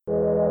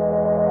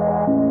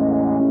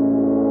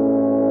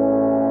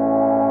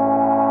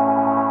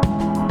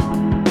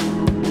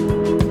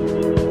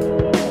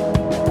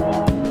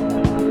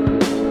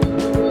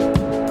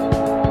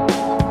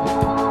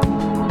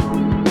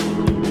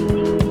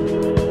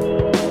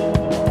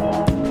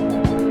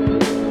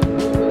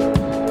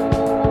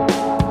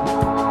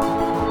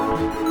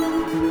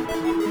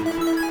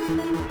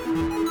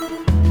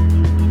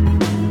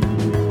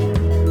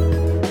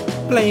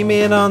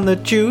Blame it on the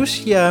juice,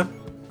 yeah.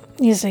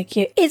 You're so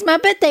cute. It's my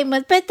birthday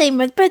month,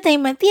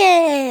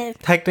 yeah.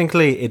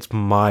 Technically, it's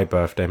my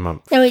birthday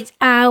month. No, it's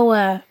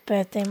our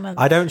birthday month.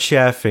 I don't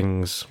share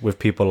things with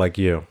people like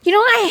you. You know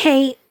what I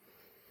hate?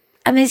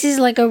 And this is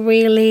like a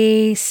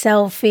really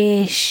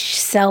selfish,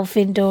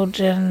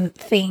 self-indulgent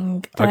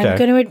thing that I'm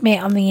going to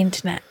admit on the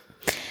internet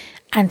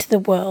and to the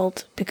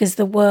world, because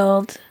the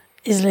world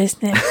is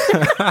listening.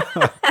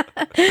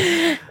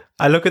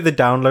 I look at the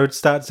download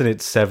stats and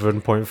it's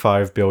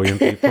 7.5 billion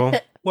people.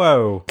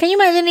 Whoa. Can you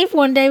imagine if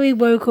one day we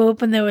woke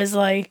up and there was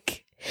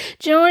like...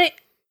 Do you know what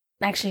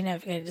Actually, no,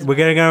 forget it. We're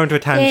going to go into a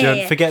tangent.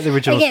 Yeah. Forget the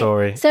original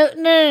story. So,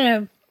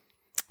 no.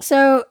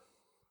 So,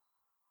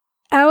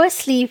 our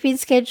sleeping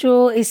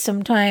schedule is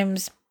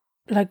sometimes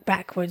like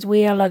backwards.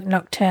 We are like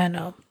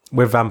nocturnal.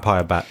 We're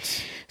vampire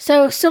bats.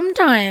 So,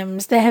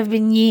 sometimes there have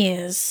been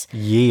years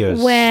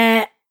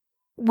where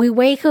we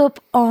wake up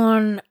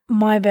on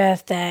my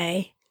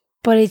birthday,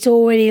 but it's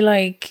already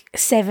like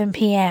 7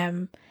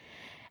 p.m.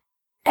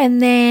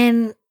 And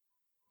then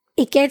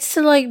it gets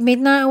to like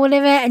midnight or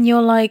whatever, and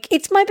you're like,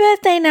 it's my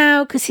birthday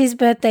now, because his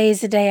birthday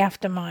is the day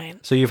after mine.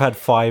 So you've had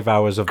 5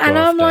 hours of birthday. And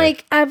I'm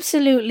like,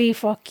 absolutely,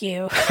 fuck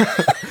you.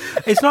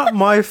 It's not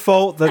my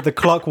fault that the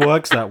clock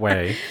works that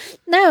way.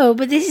 No,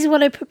 but this is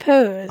what I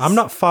propose. I'm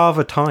not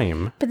Father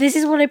Time. But this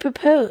is what I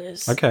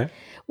propose. Okay.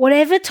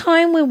 Whatever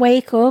time we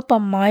wake up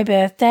on my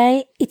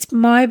birthday, it's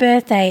my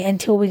birthday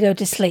until we go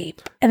to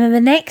sleep. And then the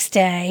next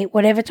day,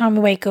 whatever time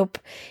we wake up,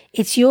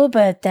 it's your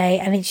birthday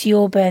and it's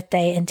your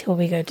birthday until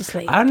we go to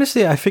sleep.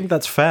 Honestly, I think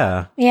that's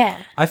fair.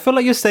 Yeah. I feel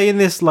like you're saying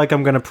this like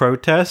I'm going to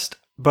protest,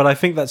 but I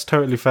think that's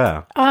totally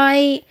fair.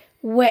 I'm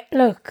a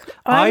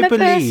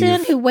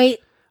person who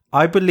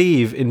I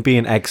believe in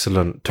being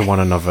excellent to one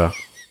another.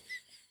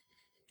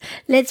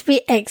 Let's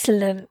be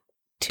excellent.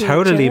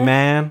 Totally,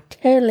 man.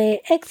 Totally.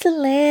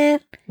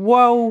 Excellent.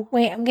 Whoa.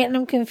 Wait, I'm getting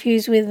them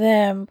confused with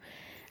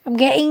I'm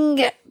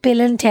getting Bill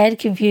and Ted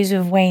confused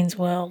with Wayne's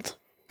World.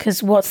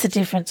 Because what's the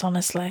difference,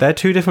 honestly? They're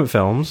two different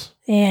films.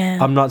 Yeah.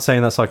 I'm not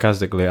saying that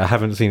sarcastically. I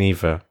haven't seen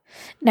either.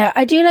 No,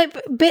 I do like...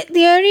 But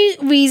the only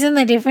reason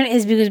they're different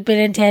is because Bill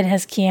and Ted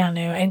has Keanu.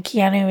 And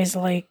Keanu is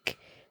like...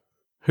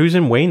 Who's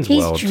in Wayne's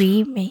World? He's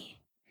dreamy.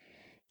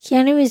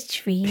 Keanu is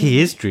dreamy. He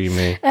is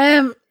dreamy.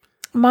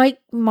 Mike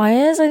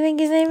Myers, I think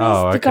his name is.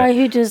 Oh, okay. The guy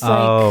who does like...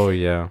 Oh,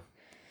 yeah.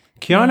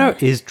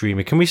 Keanu is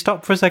dreamy. Can we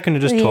stop for a second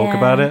and just talk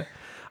about it?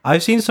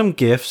 I've seen some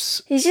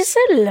GIFs. He's just so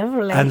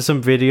lovely. And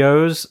some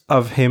videos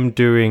of him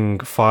doing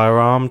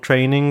firearm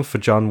training for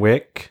John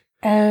Wick.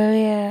 Oh,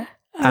 yeah.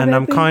 And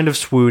I'm kind of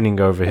swooning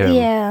over him.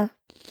 Yeah.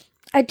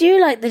 I do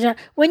like the John...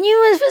 When you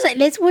was first like,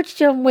 let's watch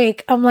John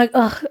Wick, I'm like,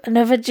 oh,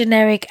 another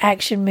generic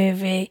action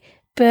movie.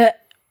 But...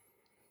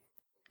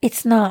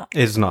 It's not.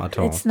 It's not at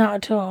all. It's not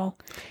at all.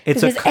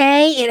 It's because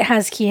A, it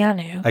has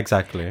Keanu.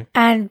 Exactly.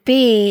 And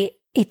B,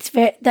 it's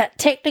that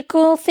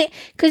technical thing.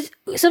 Because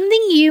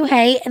something you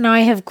hate and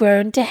I have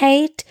grown to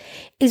hate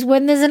is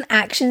when there's an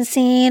action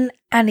scene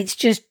and it's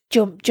just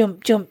jump,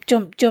 jump, jump,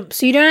 jump, jump.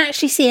 So you don't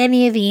actually see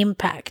any of the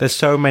impact. There's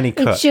so many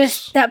cuts. It's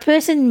just that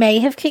person may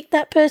have kicked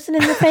that person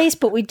in the face,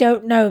 but we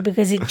don't know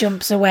because it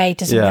jumps away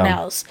to someone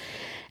else.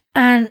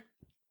 And...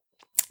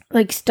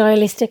 like,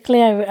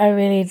 stylistically, I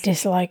really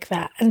dislike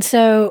that. And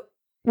so,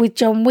 with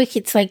John Wick,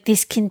 it's like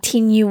this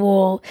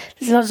continual...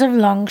 There's lots of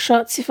long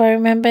shots, if I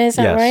remember. Is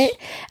that right?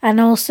 And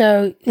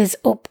also, there's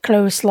up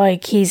close,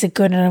 like, here's a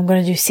gun and I'm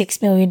going to do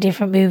 6 million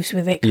different moves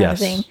with it kind of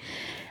thing.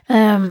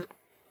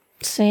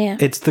 So, yeah.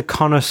 It's the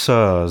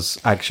connoisseur's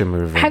action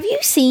movie. Have you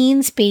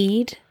seen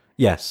Speed?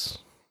 Yes.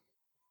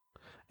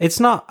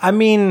 It's not... I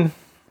mean,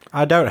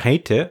 I don't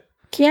hate it.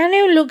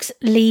 Keanu looks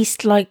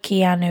least like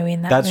Keanu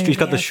in that movie. He's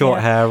got the short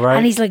hair, right?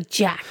 And he's like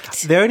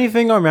jacked. The only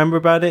thing I remember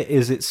about it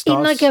is it starts...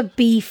 in like a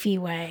beefy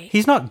way.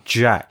 He's not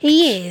jacked.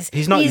 He is.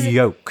 He's not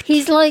yoked.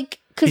 He's like...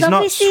 He's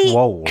not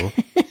swole.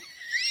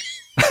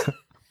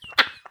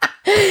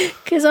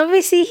 Because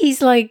obviously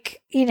he's like,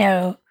 you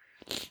know...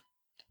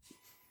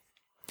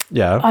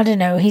 Yeah. I don't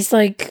know. He's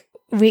like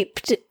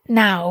ripped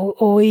now,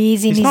 or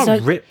he's in... He's not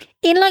like, ripped.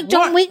 In like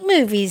John Wick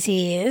movies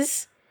he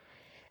is.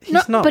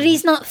 He's not... But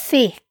he's not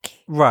thick.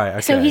 Right,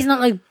 okay. So he's not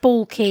like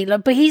bulky,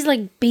 but he's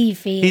like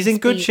beefy. He's in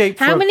good shape.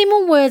 How many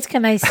more words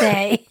can I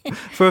say?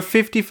 For a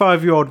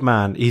 55-year-old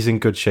man, he's in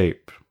good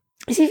shape.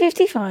 Is he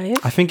 55?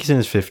 I think he's in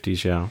his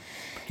 50s, yeah.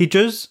 He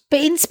does... But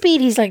in Speed,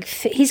 he's like...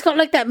 he's got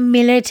like that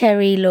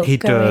military look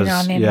going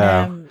on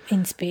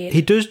in Speed.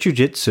 He does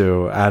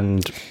jiu-jitsu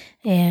and...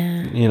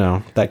 Yeah. You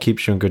know, that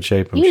keeps you in good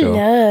shape, I'm sure. You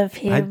love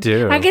him. I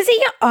do. I can see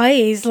your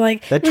eyes.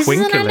 Like, they're this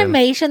twinkling. is an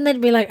animation that'd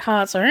be like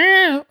hearts.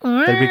 They'd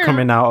be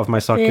coming out of my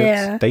sockets.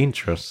 Yeah.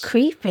 Dangerous.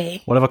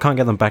 Creepy. What if I can't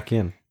get them back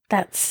in?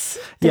 That's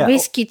the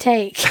risk you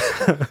take.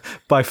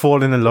 By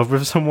falling in love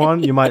with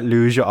someone, you might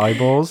lose your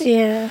eyeballs.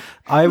 Yeah.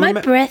 My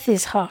breath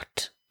is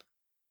hot.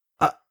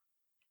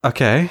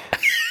 Okay.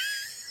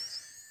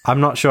 I'm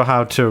not sure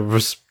how to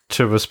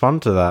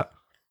respond to that.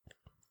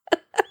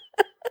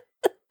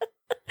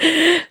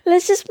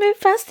 Let's just move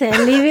past it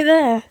and leave it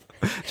there.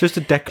 Just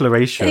a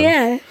declaration.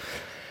 Yeah.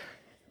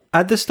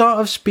 At the start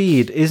of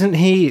Speed, isn't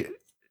he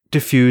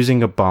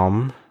defusing a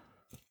bomb.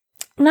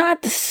 Not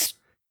at the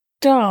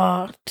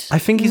start. I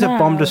think he's a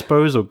bomb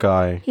disposal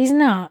guy. He's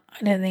not,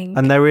 I don't think.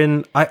 And they're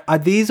in...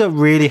 these are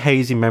really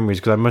hazy memories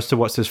because I must have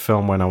watched this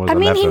film when I was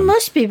 11. I mean, he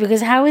must be,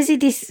 because how is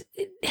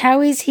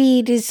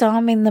he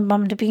disarming the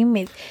bomb to begin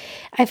with?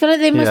 I feel like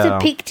they must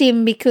have picked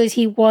him because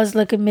he was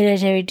like a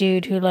military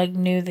dude who like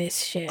knew this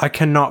shit. I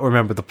cannot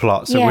remember the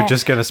plot, so we're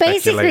just going to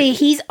speculate. Basically,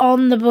 he's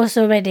on the bus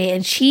already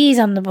and she's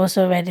on the bus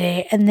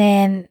already, and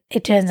then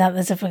it turns out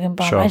there's a fucking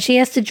bomb. Sure. And she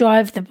has to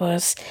drive the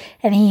bus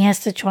and he has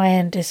to try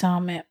and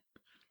disarm it.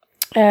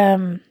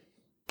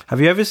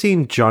 Have you ever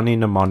seen Johnny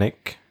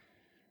Mnemonic?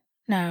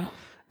 No.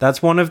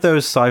 That's one of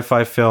those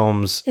sci-fi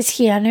films. Is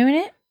Keanu in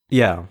it?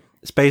 Yeah.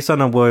 It's based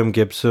on a William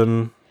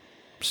Gibson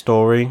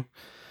story.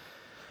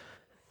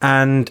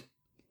 And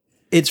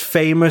it's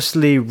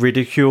famously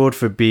ridiculed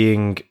for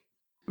being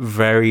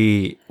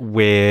very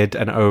weird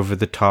and over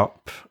the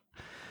top.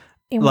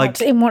 In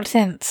what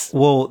sense?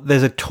 Well,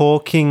 there's a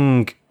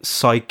talking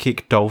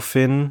psychic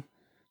dolphin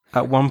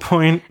at one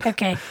point.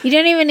 Okay. You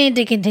don't even need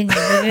to continue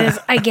because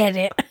I get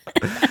it.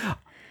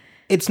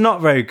 It's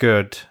not very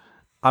good.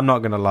 I'm not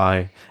going to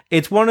lie.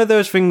 It's one of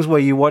those things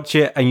where you watch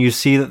it and you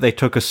see that they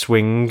took a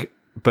swing,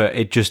 but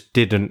it just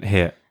didn't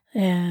hit.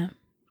 Yeah.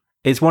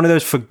 It's one of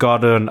those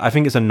forgotten... I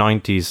think it's a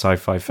 90s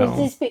sci-fi film.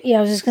 I was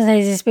just going to say,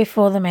 is this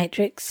before The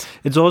Matrix?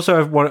 It's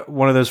also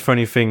one of those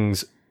funny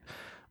things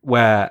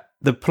where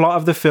the plot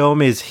of the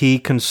film is he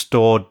can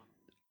store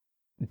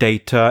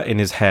data in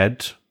his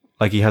head.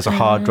 Like he has a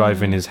hard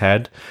drive in his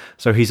head.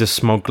 So he's a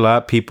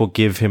smuggler. People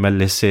give him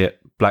illicit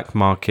black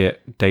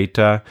market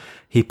data.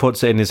 He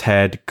puts it in his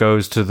head,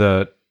 goes to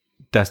the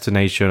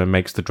destination and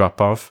makes the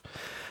drop-off.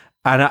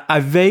 And I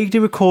vaguely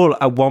recall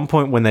at one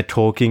point when they're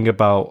talking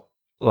about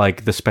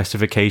like the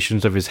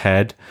specifications of his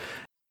head,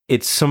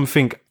 it's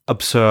something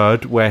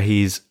absurd where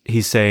he's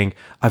saying,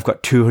 I've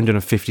got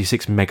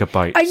 256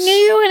 megabytes. I knew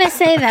you were going to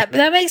say that, but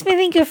that makes me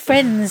think of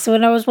Friends.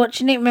 When I was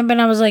watching it, remember,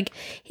 and I was like,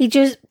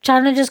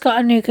 Chandler just got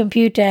a new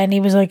computer and he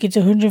was like, it's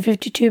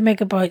 152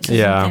 megabytes or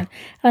something.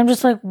 And I'm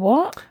just like,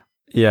 what?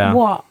 Yeah.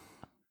 What?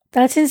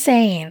 That's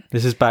insane.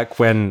 This is back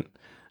when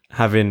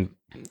having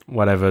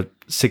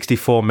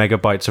 64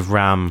 megabytes of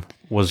RAM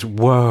was,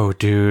 whoa,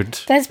 dude.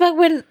 That's back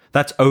when...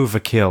 That's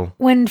overkill.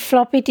 When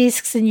floppy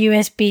disks and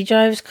USB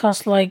drives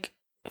cost like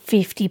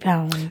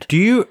 £50. Do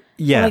you...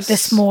 Yes. Like the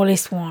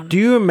smallest one. Do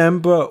you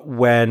remember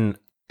when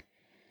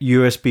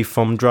USB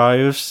thumb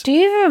drives... Do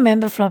you even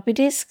remember floppy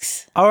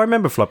disks? Oh, I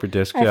remember floppy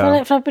disks, I feel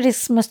like floppy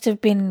disks must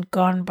have been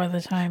gone by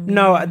the time.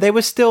 No, they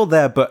were still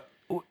there, but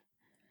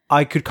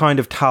I could kind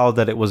of tell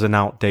that it was an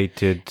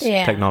outdated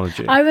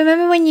technology. I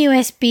remember when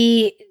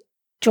USB...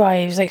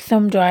 drives, like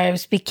thumb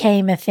drives,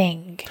 became a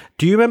thing.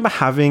 Do you remember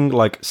having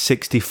like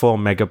 64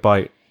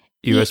 megabyte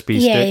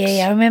USB sticks?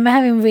 Yeah. I remember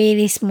having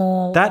really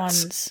small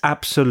That's ones.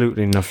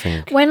 Absolutely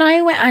nothing.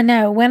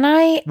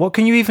 What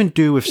can you even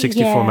do with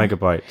 64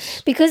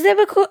 megabytes? Because they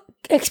were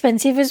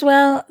expensive as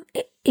well.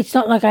 It's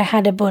not like I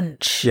had a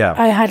bunch. Yeah.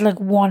 I had like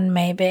one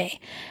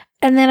maybe.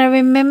 And then I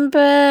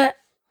remember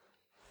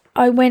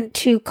I went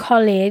to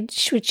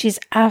college, which is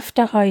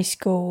after high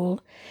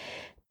school,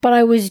 but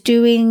I was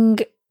doing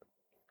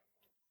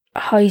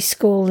high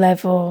school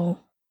level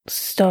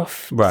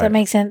stuff. Right. Does that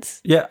make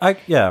sense? Yeah,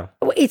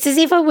 It's as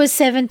if I was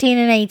 17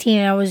 and 18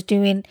 and I was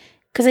doing,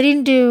 because I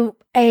didn't do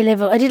A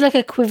level. I did like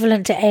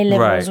equivalent to A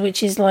levels,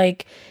 which is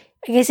like,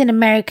 I guess in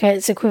America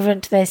it's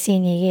equivalent to their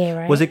senior year,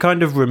 right? Was it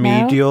kind of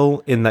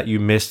remedial in that you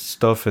missed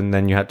stuff and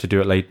then you had to do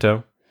it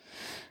later?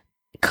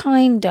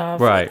 Kind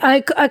of. Right.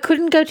 I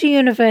couldn't go to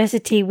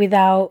university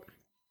without,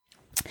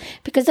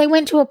 because I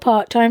went to a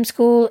part-time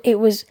school.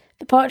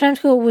 The part-time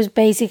school was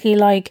basically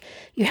like,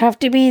 you have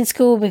to be in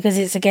school because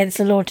it's against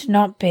the law to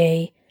not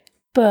be,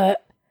 and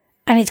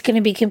it's going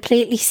to be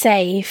completely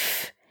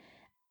safe,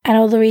 and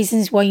all the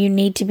reasons why you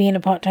need to be in a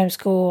part-time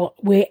school.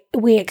 We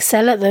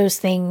excel at those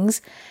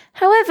things.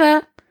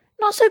 However,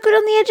 not so good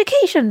on the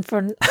education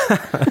front.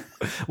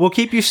 We'll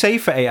keep you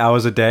safe for 8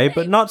 hours a day,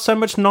 but not so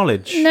much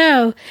knowledge.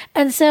 No.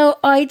 And so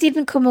I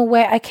didn't come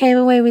away. I came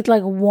away with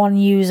like one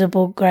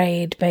usable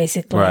grade,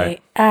 basically.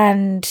 Right.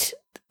 And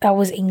that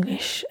was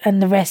English,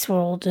 and the rest were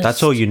all just...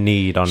 That's all you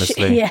need,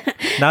 honestly. Yeah.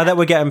 Now that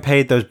we're getting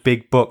paid those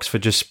big bucks for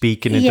just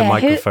speaking into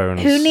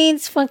microphones. Who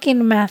needs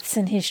fucking maths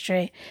and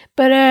history?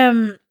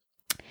 But,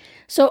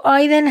 so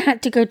I then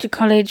had to go to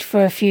college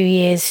for a few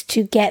years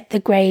to get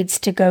the grades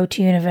to go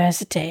to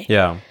university.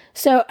 Yeah.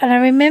 So, and I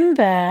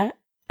remember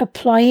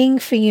applying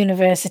for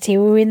university.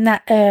 We were in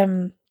that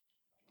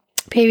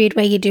period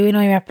where you're doing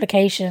all your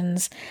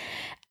applications,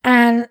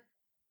 and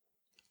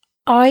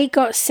I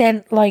got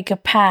sent like a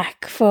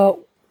pack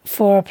for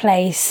a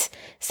place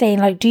saying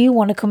like, do you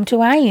want to come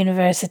to our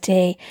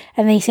university?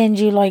 And they send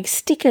you like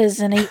stickers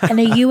and a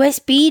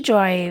USB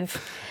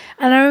drive.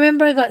 And I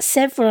remember I got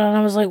several and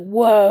I was like,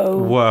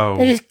 whoa.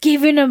 They're just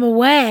giving them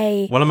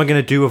away. What am I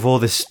going to do with all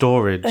this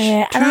storage? 2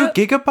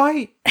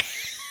 gigabyte?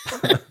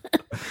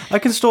 I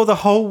can store the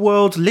whole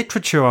world's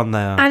literature on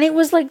there. And it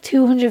was like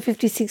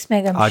 256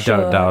 meg, I'm sure. I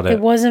don't doubt it. It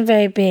wasn't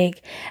very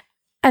big.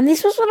 And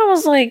this was when I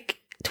was like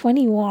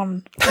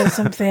 21 or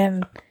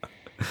something.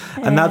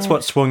 And that's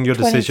what swung your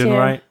decision, 22.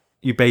 right?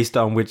 You based it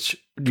on which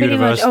Pretty much.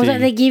 university. I was like,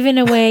 they're giving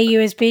away a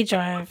USB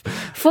drive.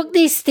 Fuck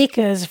these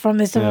stickers from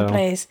this other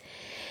place.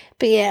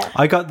 But yeah.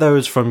 I got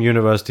those from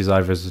universities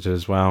I visited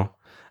as well.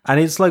 And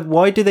it's like,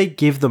 why do they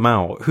give them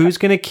out? Who's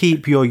going to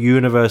keep your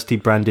university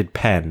branded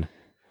pen?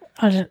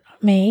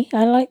 Me.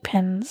 I like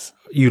pens.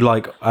 You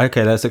like,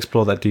 okay, let's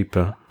explore that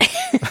deeper.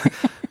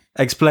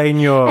 Explain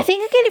your... I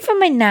think I get it from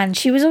my nan.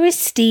 She was always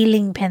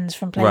stealing pens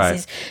from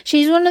places. Right.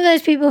 She's one of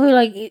those people who,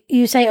 like,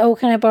 you say, oh,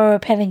 can I borrow a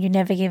pen? And you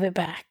never give it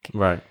back.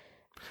 Right.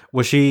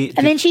 Was she...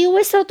 And then she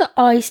always thought that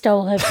I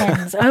stole her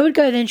pens. I would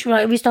go there and she'd be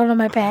like, have you stolen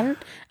my pen?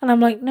 And I'm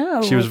like,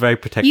 no. She was very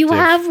protective. You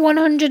have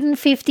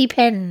 150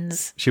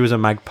 pens. She was a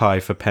magpie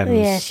for pens.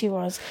 Yeah, she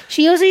was.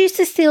 She also used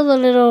to steal the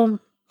little...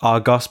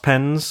 Argos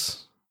pens.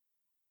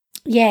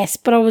 Yes,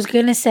 but I was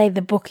going to say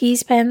the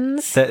bookies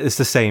pens. It's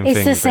the same thing,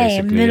 It's the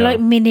same. basically, They're like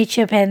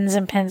miniature pens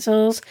and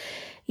pencils.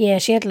 Yeah,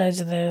 she had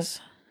loads of those.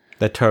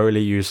 They're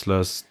totally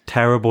useless.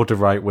 Terrible to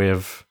write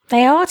with.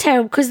 They are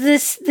terrible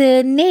because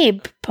the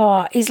nib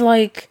part is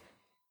like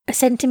a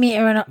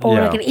centimetre or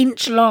like an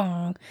inch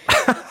long.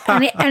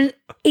 and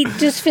it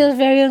just feels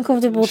very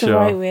uncomfortable to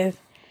write with.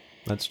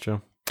 That's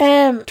true.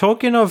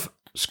 Talking of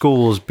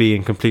schools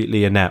being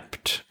completely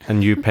inept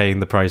and you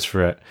paying the price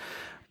for it,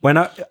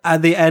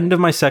 at the end of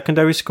my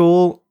secondary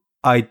school,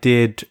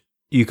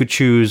 you could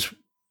choose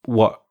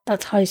what...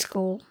 That's high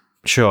school.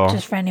 Sure.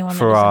 Just for anyone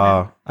for that doesn't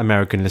our know.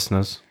 American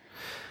listeners.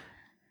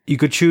 You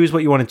could choose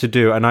what you wanted to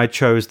do, and I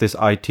chose this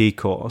IT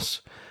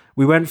course.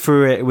 We went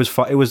through it. It was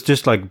fun. It was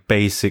just like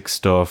basic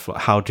stuff,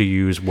 like how to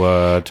use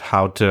Word,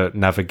 how to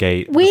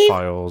navigate the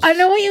files. I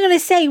know what you're going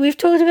to say. We've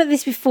talked about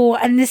this before,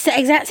 and this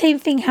exact same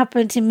thing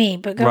happened to me,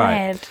 but go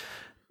ahead.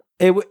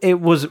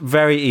 It was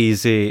very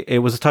easy. It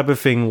was a type of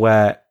thing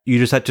where you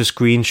just had to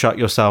screenshot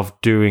yourself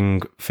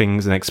doing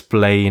things and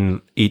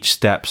explain each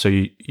step so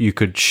you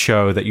could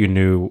show that you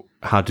knew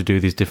how to do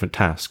these different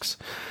tasks.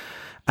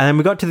 And then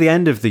we got to the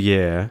end of the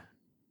year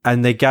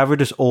and they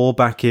gathered us all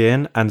back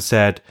in and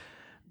said,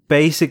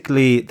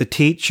 basically, the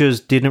teachers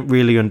didn't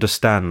really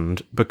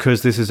understand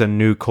because this is a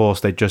new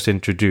course they just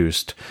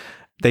introduced.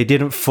 They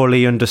didn't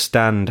fully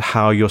understand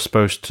how you're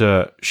supposed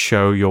to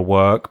show your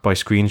work by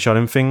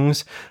screenshotting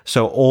things.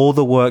 So all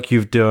the work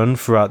you've done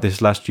throughout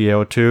this last year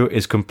or two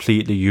is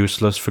completely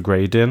useless for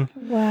grading.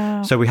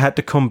 Wow. So we had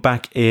to come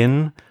back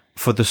in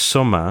for the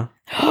summer.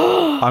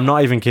 I'm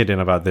not even kidding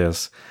about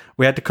this.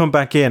 We had to come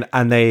back in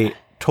and they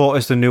taught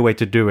us the new way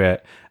to do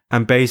it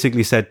and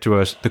basically said to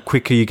us, the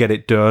quicker you get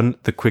it done,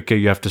 the quicker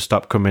you have to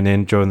stop coming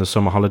in during the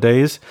summer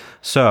holidays.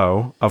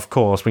 So, of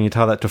course, when you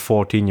tell that to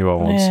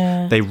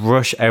 14-year-olds, they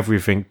rush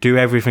everything, do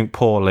everything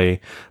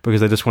poorly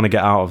because they just want to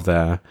get out of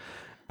there.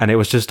 And it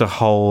was just a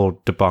whole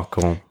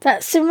debacle.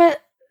 That's something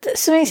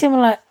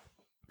similar.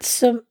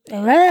 Something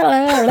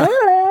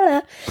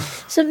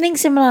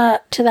similar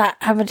to that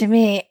happened to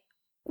me.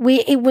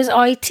 It was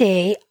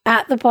IT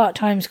at the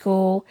part-time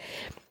school.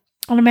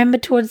 I remember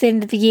towards the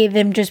end of the year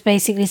them just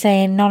basically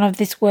saying none of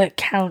this work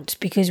counts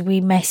because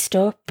we messed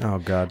up. Oh,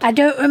 God. I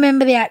don't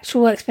remember the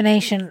actual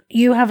explanation.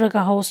 You have like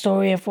a whole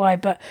story of why,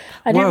 but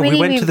I don't really... we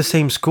went to the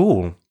same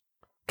school.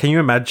 Can you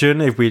imagine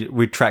if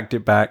we tracked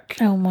it back?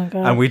 Oh, my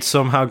God. And we'd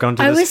somehow gone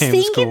to the same school? I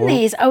was thinking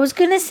this. I was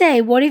going to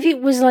say, what if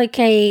it was like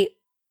a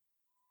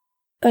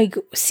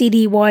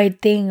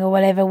city-wide thing or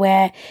whatever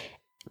where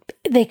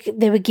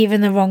they were given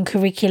the wrong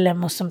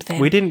curriculum or something?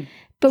 We didn't...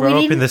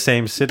 grow up in the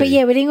same city. But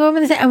yeah, we didn't grow up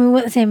in the same... And we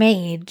weren't the same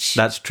age.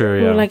 That's true,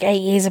 yeah. We were like 8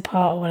 years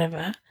apart or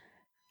whatever.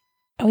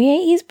 Are we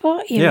 8 years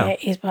apart? Yeah, we're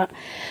 8 years apart.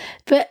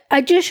 But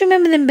I just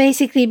remember them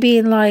basically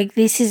being like,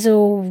 this is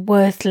all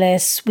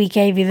worthless. We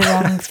gave you the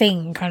wrong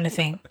thing kind of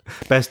thing.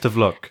 Best of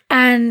luck.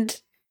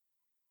 And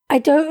I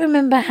don't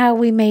remember how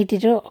we made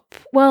it up.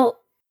 Well,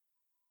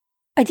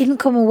 I didn't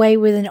come away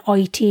with an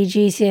IT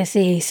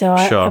GCSE, so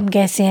I'm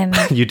guessing...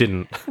 You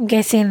didn't. I'm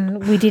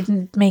guessing we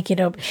didn't make it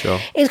up. Sure.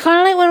 It's kind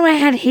of like when I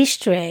had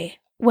history.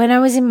 When I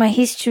was in my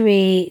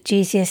history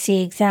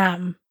GCSE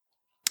exam,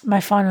 my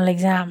final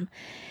exam,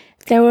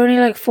 there were only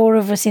like 4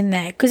 of us in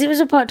there. Because it was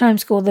a part-time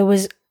school, there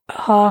was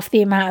half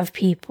the amount of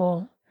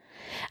people.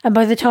 And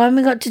by the time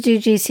we got to do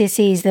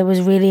GCSEs, there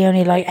was really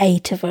only like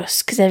 8 of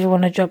us because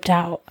everyone had dropped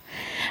out.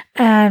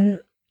 And...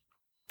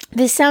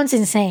 this sounds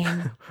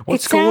insane.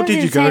 What school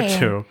did you go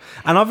to?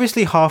 And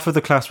obviously half of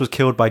the class was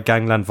killed by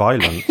gangland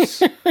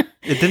violence.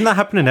 Didn't that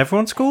happen in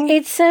everyone's school?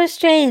 It's so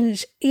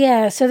strange.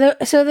 Yeah, so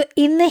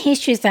in the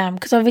history exam,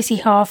 because obviously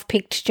half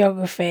picked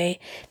geography,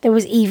 there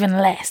was even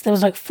less. There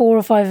was like 4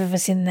 or 5 of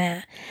us in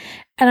there.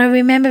 And I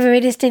remember very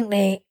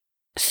distinctly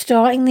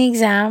starting the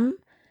exam,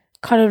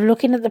 kind of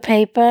looking at the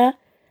paper,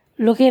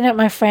 looking at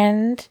my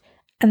friend,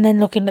 and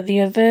then looking at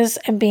the others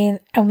and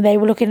they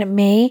were looking at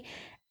me.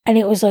 And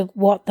it was like,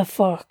 what the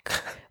fuck?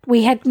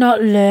 We had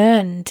not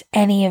learned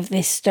any of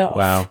this stuff.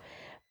 Wow.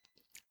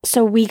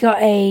 So we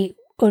got a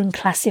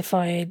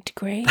unclassified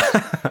grade.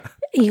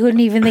 They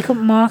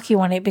couldn't mark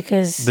you on it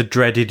because... the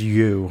dreaded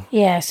U.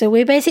 Yeah, so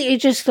we basically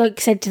just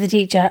like said to the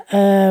teacher,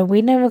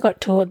 we never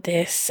got taught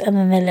this, and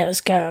then they let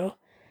us go.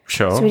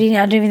 Sure. So I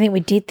don't even think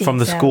we did the From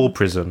the exam. school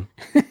prison.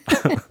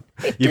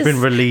 You've been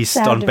released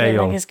on Sounded a bit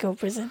bail. like a school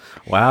prison.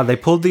 Wow, they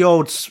pulled the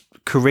old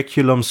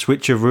curriculum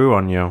switcheroo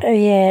on you. Oh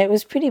yeah, it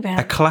was pretty A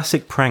bad.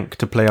 classic prank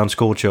to play on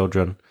school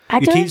children. I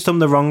You don't- teach them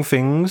the wrong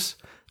things,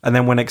 and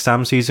then when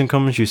exam season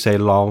comes, you say,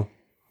 lol,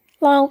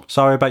 Well,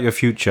 sorry about your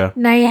future.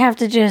 now you have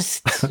to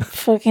just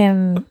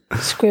fucking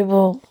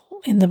scribble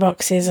in the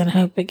boxes and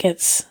hope it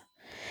gets.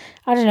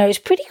 I don't know. It's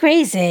pretty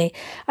crazy.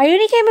 I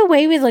only came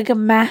away with like a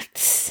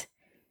maths,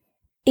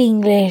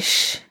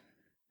 English,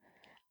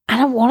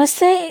 and I want to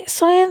say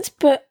science,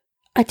 but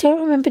I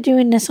don't remember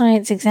doing the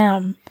science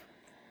exam.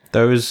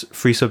 Those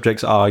 3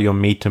 subjects are your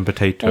meat and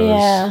potatoes.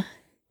 Yeah,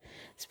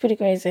 it's pretty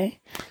crazy.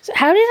 So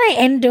how did I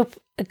end up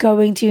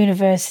going to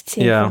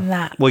university from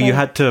that? Well, you Like,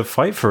 had to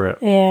fight for it.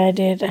 Yeah, I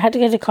did. I had to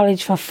go to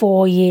college for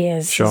 4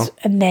 years. Sure.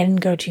 And then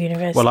go to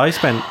university. Well, I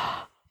spent...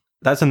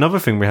 That's another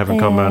thing we have in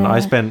common.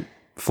 I spent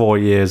 4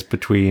 years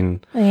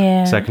between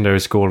yeah. secondary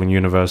school and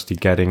university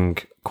getting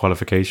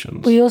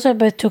qualifications. We also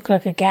both took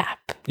like a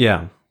gap.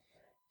 Yeah.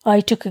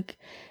 I took a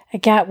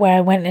gap where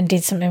I went and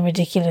did something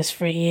ridiculous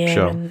for a year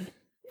Sure. and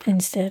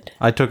instead.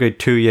 I took a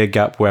 2-year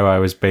gap where I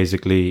was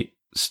basically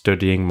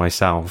studying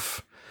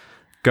myself,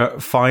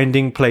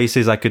 finding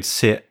places I could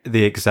sit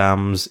the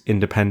exams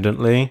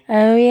independently,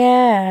 Oh,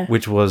 yeah.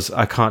 which was,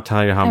 I can't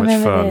tell you how I much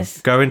remember fun.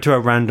 this. Going to a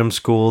random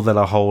school that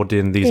are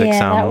holding these Yeah,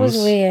 exams, that was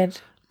weird.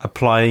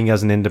 applying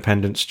as an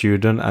independent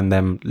student and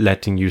then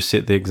letting you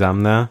sit the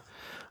exam there.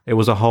 It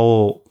was a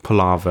whole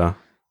palaver,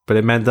 but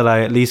it meant that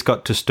I at least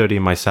got to study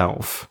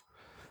myself,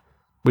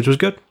 which was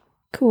good.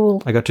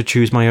 Cool. I got to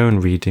choose my own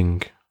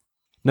reading.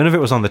 None of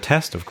it was on the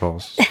test, of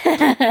course.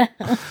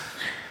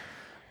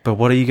 But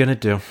what are you going to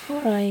do?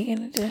 What are you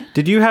going to do?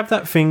 Did you have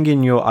that thing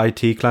in your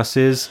IT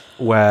classes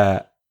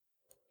where...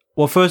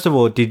 Well, first of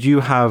all, did you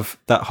have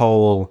that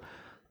whole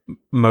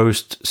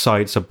most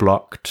sites are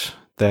blocked?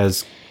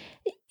 There's...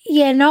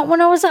 Yeah, not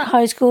when I was at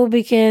high school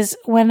because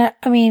not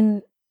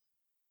in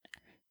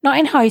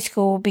high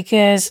school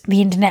because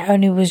the internet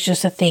only was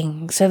just a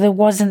thing. So there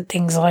wasn't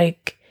things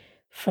like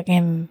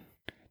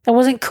there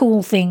wasn't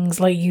cool things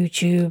like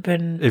YouTube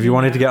and... If you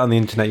wanted to get on the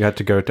internet, you had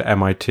to go to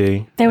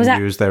MIT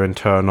and use their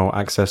internal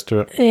access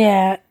to it.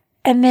 Yeah.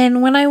 And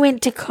then when I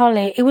went to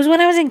college, it was when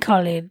I was in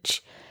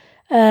college,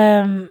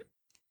 MySpace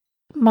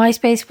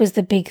was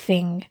the big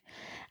thing.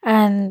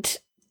 And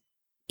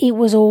it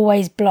was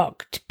always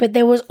blocked. But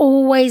there was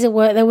always a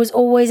way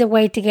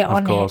to get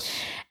on it.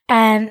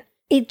 And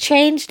it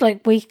changed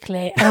like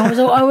weekly. And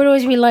I would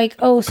always be like,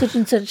 oh, such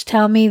and such,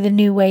 tell me the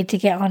new way to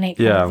get on it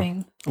kind of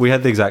thing. We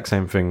had the exact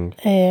same thing.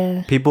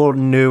 Yeah. People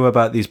knew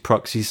about these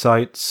proxy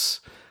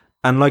sites,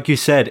 and like you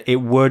said, they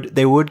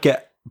would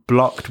get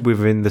blocked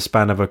within the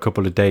span of a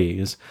couple of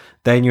days.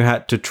 Then you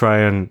had to try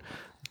and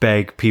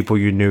beg people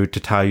you knew to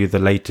tell you the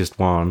latest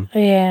one.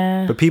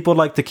 Yeah. But people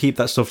like to keep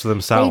that stuff to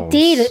themselves.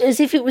 They did, as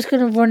if it was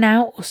going to run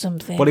out or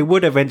something. Well, it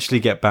would eventually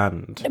get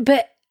banned.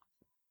 But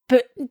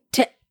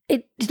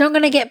it's not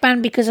going to get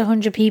banned because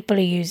 100 people are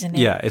using it.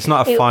 Yeah, it's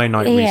not a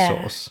finite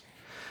resource.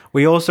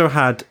 We also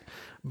had,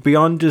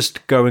 beyond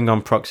just going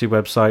on proxy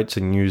websites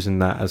and using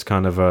that as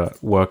kind of a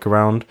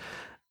workaround,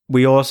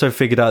 we also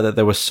figured out that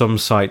there were some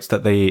sites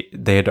that they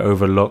had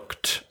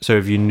overlooked. So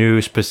if you knew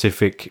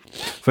specific...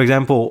 For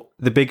example,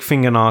 the big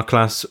thing in our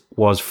class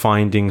was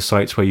finding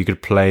sites where you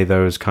could play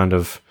those kind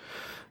of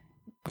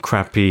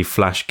crappy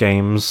Flash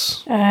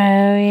games. Oh,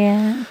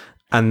 yeah.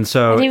 And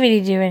so... I didn't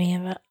really do any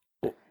of that.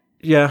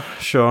 Yeah,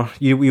 sure.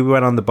 We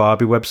went on the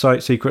Barbie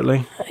website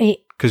secretly.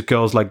 Because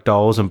girls like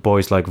dolls and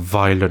boys like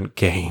violent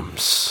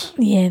games.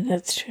 Yeah,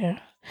 that's true.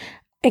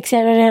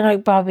 Except I don't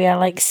like Barbie, I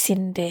like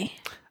Cindy.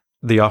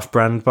 The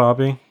off-brand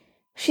Barbie?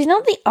 She's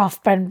not the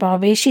off-brand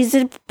Barbie. She's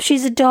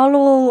a doll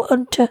all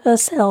unto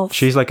herself.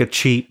 She's like a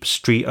cheap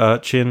street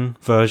urchin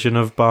version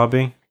of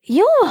Barbie.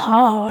 You're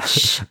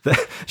harsh.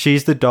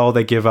 She's the doll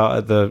they give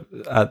out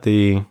at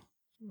the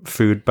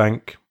food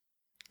bank.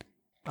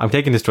 I'm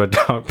taking this to a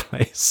dark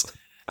place.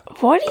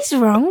 What is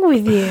wrong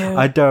with you?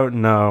 I don't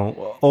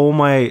know. All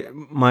my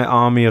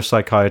army of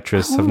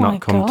psychiatrists have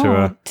not come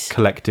to a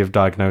collective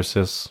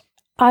diagnosis.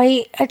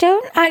 I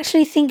don't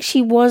actually think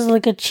she was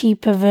like a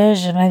cheaper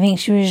version. I think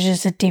she was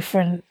just a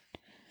different.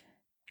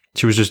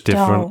 She was just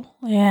different. Doll.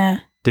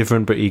 Yeah.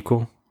 Different but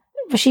equal.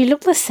 But she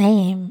looked the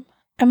same.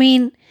 I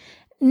mean,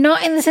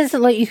 not in the sense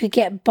that like you could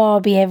get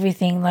Barbie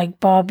everything, like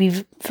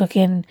Barbie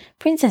fucking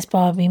Princess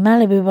Barbie,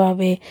 Malibu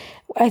Barbie.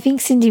 I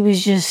think Cindy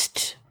was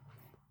just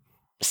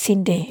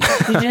Cindy.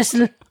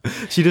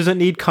 She doesn't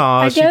need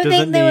cars. She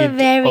doesn't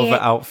need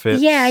other outfits.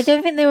 Yeah, I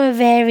don't think there were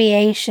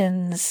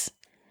variations.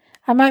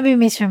 I might be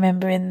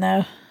misremembering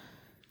though.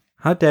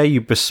 How dare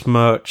you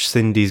besmirch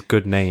Cindy's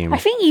good name? I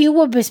think you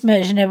were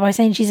besmirching her by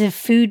saying she's a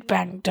food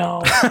bank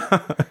doll.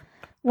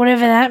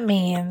 Whatever that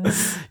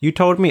means. You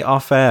told me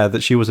off air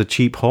that she was a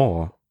cheap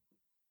whore.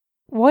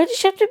 Why does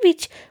she have to be?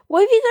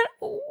 Why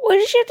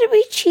does she have to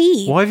be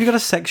cheap? Why have you got to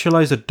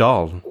sexualize a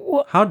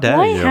doll? How dare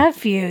why you? Why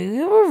have you?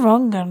 You're a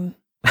wrong one.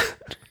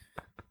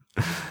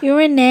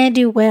 You're a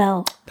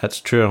ne'er-do-well. That's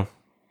true.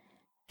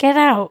 Get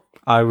out.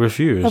 I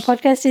refuse. The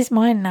podcast is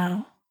mine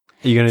now.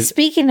 Are you gonna...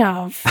 Speaking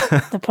of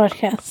the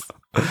podcast,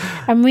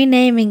 I'm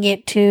renaming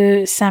it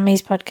to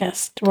Sammy's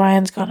podcast.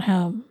 Ryan's gone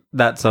home.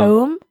 That's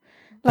home?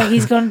 Like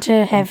he's gone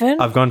to heaven?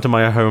 I've gone to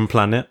my home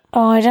planet.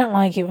 Oh, I don't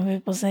like it when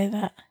people say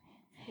that.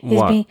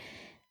 What?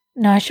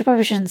 No, I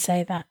probably shouldn't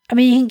say that. I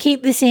mean, you can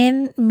keep this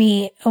in,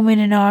 me umming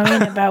and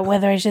ahhing about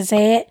whether I should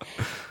say it,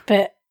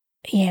 but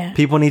yeah.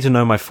 People need to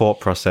know my thought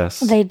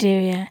process. They do,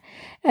 yeah.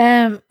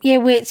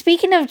 We're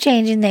speaking of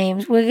changing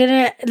names,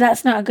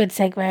 that's not a good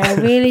segue. I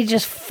really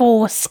just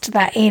forced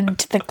that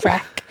into the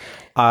crack.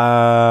 I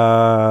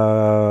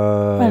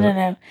don't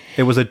know.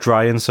 It was a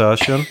dry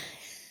insertion.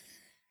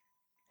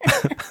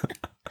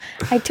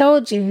 I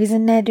told you, he's a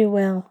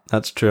ne'er-do-well.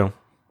 That's true.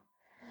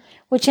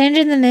 We're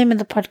changing the name of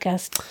the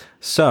podcast.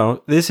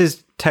 So, this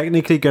is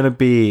technically going to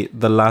be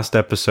the last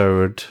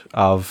episode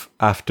of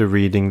After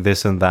Reading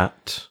This and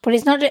That. But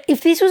it's not...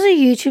 If this was a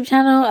YouTube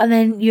channel and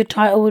then your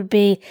title would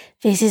be,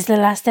 this is the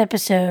last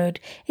episode,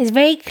 it's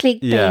very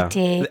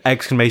clickbaity. Yeah,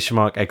 exclamation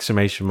mark,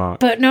 exclamation mark.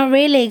 But not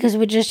really, because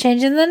we're just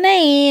changing the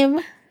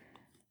name.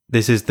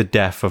 This is the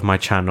death of my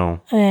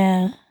channel.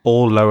 Yeah.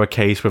 All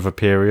lowercase with a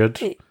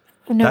period.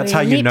 No, that's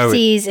how you know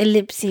it.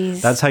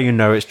 Ellipses. That's how you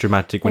know it's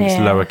dramatic when it's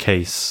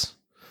lowercase.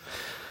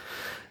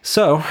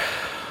 So...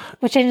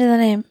 We're changing the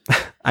name.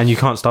 And you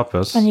can't stop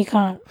us. And you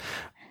can't.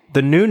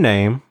 The new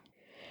name,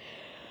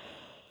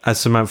 as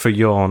Samantha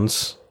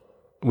yawns,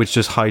 which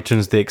just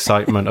heightens the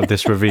excitement of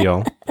this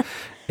reveal,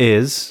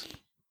 is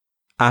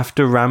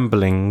After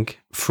Rambling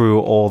Through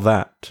All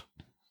That.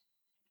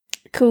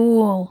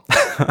 Cool.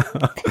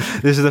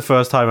 This is the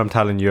first time I'm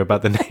telling you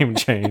about the name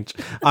change.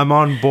 I'm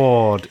on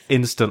board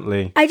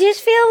instantly. I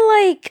just feel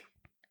like,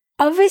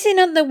 obviously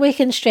not that we're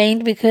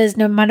constrained, because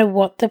no matter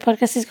what the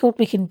podcast is called,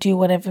 we can do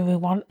whatever we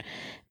want.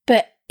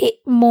 But it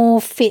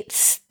more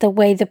fits the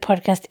way the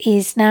podcast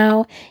is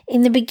now.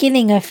 In the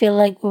beginning, I feel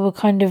like we were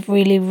kind of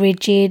really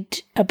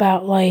rigid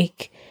about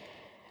like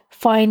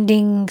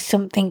finding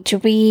something to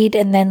read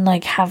and then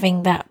like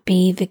having that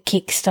be the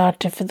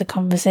Kickstarter for the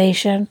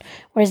conversation.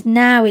 Whereas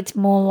now it's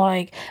more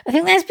like, I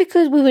think that's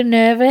because we were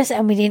nervous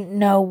and we didn't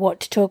know what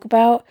to talk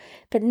about.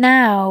 But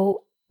now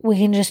we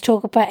can just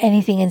talk about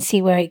anything and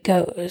see where it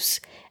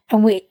goes.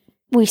 And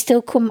we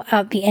still come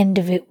out the end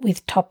of it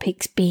with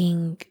topics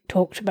being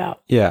talked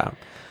about. Yeah.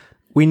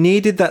 We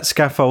needed that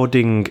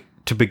scaffolding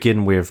to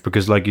begin with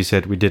because, like you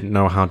said, we didn't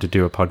know how to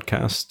do a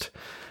podcast.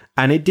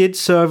 And it did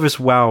serve us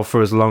well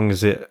for as long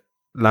as it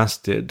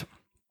lasted.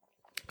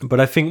 But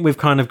I think we've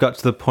kind of got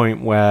to the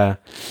point where...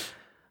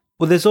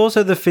 Well, there's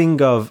also the thing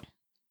of...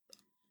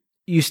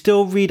 You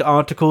still read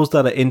articles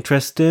that are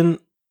interesting,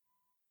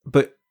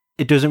 but...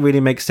 It doesn't really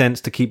make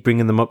sense to keep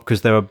bringing them up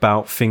because they're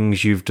about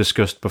things you've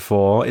discussed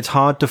before. It's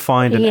hard to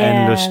find an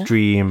endless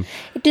stream.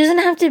 It doesn't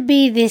have to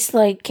be this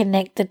like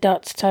connect the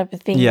dots type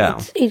of thing.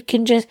 Yeah. It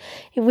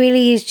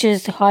really is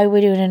just, hi, we're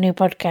doing a new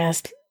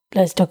podcast.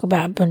 Let's talk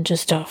about a bunch of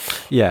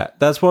stuff. Yeah,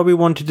 that's why we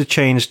wanted to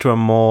change to a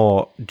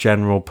more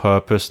general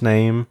purpose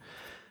name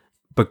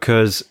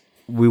because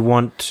we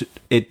want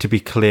it to be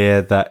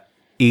clear that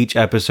each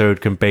episode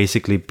can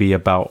basically be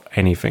about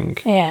anything.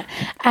 Yeah,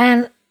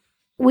 and...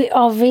 We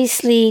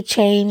obviously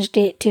changed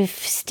it to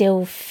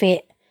still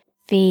fit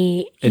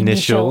the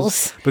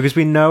initials. Because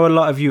we know a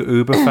lot of you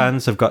Uber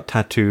fans have got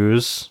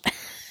tattoos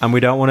and we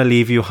don't want to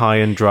leave you high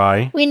and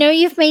dry. We know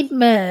you've made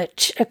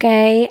merch,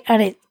 okay?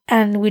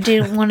 And we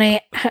didn't want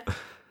to...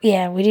 we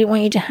didn't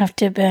want you to have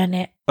to burn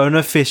it.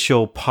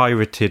 Unofficial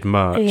pirated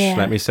merch,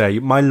 let me say.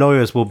 My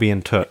lawyers will be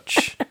in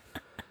touch.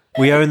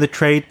 We own the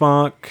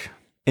trademark,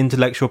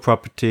 intellectual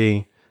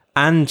property,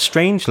 and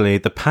strangely,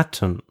 the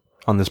patent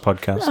on this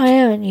podcast.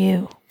 I own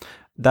you.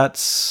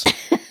 That's...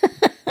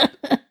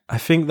 I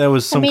think there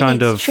was some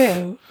kind of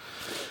true.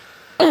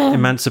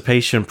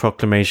 emancipation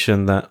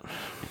proclamation that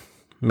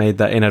made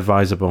that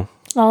inadvisable.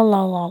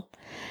 Lol.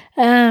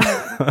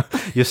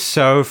 You're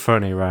so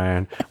funny,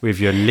 Ryan, with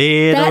your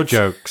little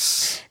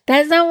jokes.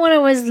 That's not what I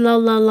was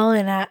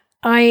lolling at.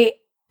 I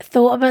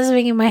thought about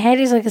something in my head.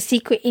 It's like a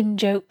secret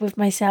in-joke with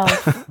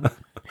myself.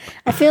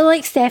 I feel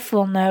like Steph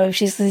will know if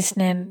she's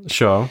listening.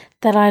 Sure.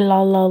 That I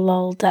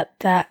lolled at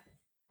that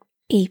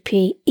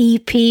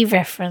EP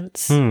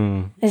reference.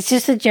 It's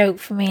just a joke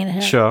for me and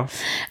her. Sure.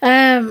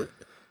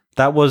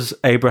 That was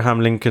Abraham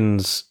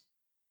Lincoln's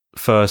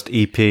first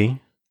EP.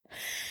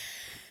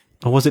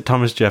 Or was it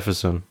Thomas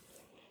Jefferson?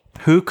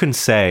 Who can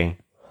say?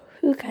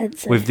 Who can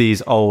say? With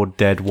these old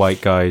dead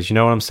white guys. You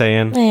know what I'm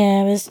saying?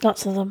 Yeah, there's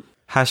lots of them.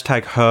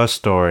 Hashtag her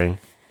story.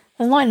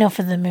 There's not enough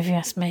of them if you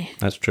ask me.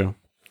 That's true.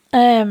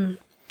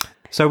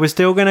 So we're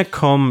still going to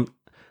come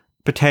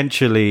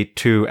potentially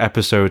to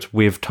episodes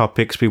with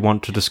topics we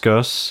want to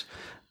discuss,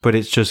 but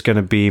it's just going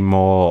to be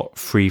more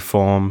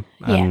freeform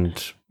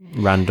and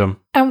random.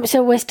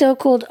 So we're still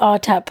called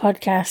RTAP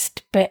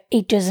Podcast, but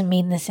it doesn't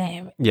mean the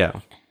same.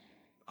 Yeah.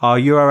 Our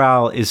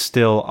URL is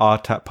still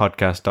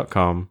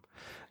rtappodcast.com.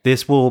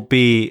 This will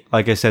be,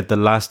 like I said, the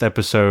last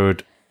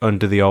episode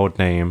under the old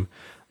name.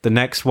 The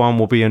next one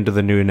will be under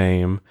the new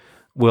name.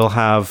 We'll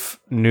have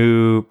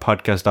new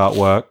podcast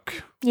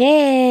artwork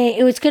Yay!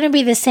 It was going to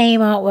be the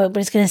same artwork,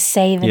 but it's going to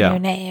say the new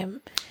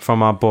name.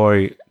 From our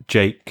boy,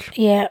 Jake.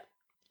 Yeah.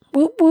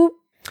 Whoop, whoop.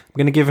 I'm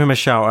going to give him a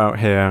shout out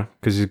here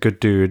because he's a good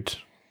dude.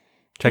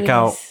 Check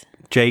out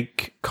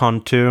Jake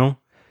Kontou,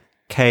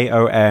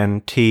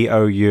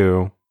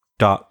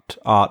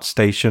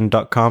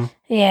 KONTOU.artstation.com.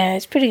 Yeah,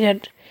 it's pretty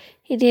good.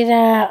 He did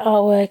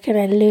artwork and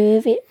I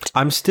love it.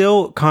 I'm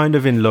still kind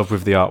of in love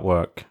with the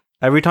artwork.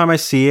 Every time I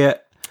see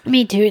it...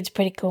 Me too, it's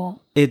pretty cool.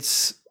 We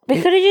could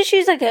have just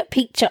used like a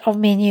picture of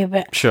me and you,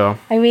 but sure.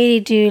 I really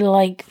do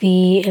like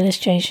the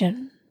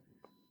illustration.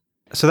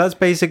 So that's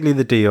basically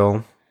the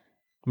deal.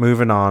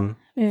 Moving on.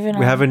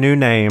 We have a new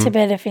name. To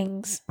better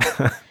things.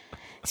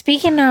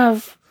 Speaking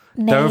of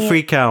Don't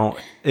freak out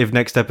if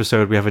next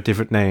episode we have a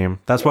different name.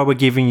 That's why we're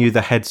giving you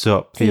the heads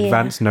up, the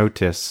advance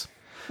notice.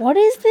 What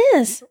is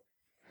this?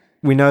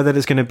 We know that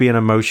it's going to be an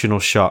emotional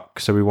shock,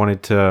 so we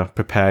wanted to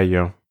prepare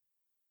you.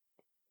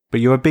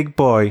 But you're a big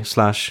boy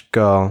 /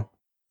 girl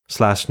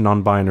 /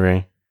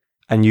 non-binary,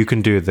 and you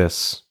can do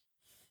this.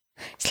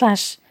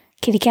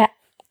 / kitty cat.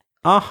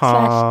 /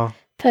 polar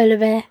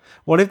bear.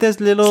 What if there's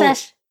little...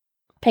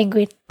 /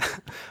 penguin.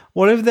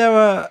 What if there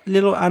are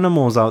little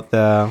animals out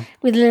there?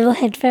 With little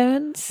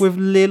headphones? With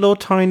little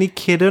tiny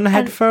kitten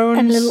headphones?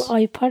 And little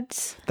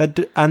iPods.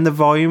 And the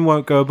volume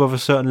won't go above a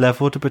certain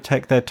level to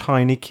protect their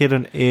tiny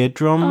kitten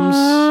eardrums?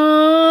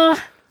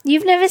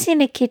 You've never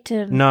seen a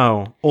kitten?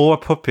 No. Or a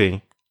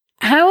puppy.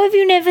 How have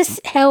you never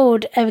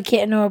held a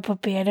kitten or a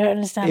puppy? I don't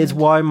understand. It's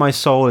why my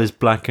soul is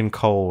black and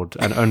cold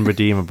and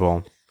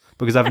unredeemable.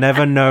 Because I've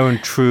never known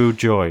true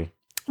joy.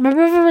 My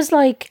brother was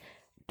like,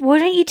 why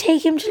don't you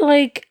take him to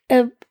like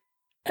a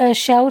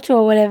shelter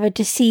or whatever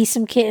to see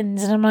some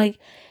kittens? And I'm like,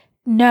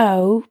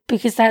 no,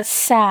 because that's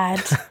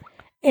sad.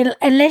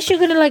 Unless you're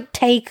gonna like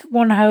take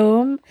one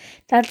home,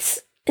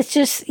 it's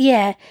just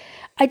I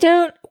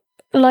don't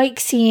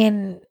like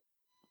seeing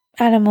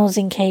animals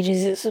in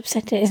cages. It's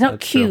upsetting. It's not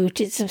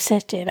cute. It's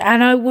upsetting,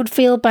 and I would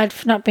feel bad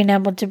for not being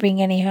able to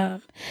bring any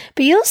home.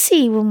 But you'll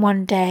see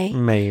one day,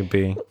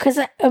 maybe, because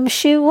I'm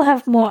sure we'll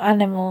have more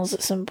animals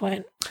at some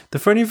point. The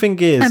funny thing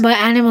is, and by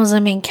animals I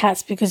mean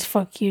cats, because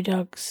fuck you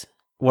dogs.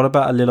 What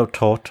about a little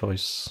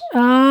tortoise?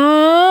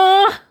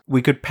 Ah!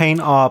 We could paint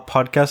our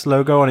podcast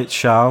logo on its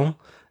shell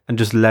and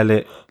just let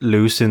it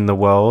loose in the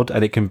world,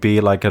 and it can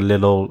be like a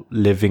little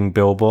living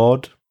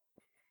billboard.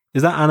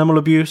 Is that animal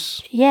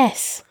abuse?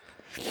 Yes.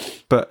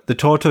 But the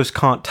tortoise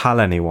can't tell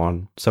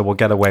anyone, so we'll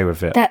get away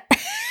with it.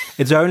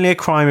 It's only a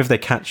crime if they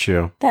catch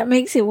you. That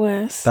makes it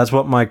worse. That's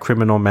what my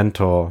criminal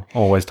mentor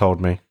always told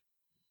me.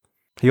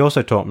 He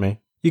also taught me,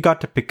 you got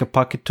to pick a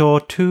pocket or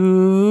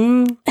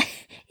two.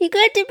 You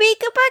got to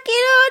pick a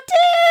pocket or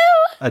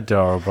two.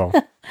 Adorable.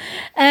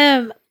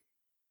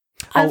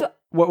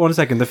 One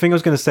second. The thing I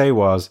was going to say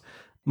was,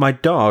 my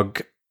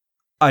dog,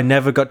 I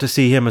never got to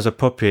see him as a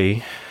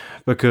puppy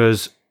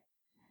because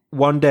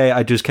one day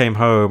I just came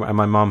home and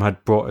my mum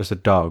had brought us a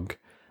dog,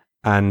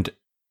 and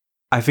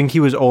I think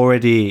he was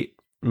already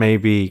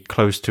maybe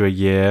close to a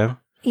year.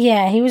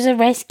 Yeah, he was a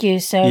rescue,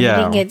 so we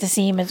didn't get to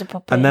see him as a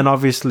puppy. And then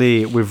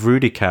obviously with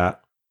Rudy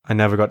Cat, I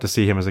never got to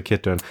see him as a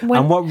kitten.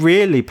 And what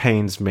really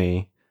pains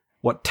me,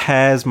 what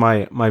tears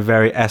my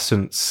very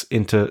essence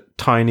into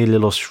tiny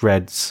little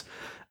shreds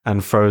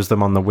and throws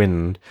them on the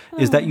wind,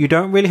 is that you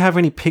don't really have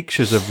any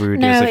pictures of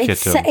Rudy as a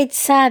kitten. It's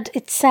sad,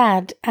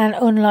 and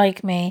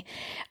unlike me,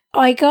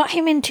 I got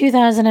him in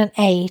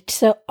 2008,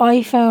 so I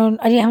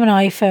didn't have an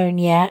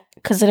iPhone yet,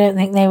 because I don't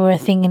think they were a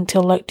thing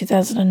until like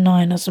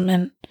 2009 or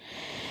something.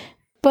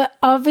 But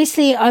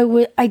obviously I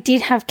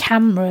did have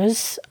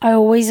cameras. I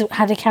always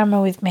had a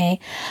camera with me.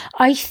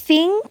 I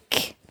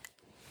think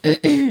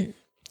there's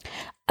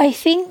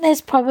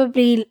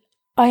probably,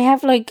 I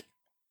have like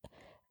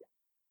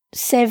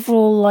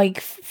several like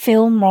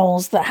film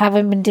rolls that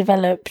haven't been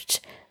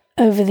developed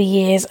over the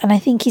years, and I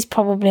think he's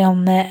probably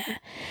on there.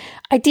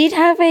 I did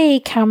have a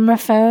camera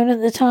phone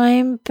at the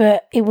time,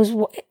 but it was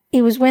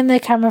when the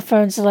camera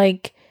phones are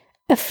like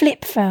a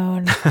flip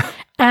phone.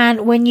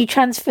 And when you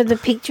transfer the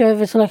picture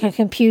over to like a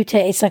computer,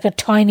 it's like a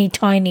tiny,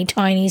 tiny,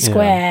 tiny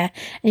square,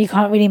 and you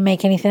can't really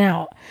make anything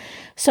out.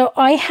 So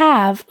I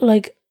have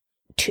like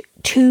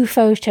two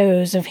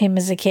photos of him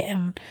as a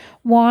kitten.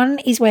 One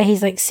is where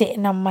he's like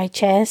sitting on my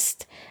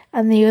chest,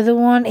 and the other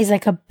one is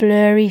like a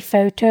blurry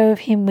photo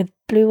of him with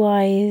blue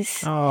eyes.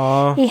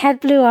 Aww. He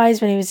had blue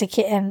eyes when he was a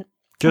kitten.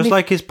 Just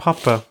like his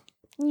papa.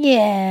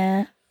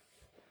 Yeah.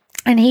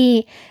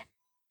 And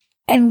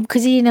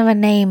because he didn't have a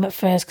name at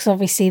first, because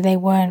obviously they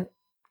weren't.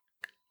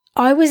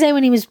 I was there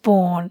when he was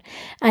born,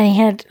 and he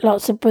had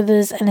lots of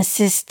brothers and a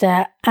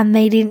sister, and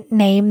they didn't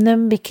name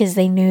them because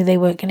they knew they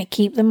weren't going to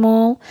keep them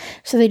all.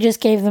 So they just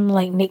gave them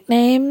like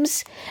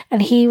nicknames,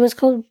 and he was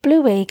called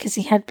Bluey because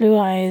he had blue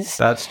eyes.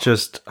 That's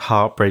just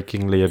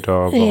heartbreakingly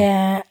adorable.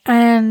 Yeah.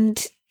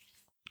 And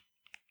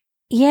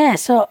yeah,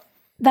 so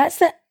that's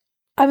the.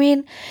 I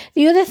mean,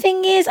 the other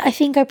thing is, I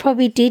think I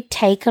probably did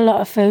take a lot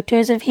of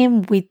photos of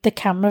him with the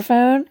camera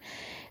phone,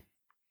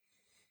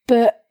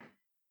 but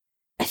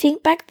I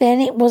think back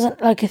then it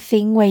wasn't like a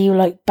thing where you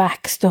like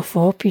back stuff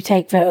up. You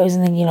take photos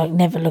and then you like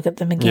never look at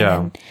them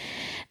again.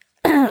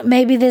 Yeah.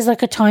 Maybe there's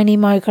like a tiny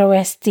micro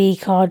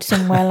SD card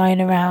somewhere lying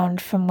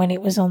around from when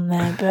it was on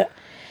there. But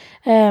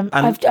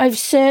I've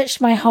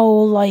searched my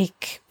whole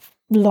like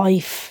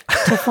life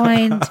to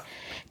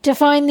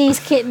find these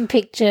kitten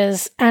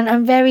pictures, and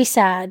I'm very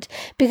sad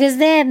because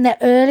then the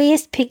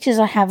earliest pictures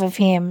I have of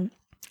him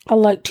are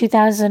like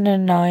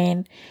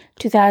 2009,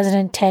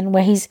 2010,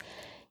 where he's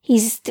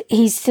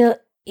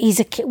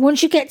a kid.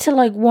 Once you get to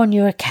like 1,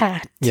 you're a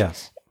cat.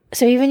 Yes.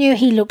 So even though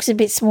he looks a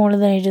bit smaller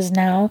than he does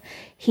now,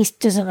 he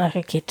doesn't look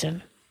like a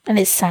kitten. And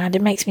it's sad.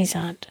 It makes me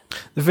sad.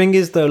 The thing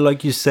is, though,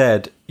 like you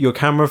said, your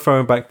camera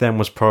phone back then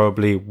was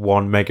probably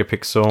 1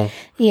 megapixel.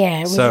 Yeah,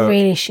 it was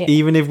really shit.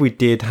 Even if we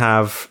did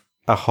have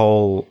a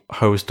whole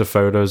host of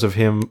photos of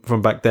him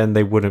from back then,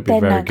 they wouldn't be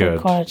very good.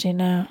 Good quality,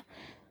 no.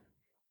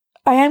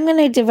 I am going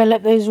to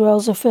develop those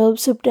rolls of film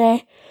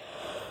someday.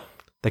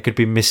 There could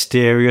be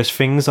mysterious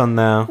things on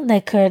there.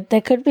 There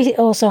could be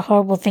also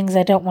horrible things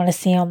I don't want to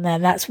see on there.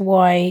 That's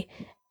why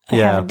I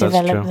haven't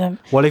developed them.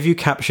 What if you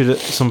captured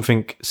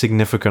something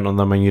significant on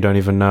them and you don't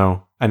even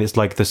know? And it's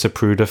like the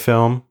Zapruder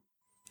film?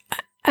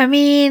 I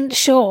mean,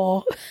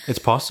 sure. It's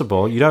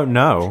possible. You don't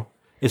know.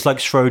 It's like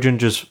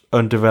Schrodinger's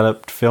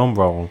undeveloped film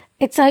roll.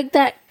 It's like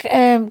that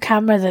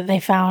camera that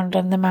they found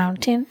on the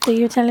mountain that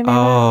you were telling me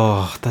about.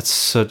 Oh, that's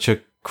such a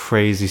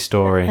crazy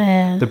story.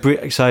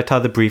 So I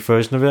tell the brief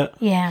version of it?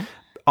 Yeah.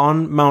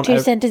 On Mount 2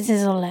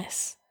 sentences or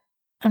less.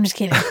 I'm just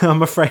kidding.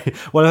 I'm afraid.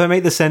 Well, if I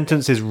make the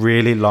sentences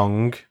really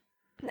long...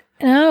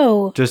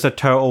 No. Just a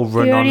total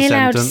run-on sentence. You're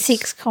only allowed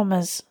 6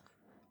 commas.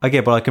 Okay,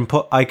 but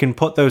I can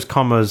put those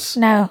commas...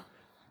 No.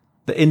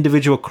 The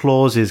individual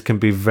clauses can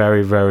be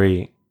very,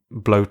 very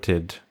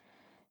bloated.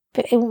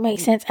 But it won't make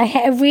sense.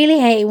 I really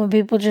hate it when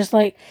people just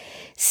like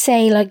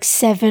say like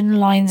 7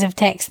 lines of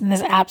text and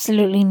there's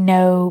absolutely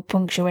no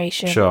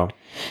punctuation. Sure.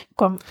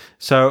 Go on.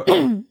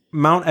 So,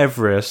 Mount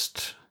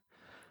Everest,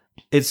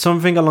 it's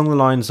something along the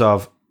lines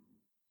of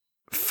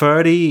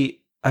 30,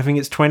 I think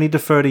it's 20 to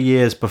 30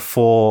 years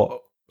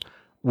before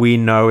we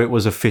know it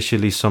was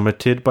officially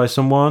summited by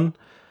someone.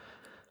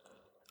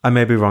 I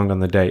may be wrong on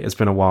the date. It's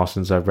been a while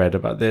since I've read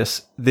about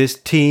this. This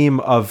team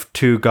of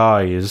 2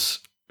 guys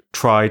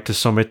tried to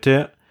summit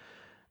it,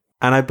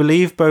 and I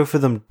believe both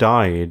of them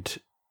died.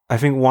 I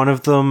think one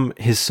of them,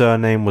 his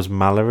surname was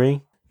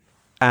Mallory,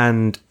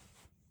 and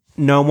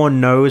no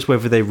one knows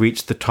whether they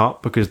reached the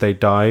top because they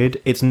died.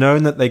 It's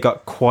known that they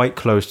got quite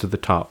close to the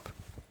top.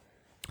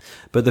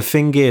 But the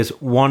thing is,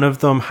 one of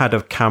them had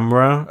a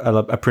camera,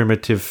 a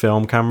primitive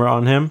film camera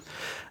on him,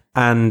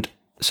 and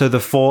so the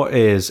thought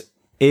is,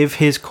 if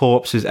his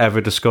corpse is ever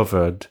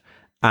discovered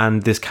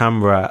and this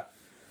camera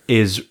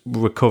is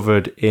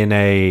recovered in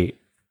a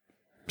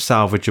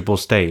salvageable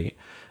state,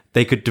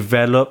 they could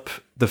develop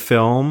the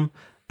film,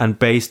 and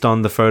based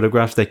on the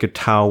photographs, they could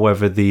tell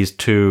whether these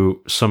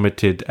 2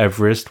 summited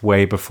Everest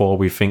way before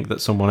we think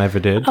that someone ever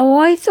did. Oh,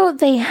 I thought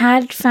they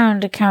had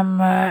found a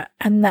camera,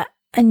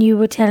 and you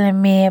were telling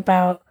me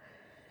about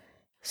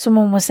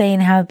someone was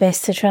saying how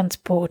best to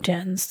transport it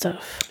and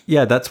stuff.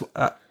 Yeah, that's...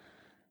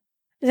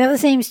 Is that the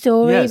same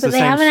story? Yeah, it's but the they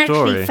same haven't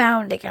story. actually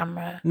found a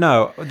camera.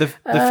 No, the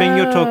thing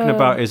you're talking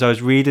about is I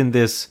was reading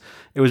this.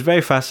 It was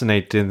very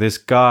fascinating. This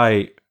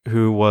guy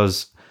who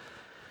was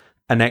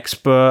an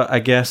expert, I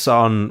guess,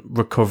 on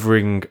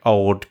recovering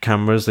old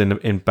cameras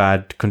in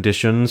bad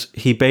conditions.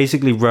 He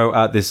basically wrote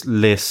out this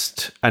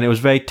list, and it was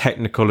very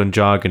technical and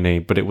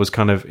jargony, but it was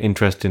kind of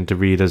interesting to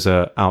read as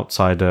a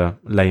outsider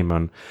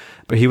layman.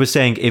 But he was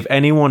saying, if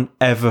anyone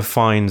ever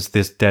finds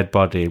this dead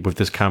body with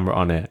this camera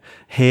on it,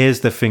 here's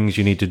the things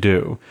you need to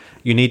do.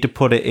 You need to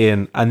put it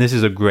in, and this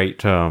is a great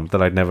term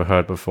that I'd never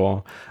heard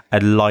before, a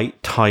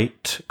light,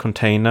 tight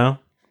container.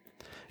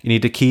 You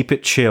need to keep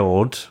it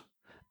chilled,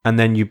 and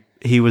then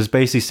he was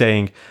basically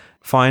saying,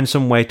 find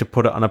some way to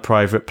put it on a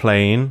private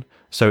plane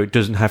so it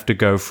doesn't have to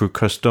go through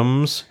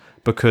customs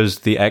because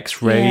the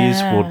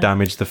X-rays will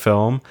damage the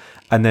film,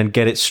 and then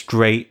get it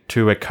straight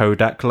to a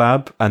Kodak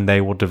lab and they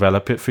will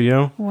develop it for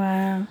you.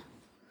 Wow. And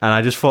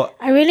I just thought...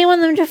 I really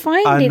want them to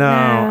find it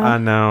now. I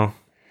know.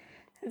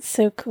 It's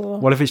so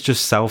cool. What if it's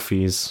just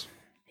selfies?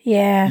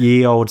 Yeah.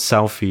 Ye old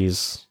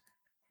selfies.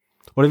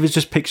 What if it's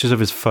just pictures of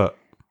his foot?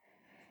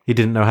 He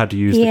didn't know how to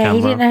use the camera. Yeah,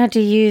 he didn't know how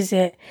to use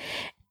it.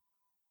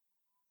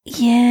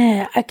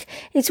 Yeah.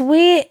 It's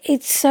weird.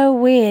 It's so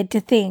weird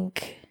to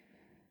think...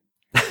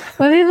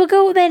 When people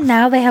go there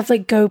now, they have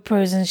like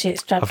GoPros and shit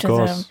strapped to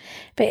them.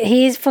 But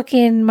here's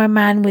fucking my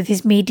man with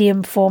his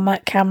medium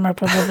format camera,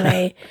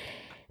 probably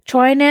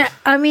trying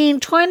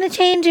to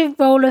change a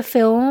roll of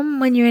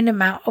film when you're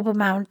in up a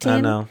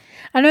mountain.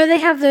 I know they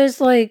have those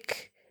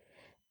like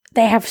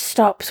they have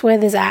stops where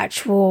there's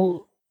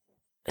actual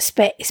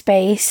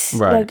space,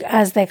 right, like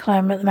as they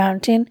climb up the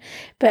mountain.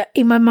 But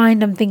in my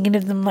mind, I'm thinking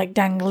of them like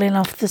dangling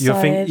off the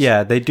side.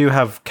 Yeah, they do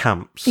have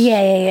camps.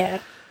 Yeah.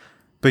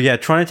 But yeah,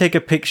 trying to take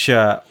a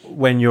picture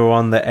when you're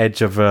on the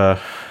edge of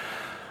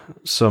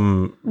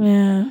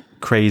some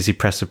crazy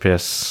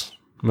precipice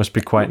must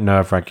be quite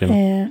nerve-wracking.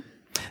 Yeah.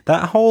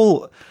 That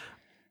whole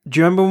do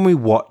you remember when we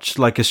watched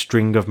like a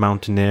string of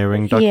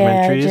mountaineering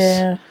documentaries?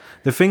 Yeah,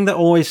 the thing that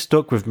always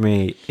stuck with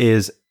me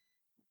is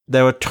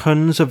there are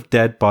tons of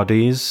dead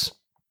bodies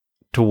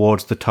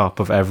towards the top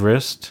of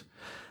Everest.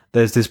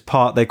 There's this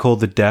part they call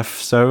the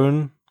death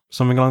zone,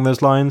 something along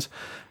those lines,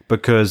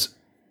 because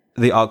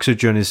the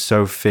oxygen is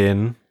so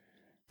thin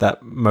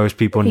that most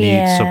people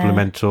need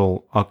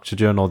supplemental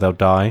oxygen or they'll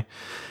die.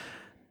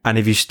 And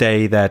if you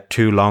stay there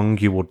too long,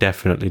 you will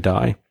definitely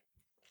die.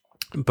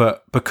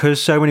 But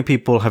because so many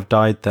people have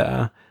died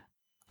there,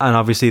 and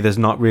obviously there's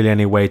not really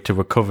any way to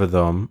recover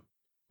them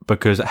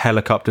because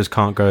helicopters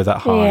can't go that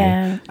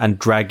high, and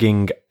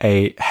dragging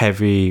a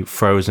heavy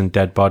frozen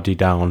dead body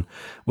down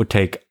would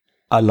take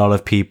a lot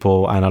of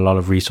people and a lot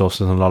of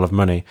resources and a lot of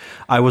money.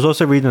 I was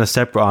also reading a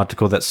separate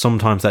article that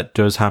sometimes that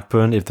does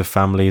happen if the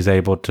family is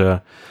able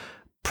to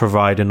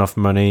provide enough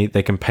money.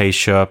 They can pay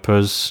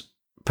Sherpas,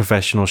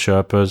 professional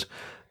Sherpas,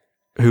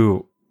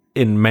 who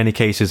in many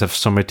cases have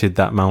summited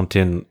that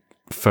mountain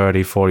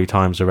 30, 40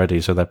 times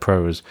already, so they're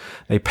pros.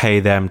 They pay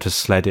them to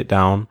sled it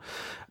down.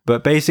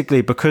 But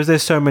basically, because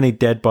there's so many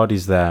dead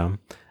bodies there,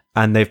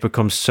 and they've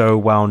become so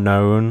well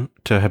known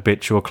to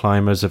habitual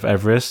climbers of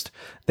Everest,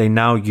 they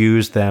now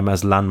use them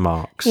as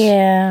landmarks.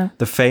 Yeah.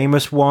 The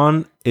famous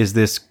one is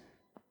this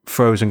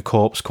frozen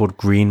corpse called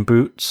Green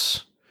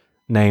Boots,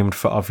 named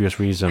for obvious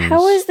reasons.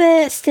 How is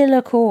there still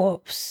a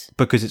corpse?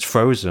 Because it's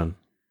frozen.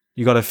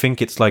 You got to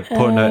think it's like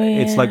putting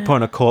it's like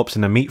putting a corpse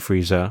in a meat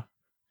freezer.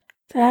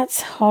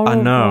 That's horrible. I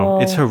know,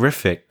 it's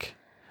horrific.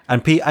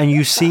 And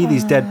you see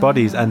these dead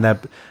bodies, and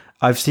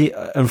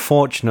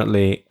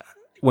unfortunately,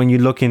 when you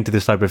look into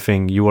this type of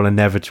thing, you will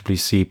inevitably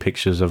see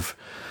pictures of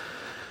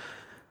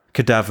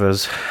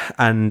cadavers,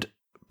 and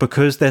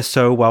because they're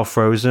so well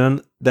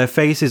frozen, their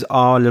faces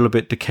are a little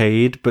bit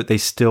decayed, but they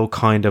still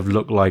kind of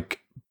look like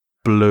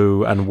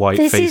blue and white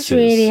faces. This is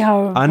really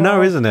horrible. I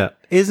know, isn't it?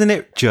 Isn't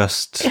it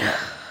just?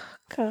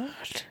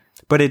 God.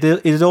 But it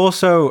is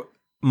also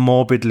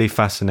morbidly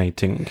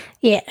fascinating.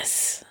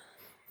 Yes.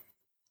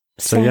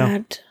 So,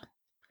 sad.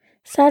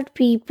 Sad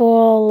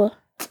people.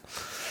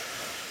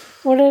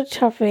 What a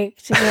topic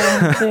to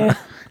get into.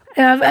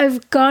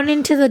 I've gone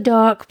into the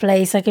dark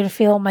place. I can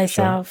feel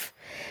myself.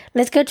 Sure.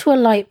 Let's go to a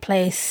light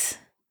place.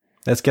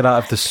 Let's get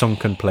out of the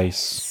sunken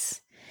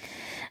place.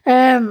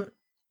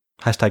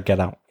 Hashtag get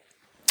out.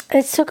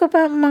 Let's talk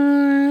about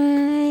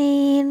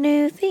my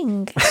new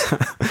thing.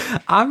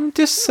 I'm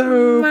just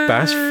so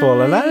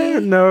bashful, and I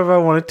don't know if I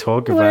want to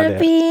talk about it. What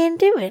have you been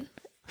doing?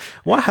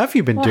 What have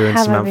you been doing,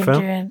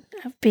 Samantha?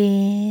 I've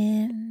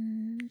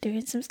been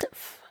doing some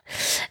stuff.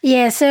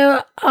 Yeah,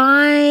 so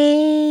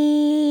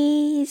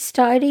I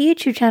started a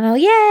YouTube channel.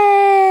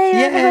 Yay!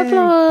 Round of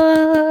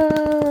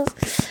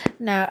applause.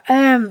 No,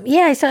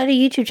 I started a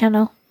YouTube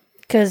channel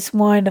because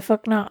why the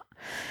fuck not?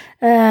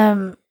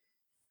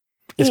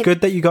 It's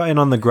good that you got in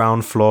on the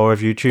ground floor of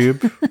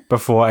YouTube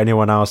before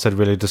anyone else had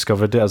really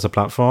discovered it as a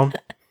platform.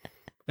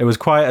 It was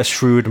quite a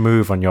shrewd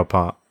move on your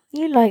part.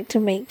 You like to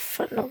make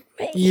fun of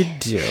me. You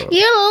do.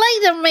 You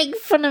like to make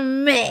fun of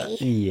me.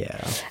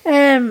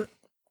 Yeah.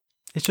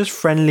 It's just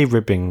friendly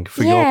ribbing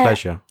for your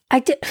pleasure. I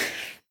do.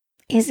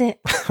 Is it?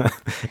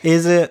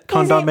 Is it?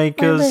 Condom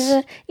makers?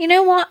 You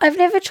know what? I've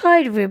never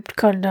tried ribbed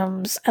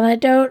condoms, and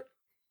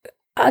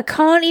I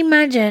can't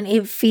imagine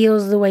it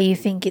feels the way you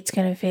think it's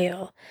going to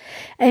feel.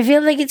 I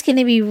feel like it's going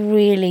to be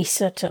really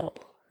subtle.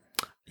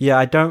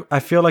 Yeah, I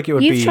feel like it would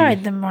be... You've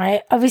tried them,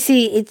 right?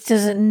 Obviously, it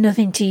does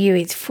nothing to you.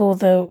 It's for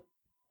the...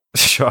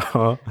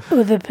 Sure.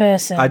 Other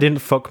person. I didn't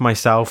fuck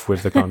myself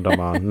with the condom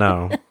on,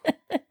 no.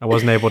 I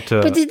wasn't able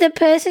to... But did the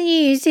person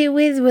you used it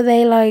with, were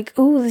they like,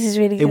 oh, this is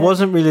really good? It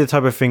wasn't really the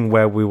type of thing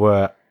where we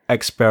were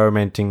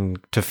experimenting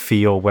to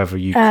feel whether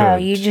you could. Oh,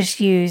 you just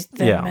used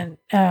them.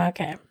 Yeah.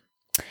 Okay.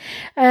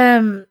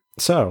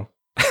 So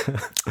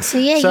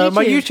YouTube.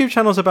 My YouTube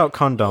channel's about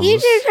condoms.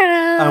 YouTube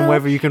channel. And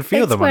whether you can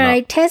feel them or not. Where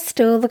I test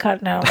all the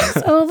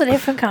condoms, all the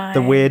different kinds.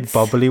 The weird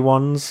bubbly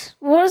ones.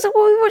 What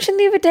were we watching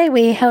the other day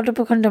where he held up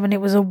a condom and it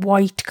was a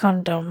white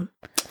condom?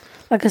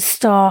 Like a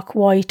stark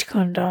white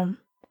condom.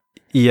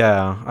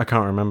 Yeah, I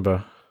can't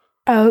remember.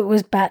 Oh, it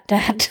was Bat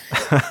Dad.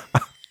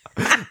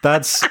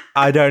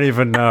 I don't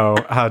even know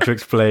how to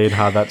explain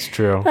how that's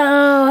true.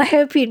 Oh, I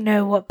hope you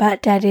know what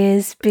Bat Dad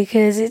is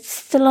because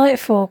it's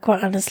delightful,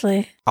 quite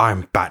honestly.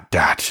 I'm Bat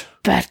Dad.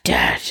 Bat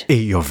Dad.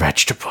 Eat your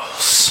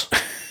vegetables.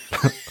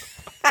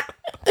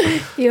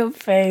 Your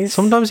face.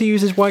 Sometimes he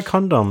uses white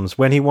condoms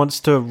when he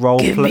wants to role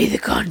play. Give me the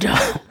condom.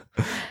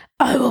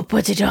 I will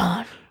put it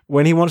on.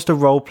 When he wants to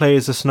role play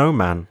as a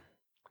snowman.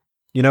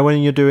 You know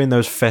when you're doing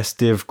those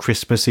festive,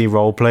 Christmassy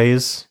role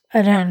plays?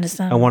 I don't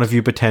understand. And one of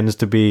you pretends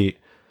to be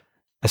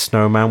a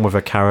snowman with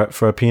a carrot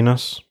for a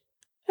penis?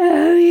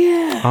 Oh,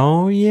 yeah.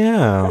 Oh,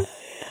 yeah.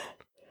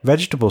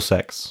 Vegetable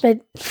Sex,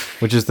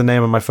 which is the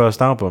name of my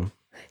first album.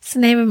 It's the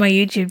name of my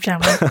YouTube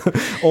channel.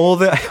 all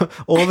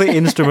the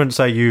instruments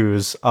I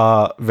use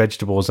are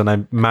vegetables, and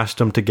I mash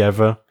them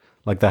together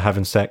like they're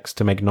having sex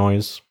to make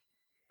noise.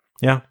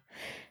 Yeah.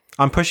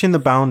 I'm pushing the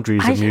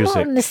boundaries of music. I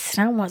don't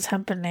understand what's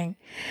happening.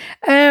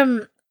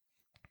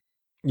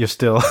 you're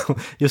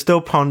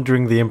still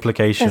pondering the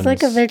implications.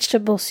 There's like a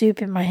vegetable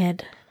soup in my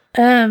head.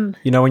 You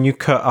know, when you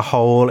cut a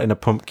hole in a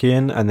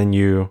pumpkin and then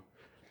you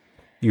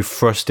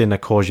thrust in a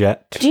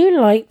courgette. Do you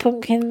like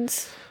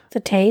pumpkins? The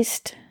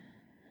taste?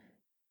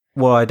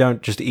 Well, I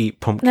don't just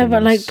eat pumpkins. No,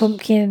 but like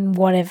pumpkin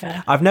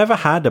whatever. I've never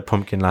had a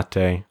pumpkin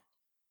latte.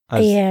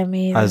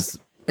 Me either.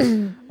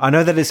 I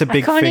know that it's a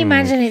big thing. I can't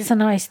imagine it's a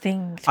nice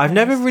thing. I've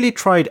never really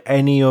tried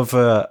any of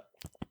those.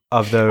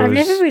 I've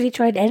never really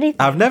tried anything.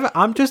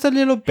 I'm just a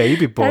little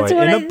baby boy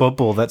in a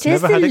bubble that's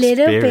never had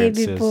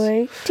experiences. Just a little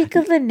baby boy.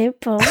 Tickle the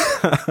nipple.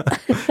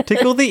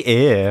 Tickle the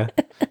ear.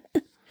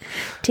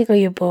 Tickle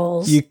your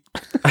balls.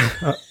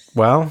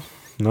 Well,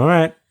 all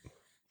right.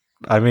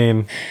 I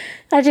mean,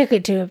 I took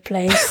it to a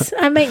place.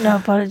 I make no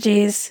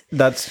apologies.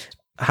 That's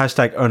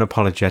hashtag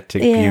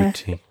unapologetic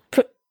beauty.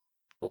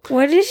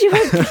 What did you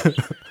want?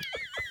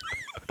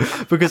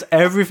 Because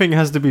everything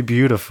has to be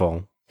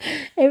beautiful.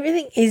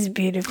 Everything is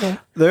beautiful.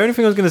 The only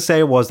thing I was going to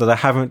say was that I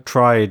haven't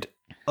tried,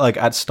 like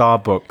at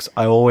Starbucks,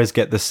 I always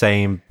get the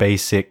same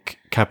basic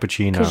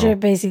cappuccino. Because you're a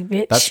basic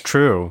bitch. That's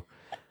true.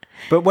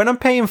 But when I'm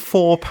paying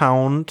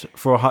 £4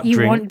 for a hot drink...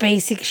 You want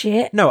basic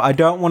shit? No, I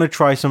don't want to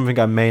try something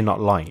I may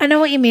not like. I know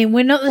what you mean.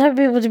 We're not the type of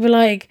people to be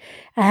like,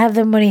 I have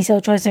the money, so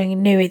I'll try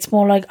something new. It's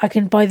more like, I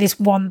can buy this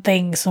one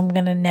thing, so I'm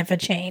going to never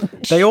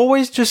change. They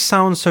always just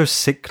sound so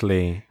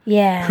sickly.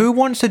 Yeah. Who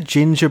wants a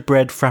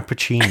gingerbread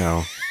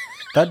frappuccino?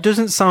 That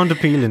doesn't sound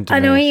appealing to me. I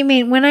know what you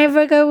mean.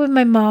 Whenever I go with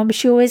my mom,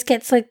 she always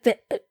gets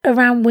like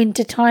around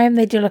winter time,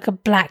 they do like a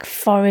Black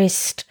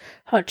Forest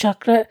hot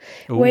chocolate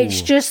where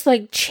it's just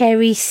like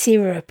cherry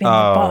syrup in the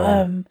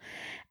bottom.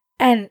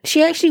 And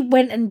she actually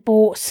went and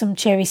bought some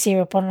cherry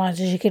syrup online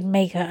so she could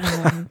make her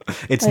own.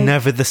 It's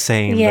never the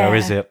same though,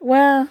 is it?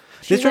 Well,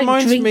 this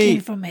reminds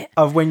me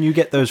of when you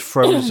get those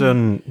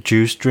frozen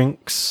juice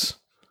drinks.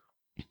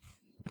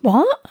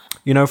 What?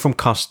 You know, from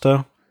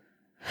Costa.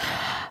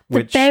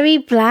 The Berry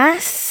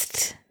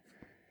Blast?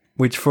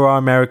 Which for our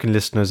American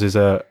listeners is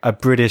a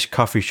British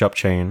coffee shop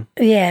chain.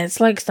 Yeah, it's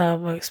like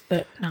Starbucks,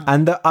 but no.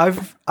 And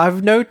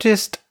I've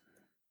noticed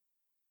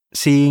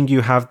seeing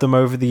you have them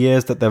over the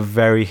years that they're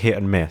very hit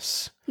and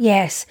miss.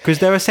 Yes. Because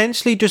they're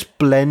essentially just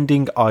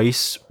blending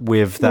ice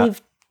with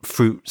that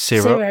fruit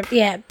syrup.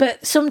 Yeah,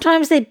 but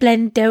sometimes they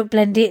don't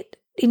blend it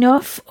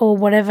enough or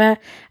whatever,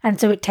 and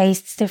so it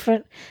tastes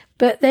different.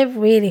 But they're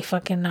really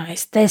fucking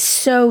nice. They're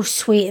so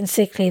sweet and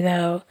sickly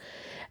though.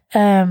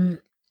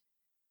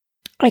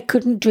 I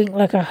couldn't drink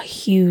like a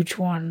huge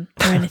one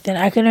or anything.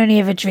 I can only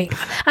ever drink.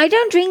 I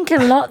don't drink a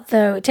lot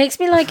though. It takes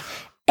me like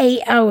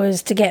 8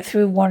 hours to get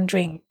through one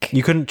drink.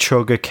 You couldn't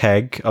chug a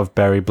keg of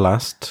Berry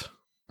Blast?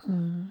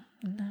 No.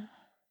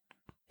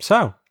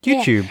 So,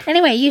 YouTube. Yeah.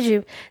 Anyway,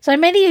 YouTube. So I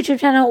made a YouTube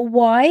channel.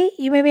 Why,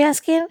 you may be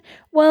asking?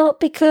 Well,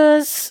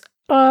 because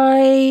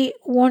I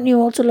want you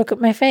all to look at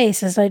my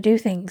face as I do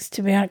things,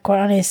 to be quite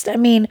honest. I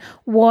mean,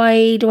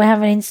 why do I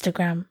have an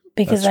Instagram?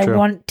 Because I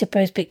want to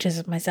post pictures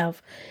of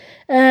myself.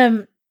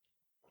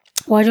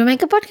 Why do I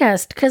make a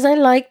podcast? Because I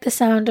like the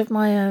sound of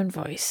my own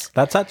voice.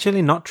 That's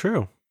actually not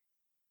true.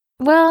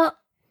 Well,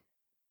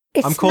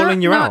 I'm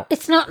calling you out.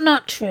 It's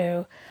not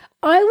true.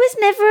 I was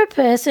never a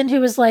person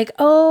who was like,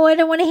 oh, I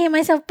don't want to hear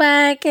myself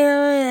back.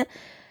 But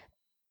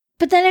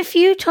then a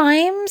few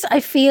times I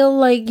feel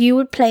like you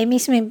would play me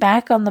something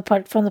back on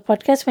from the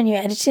podcast when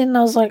you're editing, and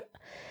I was like,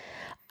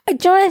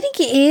 John, I think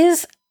it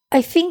is.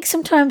 I think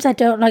sometimes I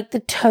don't like the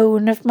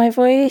tone of my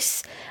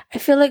voice. I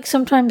feel like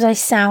sometimes I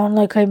sound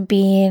like I'm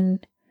being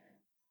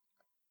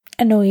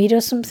annoyed or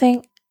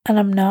something, and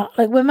I'm not.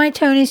 Like when my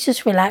tone is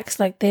just relaxed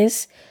like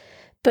this,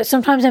 but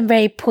sometimes I'm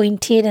very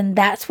pointed, and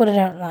that's what I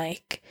don't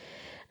like.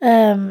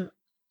 But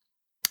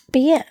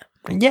yeah.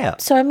 Yeah.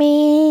 So I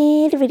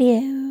made a video.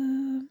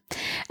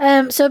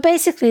 So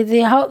basically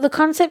the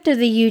concept of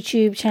the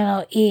YouTube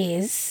channel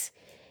is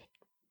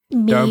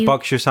don't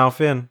box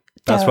yourself in.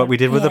 That's what we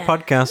did with the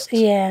podcast.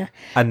 Yeah.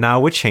 And now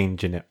we're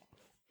changing it.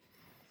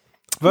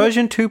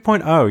 Version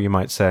 2.0, you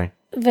might say.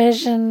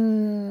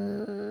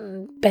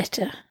 Version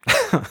better.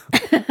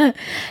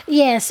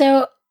 Yeah,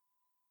 so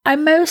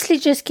I'm mostly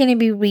just going to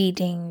be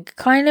reading.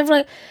 Kind of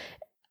like,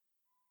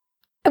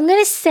 I'm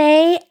going to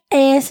say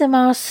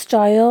ASMR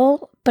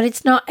style, but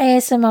it's not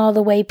ASMR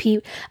the way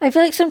people... I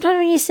feel like sometimes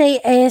when you say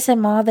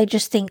ASMR, they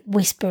just think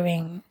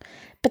whispering.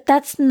 But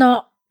that's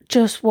not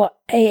just what...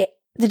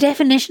 The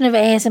definition of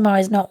ASMR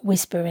is not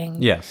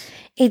whispering. Yes.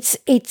 It's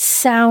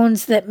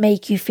sounds that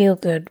make you feel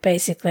good,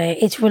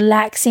 basically. It's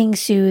relaxing,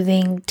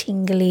 soothing,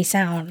 tingly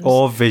sounds.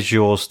 Or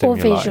visual stimuli.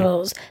 Or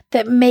visuals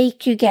that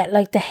make you get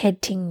like the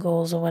head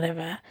tingles or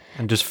whatever.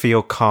 And just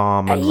feel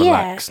calm and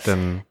relaxed.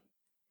 And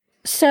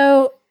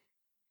So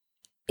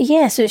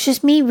it's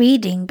just me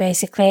reading,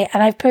 basically.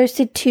 And I've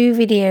posted 2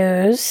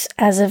 videos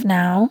as of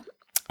now.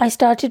 I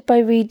started by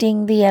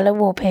reading The Yellow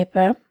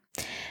Wallpaper.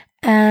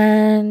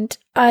 And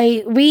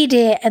I read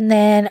it and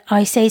then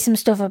I say some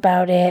stuff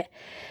about it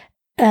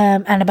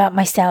and about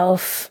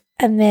myself.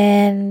 And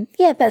then,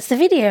 that's the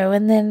video.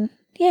 And then,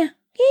 yeah.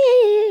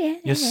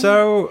 You're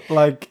so,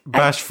 like,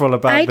 bashful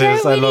about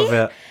this. I love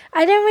it.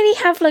 I don't really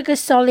have like a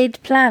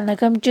solid plan.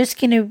 Like I'm just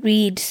gonna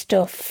read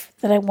stuff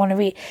that I want to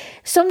read.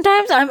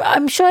 Sometimes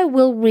I'm sure I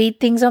will read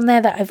things on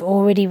there that I've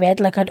already read.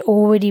 Like I'd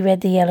already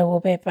read the Yellow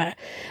Wallpaper,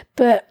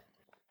 but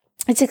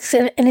it's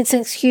an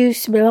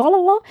excuse. Blah, blah,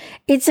 blah.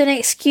 It's an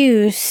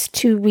excuse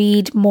to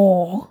read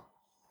more,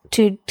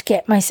 to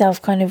get myself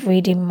kind of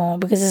reading more,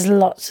 because there's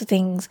lots of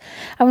things.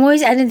 I'm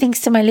always adding things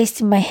to my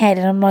list in my head,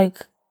 and I'm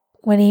like,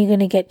 when are you going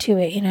to get to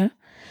it? You know,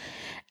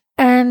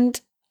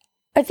 and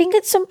I think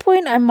at some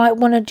point I might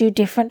want to do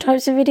different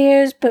types of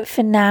videos, but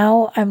for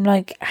now I'm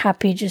like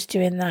happy just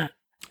doing that.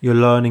 You're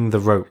learning the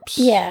ropes.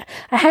 Yeah.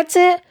 I had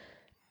to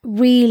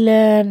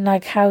relearn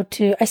like how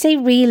to, I say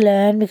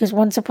relearn because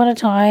once upon a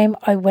time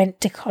I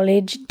went to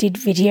college, did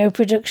video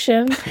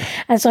production.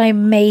 And so I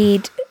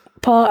made,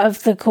 part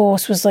of the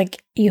course was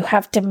like, you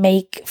have to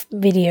make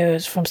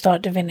videos from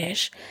start to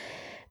finish.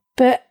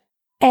 But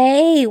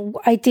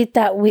I did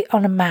that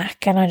on a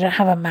Mac, and I don't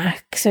have a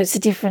Mac, so it's a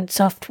different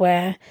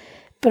software.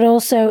 But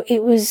also,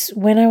 it was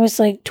when I was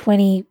like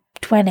 20.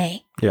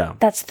 Yeah.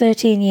 That's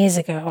 13 years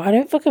ago. I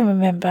don't fucking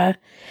remember.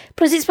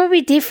 Plus, it's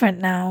probably different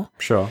now.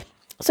 Sure.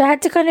 So I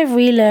had to kind of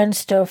relearn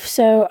stuff.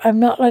 So I'm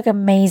not like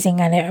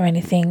amazing at it or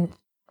anything.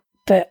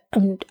 But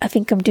I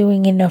think I'm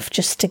doing enough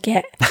just to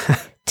get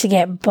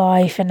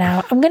by for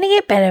now. I'm going to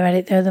get better at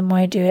it, though, the more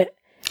I do it.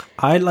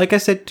 Like I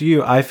said to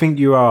you, I think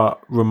you are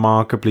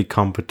remarkably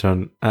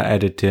competent at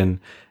editing,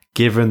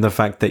 given the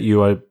fact that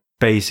you are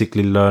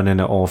basically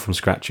learning it all from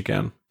scratch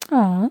again.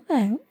 Oh,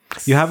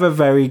 thanks. You have a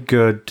very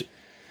good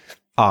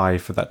eye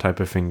for that type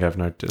of thing, I've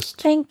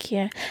noticed. Thank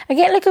you. I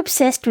get like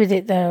obsessed with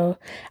it though.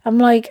 I'm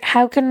like,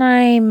 how can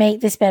I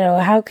make this better?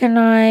 Or how can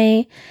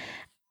I?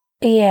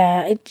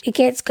 Yeah, I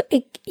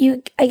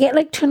get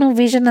like tunnel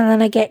vision, and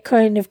then I get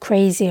kind of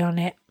crazy on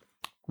it.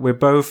 We're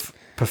both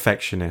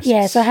perfectionists.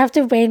 Yeah, so I have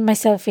to rein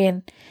myself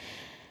in.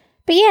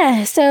 But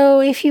yeah,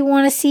 so if you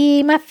want to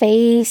see my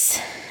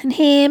face and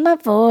hear my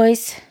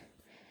voice.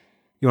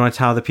 You want to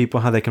tell the people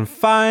how they can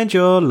find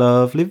your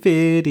lovely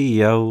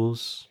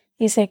videos.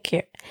 You're so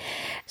cute.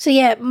 So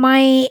yeah,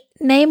 my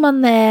name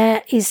on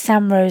there is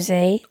Sam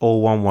Rosie.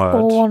 All one word.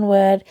 All one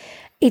word.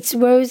 It's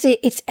Rosie.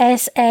 It's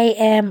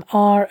SAMROSEY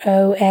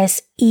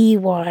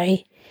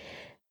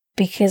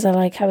because I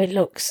like how it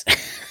looks.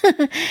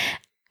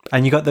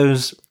 And you got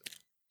those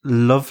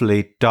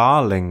lovely,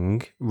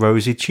 darling,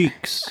 rosy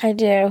cheeks. I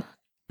do.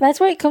 That's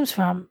where it comes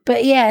from.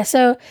 But yeah,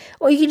 so,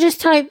 or you can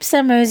just type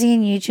Sam Rosie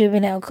in YouTube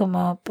and it'll come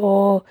up.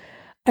 Or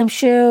I'm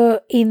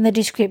sure in the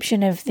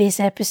description of this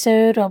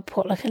episode, I'll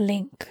put like a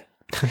link.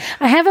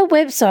 I have a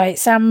website,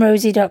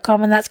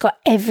 samrosie.com, and that's got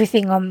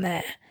everything on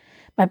there.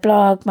 My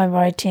blog, my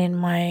writing,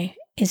 my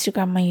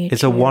Instagram, my YouTube.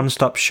 It's a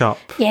one-stop shop.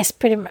 Yes,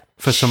 pretty much.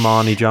 For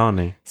Samani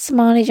Jani.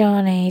 Samani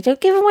Jani. Don't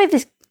give away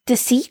the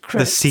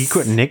secrets. The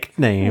secret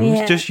nicknames,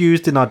 Yeah. just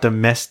used in our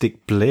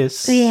domestic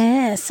bliss.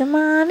 Yeah,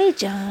 Samani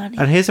Jani.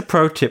 And here's a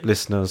pro tip,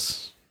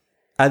 listeners.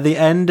 At the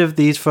end of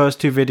these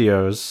first two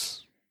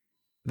videos,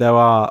 there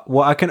are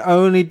what I can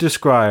only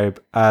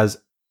describe as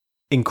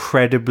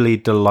incredibly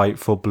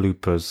delightful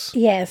bloopers.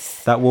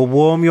 Yes. That will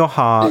warm your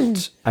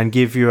heart and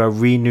give you a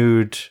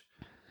renewed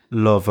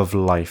love of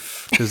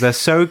life. Because they're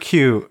so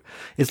cute.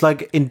 It's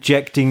like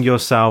injecting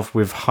yourself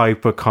with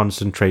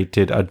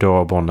hyper-concentrated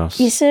adorableness.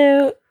 You're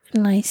so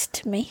nice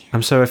to me.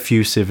 I'm so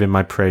effusive in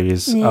my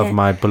praise of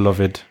my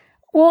beloved.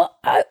 Well,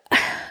 I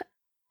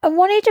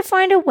wanted to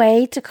find a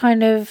way to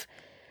kind of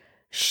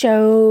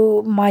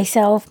show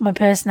myself, my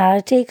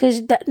personality,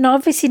 because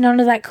obviously none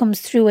of that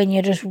comes through when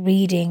you're just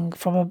reading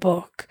from a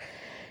book.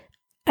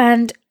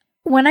 And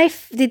when I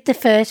did the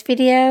first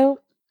video,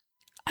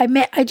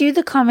 I do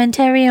the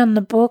commentary on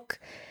the book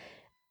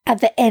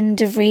at the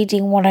end of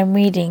reading what I'm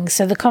reading.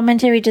 So the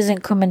commentary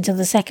doesn't come until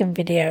the second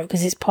video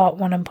because it's part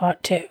 1 and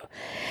part 2.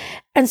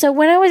 And so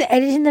when I was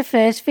editing the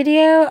first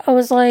video, I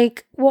was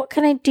like, what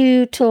can I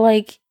do to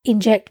like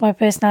inject my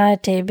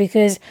personality?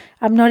 Because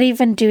I'm not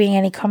even doing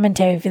any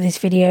commentary for this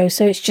video.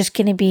 So it's just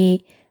going to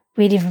be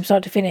reading from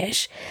start to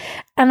finish.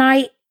 And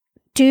I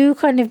do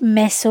kind of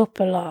mess up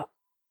a lot.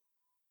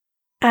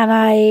 And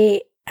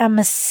I am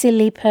a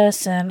silly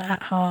person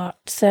at heart.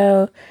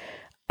 So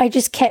I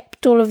just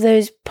kept all of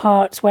those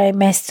parts where I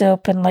messed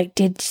up and like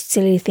did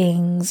silly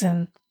things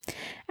and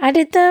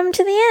added them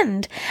to the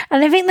end.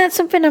 And I think that's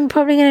something I'm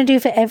probably going to do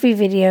for every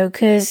video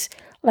because,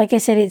 like I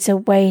said, it's a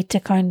way to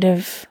kind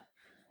of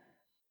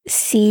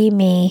see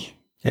me.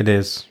 It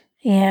is.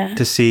 Yeah.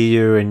 To see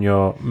you in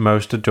your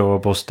most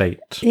adorable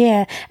state.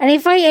 Yeah. And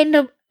if I end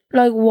up,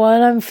 like,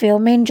 while I'm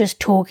filming, just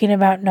talking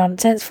about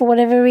nonsense for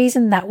whatever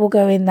reason, that will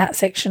go in that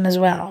section as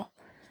well.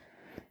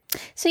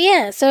 So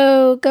yeah,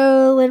 so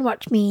go and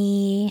watch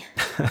me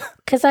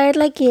because I'd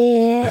like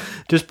it.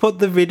 Just put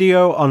the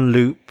video on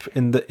loop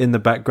in the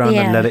background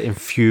and let it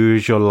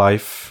infuse your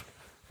life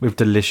with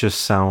delicious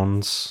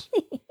sounds.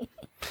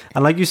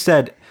 And like you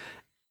said,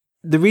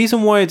 the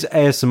reason why it's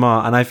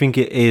ASMR, and I think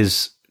it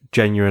is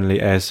genuinely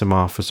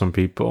ASMR for some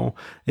people,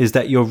 is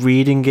that you're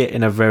reading it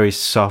in a very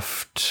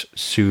soft,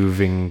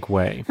 soothing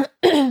way.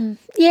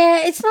 Yeah,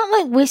 it's not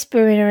like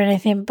whispering or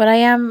anything, but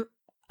I'm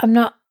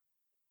not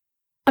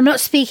I'm not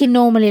speaking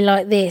normally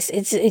like this.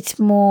 It's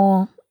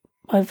more.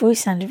 My voice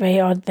sounded very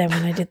odd then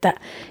when I did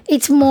that.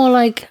 It's more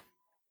like,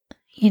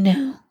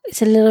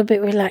 it's a little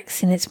bit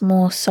relaxing. It's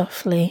more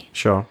softly.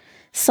 Sure.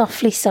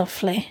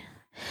 Softly.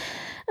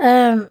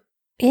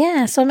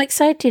 Yeah, so I'm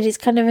excited. It's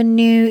kind of a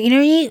new,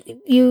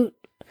 you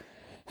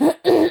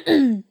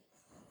when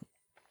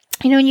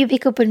you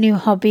pick up a new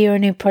hobby or a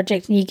new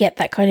project and you get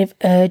that kind of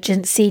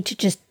urgency to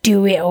just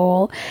do it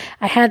all.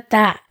 I had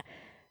that.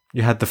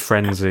 You had the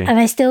frenzy. And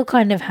I still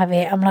kind of have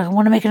it. I'm like, I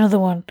want to make another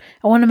one.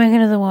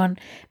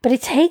 But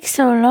it takes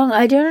so long.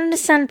 I don't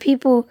understand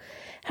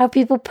how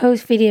people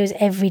post videos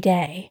every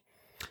day.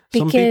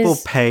 Some people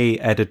pay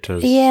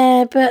editors.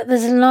 Yeah, but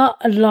there's a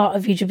lot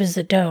of YouTubers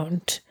that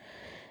don't.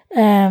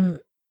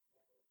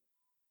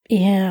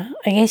 Yeah,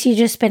 I guess you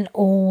just spend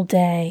all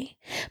day.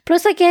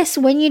 Plus, I guess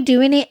when you're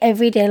doing it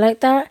every day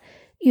like that,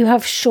 you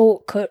have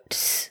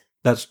shortcuts.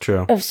 That's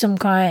true. Of some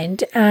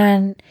kind,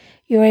 and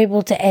you're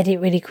able to edit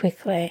really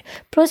quickly.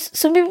 Plus,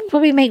 some people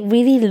probably make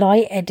really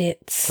light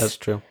edits. That's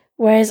true.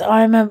 Whereas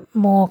I'm a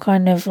more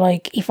kind of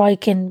like, if I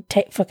can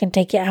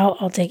take it out,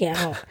 I'll take it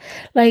out.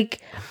 Like,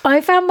 I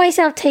found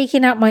myself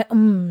taking out my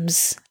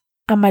ums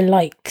and my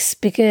likes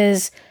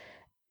because,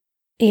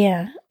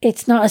 yeah,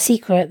 it's not a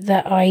secret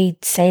that I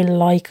say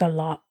like a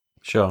lot.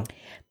 Sure.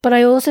 But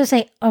I also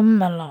say a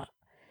lot.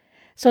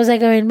 So I was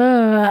like going,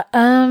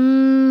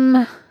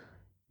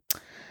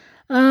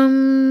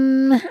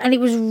 and it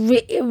was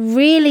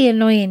really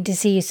annoying to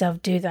see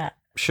yourself do that.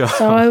 Sure.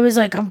 So I was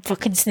like, I'm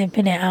fucking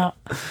snipping it out.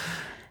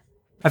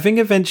 I think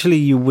eventually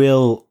you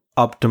will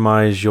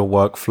optimize your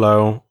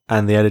workflow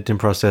and the editing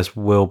process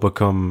will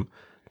become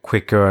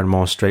quicker and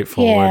more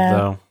straightforward,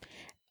 though.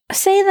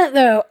 Saying that,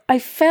 though, I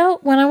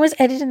felt when I was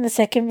editing the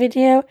second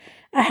video,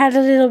 I had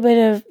a little bit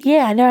of,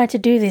 I know how to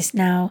do this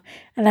now.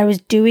 And I was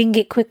doing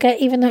it quicker,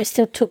 even though it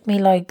still took me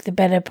like the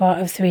better part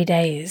of 3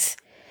 days.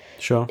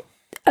 Sure.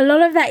 A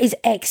lot of that is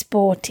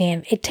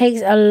exporting. It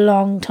takes a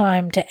long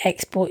time to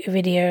export your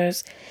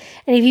videos.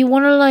 And if you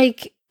want to,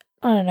 like,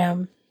 I don't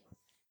know,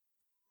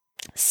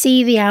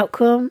 see the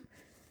outcome,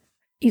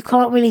 you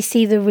can't really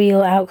see the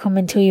real outcome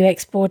until you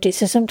export it.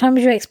 So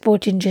sometimes you're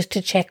exporting just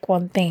to check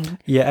one thing.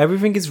 Yeah,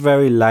 everything is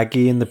very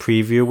laggy in the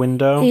preview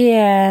window.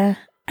 Yeah.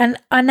 And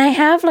I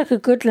have like a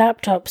good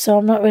laptop, so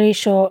I'm not really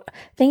sure. I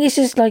think it's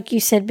just like you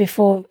said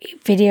before,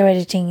 video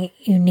editing,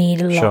 you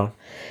need a lot. Sure.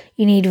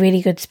 You need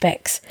really good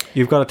specs.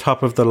 You've got a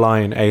top of the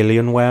line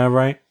Alienware,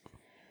 right?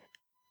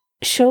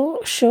 Sure.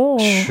 Sure.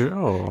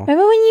 Remember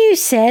when you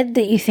said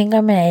that you think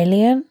I'm an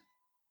alien?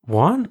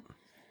 What?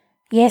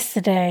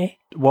 Yesterday.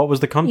 What was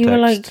the context? You were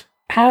like,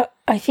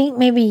 I think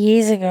maybe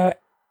years ago,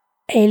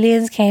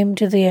 aliens came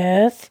to the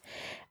Earth,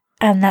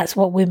 and that's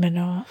what women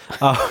are.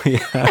 Oh,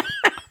 yeah.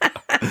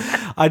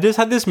 I just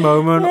had this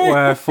moment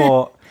where I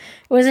thought...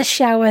 It was a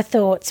shower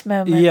thoughts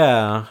moment.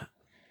 Yeah.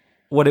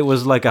 What it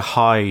was like a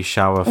high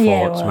shower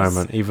thoughts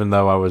moment, even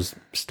though I was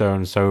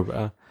stone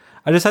sober.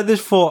 I just had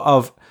this thought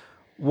of,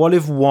 what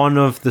if one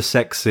of the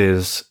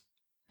sexes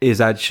is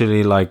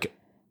actually like,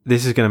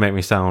 this is going to make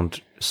me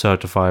sound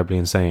certifiably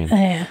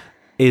insane,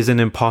 is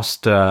an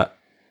imposter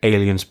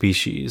alien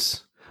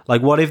species?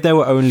 Like, what if there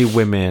were only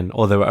women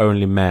or there were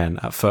only men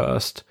at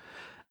first,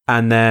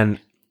 and then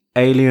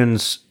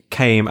aliens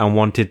came and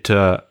wanted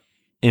to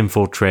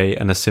infiltrate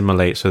and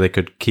assimilate so they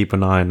could keep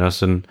an eye on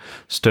us and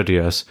study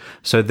us.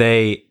 So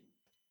they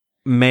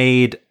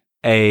made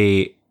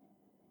a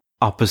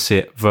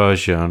opposite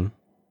version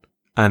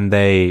and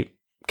they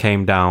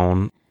came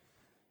down,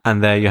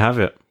 and there you have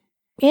it.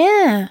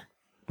 Yeah.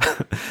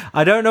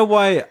 I don't know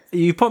why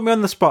you put me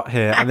on the spot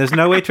here, and there's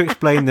no way to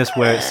explain this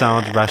where it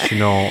sounds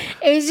rational.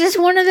 It's just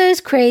one of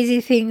those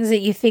crazy things that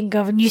you think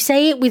of, and you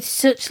say it with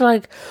such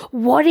like,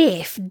 what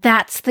if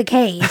that's the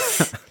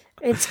case?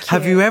 It's cute.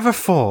 Have you ever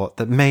thought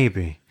that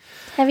maybe?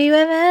 Have you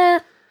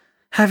ever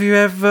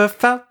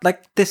felt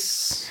like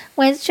this?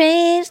 When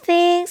strange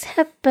things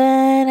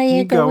happen, are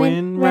you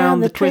going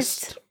round the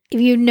twist? If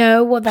you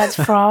know what that's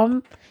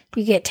from,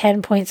 you get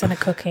 10 points on a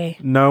cookie.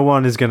 No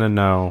one is going to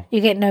know.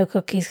 You get no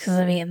cookies because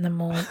I've eaten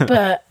them all.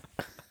 But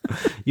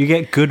you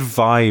get good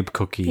vibe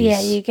cookies. Yeah,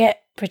 you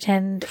get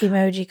pretend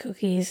emoji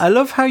cookies. I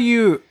love how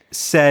you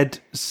said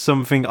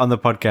something on the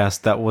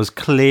podcast that was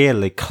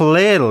clearly,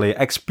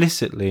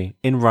 explicitly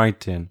in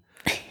writing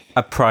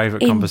a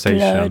private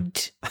conversation.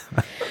 Blood.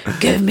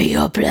 Give me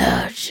your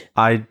blood.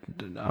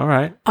 All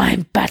right.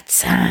 I'm Bat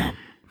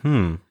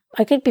Sam.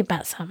 I could be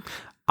Bat Sam.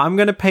 I'm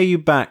going to pay you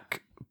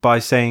back by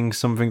saying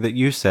something that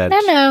you said.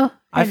 No.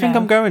 I think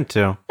I'm going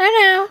to.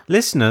 No.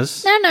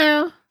 Listeners.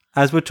 No.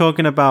 As we're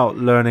talking about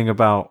learning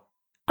about...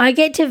 I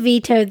get to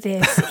veto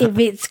this if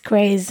it's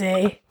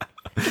crazy.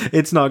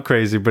 It's not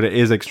crazy, but it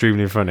is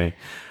extremely funny.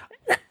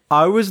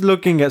 I was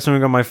looking at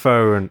something on my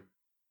phone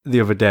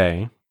the other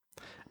day,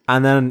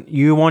 and then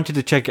you wanted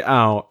to check it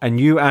out, and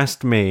you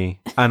asked me,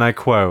 and I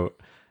quote,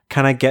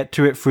 "Can I get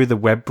to it through the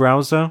web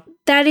browser?"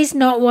 That is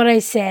not what I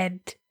said.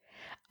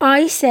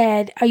 I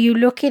said, are you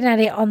looking at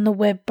it on the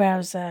web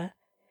browser?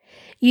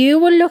 You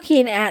were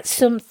looking at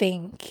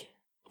something,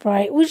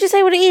 right? We'll just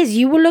say what it is.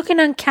 You were looking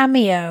on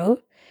Cameo,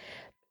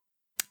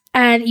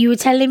 And you were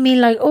telling me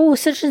like, oh,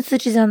 such and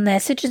such is on there,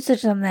 such and such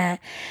is on there.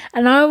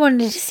 And I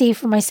wanted to see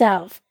for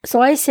myself.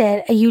 So I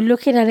said, are you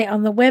looking at it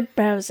on the web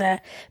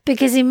browser?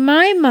 Because in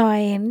my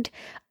mind,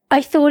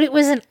 I thought it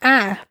was an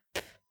app.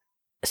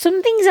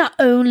 Some things are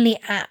only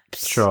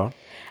apps. Sure.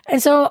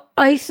 And so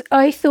I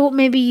thought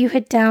maybe you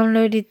had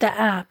downloaded the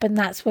app and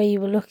that's where you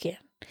were looking.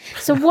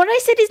 So what I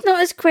said is not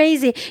as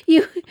crazy.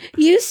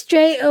 You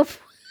straight up...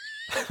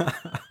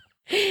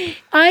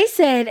 I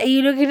said, are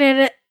you looking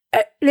at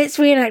it? Let's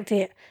reenact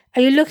it.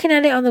 Are you looking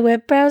at it on the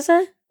web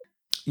browser?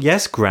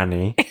 Yes,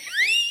 Granny.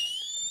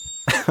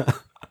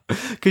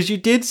 Because you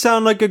did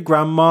sound like a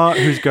grandma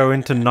who's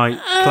going to night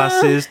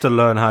classes to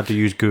learn how to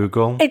use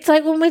Google. It's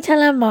like when we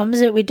tell our mums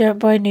that we don't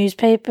buy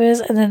newspapers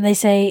and then they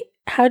say,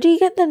 how do you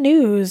get the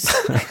news?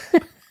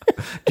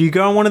 Do you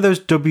go on one of those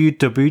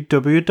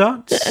www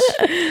dots?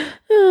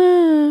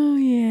 Oh,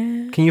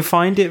 yeah. Can you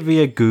find it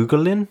via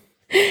Googling?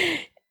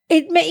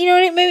 You know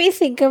what it made me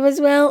think of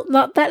as well?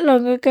 Not that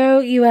long ago,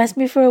 you asked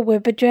me for a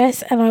web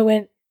address and I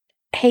went,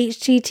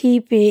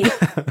 HTTP. /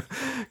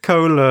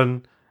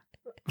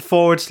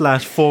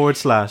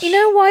 / You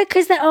know why?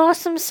 Because there are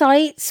some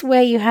sites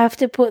where you have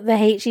to put the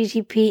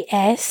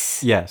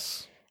HTTPS.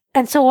 Yes.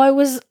 And so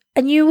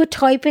you were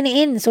typing it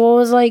in. So I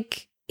was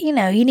like, you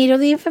need all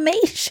the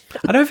information.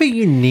 I don't think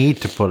you need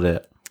to put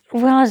it.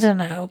 Well, I don't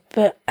know.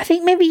 But I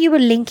think maybe you were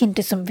linking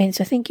to something.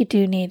 So I think you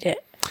do need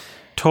it.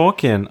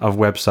 Talking of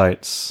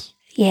websites.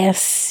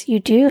 Yes, you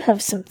do have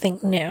something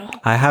new.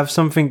 I have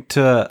something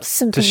to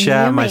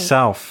share yummy.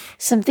 myself.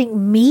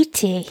 Something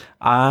meaty.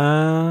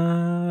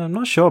 I'm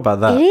not sure about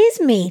that. It is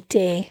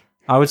meaty.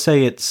 I would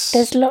say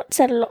there's lots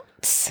and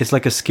lots. It's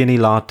like a skinny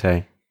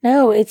latte.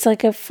 No, it's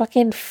like a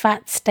fucking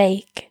fat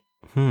steak.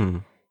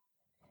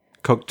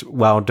 Cooked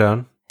well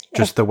done.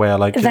 Just the way I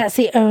like it. That's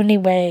the only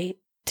way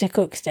to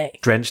cook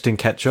steak. Drenched in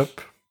ketchup.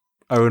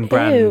 Own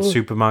brand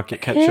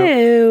supermarket ketchup.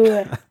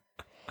 Ew.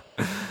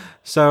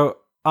 So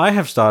I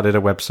have started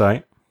a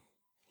website.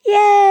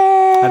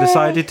 Yay! I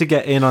decided to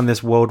get in on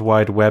this World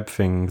Wide Web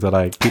thing that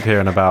I keep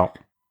hearing about.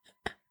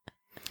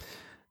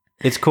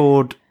 It's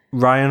called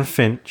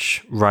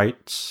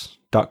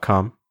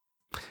RyanFinchWrites.com.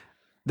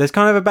 There's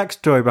kind of a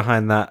backstory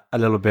behind that a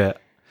little bit.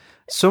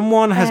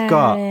 Someone has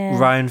got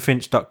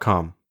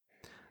RyanFinch.com.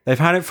 They've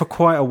had it for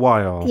quite a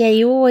while. Yeah,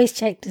 you always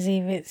check to see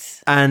if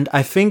it's... And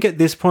I think at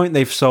this point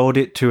they've sold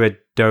it to a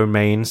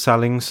domain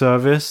selling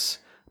service.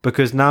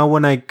 Because now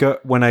when I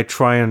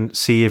try and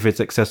see if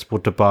it's accessible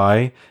to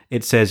buy,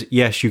 it says,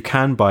 yes, you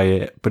can buy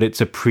it, but it's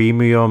a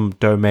premium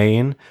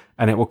domain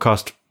and it will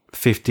cost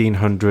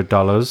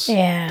 $1,500.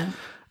 Yeah.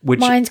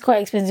 Mine's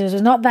quite expensive.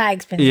 It's not that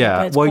expensive,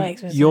 but it's quite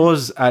expensive.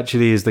 Yours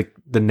actually is the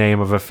name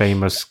of a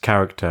famous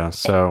character,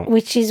 so...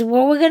 Which is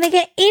what we're going to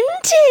get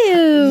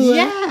into!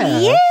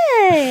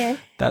 Yeah!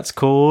 That's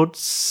called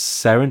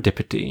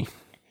Serendipity.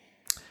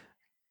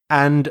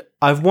 And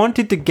I've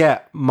wanted to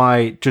get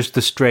just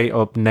the straight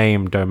up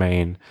name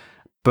domain,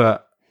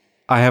 but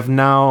I have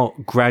now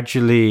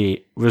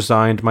gradually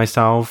resigned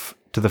myself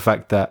to the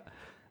fact that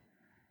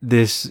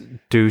this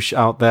douche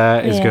out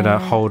there is going to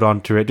hold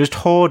on to it. Just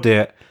hoard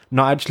it,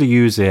 not actually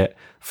use it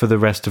for the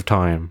rest of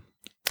time.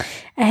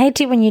 I hate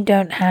it when you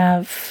don't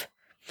have...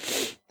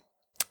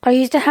 I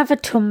used to have a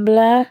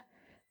Tumblr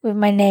with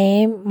my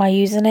name, my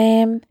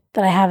username,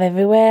 that I have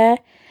everywhere.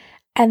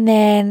 And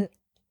then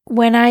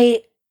when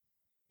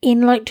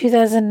in like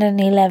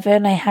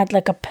 2011, I had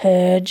like a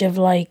purge of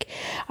like,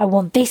 I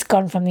want this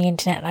gone from the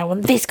internet and I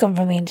want this gone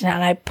from the internet.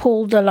 And I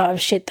pulled a lot of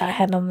shit that I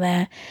had on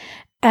there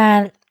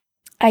and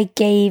I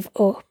gave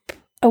up.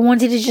 I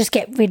wanted to just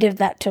get rid of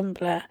that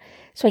Tumblr.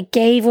 So I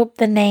gave up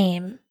the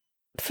name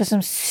for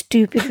some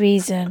stupid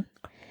reason.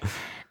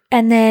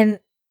 And then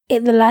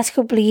in the last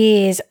couple of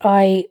years,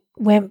 I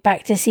went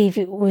back to see if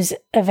it was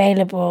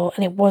available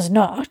and it was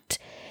not.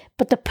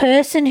 But the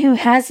person who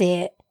has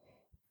it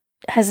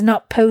has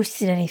not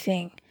posted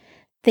anything.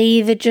 They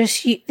either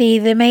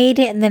made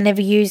it and they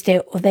never used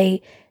it, or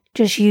they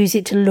just use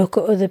it to look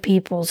at other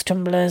people's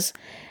Tumblrs.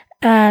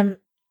 I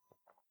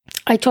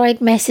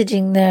tried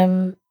messaging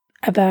them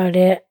about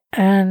it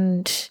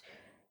and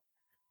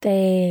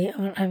they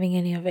aren't having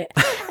any of it.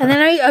 And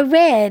then I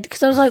read,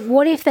 because I was like,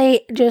 what if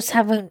they just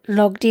haven't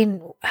logged in?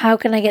 How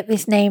can I get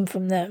this name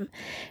from them?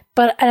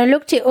 And I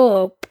looked it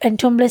up, and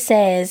Tumblr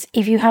says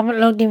if you haven't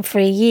logged in for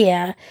a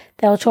year,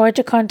 they'll try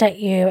to contact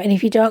you, and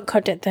if you don't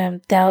contact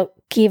them, they'll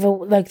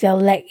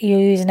let your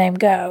username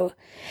go.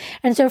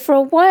 And so for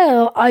a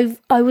while, I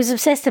was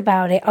obsessed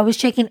about it. I was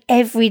checking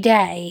every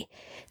day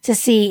to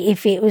see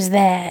if it was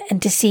there and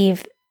to see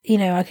if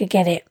I could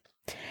get it,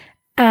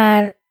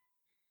 and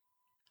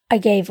I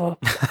gave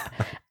up.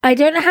 I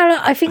don't know how long.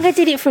 I think I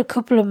did it for a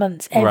couple of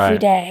months every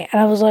day,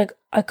 and I was like,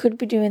 I could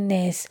be doing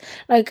this.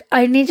 Like,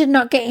 I need to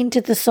not get into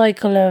the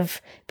cycle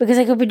of, because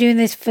I could be doing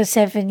this for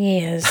 7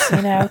 years,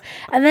 And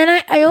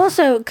then I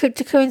also,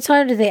 to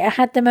coincide with it, I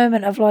had the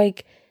moment of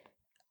like,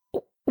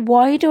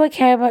 why do I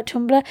care about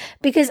Tumblr?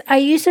 Because I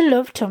used to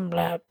love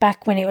Tumblr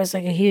back when it was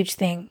like a huge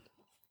thing.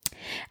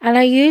 And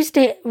I used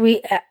it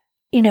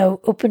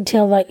up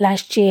until like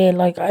last year,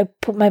 like I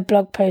put my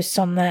blog posts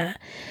on there.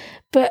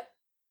 But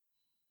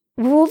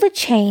with all the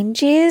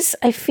changes,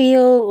 I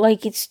feel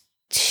like it's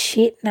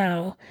shit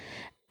now.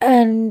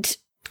 And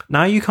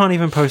now you can't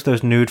even post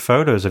those nude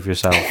photos of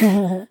yourself.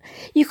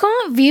 You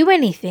can't view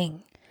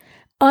anything.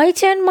 I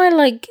turn my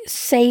like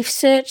safe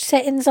search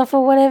settings off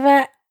or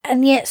whatever,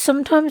 and yet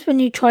sometimes when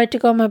you try to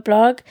go on my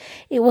blog,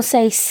 it will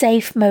say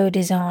safe mode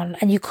is on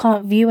and you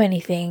can't view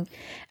anything.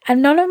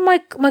 And none of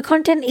my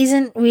content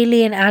isn't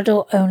really an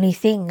adult only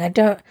thing. I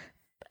don't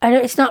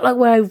it's not like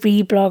where I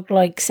reblog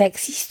like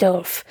sexy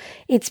stuff.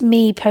 It's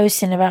me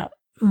posting about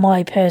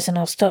my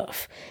personal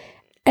stuff.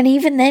 And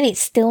even then it's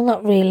still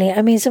not really.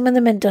 I mean, some of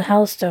the mental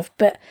health stuff,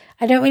 but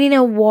I don't really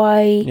know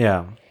why.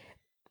 Yeah.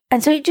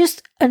 And so it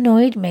just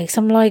annoyed me.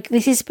 So I'm like,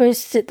 this is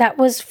supposed to, that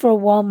was for a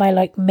while my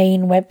like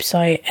main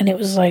website, and it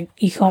was like,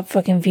 you can't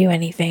fucking view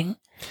anything.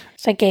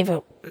 So I gave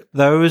up.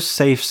 Those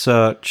safe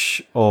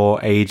search or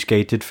age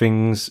gated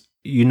things,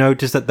 you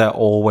notice that they're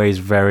always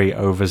very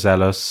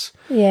overzealous.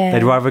 Yeah.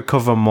 They'd rather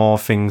cover more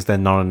things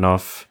than not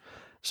enough.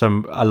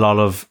 So a lot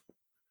of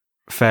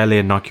fairly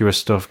innocuous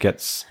stuff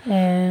gets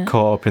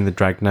caught up in the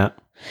dragnet.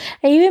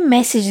 I even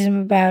messaged them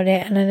about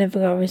it and I never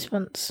got a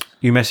response.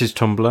 You messaged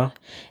Tumblr?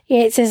 Yeah,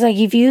 it says like,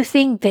 if you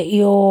think that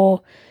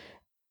your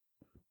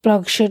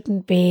blog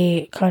shouldn't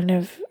be kind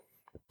of,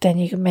 then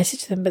you can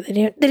message them, but they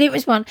didn't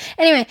respond.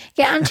 Anyway,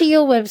 get onto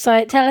your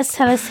website. Tell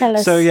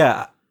us. So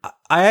yeah,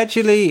 I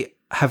actually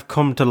have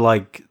come to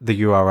like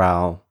the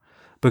URL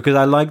because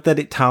I like that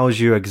it tells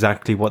you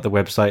exactly what the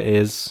website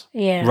is.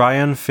 Yeah.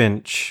 Ryan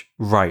Finch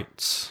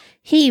writes.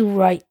 He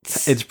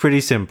writes. It's pretty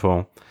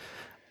simple.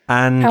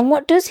 And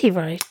what does he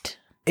write?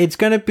 It's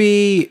going to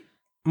be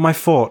my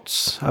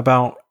thoughts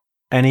about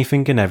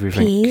anything and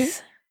everything.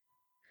 Peas?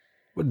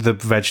 The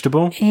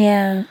vegetable?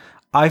 Yeah.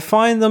 I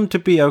find them to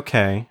be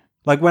okay.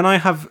 Like when I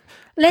have...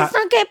 Let's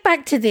not get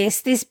back to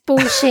this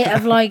bullshit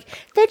of like,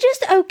 they're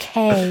just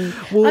okay.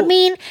 Well, I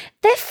mean,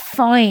 they're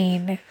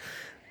fine.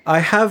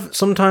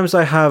 Sometimes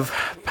I have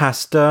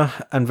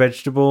pasta and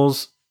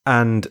vegetables,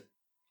 and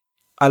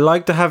I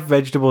like to have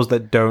vegetables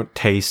that don't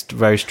taste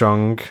very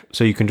strong,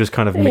 so you can just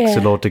kind of mix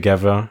it all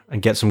together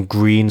and get some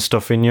green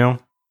stuff in you.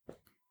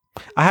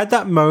 I had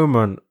that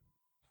moment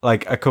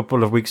like a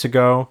couple of weeks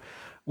ago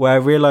where I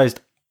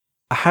realized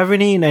I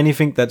haven't eaten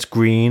anything that's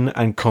green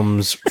and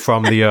comes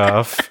from the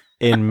earth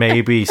in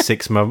maybe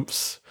 6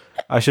 months.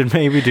 I should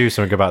maybe do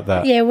something about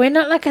that. Yeah, we're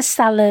not like a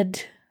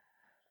salad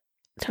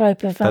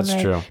type of family.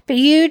 That's true. But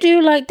you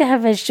do like to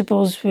have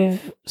vegetables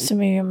with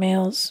some of your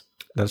meals.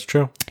 That's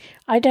true.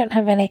 I don't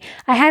have any.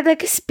 I had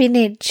like a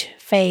spinach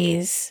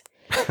phase.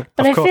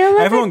 But of course, feel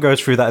like everyone goes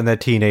through that in their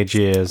teenage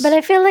years. But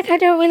I feel like I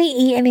don't really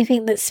eat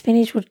anything that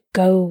spinach would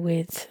go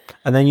with.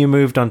 And then you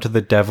moved on to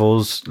the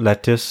devil's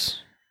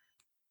lettuce.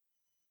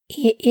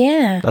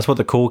 Yeah. That's what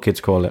the cool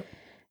kids call it.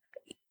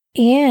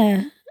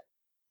 Yeah.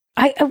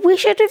 I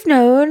wish I'd have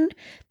known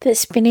that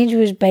spinach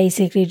was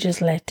basically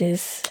just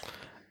lettuce.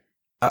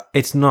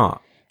 It's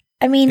not.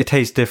 I mean, it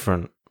tastes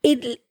different.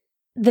 The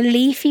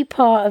leafy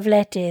part of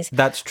lettuce.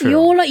 That's true.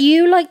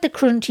 You like the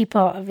crunchy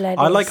part of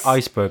lettuce. I like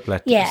iceberg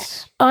lettuce. Yeah.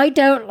 I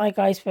don't like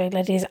iceberg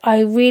lettuce.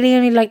 I really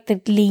only like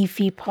the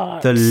leafy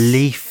part. The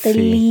leafy. The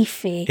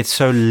leafy. It's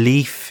so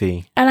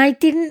leafy. And I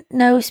didn't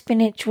know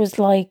spinach was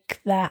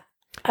like that.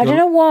 I don't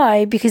know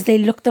why, because they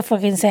look the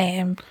fucking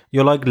same.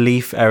 You're like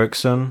Leif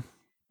Erikson,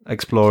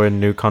 exploring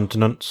new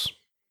continents.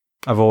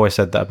 I've always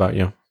said that about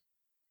you.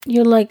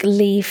 You're like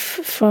Leaf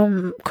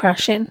from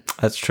Crashing.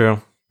 That's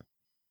true.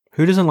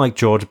 Who doesn't like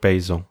George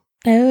Basil?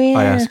 Oh, yeah.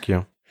 I ask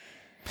you.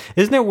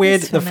 Isn't it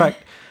weird the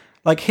fact,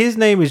 like, his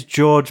name is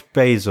George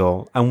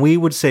Basil, and we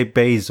would say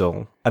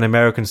Basil, and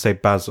Americans say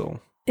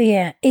Basil.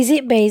 Yeah. Is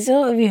it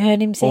Basil? Have you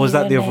heard him say Or was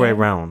that the other way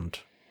around?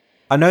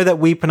 I know that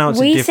we pronounce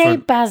it different. We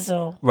say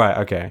Basil. Right,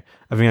 okay.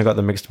 I think I got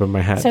them mixed up in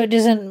my head. So it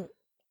doesn't...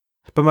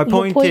 But my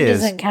point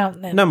is... doesn't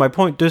count then. No, my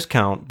point does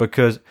count,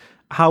 because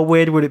how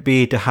weird would it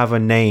be to have a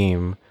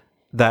name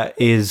that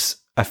is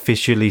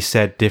officially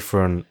said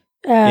different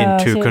in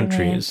two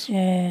countries?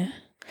 Yeah.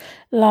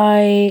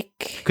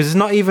 Like... Because it's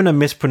not even a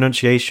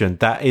mispronunciation.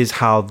 That is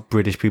how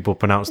British people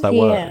pronounce that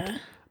word.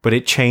 But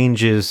it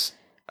changes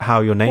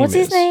how your name is. What's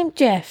his name?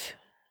 Jeff.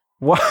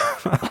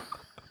 What?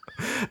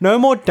 No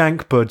more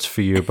dank buds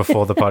for you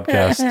before the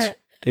podcast.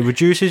 It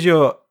reduces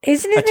your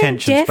attention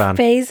Jeff span.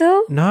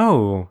 Bezos?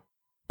 No.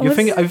 Are you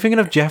thinking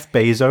of Jeff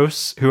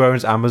Bezos, who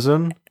owns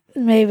Amazon?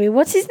 Maybe.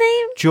 What's his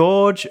name?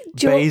 George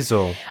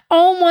Basil.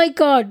 Oh my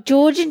God.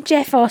 George and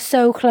Jeff are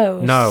so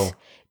close. No.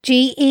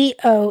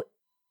 G-E-O.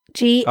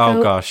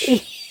 Oh gosh.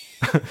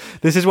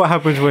 This is what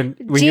happens when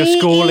your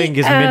schooling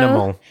is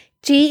minimal.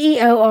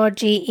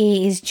 George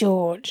is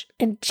George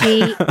and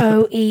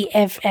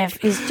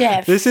Goeff is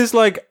Jeff. This is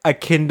like a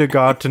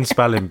kindergarten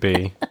spelling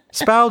bee.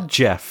 Spell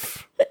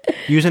Jeff.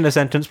 Use in a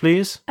sentence,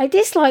 please. I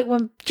dislike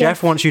when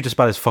Jeff wants you to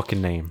spell his fucking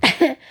name.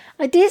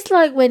 I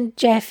dislike when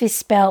Jeff is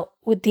spelt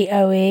with the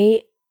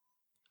O-E.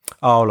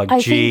 Oh, like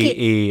Geoff.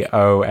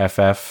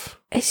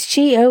 It's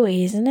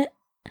G-O-E, isn't it?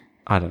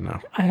 I don't know.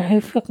 Who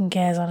fucking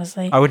cares,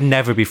 honestly? I would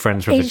never be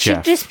friends with a It should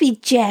Jeff. just be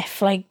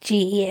Jeff, like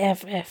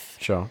Geff.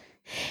 Sure.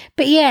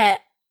 But yeah,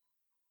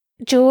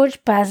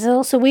 George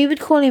Basil. So we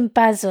would call him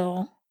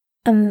Basil,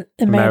 and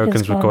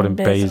Americans would call him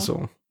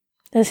Basil.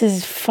 This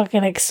is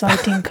fucking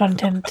exciting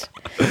content.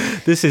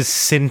 This is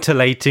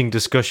scintillating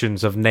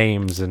discussions of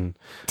names and...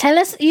 Tell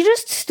us, you're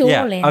just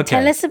stalling. Yeah, okay.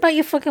 Tell us about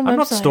your fucking website. I'm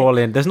not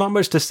stalling. There's not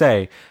much to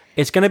say.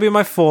 It's going to be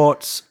my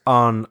thoughts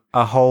on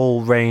a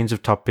whole range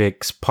of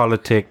topics,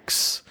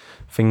 politics,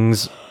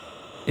 things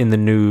in the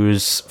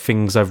news,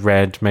 things I've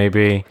read,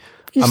 maybe.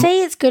 You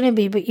say it's going to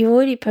be, but you've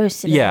already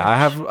posted it. Yeah, I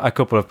have a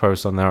couple of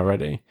posts on there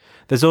already.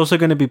 There's also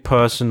going to be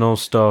personal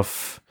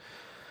stuff,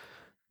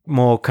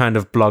 more kind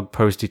of blog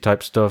posty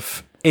type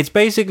stuff. It's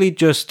basically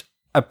just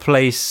a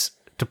place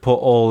to put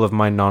all of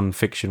my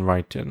non-fiction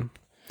writing.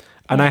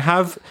 And I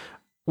have,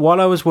 while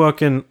I was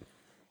working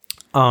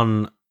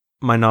on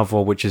my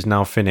novel, which is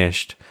now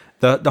finished,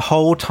 the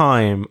whole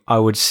time I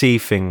would see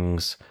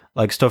things,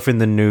 like stuff in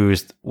the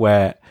news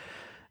where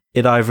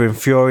it either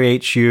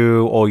infuriates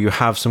you or you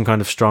have some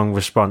kind of strong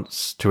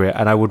response to it,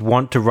 and I would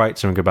want to write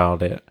something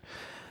about it.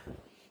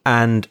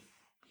 And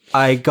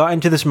I got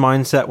into this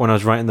mindset when I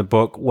was writing the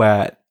book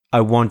where I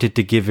wanted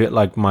to give it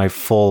like my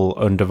full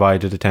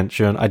undivided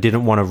attention. I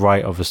didn't want to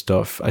write other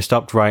stuff. I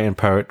stopped writing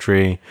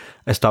poetry.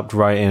 I stopped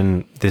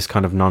writing this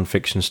kind of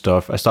non-fiction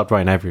stuff. I stopped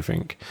writing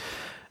everything.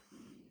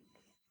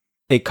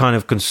 It kind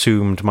of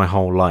consumed my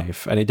whole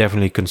life, and it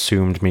definitely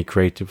consumed me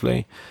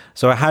creatively.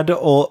 So I had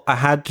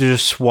to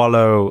just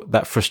swallow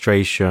that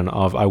frustration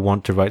of I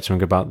want to write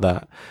something about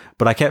that.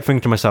 But I kept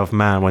thinking to myself,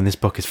 man, when this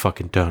book is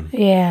fucking done,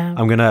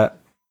 I'm going to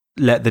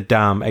let the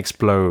dam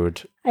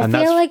explode. I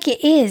feel like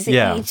it is.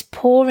 It's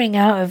pouring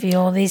out of you,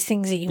 all these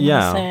things that you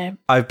want to say.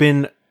 I've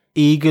been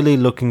eagerly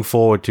looking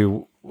forward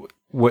to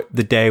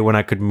the day when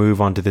I could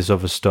move on to this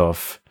other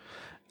stuff.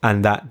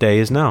 And that day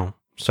is now.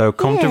 So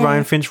come to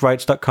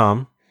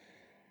ryanfinchwrites.com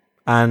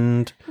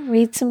and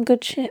read some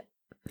good shit.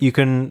 You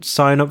can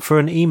sign up for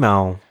an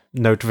email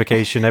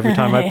notification every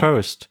time I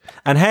post.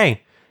 And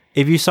hey,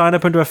 if you sign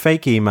up under a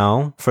fake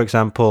email, for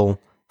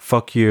example,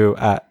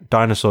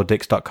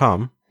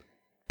 fuckyou@dinosaurdicks.com,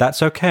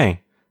 that's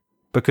okay.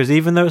 Because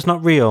even though it's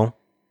not real,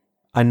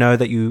 I know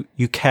that you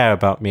care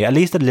about me, at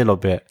least a little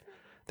bit.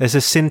 There's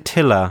a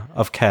scintilla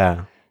of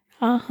care.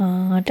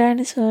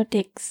 Dinosaur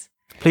dicks.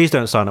 Please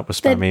don't sign up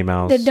with spam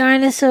emails. The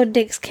dinosaur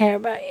dicks care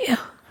about you.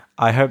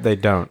 I hope they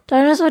don't.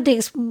 Dinosaur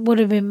dicks would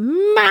have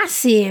been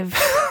massive.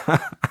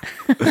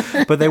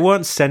 But they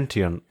weren't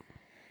sentient.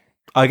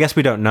 I guess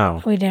we don't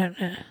know. We don't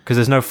know. Because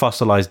there's no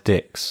fossilized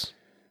dicks.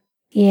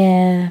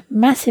 Yeah,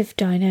 massive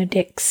dino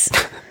dicks.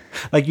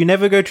 Like, you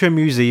never go to a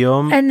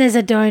museum and there's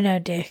a dino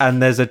dick,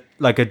 and there's a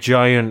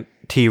giant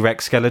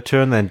T-Rex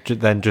skeleton, and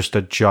then just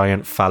a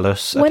giant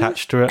phallus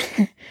attached to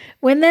it.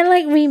 When they're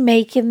like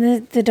remaking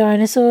the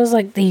dinosaurs,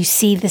 like you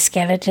see the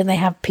skeleton, they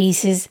have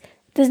pieces.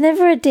 There's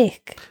never a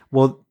dick.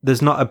 Well,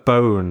 there's not a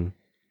bone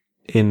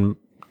in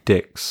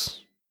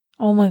dicks.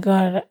 Oh my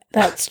god,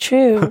 that's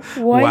true.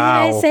 Why did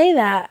I say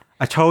that?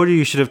 I told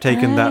you should have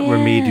taken that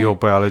remedial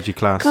biology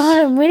class.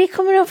 God, I'm really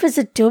coming off as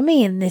a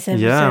dummy in this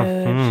episode.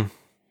 Yeah.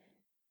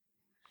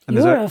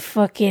 You're a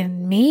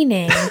fucking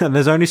meanie. And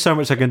there's only so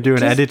much I can do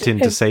in editing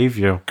to save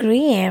you.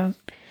 Graham.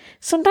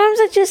 Sometimes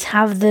I just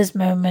have those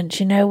moments,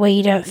 where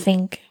you don't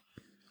think,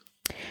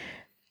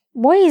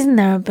 why isn't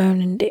there a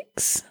bone in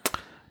dicks?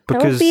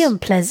 That would be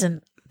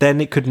unpleasant. Then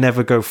it could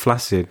never go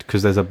flaccid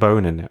because there's a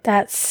bone in it.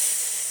 I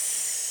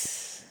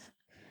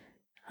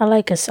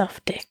like a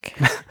soft dick.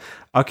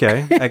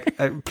 Okay.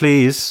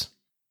 Please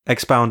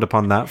expound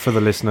upon that for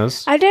the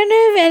listeners. I don't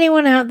know if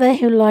anyone out there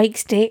who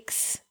likes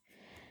dicks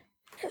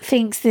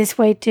thinks this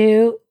way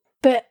too,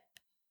 but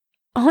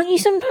aren't you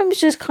sometimes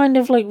just kind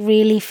of like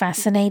really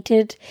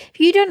fascinated? If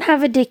you don't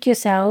have a dick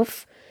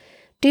yourself,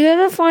 do you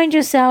ever find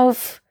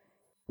yourself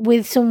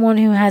with someone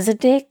who has a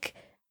dick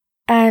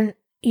and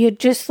you're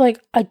just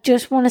like, I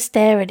just want to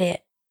stare at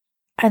it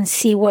and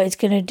see what it's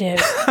going to do?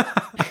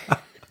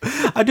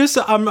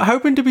 I'm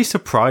hoping to be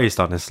surprised,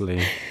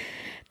 honestly.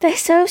 They're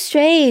so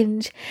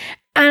strange.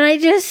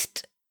 And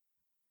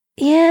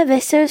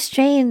they're so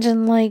strange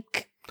and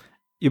like...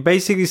 You're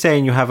basically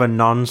saying you have a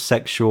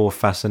non-sexual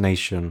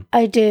fascination.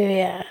 I do,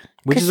 yeah.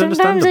 Which is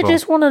understandable. Sometimes I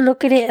just want to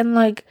look at it and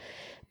like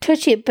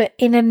touch it, but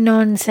in a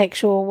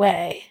non-sexual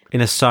way. In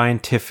a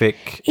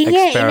scientific,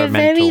 experimental in a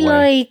very way.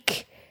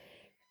 like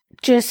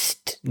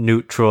just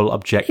neutral,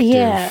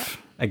 objective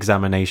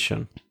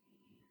examination.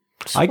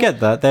 I get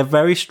that. They're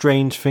very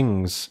strange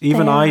things.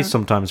 Even I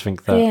sometimes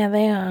think that. Yeah,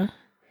 they are.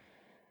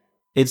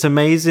 It's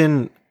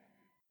amazing.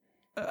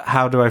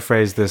 How do I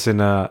phrase this in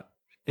a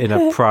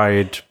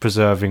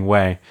pride-preserving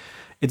way?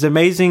 It's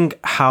amazing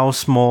how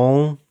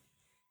small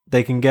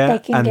they can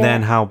get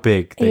then how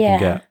big they can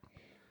get.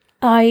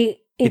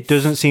 It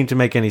doesn't seem to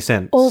make any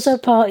sense. Also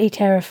partly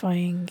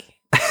terrifying,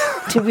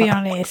 to be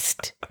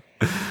honest.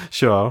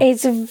 Sure.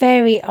 It's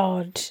very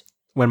odd.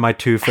 When my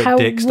 2-foot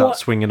dick starts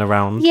swinging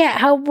around. Yeah,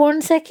 how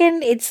 1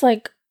 second it's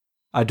like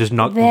I just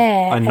knock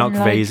there knock and,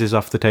 like, vases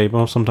off the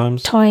table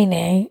sometimes.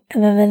 tiny,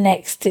 and then the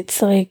next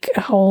it's like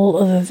a whole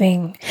other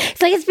thing.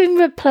 It's like it's been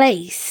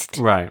replaced.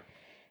 Right.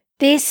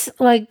 This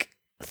like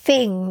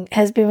thing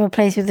has been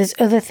replaced with this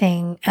other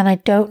thing, and I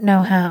don't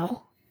know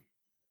how.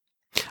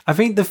 I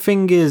think the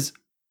thing is,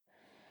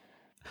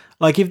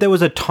 like, if there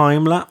was a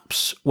time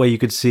lapse where you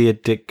could see a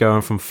dick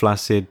going from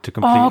flaccid to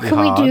completely hard. Oh, can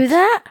we do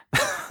that?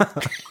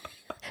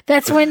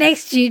 That's my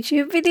next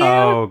YouTube video.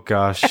 Oh,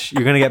 gosh.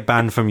 You're going to get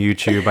banned from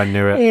YouTube. I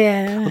knew it.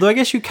 Yeah. Although I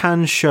guess you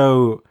can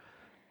show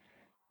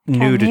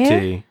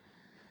nudity.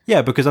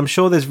 Yeah, because I'm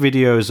sure there's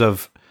videos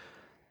of...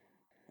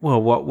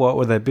 Well, what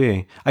would there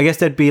be? I guess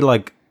there'd be,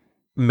 like,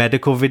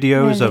 medical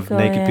videos of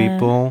naked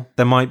people.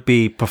 There might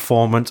be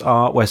performance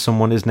art where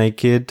someone is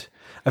naked.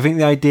 I think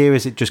the idea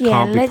is it just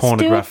can't be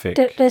pornographic.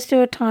 Let's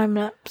do a time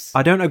lapse.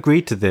 I don't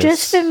agree to this.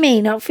 Just for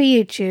me, not for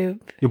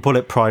YouTube. You'll put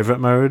it private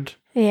mode.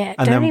 Yeah,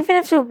 and don't even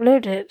have to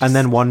upload it. And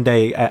then one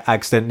day it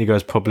accidentally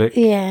goes public.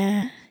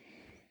 Yeah.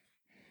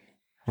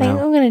 I think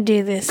I'm going to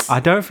do this. I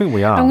don't think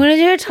we are. I'm going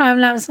to do a time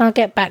lapse and I'll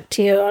get back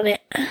to you on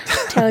it.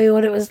 Tell you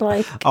what it was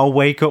like. I'll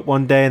wake up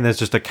one day and there's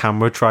just a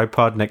camera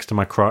tripod next to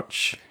my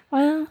crotch.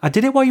 Well, I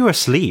did it while you were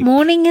asleep.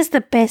 Morning is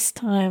the best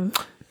time.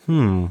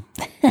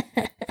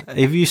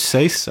 If you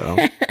say so.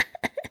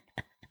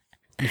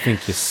 You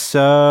think you're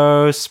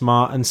so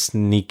smart and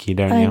sneaky,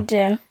 don't you? I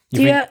do.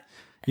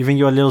 You think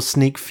you're a little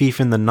sneak thief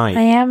in the night?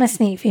 I am a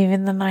sneak thief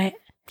in the night.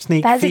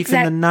 Sneak thief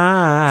in the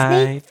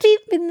night. Sneak thief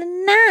in the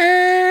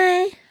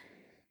night.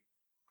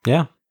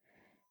 Yeah.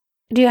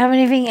 Do you have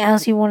anything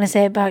else you want to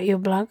say about your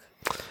blog?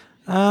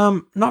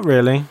 Not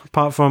really.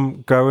 Apart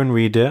from go and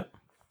read it.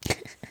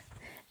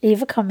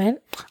 Leave a comment.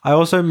 I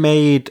also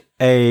made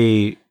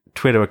a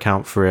Twitter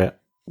account for it,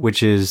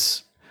 which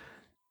is...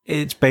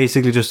 It's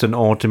basically just an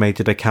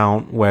automated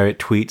account where it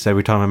tweets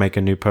every time I make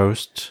a new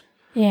post.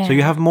 Yeah. So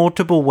you have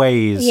multiple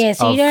ways of following. Yeah,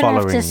 so you don't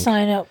have to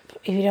sign up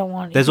if you don't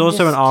want. There's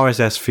also an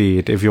RSS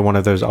feed if you're one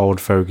of those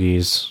old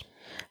fogies.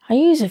 I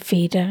use a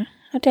feeder.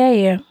 How dare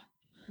you?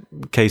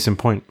 Case in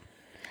point.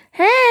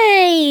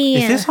 Hey!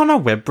 Is this on a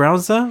web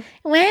browser?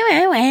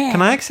 Where?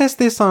 Can I access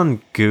this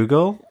on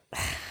Google?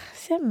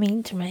 So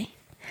mean to me.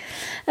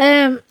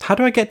 How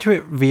do I get to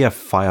it via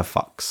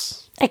Firefox?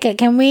 Okay,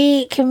 can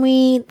we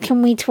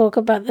talk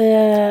about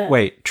the...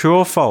 Wait, true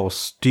or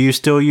false? Do you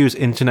still use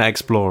Internet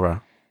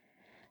Explorer?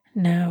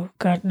 No,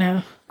 God,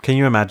 no. Can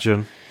you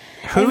imagine?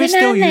 Who is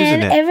still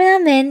using it? Every now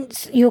and then,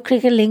 you'll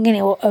click a link and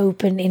it will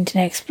open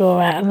Internet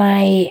Explorer, and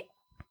I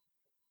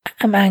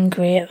am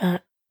angry at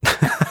that.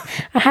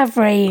 I have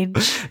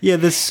rage. Yeah,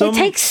 there's some... It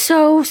takes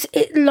so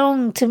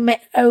long to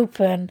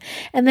open,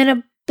 and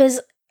then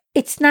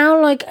it's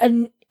now like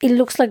it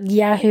looks like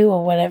Yahoo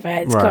or whatever.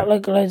 It's got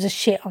like loads of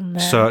shit on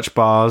there. Search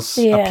bars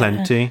are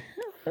plenty.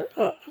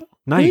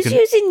 Now Who's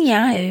using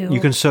Yahoo? You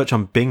can search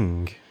on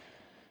Bing.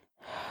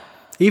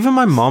 Even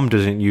my mom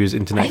doesn't use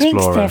Internet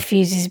Explorer. I think Steph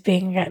uses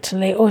Bing,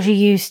 actually, or she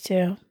used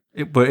to.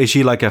 But is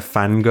she like a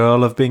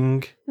fangirl of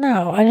Bing?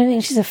 No, I don't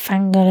think she's a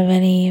fangirl of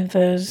any of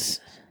those.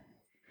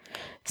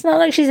 It's not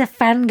like she's a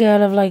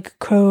fangirl of like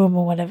Chrome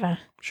or whatever.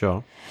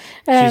 Sure.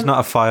 She's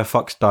not a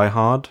Firefox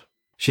diehard.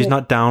 She's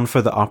not down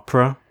for the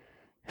opera.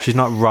 She's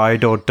not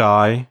ride or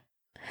die.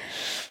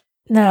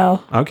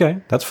 No. Okay,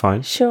 that's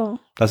fine. Sure.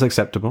 That's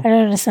acceptable. I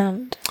don't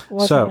understand.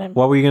 So,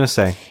 what were you going to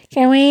say?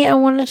 Can we?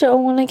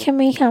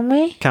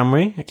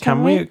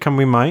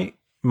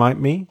 Might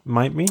me?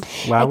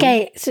 Wow.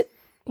 Okay. So,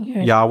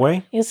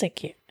 Yahweh? You're so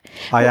cute.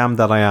 I am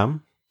that I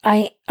am.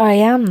 I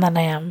am that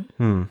I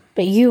am.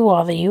 But you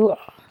are that you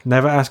are.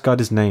 Never ask God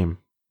his name.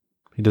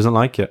 He doesn't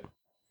like it.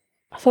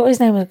 I thought his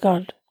name was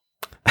God.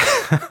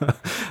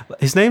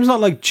 His name's not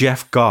like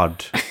Jeff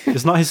God.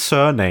 It's not his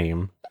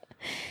surname.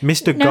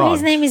 Mr. No, God.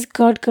 his name is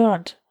God.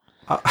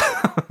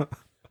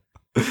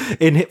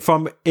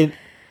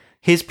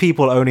 His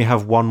people only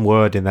have one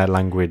word in their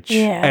language.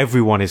 Yeah.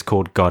 Everyone is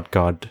called God.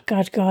 God.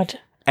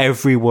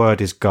 Every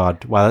word is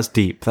God. Wow, that's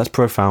deep. That's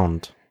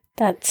profound.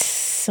 That's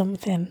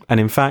something. And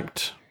in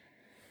fact,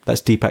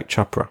 that's Deepak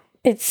Chopra.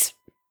 It's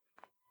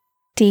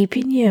deep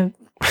in you.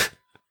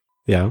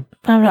 Yeah.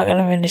 I'm not going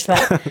to finish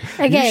that.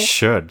 Okay. You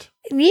should.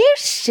 You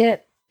should.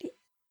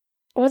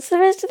 What's the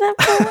rest of that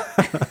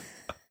part?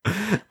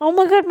 Oh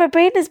my God, my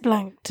brain is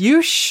blanked.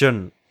 You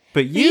shouldn't,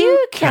 but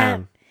you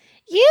can.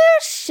 You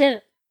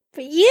shouldn't,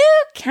 but you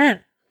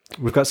can.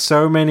 We've got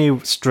so many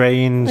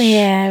strange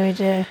we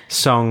do.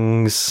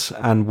 songs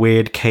and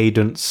weird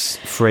cadence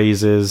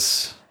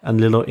phrases and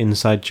little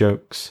inside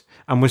jokes.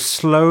 And we're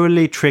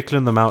slowly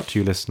trickling them out to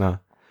you, listener.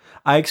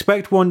 I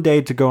expect one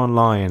day to go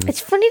online.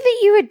 It's funny that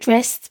you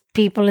address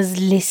people as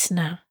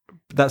listener.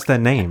 That's their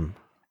name.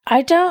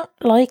 I don't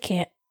like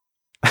it.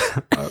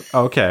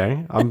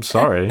 Okay, I'm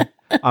sorry.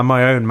 I'm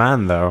my own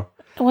man, though.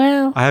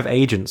 Well, I have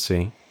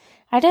agency.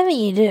 I don't think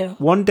you do.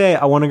 One day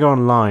I want to go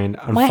online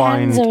and my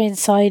find... hands are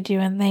inside you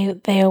and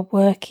they are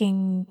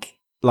working...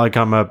 Like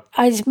I'm a...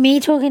 It's me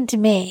talking to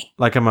me.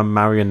 Like I'm a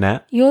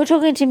marionette. You're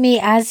talking to me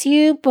as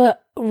you,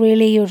 but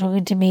really you're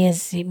talking to me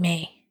as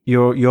me.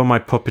 You're my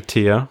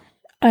puppeteer.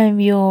 I'm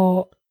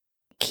your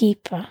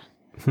keeper.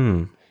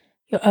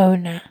 Your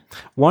owner.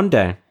 One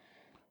day,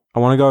 I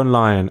want to go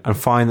online and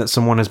find that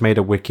someone has made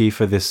a wiki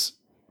for this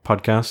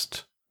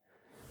podcast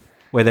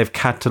where they've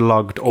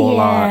catalogued all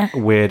our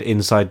weird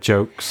inside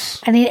jokes.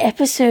 And in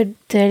episode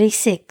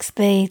 36,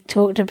 they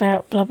talked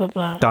about blah, blah,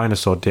 blah.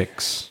 Dinosaur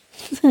dicks.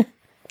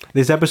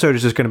 This episode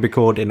is just going to be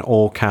called, in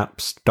all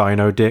caps,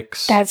 Dino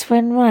Dicks. That's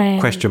when Ryan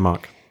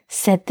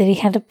said that he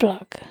had a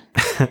blog.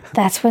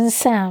 That's when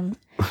Sam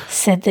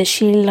said that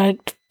she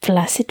liked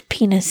flaccid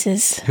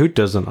penises. Who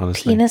doesn't,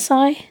 honestly?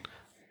 Penisi?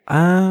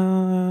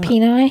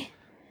 Peni?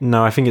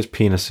 No, I think it's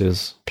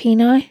penises.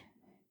 Peni?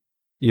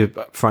 You're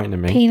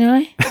frightening me.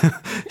 Peni?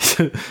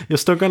 You're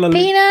still gonna loop.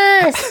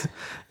 Penis!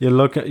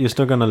 You're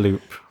still gonna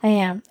loop. I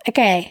am.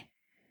 Okay.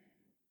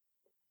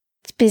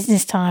 It's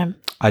business time.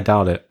 I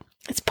doubt it.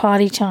 It's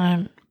party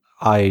time.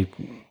 I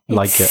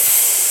like it.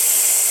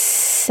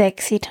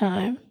 Sexy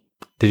time.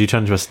 Did you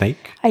turn into a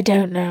snake? I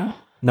don't know.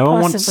 No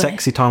one wants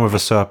sexy time with a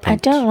serpent. I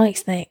don't like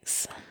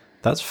snakes.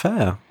 That's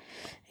fair.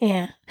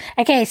 Yeah.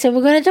 Okay, so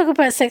we're going to talk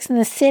about Sex in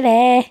the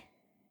City.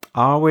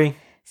 Are we?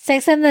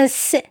 Sex and the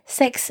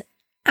Sex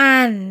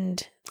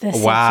and the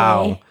City.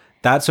 Wow.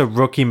 That's a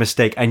rookie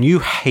mistake, and you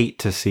hate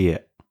to see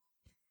it.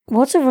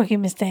 What's a rookie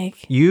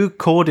mistake? You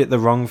called it the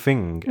wrong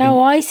thing.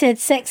 No, I said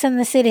Sex and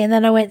the City, and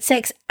then I went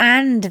Sex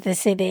and the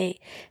City.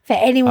 For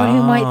anyone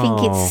who might think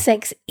it's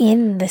Sex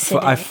in the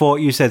City. I thought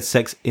you said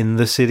Sex in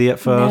the City at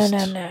first.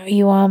 No.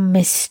 You are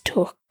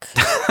mistook.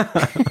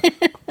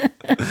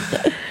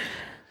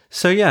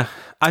 So, yeah.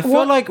 I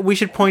feel like we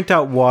should point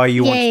out why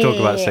you want to talk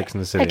about Sex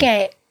in the City.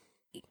 Okay.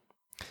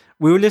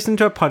 We were listening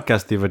to a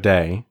podcast the other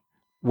day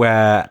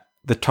where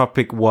the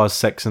topic was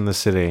Sex in the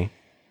City.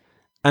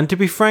 And to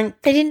be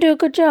frank, they didn't do a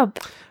good job.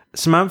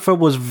 Samantha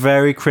was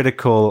very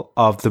critical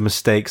of the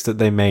mistakes that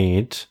they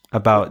made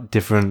about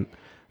different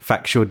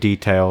factual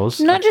details.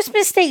 Not just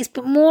mistakes,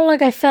 but more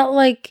like I felt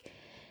like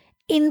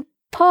in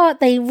part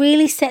they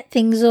really set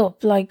things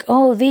up like,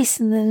 oh, this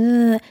and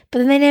then, but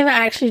then they never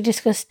actually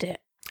discussed it.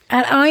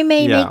 And I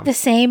may make the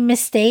same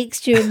mistakes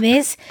during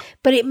this,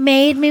 but it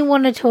made me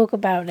want to talk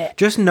about it.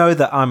 Just know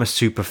that I'm a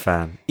super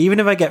fan, even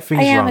if I get things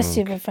wrong. I am a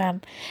super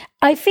fan.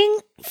 I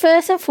think,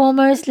 first and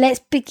foremost, let's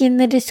begin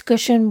the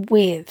discussion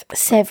with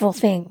several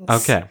things.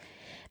 Okay.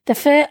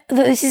 This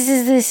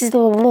is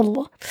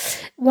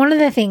one of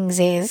the things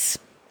is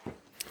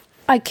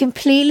I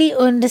completely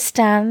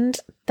understand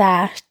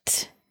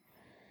that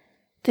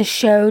the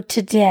show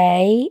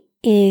today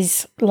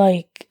is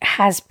like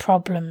has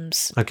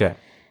problems. Okay.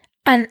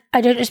 And I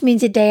don't just mean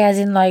today as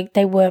in like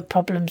they weren't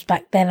problems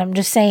back then. I'm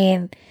just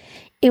saying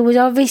it was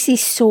obviously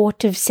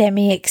sort of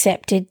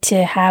semi-accepted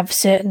to have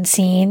certain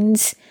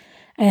scenes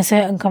and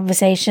certain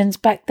conversations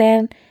back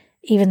then,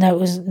 even though it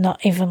was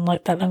not even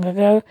like that long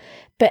ago.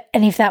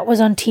 And if that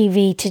was on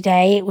TV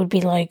today, it would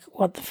be like,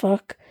 what the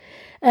fuck?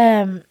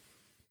 But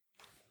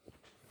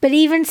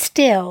even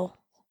still,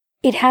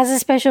 it has a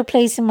special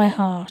place in my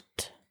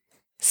heart.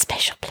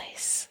 Special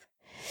place.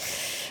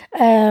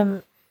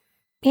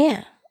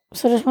 Yeah.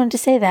 So I just wanted to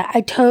say that.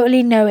 I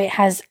totally know it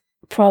has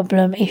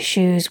problem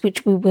issues,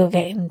 which we will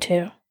get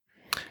into.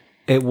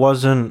 It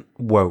wasn't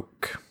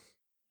woke.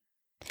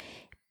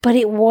 But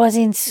it was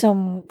in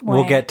some way.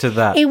 We'll get to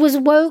that. It was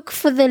woke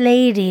for the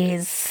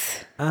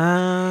ladies.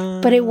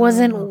 But it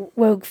wasn't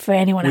woke for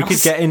anyone else. We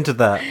could get into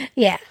that.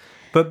 Yeah.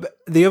 But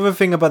the other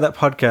thing about that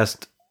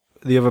podcast,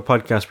 the other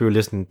podcast we were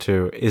listening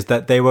to, is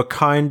that they were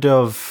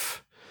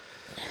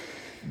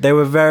they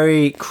were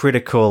very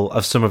critical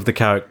of some of the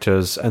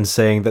characters and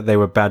saying that they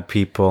were bad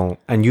people.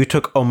 And you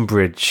took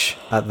umbrage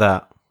at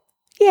that.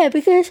 Yeah,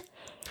 because...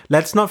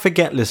 Let's not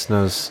forget,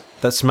 listeners,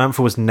 that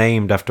Samantha was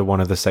named after one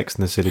of the Sex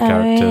and the City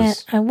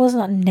characters. I was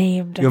not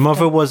named Your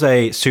mother was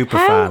a super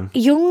fan. How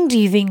young do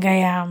you think I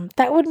am?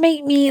 That would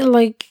make me,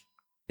 like,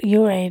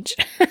 your age.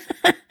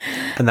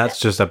 And that's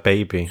just a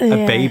baby. Yeah.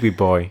 A baby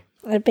boy.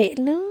 No,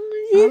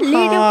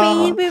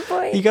 little baby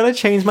boy. You gotta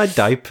change my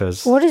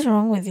diapers. What is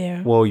wrong with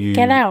you? Well, you...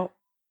 Get out.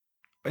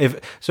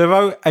 If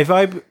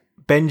I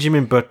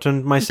Benjamin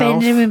Buttoned myself...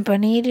 Benjamin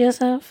Bunnied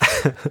yourself?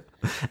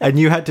 And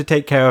you had to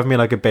take care of me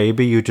like a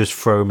baby, you'd just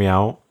throw me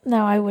out.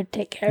 No, I would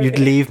take care of you. You'd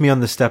leave me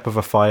on the step of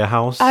a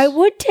firehouse. I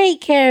would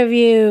take care of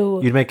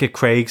you. You'd make a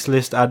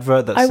Craigslist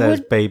advert that says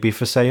baby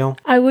for sale.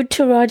 I would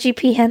Taraji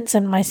P.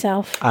 Henson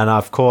myself. And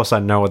of course I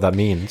know what that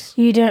means.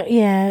 You don't,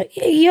 yeah.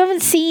 You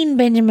haven't seen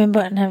Benjamin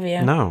Button, have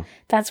you? No.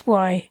 That's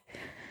why.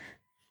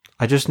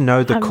 I just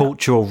know the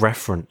cultural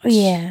reference.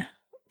 Yeah.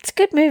 It's a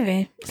good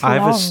movie.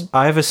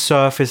 I have a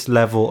surface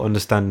level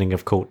understanding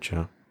of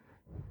culture.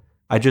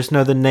 I just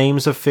know the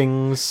names of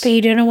things. But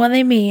you don't know what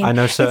they mean. I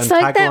know certain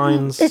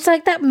taglines. It's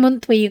like that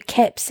month where you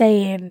kept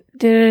saying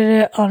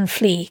On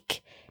Fleek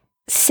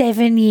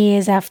 7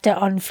 years after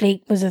On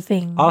Fleek was a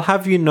thing. I'll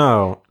have you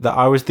know that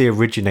I was the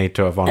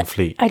originator of On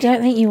Fleek. I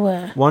don't think you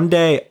were. One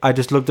day I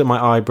just looked at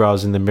my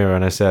eyebrows in the mirror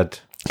and I said,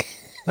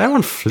 they're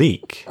on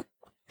fleek.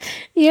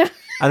 Yeah.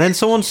 And then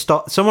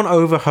someone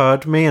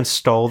overheard me and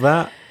stole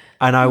that.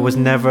 And I was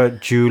never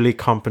duly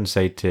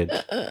compensated.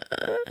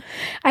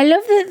 I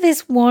love that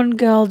this one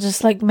girl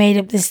just like made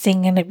up this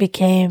thing and it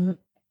became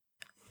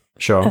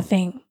Sure. I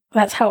think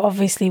that's how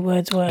obviously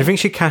words work. Do you think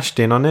she cashed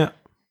in on it?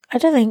 I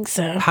don't think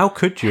so. How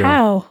could you?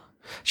 How?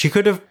 She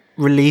could have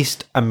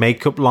released a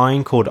makeup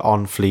line called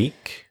On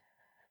Fleek.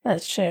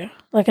 That's true.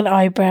 Like an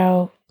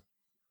eyebrow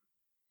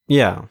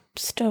Yeah.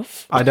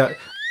 stuff. I don't.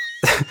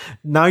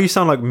 Now you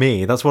sound like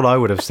me. That's what I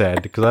would have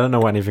said because I don't know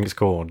what anything's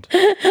called.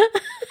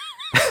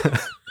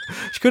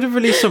 She could have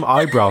released some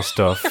eyebrow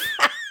stuff.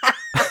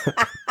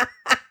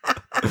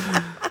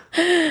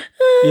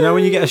 You know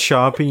when you get a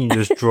Sharpie and you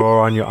just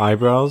draw on your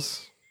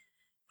eyebrows?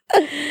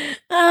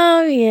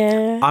 Oh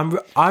yeah.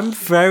 I'm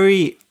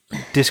very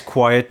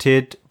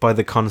disquieted by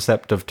the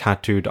concept of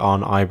tattooed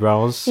on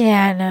eyebrows.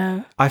 Yeah, I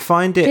know. I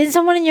find it. Did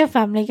someone in your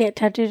family get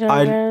tattooed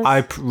eyebrows?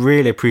 I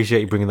really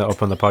appreciate you bringing that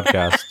up on the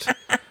podcast.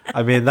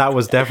 I mean, that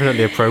was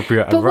definitely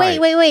appropriate. But and right.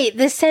 wait.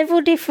 There's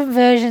several different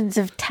versions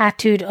of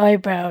tattooed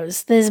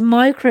eyebrows. There's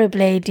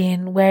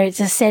microblading, where it's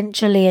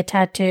essentially a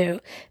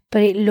tattoo,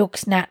 but it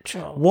looks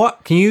natural.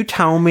 What? Can you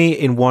tell me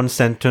in one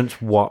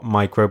sentence what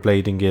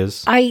microblading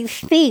is? I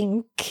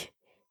think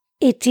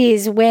it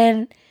is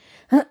when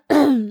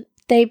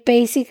they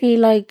basically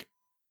like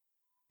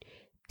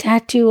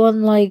tattoo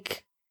on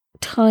like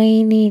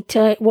tiny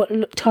what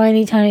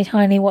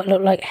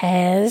look like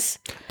hairs.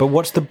 But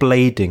what's the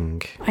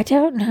blading? I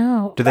don't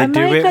know. Do they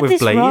do it with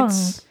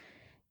blades?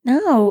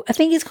 No, I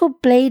think it's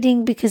called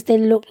blading because they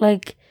look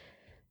like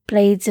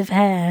blades of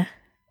hair.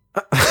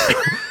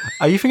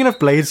 Are you thinking of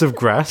blades of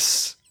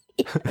grass?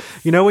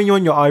 You know when you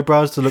want your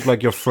eyebrows to look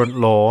like your front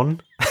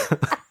lawn?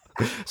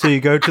 So you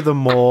go to the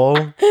mall,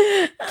 to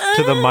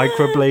the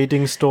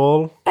microblading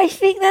stall? I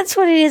think that's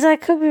what it is. I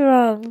could be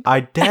wrong.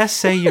 I dare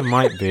say you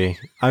might be.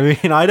 I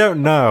mean, I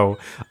don't know.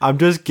 I'm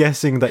just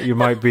guessing that you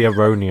might be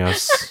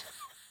erroneous.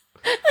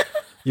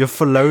 You're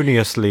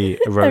feloniously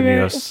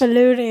erroneous.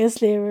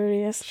 Feloniously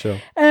erroneous.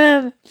 Sure.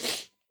 And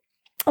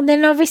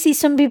then obviously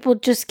some people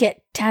just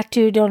get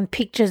tattooed on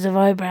pictures of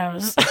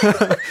eyebrows.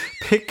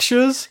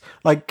 Pictures?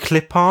 Like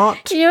clip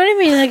art? Do you know what I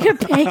mean? Like a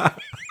paint.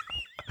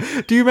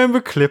 Do you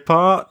remember clip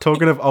art?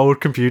 Talking of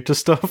old computer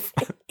stuff?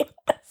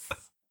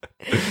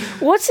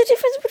 What's the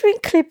difference between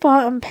clip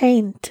art and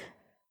paint?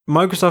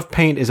 Microsoft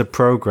Paint is a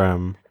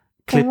program.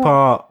 Clip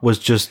art was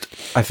just,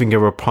 I think, a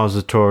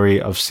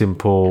repository of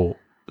simple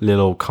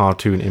little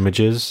cartoon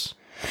images.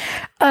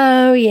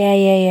 Oh,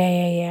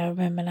 yeah. I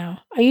remember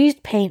now. I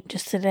used paint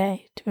just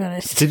today, to be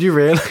honest. Did you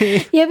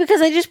really? Yeah,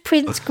 because I just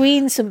print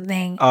screen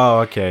something. Oh,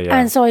 okay, yeah.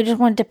 And so I just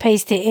wanted to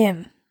paste it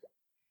in.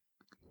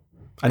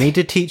 I need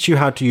to teach you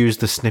how to use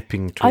the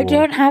snipping tool. I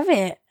don't have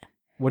it.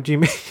 What do you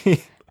mean?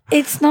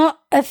 It's not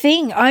a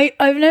thing.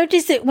 I've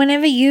noticed that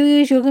whenever you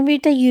use your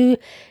computer, you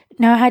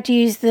know how to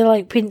use the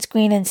like print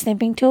screen and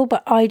snipping tool,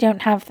 but I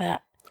don't have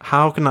that.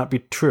 How can that be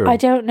true? I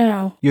don't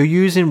know. You're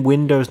using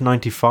Windows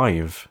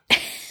 95,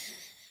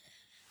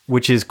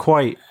 which is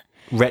quite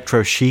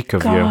retro chic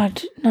of you.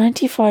 God,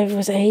 95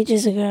 was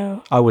ages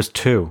ago. I was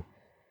 2.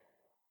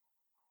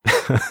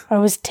 I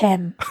was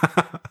 10.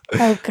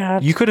 Oh,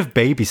 God. You could have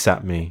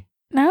babysat me.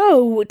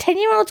 No,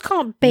 10-year-olds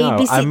can't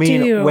babysit 2-year-olds. No, I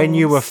mean, when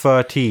you were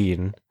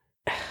 13.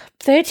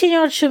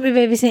 13-year-olds shouldn't be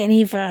babysitting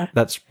either.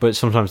 But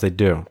sometimes they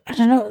do. I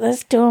don't know,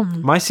 that's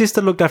dumb. My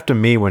sister looked after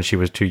me when she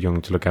was too young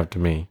to look after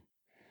me.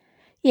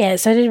 Yeah,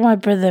 so did my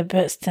brother,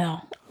 but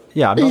still.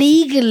 Yeah,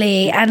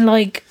 legally and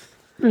like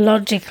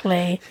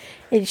logically,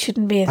 it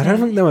shouldn't be a thing. I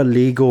don't think there were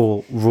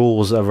legal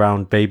rules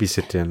around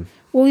babysitting.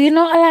 Well, you're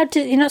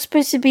not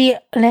supposed to be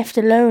left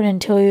alone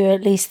until you're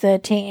at least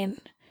 13.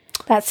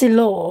 That's the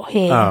law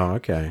here. Oh,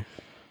 okay.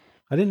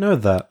 I didn't know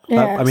that.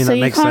 Yeah, That makes sense. so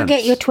you can't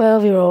get your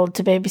 12-year-old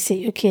to babysit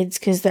your kids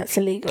because that's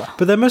illegal.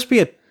 But there must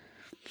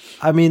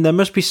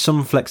be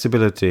some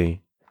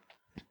flexibility.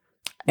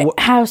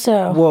 How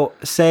so? Well,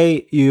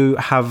 say you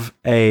have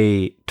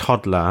a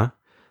toddler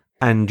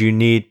and you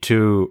need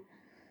to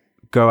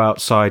go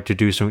outside to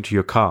do something to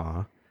your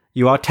car.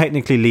 You are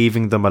technically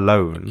leaving them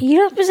alone.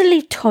 You're not supposed to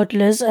leave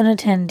toddlers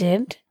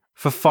unattended.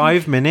 For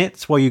 5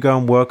 minutes while you go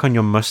and work on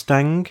your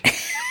Mustang,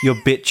 your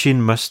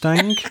bitchin'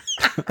 Mustang.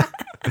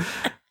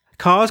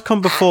 Cars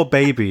come before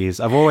babies.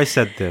 I've always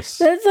said this.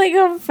 That's like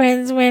on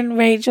Friends when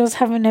Rachel's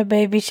having her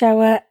baby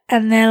shower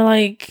and they're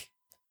like,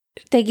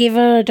 they give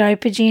her a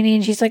diaper genie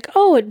and she's like,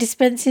 oh, it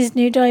dispenses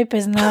new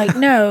diapers. And they're like,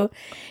 no,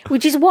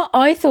 which is what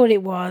I thought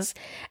it was.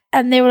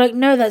 And they were like,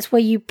 no, that's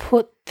where you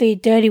put the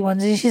dirty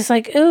ones. And she's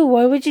like, oh,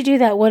 why would you do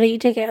that? Why don't you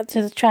take it out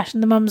to the trash?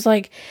 And the mum's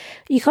like,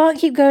 you can't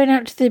keep going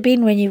out to the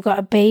bin when you've got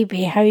a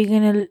baby. How are you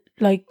going to,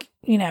 like,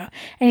 you know?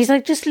 And he's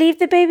like, just leave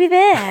the baby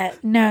there.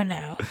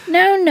 No.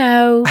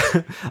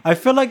 I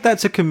feel like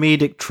that's a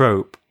comedic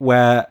trope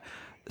where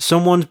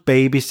someone's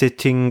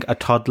babysitting a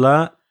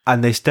toddler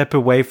and they step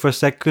away for a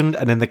second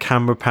and then the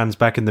camera pans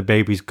back and the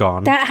baby's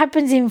gone. That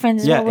happens in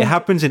Friends as well. Yeah, it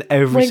happens in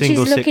every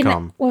single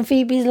sitcom. When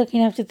Phoebe's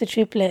looking after the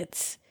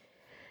triplets.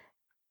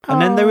 And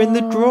then they're in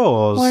the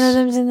drawers. One of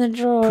them's in the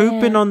drawer.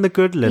 Pooping on the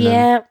good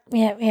linen.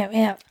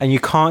 Yeah. And you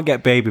can't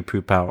get baby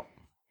poop out.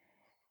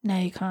 No,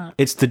 you can't.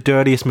 It's the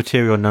dirtiest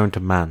material known to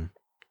man.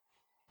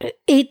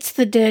 It's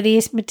the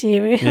dirtiest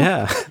material.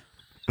 Yeah.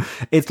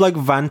 It's like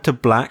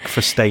Vanta Black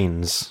for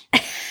stains.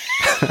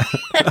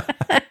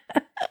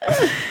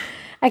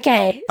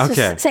 Okay. So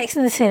Okay. Sex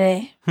and the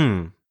City.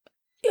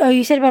 Oh,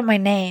 you said about my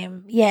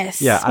name.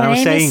 Yes. Yeah, and My I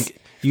was name saying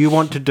you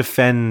want to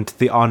defend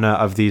the honor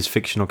of these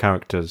fictional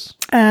characters.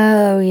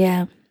 Oh,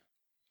 yeah.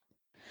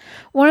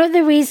 One of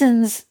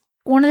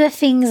the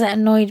things that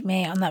annoyed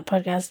me on that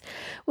podcast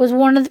was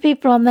one of the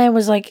people on there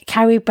was like,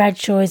 Carrie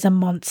Bradshaw is a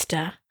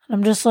monster.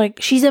 I'm just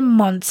like, she's a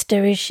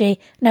monster, is she?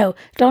 No,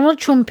 Donald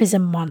Trump is a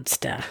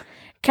monster.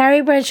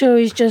 Carrie Bradshaw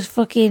is just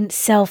fucking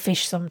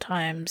selfish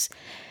sometimes.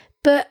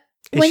 But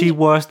is she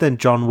worse than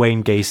John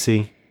Wayne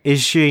Gacy?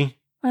 Is she?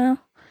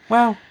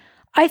 Well,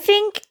 I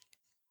think.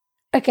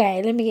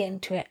 Okay, let me get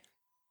into it.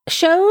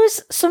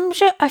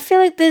 I feel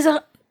like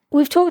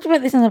we've talked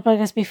about this on the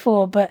podcast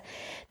before, but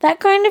that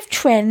kind of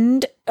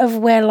trend of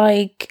where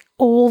like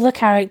all the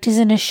characters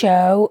in a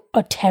show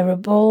are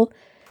terrible,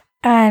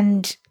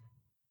 and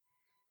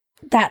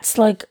that's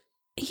like,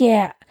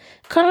 yeah,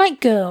 kind of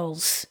like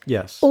Girls.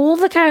 Yes. All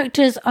the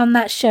characters on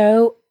that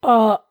show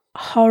are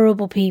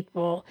horrible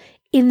people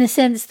in the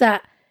sense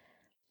that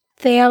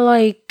they are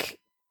like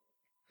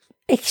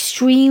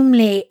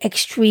extremely,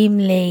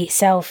 extremely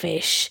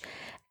selfish,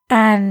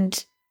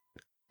 and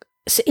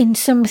in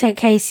some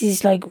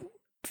cases like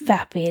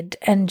vapid,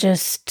 and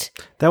just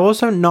they're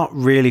also not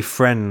really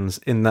friends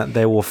in that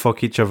they will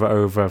fuck each other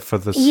over for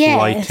the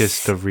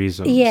slightest of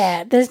reasons.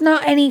 Yeah, there's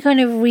not any kind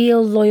of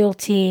real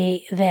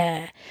loyalty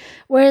there.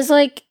 Whereas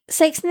like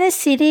Sex and the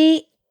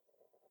City,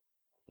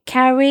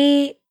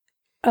 Carrie,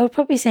 I would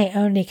probably say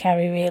only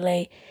Carrie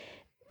really,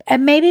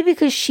 and maybe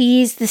because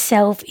she's the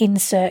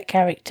self-insert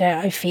character,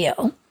 I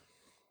feel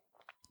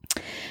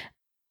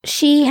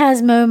she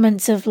has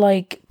moments of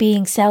like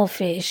being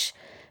selfish,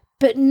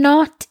 but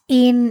not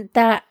in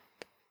that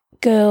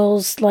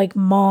Girls like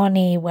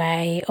Marnie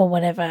way or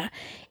whatever.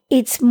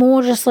 It's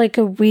more just like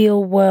a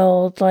real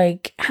world,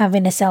 like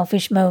having a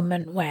selfish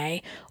moment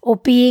way, or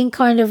being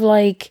kind of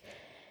like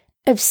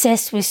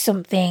obsessed with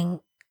something,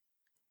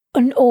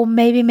 or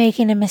maybe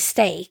making a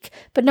mistake,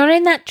 but not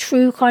in that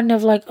true kind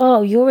of like,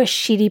 oh, you're a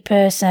shitty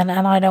person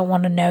and I don't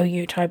want to know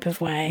you type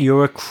of way.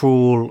 You're a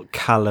cruel,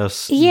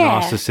 callous,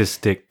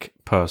 narcissistic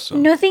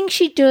person. Nothing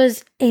she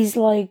does is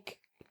like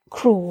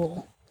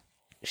cruel.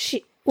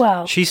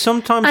 She's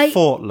sometimes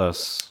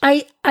thoughtless.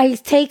 I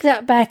take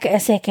that back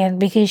a second,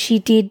 because she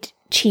did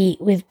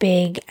cheat with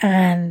Big,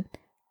 and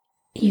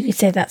you could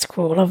say that's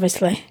cruel,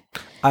 obviously.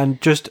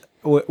 And just,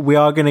 we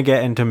are going to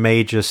get into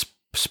major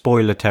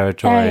spoiler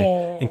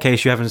territory in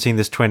case you haven't seen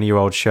this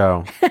 20-year-old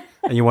show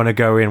and you want to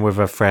go in with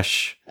a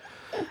fresh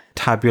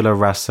tabula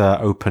rasa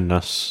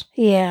openness.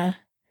 Yeah.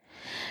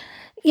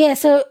 Yeah,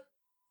 so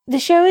the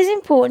show is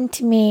important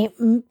to me,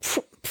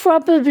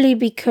 probably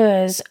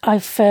because I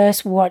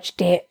first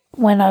watched it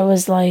when I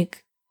was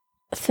like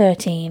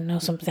 13 or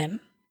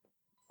something.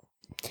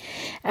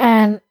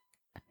 And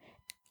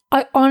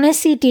I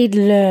honestly did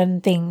learn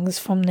things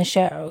from the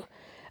show.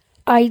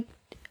 I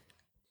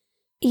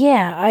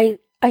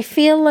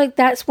feel like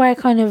that's where I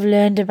kind of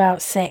learned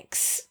about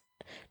sex.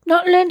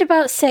 Not learned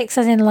about sex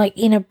as in like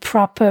in a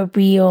proper,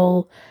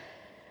 real,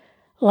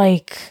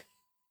 like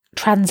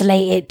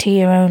translate it to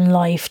your own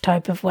life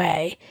type of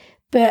way.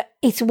 But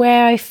it's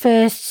where I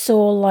first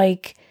saw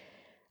like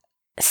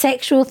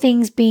sexual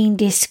things being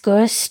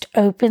discussed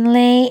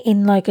openly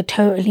in like a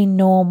totally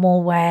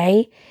normal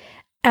way.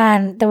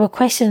 And there were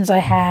questions I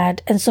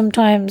had, and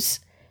sometimes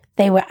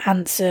they were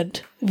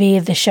answered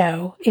via the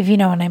show, if you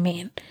know what I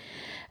mean.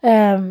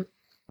 I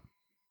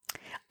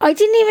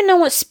didn't even know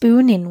what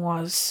spooning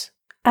was.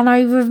 And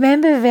I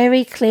remember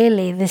very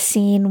clearly the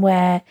scene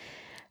where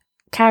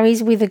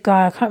Carrie's with a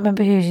guy, I can't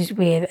remember who she's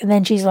with, and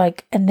then she's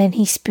like, and then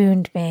he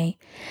spooned me.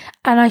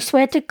 And I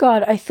swear to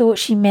God, I thought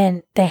she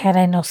meant they had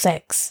anal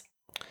sex.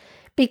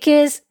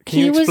 Because Can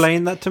you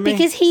explain that to me?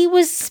 Because he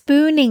was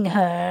spooning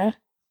her.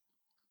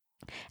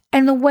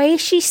 And the way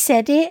she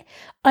said it,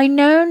 I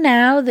know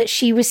now that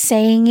she was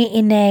saying it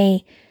in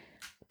a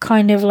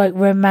kind of like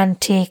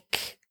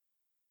romantic,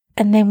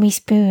 and then we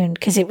spooned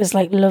because it was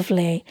like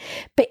lovely.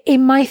 But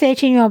in my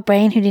 13-year-old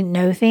brain who didn't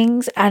know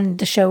things and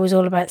the show was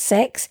all about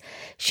sex,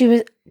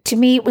 to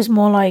me it was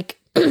more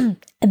like, and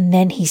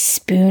then he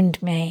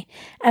spooned me.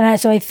 And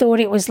so I thought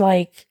it was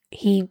like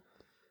he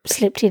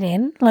slipped it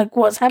in. Like,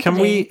 what's happening?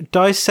 Can we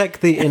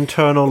dissect the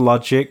internal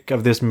logic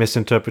of this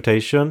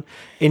misinterpretation?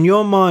 In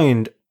your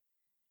mind,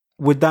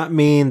 would that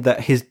mean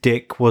that his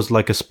dick was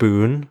like a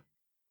spoon?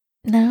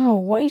 No,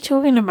 what are you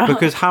talking about?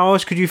 Because how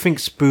else could you think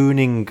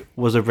spooning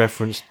was a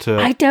reference to...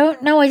 I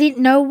don't know. I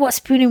didn't know what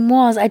spooning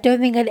was. I don't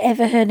think I'd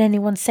ever heard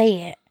anyone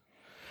say it.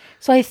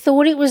 So I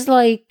thought it was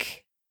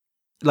like...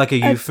 Like a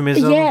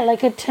euphemism? Yeah,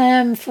 like a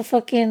term for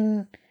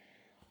fucking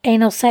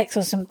anal sex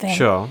or something.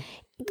 Sure.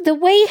 The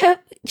way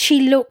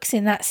she looks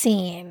in that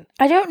scene,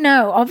 I don't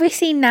know.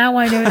 Obviously now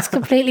I know it's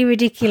completely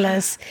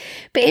ridiculous.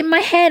 But in my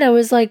head I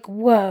was like,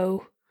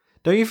 whoa.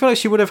 Don't you feel like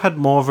she would have had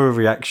more of a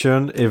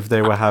reaction if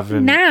they were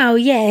having... Now,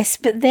 yes,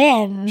 but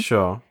then...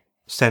 Sure.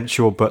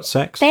 Sensual butt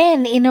sex?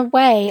 Then, in a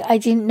way, I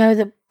didn't know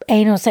that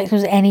anal sex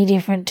was any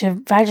different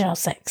to vaginal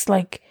sex.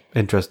 Like...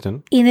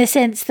 Interesting. In the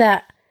sense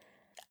that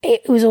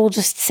it was all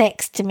just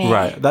sex to me.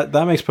 Right.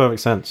 That makes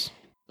perfect sense.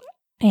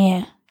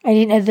 Yeah. I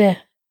didn't know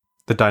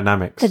The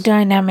dynamics. the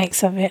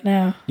dynamics of it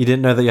now. You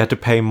didn't know that you had to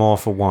pay more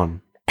for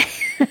one.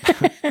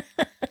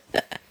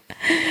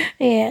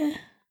 Yeah.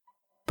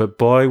 But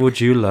boy,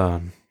 would you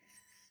learn.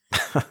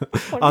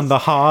 On the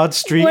hard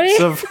streets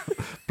of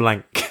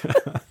blank.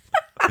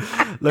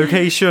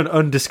 Location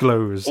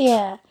undisclosed.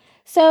 Yeah.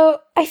 So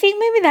I think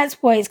maybe that's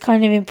why it's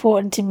kind of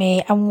important to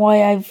me and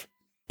why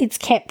it's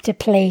kept a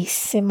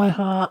place in my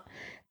heart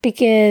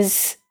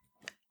because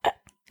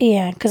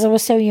I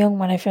was so young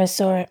when I first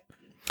saw it.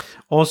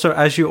 Also,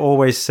 as you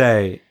always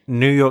say,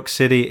 New York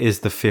City is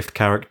the fifth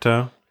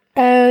character.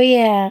 Oh,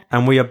 yeah.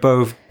 And we are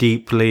both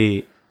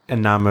deeply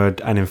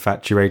enamored and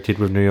infatuated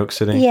with New York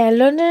City. Yeah,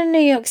 London and New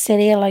York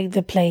City are like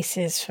the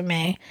places for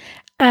me.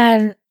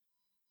 And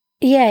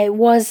yeah, it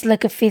was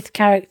like a fifth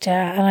character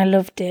and I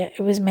loved it.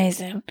 It was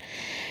amazing.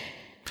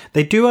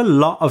 They do a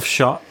lot of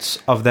shots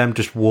of them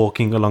just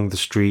walking along the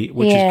street,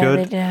 which is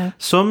good. They do.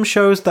 Some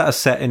shows that are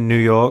set in New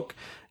York,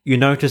 you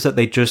notice that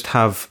they just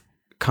have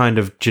kind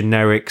of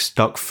generic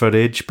stock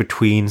footage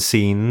between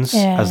scenes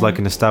as like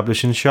an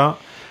establishing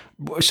shot.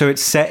 So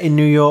it's set in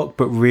New York,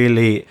 but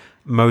really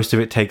most of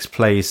it takes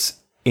place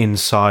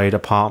inside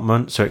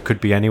apartment, so it could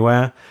be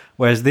anywhere.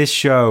 Whereas this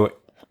show,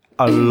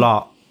 a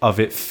lot of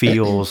it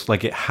feels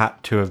like it had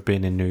to have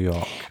been in New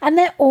York. And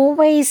they're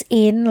always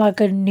in like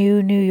a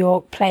new New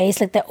York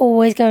place. Like they're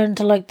always going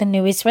to like the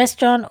newest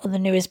restaurant or the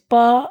newest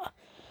bar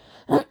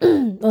or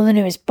the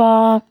newest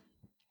bar.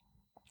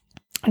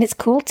 And it's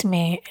cool to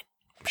me.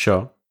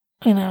 Sure.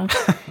 You know.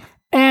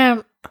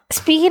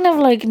 Speaking of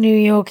like New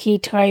York-y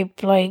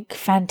type like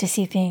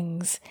fantasy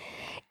things,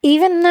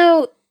 even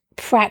though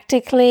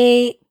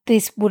practically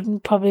this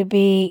wouldn't probably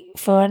be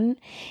fun,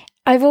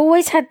 I've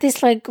always had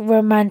this like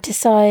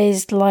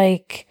romanticized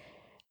like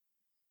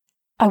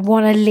I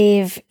want to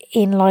live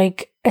in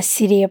like a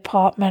city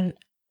apartment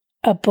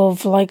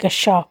above like a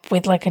shop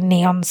with like a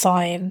neon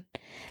sign.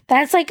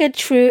 That's like a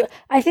true,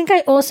 I think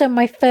I also,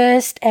 my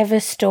first ever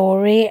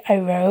story I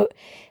wrote,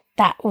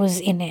 that was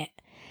in it.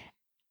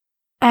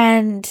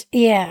 And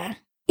yeah,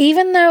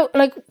 even though,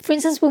 like, for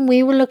instance, when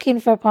we were looking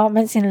for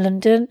apartments in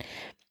London,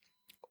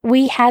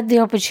 we had the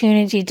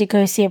opportunity to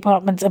go see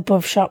apartments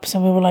above shops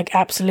and we were like,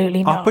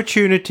 absolutely not.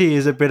 Opportunity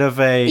is a bit of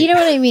a... You know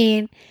what I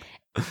mean?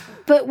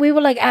 But we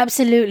were like,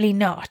 absolutely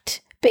not.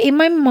 But in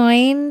my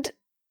mind,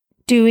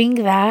 doing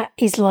that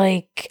is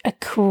like a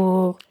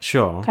cool...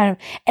 Sure. Kind of...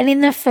 And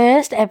in the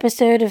first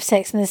episode of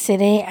Sex and the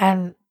City,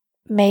 and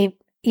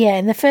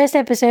in the first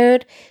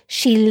episode,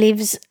 she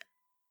lives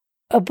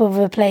above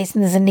a place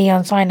and there's a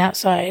neon sign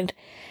outside.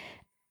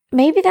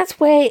 Maybe that's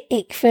where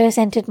it first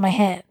entered my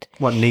head.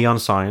 What, neon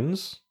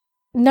signs?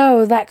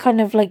 No, that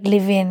kind of like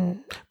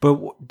live-in. But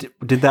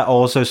did that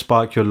also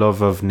spark your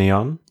love of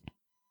neon?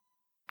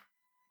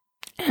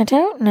 I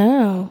don't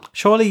know.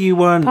 Surely you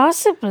weren't...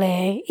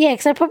 Possibly. Yeah,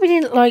 because I probably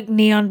didn't like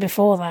neon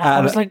before that. I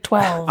was like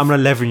 12. I'm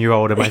an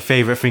 11-year-old and my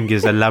favourite thing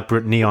is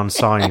elaborate neon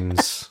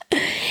signs.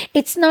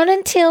 It's not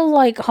until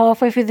like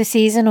halfway through the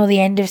season or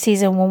the end of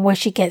season one where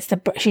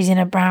she's in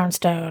a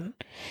brownstone.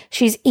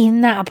 She's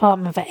in that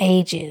apartment for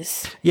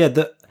ages.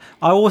 Yeah,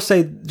 I will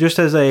say, just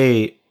as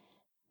a...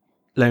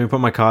 Let me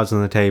put my cards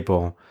on the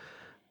table.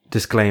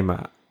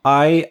 Disclaimer.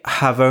 I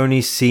have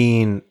only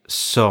seen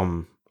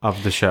some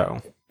of the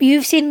show.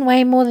 You've seen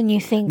way more than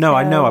you think. No, though.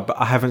 I know, but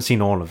I haven't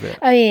seen all of it.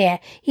 Oh, yeah.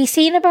 You've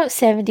seen about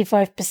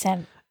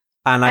 75%.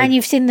 And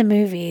you've seen the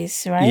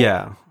movies, right?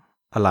 Yeah.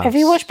 Alas. Have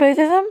you watched both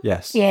of them?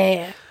 Yes.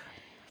 Yeah.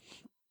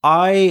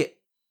 I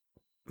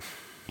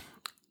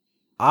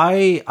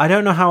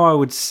don't know how I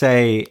would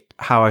say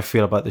how I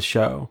feel about the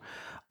show.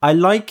 I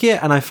like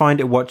it and I find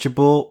it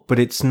watchable, but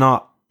it's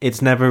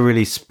never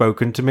really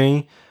spoken to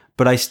me,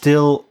 but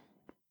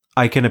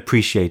I can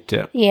appreciate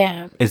it.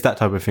 Yeah. It's that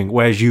type of thing.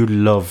 Whereas you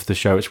love the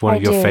show. It's one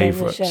of your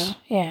favorites. Love the show.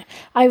 Yeah.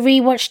 I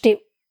rewatched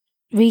it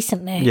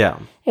recently. Yeah.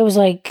 It was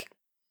like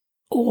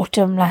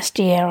autumn last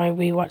year I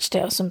rewatched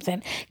it or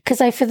something. Because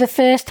I, for the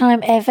first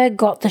time ever,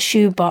 got the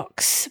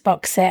Shoebox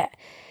box set,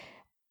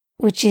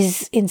 which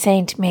is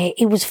insane to me.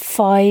 It was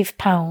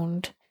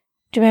 £5. Do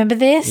you remember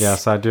this?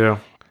 Yes, I do.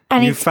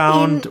 And you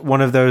found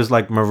one of those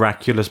like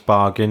miraculous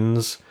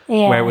bargains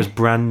where it was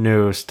brand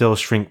new, still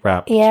shrink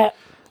wrapped. Yeah.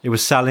 It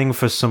was selling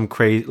for some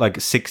crazy, like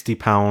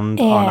 £60 on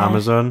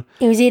Amazon.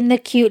 It was in the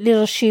cute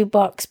little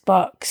Shoebox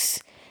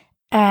box.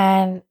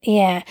 And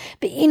yeah.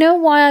 But you know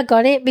why I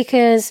got it?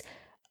 Because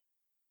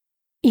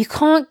you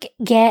can't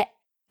get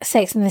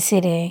Sex and the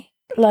City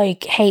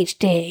like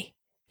HD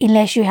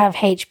unless you have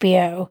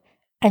HBO.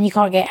 And you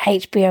can't get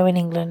HBO in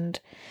England.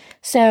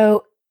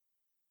 So,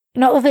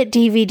 not that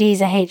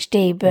DVDs are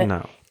HD,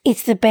 but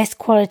it's the best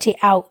quality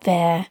out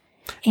there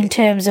in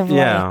terms of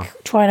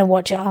like trying to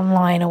watch it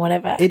online or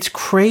whatever. It's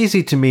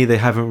crazy to me they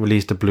haven't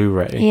released a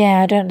Blu-ray.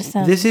 Yeah, I don't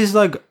understand. This is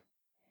like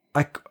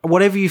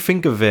whatever you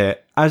think of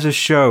it, as a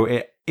show,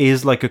 it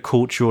is like a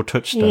cultural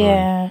touchstone.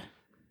 Yeah.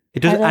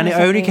 It does, and it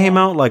only came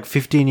out like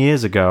 15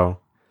 years ago.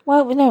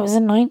 Well, no, it was the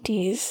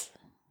 90s.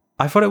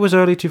 I thought it was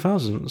early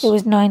 2000s. It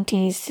was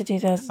 90s to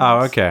 2000s.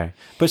 Oh, okay.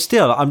 But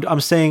still, I'm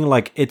saying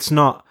like it's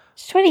not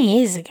It's 20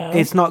 years ago.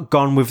 It's not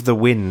Gone with the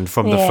Wind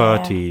from the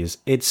 30s.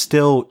 It's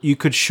still, you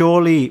could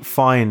surely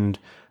find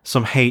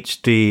some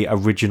HD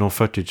original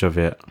footage of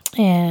it.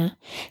 Yeah.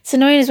 It's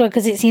annoying as well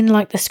because it's in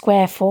like the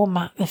square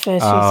format, the first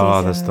few seasons.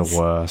 Oh, that's the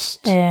worst.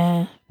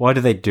 Yeah. Why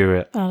do they do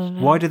it? I don't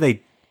know. Why do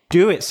they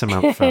do it,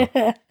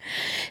 Samantha?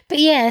 But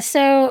yeah,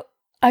 so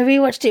I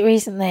rewatched it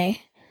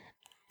recently.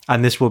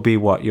 And this will be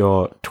what,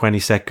 your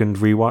 22nd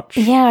rewatch?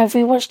 Yeah, I've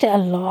rewatched it a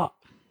lot.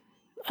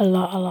 A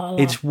lot.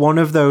 It's one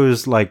of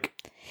those, like,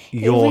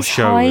 your shows. It's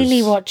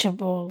highly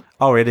watchable.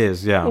 Oh, it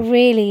is, yeah. It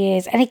really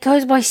is. And it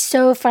goes by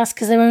so fast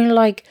because they're only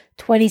like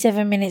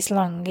 27 minutes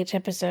long each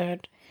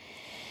episode.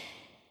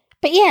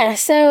 But yeah,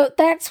 so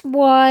that's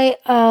why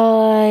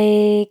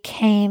I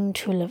came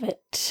to love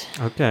it.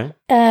 Okay.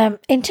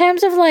 In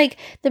terms of like,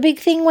 the big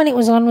thing when it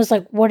was on was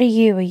like, what are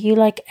you? Are you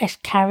like a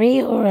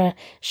Carrie or a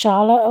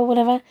Charlotte or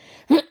whatever?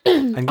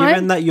 And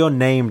given that you're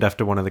named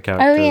after one of the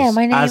characters,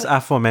 my name, as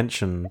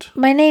aforementioned.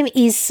 My name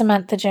is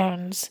Samantha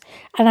Jones.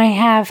 And I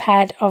have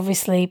had,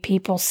 obviously,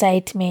 people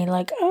say to me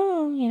like,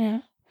 oh, you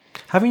know.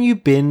 Haven't you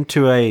been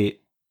to a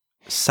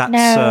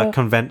SATSA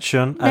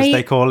convention, as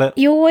they call it?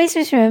 You always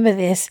just remember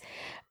this.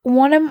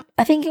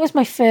 I think it was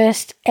my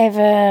first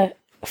ever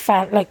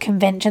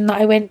convention that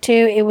I went to.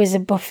 It was a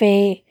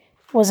Buffy.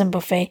 It wasn't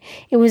Buffy.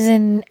 It was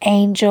an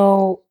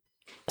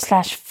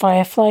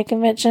Angel/Firefly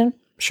convention.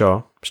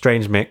 Sure.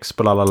 Strange mix,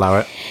 but I'll allow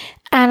it.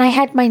 And I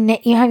had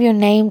you have your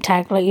name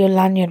tag, like your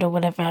lanyard or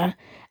whatever,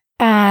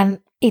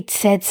 and it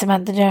said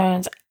Samantha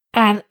Jones.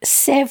 And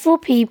several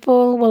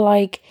people were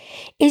like,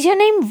 is your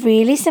name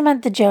really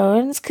Samantha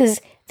Jones?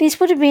 Because this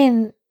would have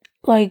been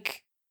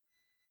like,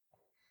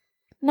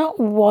 not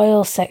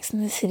while Sex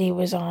and the City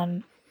was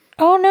on.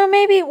 Oh no,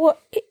 maybe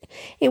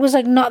it was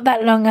like not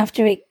that long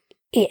after it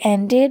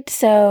ended.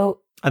 So,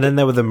 and then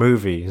there were the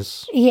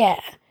movies. Yeah,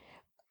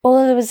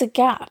 although there was a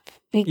gap,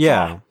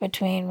 gap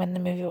between when the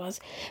movie was.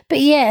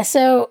 But yeah,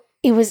 so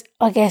it was,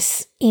 I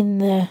guess, in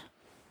the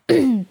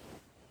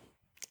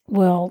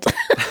world.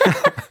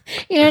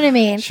 You know what I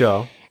mean?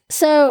 Sure.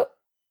 So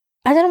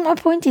I don't know what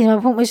my point is. My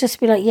point was just to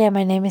be like, yeah,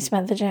 my name is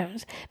Samantha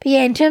Jones. But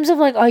yeah, in terms of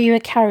like, are you a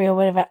Carrie or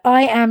whatever,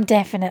 I am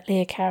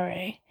definitely a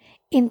Carrie.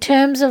 In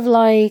terms of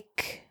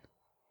like,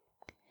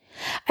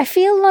 I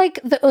feel like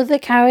the other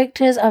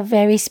characters are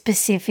very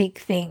specific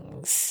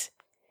things.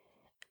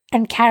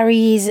 And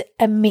Carrie is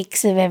a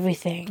mix of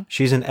everything.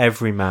 She's an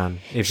everyman,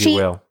 if you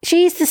will.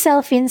 She's the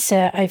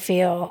self-insert, I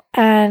feel.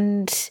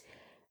 And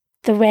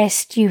the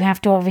rest, you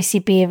have to obviously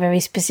be a very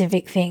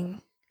specific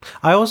thing.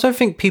 I also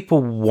think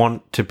people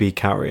want to be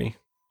Carrie.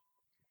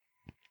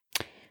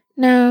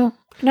 No,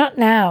 not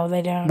now.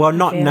 They don't. Well,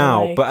 not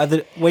now, like. But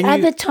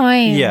at the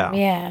time,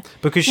 yeah.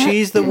 Because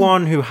she's the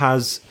one who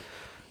has.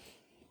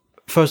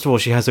 First of all,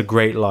 she has a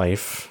great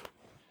life.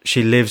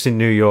 She lives in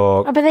New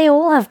York. Oh, but they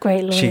all have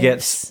great lives. She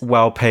gets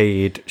well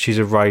paid. She's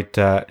a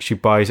writer. She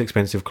buys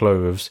expensive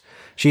clothes.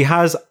 She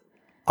has,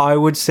 I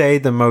would say,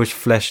 the most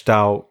fleshed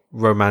out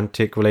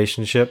romantic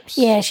relationships.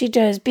 Yeah, she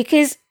does.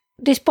 Because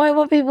despite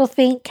what people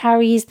think,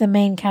 Carrie is the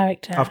main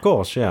character. Of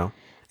course, yeah.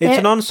 It's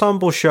an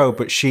ensemble show,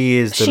 but she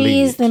is the lead.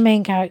 She is the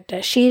main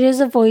character. She does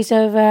a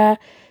voiceover.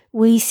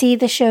 We see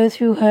the show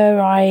through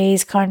her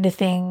eyes kind of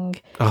thing.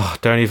 Oh,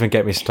 don't even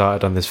get me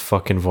started on this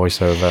fucking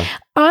voiceover.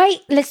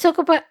 Let's talk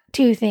about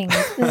two things.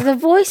 There's the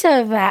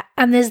voiceover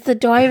and there's the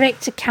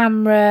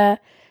direct-to-camera,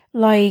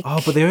 like...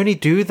 Oh, but they only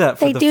do that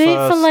for the first... They do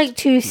it for like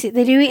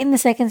they do it in the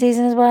second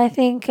season as well, I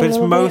think. But it's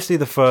mostly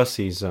the first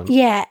season.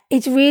 Yeah,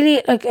 it's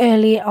really like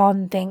early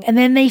on thing. And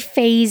then they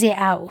phase it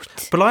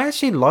out. But I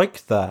actually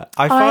liked that.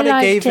 I thought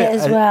it gave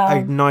it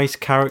a nice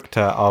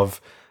character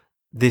of...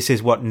 This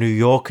is what New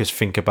Yorkers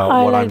think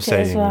about what I'm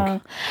saying. As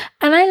well.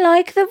 And I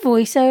like the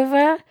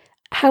voiceover.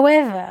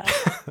 However,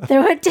 there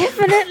are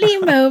definitely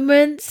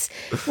moments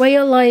where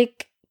you're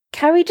like,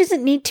 Carrie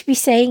doesn't need to be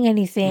saying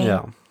anything.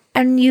 Yeah.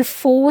 And you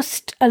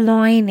forced a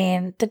line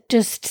in that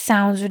just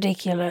sounds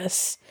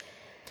ridiculous.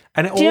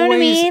 And do you know what I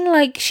mean?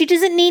 Like, she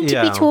doesn't need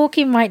to be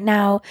talking right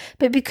now.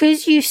 But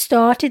because you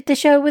started the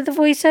show with the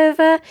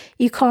voiceover,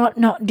 you can't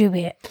not do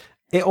it.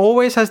 It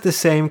always has the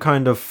same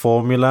kind of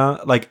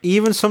formula. Like,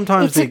 even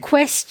sometimes... It's a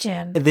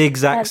question. The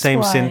exact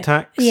same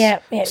syntax. Yeah.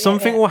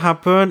 Something will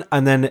happen,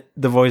 and then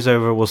the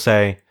voiceover will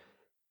say,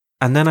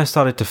 and then I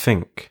started to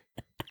think,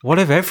 what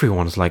if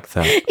everyone's like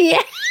that?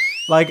 Yeah.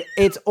 Like,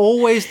 it's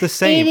always the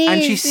same.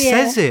 And she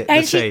says it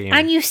the same.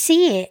 And you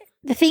see it.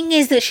 The thing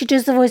is that she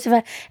does the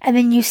voiceover, and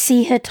then you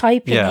see her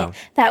typing it.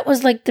 That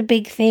was, like, the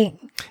big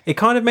thing. It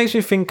kind of makes me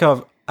think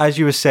of, as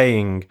you were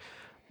saying...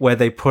 where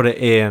they put it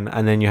in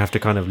and then you have to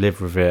kind of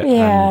live with it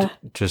and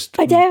just...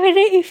 I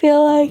definitely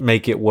feel like...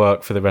 make it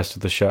work for the rest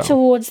of the show.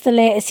 Towards the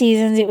later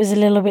seasons, it was a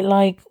little bit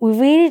like, we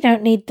really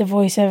don't need the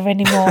voiceover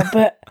anymore,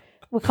 but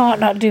we can't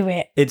not do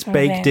it. It's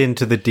baked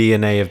into the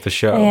DNA of the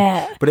show.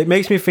 Yeah. But it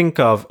makes me think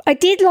of... I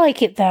did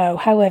like it, though,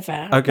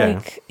 however. Okay.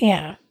 Like,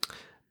 yeah.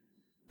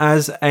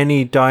 As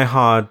any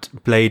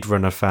diehard Blade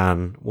Runner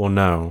fan will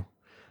know,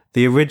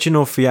 the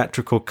original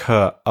theatrical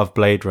cut of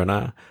Blade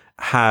Runner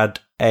had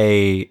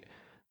a...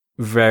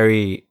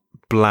 very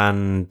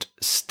bland,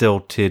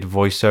 stilted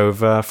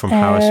voiceover from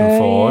Harrison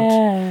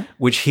Ford,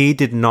 which he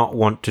did not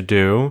want to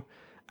do.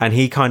 And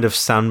he kind of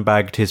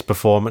sandbagged his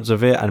performance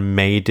of it and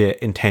made it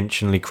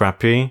intentionally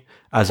crappy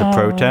as a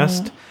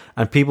protest.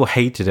 And people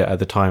hated it at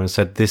the time and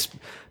said, this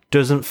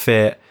doesn't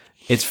fit.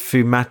 It's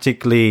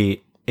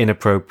thematically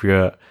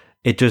inappropriate.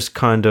 It just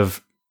kind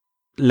of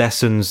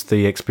lessens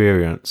the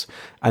experience.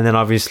 And then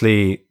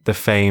obviously the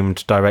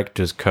famed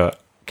director's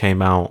cut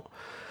came out.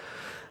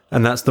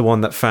 And that's the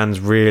one that fans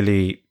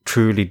really,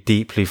 truly,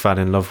 deeply fell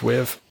in love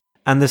with.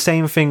 And the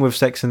same thing with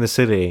Sex and the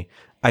City.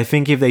 I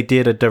think if they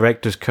did a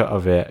director's cut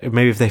of it,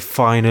 maybe if they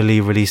finally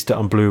released it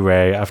on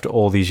Blu-ray after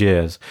all these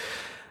years,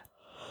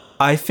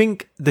 I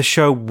think the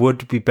show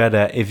would be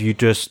better if you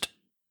did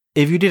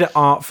it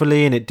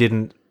artfully and it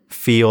didn't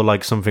feel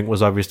like something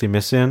was obviously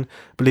missing.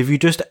 But if you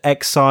just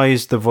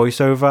excised the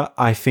voiceover,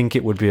 I think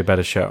it would be a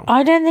better show.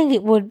 I don't think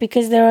it would,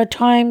 because there are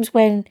times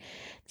when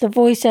the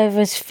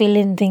voiceovers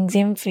filling things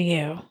in for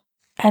you.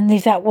 And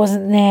if that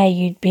wasn't there,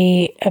 you'd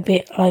be a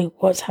bit like,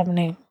 what's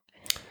happening?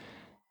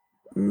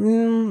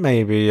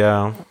 Maybe,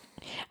 yeah.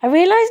 I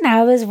realise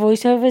now there's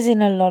voiceovers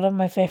in a lot of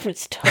my favourite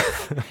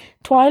stuff.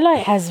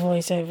 Twilight has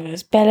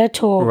voiceovers. Bella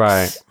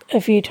talks a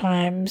few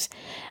times.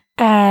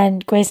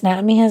 And Grey's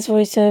Anatomy has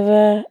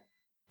voiceover.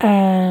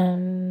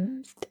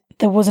 And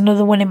there was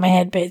another one in my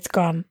head, but it's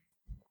gone.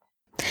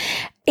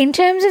 In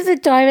terms of the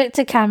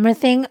direct-to-camera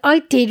thing, I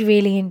did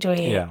really enjoy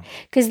it. Yeah.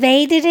 Because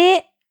they did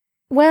it.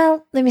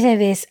 Well, let me say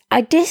this.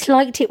 I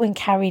disliked it when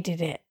Carrie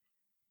did it.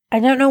 I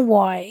don't know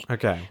why.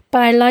 Okay.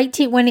 But I liked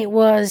it when it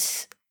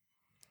was...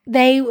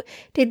 They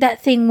did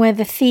that thing where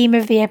the theme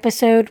of the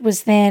episode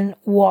was then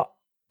what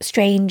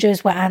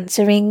strangers were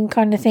answering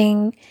kind of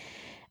thing.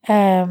 Do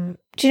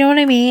you know what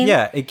I mean?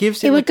 Yeah, it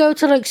gives it would go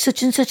to like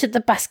such and such at the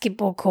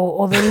basketball court,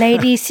 or the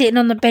lady sitting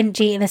on the bench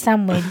eating a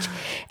sandwich.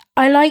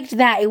 I liked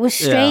that. It was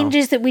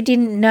strangers that we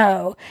didn't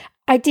know.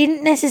 I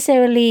didn't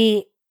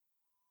necessarily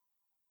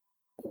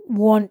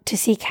want to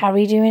see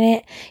Carrie doing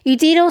it. You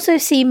did also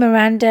see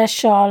Miranda,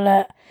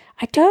 Charlotte.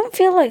 I don't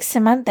feel like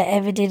Samantha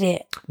ever did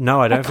it. No,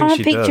 I don't think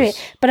she does. I can't picture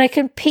it, but I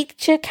can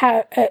picture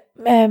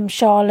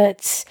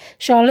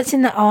Charlotte's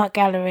in the art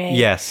gallery.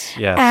 Yes.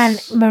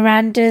 And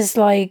Miranda's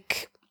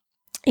like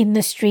in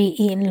the street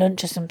eating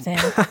lunch or something.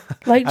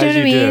 Like, do you know what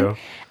I mean?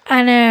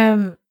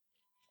 And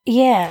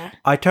yeah.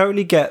 I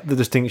totally get the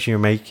distinction you're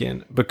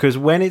making, because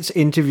when it's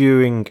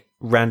interviewing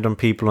random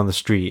people on the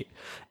street,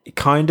 it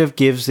kind of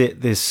gives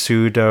it this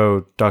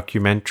pseudo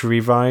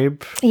documentary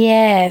vibe.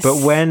 Yes.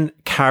 But when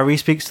Carrie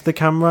speaks to the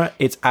camera,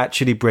 it's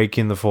actually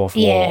breaking the fourth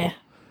wall.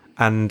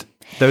 And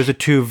those are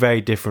two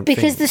very different things.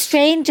 Because the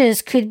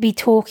strangers could be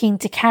talking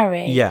to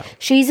Carrie. Yeah.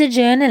 She's a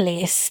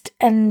journalist,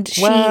 and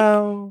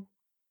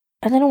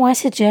I don't know why I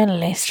said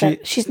journalist.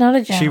 She's not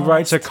a journalist. She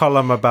writes a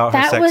column about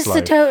her sex life. That was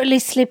the totally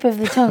slip of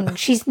the tongue.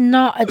 She's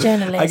not a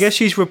journalist. I guess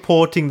she's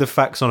reporting the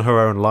facts on her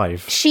own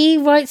life. She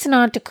writes an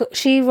article.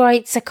 She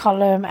writes a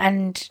column,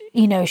 and,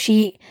 you know,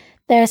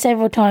 there are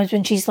several times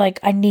when she's like,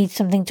 I need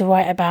something to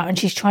write about, and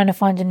she's trying to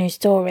find a new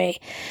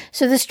story.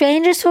 So the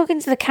strangers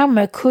talking to the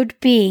camera could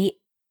be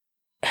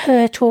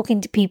her talking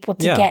to people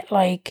to get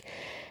like...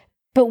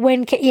 But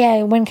when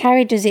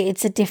Carrie does it,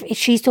 it's a different...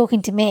 She's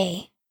talking to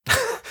me.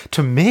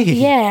 To me?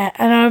 Yeah,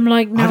 and I'm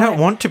like, no. I don't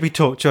want to be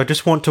talked to. I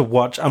just want to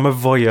watch. I'm a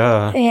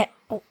voyeur.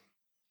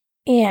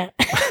 Yeah.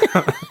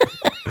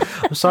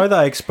 I'm sorry that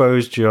I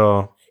exposed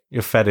your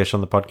fetish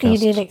on the podcast. You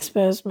did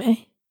expose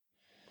me.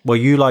 Well,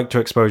 you like to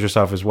expose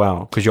yourself as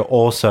well, because you're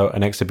also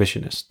an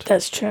exhibitionist.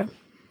 That's true.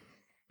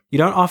 You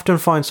don't often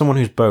find someone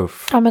who's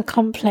both. I'm a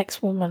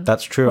complex woman.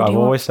 That's true. I've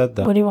always said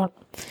that. What do you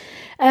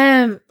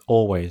want?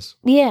 Always.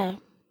 Yeah.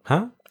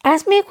 Huh?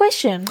 Ask me a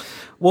question.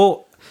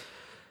 Well...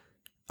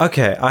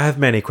 Okay, I have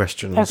many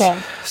questions. Okay.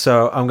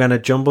 So I'm going to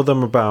jumble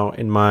them about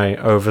in my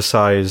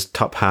oversized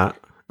top hat,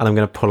 and I'm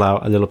going to pull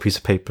out a little piece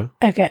of paper.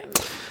 Okay.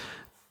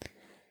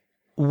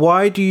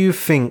 Why do you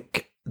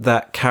think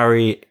that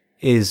Carrie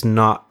is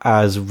not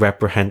as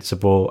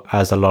reprehensible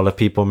as a lot of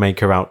people make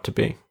her out to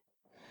be?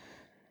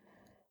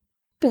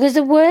 Because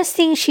the worst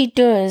thing she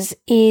does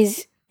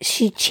is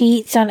she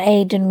cheats on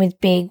Aiden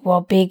with Big while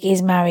Big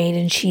is married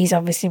and she's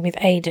obviously with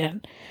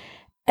Aiden.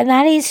 And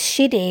that is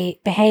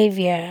shitty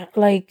behaviour.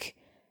 Like...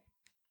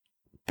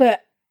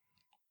 But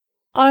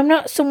I'm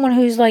not someone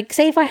who's like,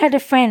 say if I had a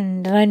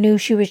friend and I knew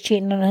she was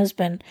cheating on her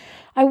husband,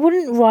 I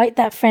wouldn't write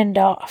that friend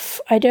off.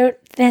 I don't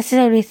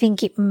necessarily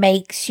think it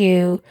makes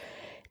you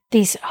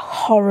this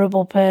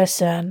horrible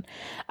person.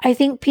 I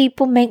think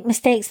people make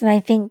mistakes, and I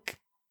think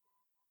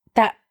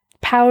that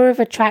power of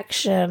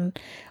attraction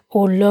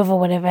or love or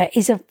whatever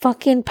is a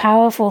fucking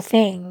powerful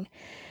thing.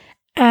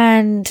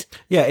 And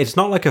yeah, it's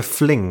not like a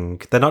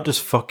fling. They're not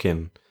just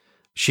fucking.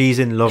 She's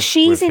in love.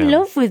 She's in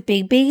love with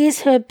Big. Big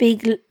is her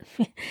big.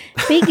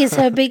 Big is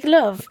her big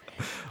love.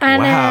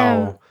 And,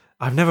 wow,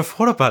 I've never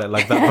thought about it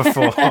like that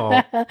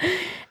before.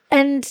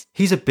 And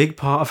he's a big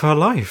part of her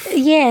life.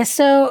 Yeah,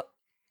 so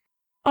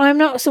I'm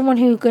not someone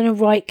who's going to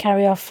write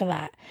Carrie off for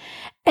that.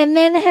 And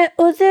then her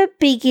other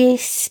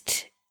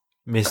biggest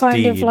misdeed,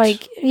 kind of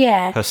like,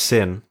 her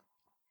sin,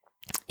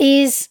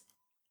 is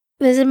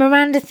there's a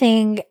Miranda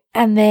thing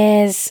and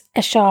there's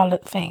a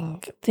Charlotte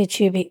thing. The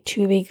two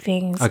big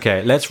things.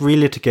 Okay, let's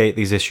relitigate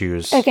these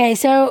issues. Okay,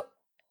 so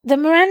the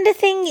Miranda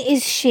thing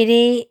is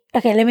shitty.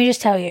 Okay, let me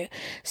just tell you.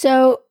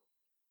 So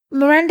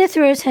Miranda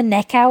throws her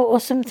neck out or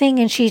something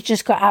and she's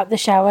just got out the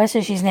shower,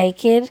 so she's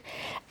naked.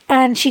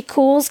 And she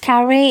calls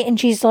Carrie and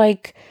she's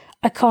like,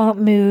 I can't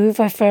move.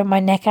 I throw my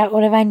neck out,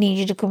 whatever. I need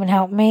you to come and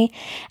help me.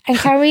 And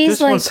Carrie's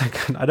just like... Just 1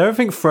 second. I don't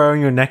think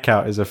throwing your neck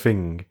out is a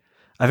thing.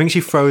 I think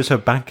she throws her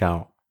back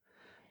out.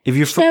 If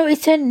you No,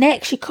 it's her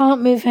neck. She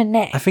can't move her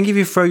neck. I think if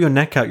you throw your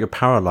neck out, you're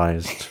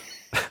paralyzed.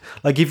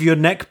 Like if your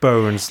neck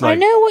bones... like I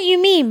know what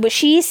you mean, but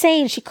she is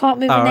saying she can't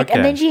move her neck. Okay.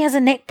 And then she has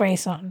a neck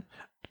brace on.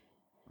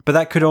 But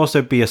that could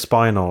also be a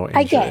spinal injury.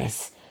 I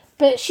guess.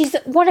 But she's...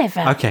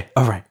 Whatever. Okay,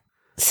 all right.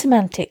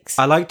 Semantics.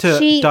 I like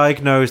to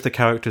diagnose the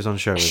characters on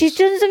shows. She's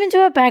done something to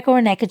her back or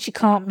her neck and she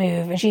can't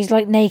move. And she's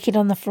like naked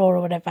on the floor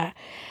or whatever.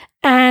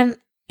 And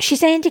she's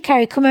saying to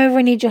Carrie, come over,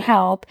 I need your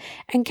help.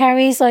 And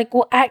Carrie's like,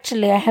 well,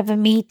 actually, I have a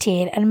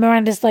meeting. And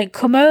Miranda's like,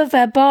 come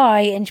over,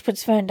 bye. And she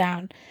puts the phone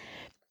down.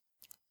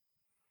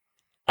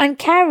 And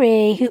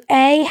Carrie, who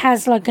A,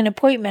 has like an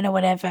appointment or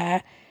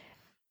whatever,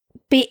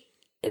 B,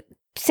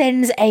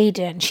 sends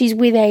Aidan. She's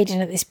with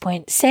Aidan at this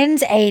point.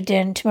 Sends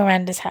Aidan to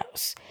Miranda's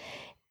house.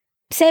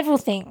 Several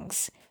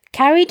things.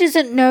 Carrie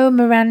doesn't know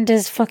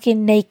Miranda's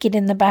fucking naked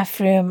in the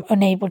bathroom,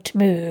 unable to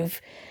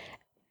move.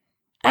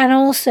 And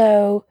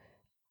also,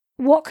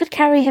 what could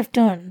Carrie have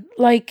done?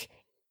 Like,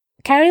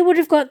 Carrie would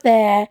have got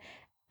there,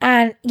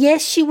 and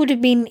yes, it would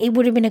have been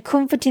a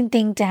comforting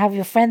thing to have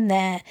your friend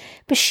there,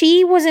 but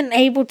she wasn't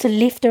able to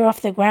lift her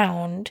off the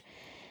ground.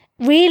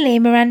 Really,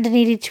 Miranda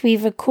needed to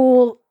either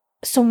call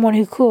someone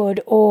who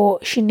could, or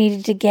she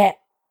needed to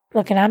get,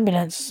 like, an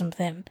ambulance or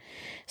something.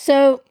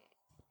 So...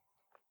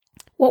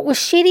 what was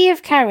shitty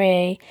of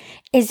Carrie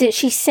is that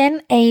she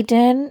sent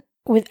Aidan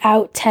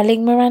without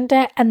telling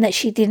Miranda and that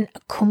she didn't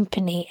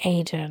accompany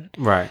Aidan.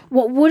 Right.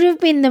 What would have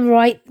been the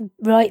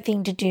right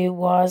thing to do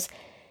was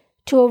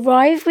to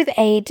arrive with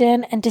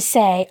Aidan and to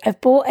say,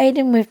 I've brought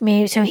Aidan with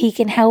me so he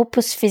can help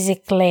us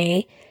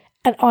physically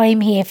and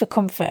I'm here for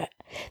comfort.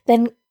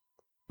 Then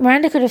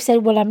Miranda could have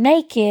said, well, I'm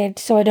naked,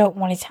 so I don't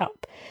want his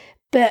help.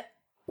 But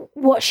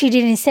what she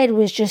did instead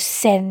was just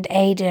send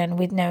Aidan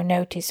with no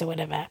notice or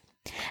whatever.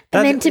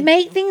 And then to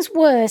make things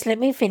worse, let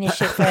me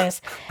finish it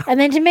first. And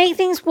then to make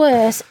things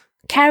worse,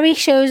 Carrie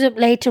shows up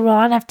later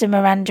on after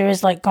Miranda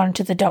has like gone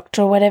to the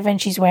doctor or whatever, and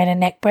she's wearing a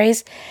neck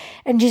brace,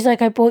 and she's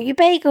like, I bought you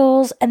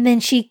bagels. And then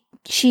she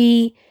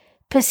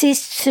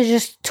persists to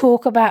just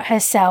talk about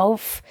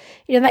herself,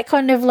 you know, that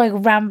kind of like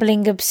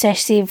rambling,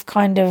 obsessive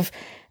kind of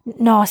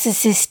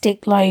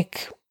narcissistic,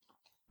 like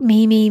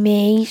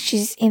me.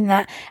 She's in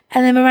that.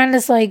 And then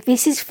Miranda's like,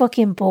 this is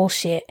fucking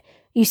bullshit.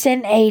 You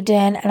sent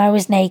Aidan and I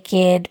was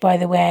naked, by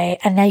the way,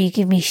 and now you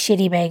give me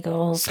shitty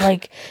bagels.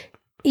 Like,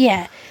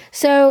 yeah.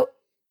 So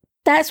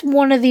that's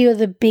one of the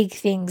other big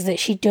things that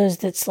she does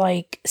that's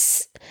like,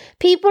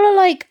 people are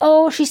like,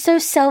 oh, she's so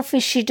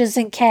selfish, she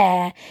doesn't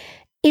care.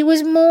 It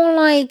was more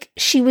like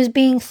she was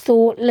being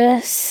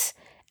thoughtless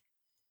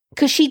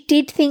because she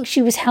did think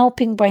she was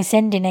helping by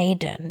sending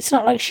Aidan. It's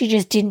not like she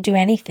just didn't do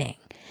anything.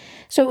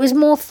 So it was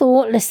more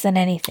thoughtless than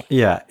anything.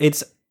 Yeah,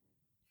 it's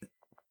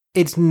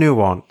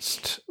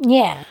nuanced.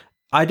 Yeah.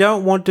 I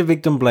don't want to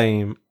victim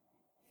blame,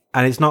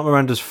 and it's not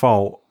Miranda's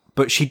fault,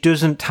 but she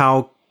doesn't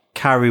tell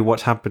Carrie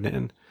what's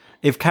happening.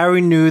 If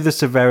Carrie knew the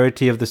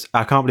severity of this...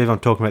 I can't believe I'm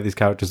talking about these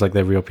characters like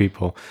they're real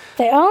people.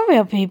 They are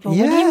real people.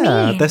 Yeah, what do you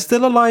mean? They're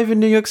still alive in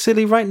New York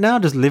City right now,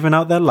 just living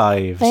out their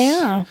lives. They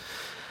are.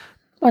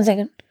 1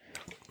 second.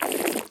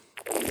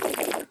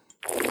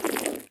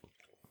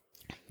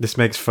 This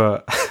makes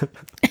for...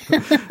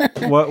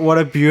 what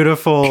a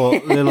beautiful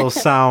little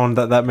sound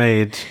that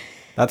made.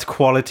 That's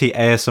quality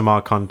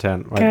ASMR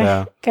content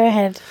there. Go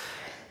ahead.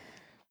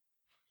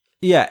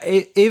 Yeah,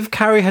 if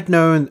Carrie had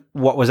known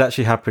what was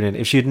actually happening,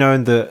 if she'd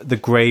known the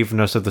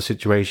graveness of the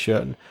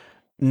situation,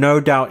 no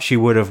doubt she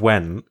would have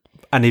went.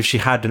 And if she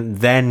hadn't,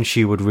 then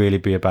she would really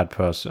be a bad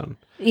person.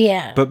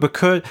 Yeah. But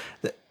because...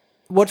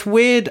 what's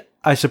weird,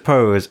 I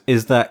suppose,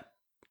 is that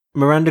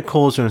Miranda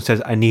calls her and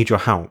says, I need your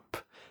help.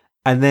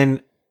 And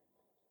then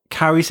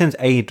Carrie sends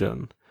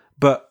Aidan.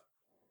 But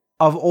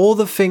of all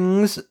the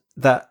things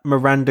that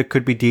Miranda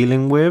could be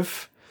dealing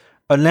with,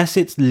 unless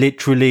it's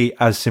literally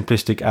as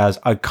simplistic as,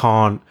 I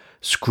can't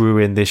screw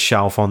in this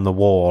shelf on the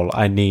wall,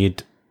 I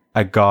need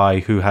a guy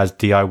who has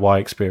DIY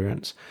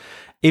experience.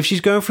 If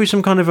she's going through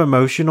some kind of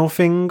emotional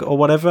thing or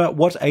whatever,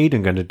 what's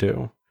Aidan going to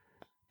do?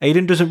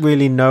 Aidan doesn't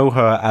really know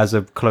her as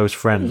a close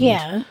friend.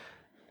 Yeah.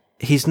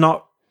 He's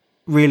not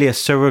really a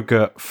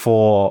surrogate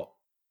for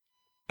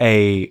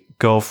a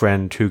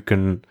girlfriend who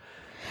can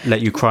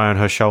let you cry on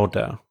her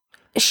shoulder.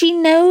 Carrie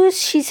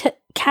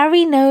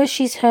knows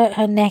she's hurt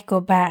her neck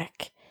or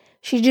back.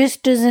 She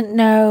just doesn't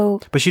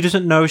know. But she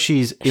doesn't know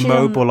she's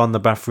immobile on the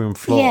bathroom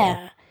floor.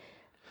 Yeah.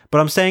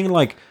 But I'm saying,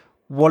 like,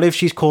 what if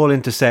she's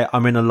calling to say,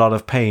 I'm in a lot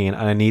of pain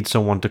and I need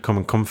someone to come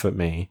and comfort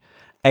me?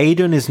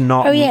 Aiden is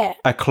not Oh, yeah.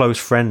 a close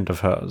friend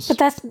of hers. But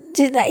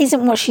that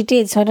isn't what she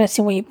did, so I don't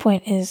see what your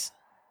point is.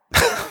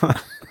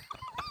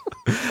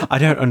 I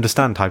don't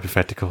understand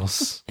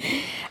hypotheticals.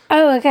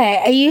 Oh,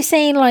 okay. Are you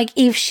saying, like,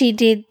 if she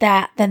did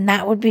that, then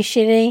that would be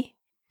shitty?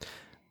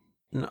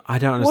 No, I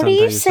don't understand. What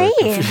are you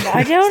saying?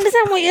 I don't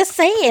understand what you're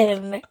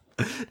saying.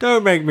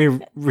 Don't make me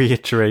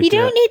reiterate. You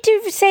don't need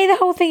to say the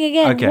whole thing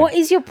again. Okay. What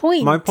is your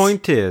point? My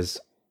point is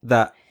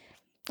that...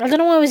 I don't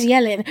know why I was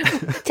yelling.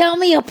 Tell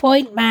me your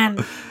point,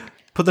 man.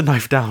 Put the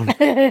knife down.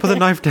 Put the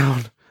knife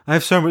down. I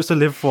have so much to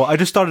live for. I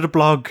just started a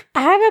blog.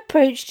 I have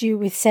approached you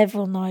with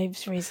several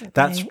knives recently.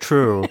 That's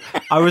true.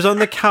 I was on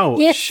the couch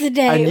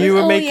Yesterday. and you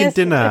were making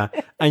yesterday. dinner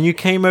and you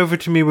came over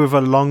to me with a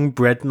long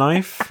bread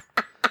knife,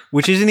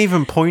 which isn't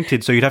even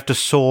pointed, so you'd have to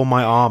saw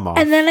my arm off.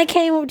 And then I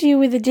came up to you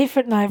with a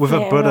different knife. With a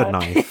later butter on.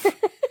 knife,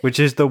 which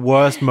is the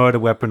worst murder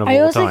weapon of I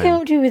all also time. came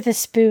up to you with a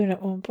spoon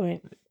at one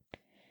point.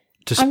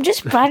 Just I'm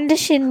just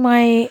brandishing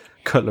my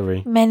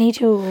cutlery. many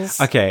tools.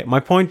 Okay,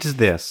 my point is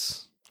this.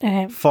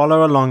 Okay.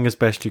 Follow along as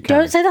best you can.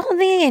 Don't say the whole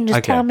thing again. Just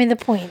Okay. tell me the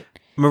point.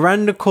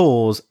 Miranda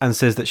calls and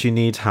says that she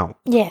needs help.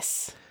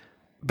 Yes.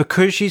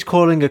 Because she's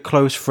calling a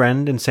close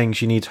friend and saying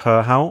she needs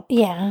her help,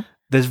 Yeah.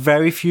 there's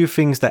very few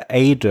things that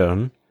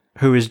Aiden,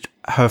 who is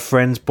her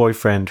friend's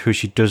boyfriend, who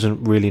she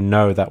doesn't really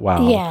know that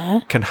well, Yeah.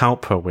 can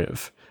help her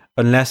with,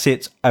 unless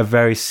it's a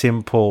very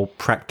simple,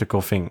 practical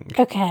thing.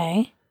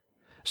 Okay.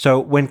 So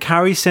when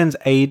Carrie sends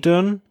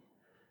Aiden,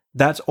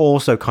 that's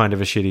also kind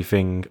of a shitty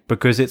thing,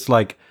 because it's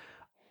like,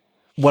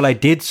 well, I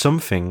did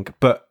something,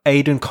 but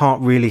Aiden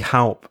can't really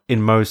help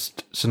in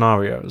most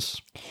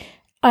scenarios.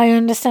 I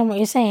understand what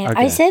you're saying.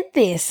 Okay. I said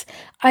this.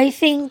 I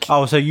think...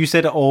 Oh, so you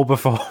said it all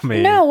before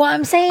me. No, what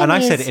I'm saying And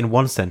is... I said it in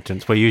one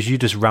sentence, where you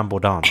just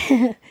rambled on.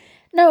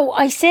 No,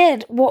 I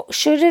said what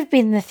should have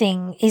been the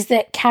thing is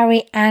that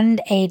Carrie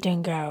and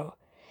Aiden go.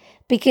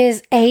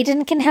 Because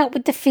Aiden can help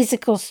with the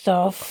physical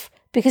stuff.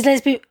 Because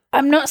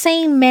I'm not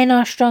saying men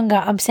are stronger.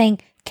 I'm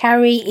saying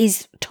Carrie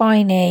is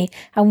tiny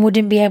and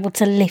wouldn't be able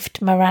to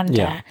lift Miranda.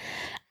 Yeah.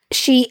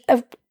 She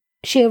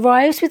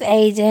arrives with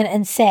Aiden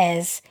and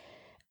assesses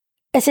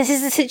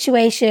the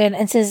situation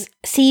and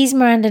sees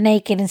Miranda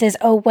naked and says,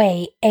 oh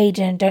wait,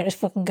 Aiden, don't just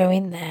fucking go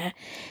in there.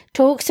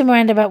 Talks to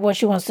Miranda about what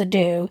she wants to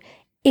do.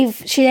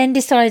 If she then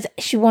decides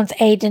she wants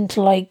Aiden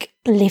to like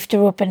lift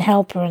her up and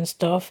help her and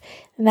stuff,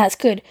 then that's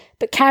good.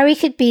 But Carrie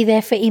could be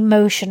there for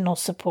emotional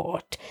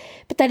support.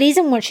 But that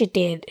isn't what she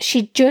did.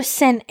 She just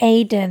sent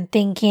Aiden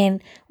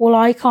thinking, well,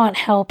 I can't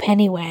help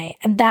anyway.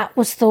 And that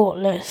was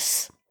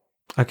thoughtless.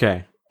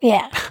 Okay.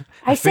 Yeah.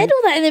 I said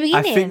all that in the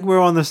beginning. I think we're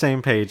on the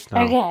same page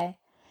now. Okay.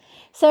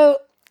 So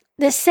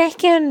the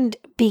second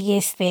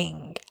biggest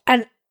thing,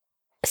 and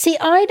see,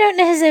 I don't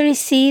necessarily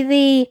see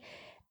the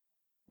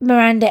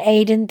Miranda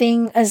Aiden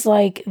thing as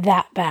like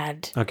that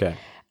bad. Okay.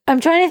 I'm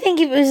trying to think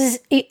if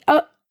it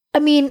was, I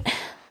mean,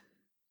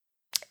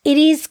 it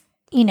is,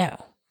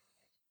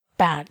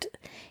 bad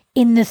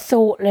in the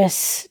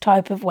thoughtless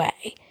type of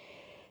way.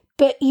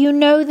 But you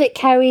know that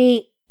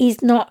Carrie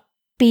is not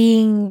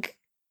being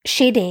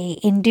shitty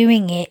in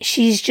doing it.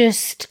 She's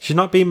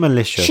not being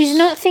malicious. She's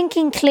not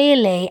thinking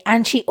clearly,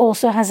 and she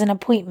also has an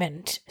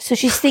appointment. So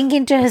she's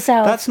thinking to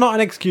herself... That's not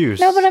an excuse.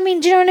 No, but I mean,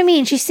 do you know what I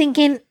mean? She's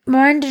thinking,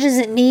 Miranda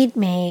doesn't need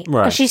me.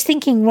 Right. Or she's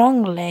thinking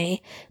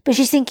wrongly, but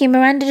she's thinking,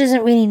 Miranda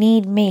doesn't really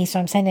need me, so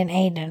I'm sending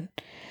Aiden.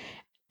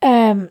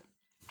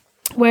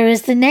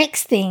 Whereas the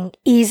next thing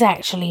is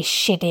actually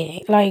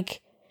shitty.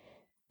 Like,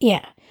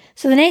 yeah.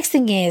 So the next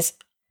thing is...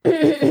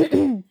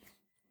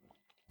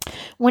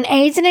 When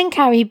Aiden and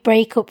Carrie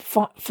break up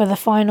for the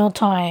final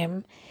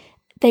time,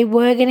 they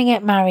were going to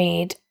get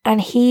married, and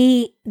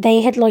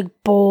they had like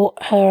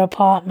bought her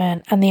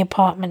apartment and the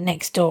apartment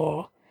next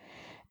door,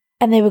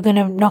 and they were going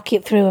to knock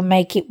it through and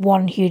make it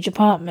one huge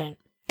apartment.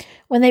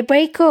 When they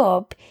break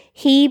up,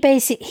 he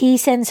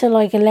sends her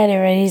like a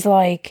letter, and he's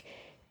like,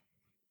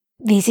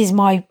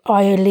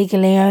 I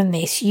illegally own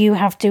this. You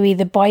have to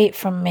either buy it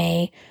from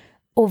me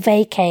or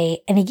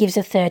vacate, and he gives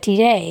her 30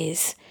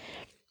 days.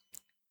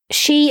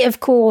 She, of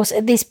course,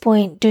 at this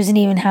point doesn't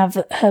even have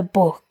her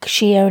book.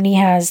 She only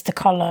has the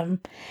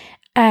column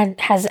and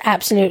has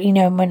absolutely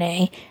no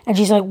money. And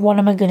she's like, what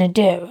am I going to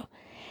do?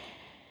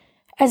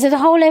 And so the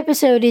whole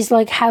episode is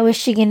like, how is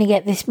she going to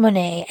get this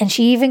money? And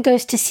she even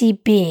goes to see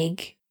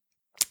Big.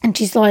 And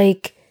she's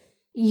like,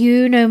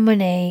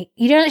 money.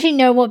 You don't actually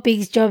know what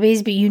Big's job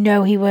is, but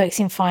he works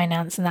in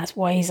finance and that's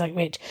why he's like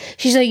rich.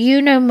 She's like,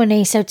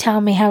 money, so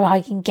tell me how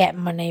I can get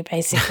money,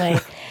 basically.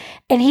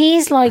 And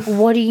he's like,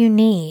 what do you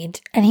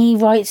need? And he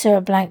writes her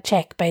a blank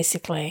check,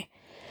 basically.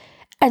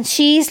 And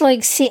she's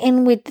like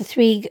sitting with the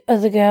 3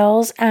 other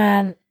girls,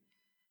 and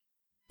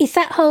it's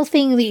that whole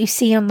thing that you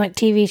see on like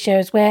TV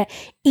shows where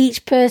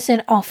each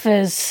person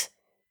offers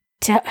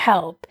to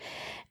help.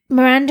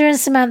 Miranda and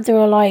Samantha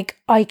are like,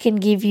 I can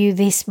give you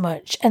this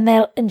much. And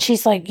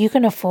she's like, you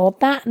can afford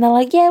that? And they're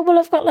like, yeah, well,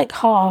 I've got like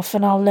half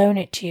and I'll loan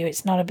it to you.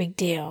 It's not a big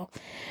deal.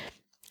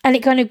 And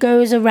it kind of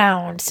goes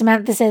around.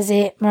 Samantha says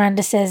it,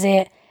 Miranda says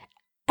it.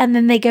 And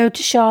then they go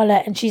to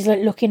Charlotte and she's like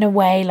looking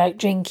away, like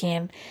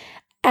drinking.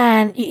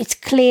 And it's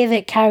clear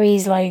that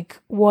Carrie's like,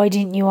 why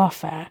didn't you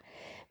offer?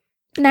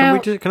 Now,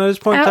 can I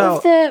just point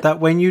out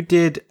that when you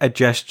did a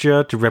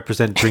gesture to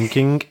represent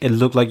drinking, it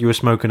looked like you were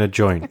smoking a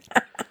joint.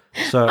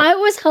 So I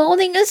was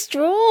holding a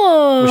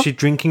straw. Was she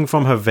drinking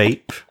from her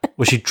vape?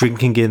 Was she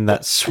drinking in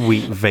that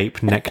sweet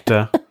vape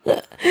nectar?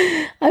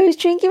 I was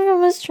drinking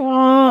from a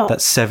straw. That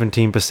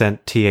 17%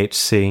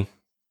 THC.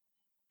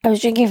 I was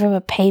drinking from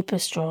a paper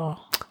straw.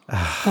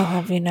 I'll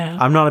have you know.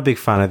 I'm not a big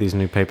fan of these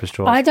new paper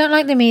straws. I don't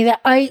like them either.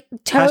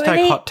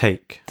 Hashtag hot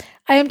take.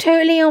 I am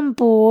totally on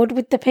board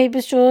with the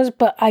paper straws,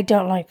 but I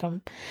don't like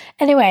them.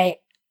 Anyway,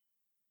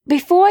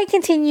 before I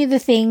continue the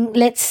thing,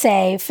 let's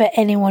say for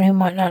anyone who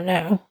might not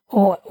know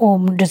or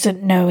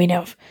doesn't know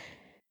enough,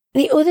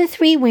 the other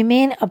three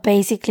women are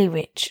basically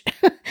rich.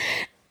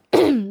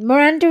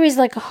 Miranda is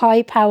like a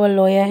high-power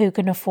lawyer who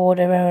can afford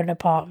her own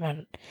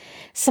apartment.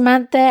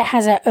 Samantha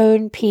has her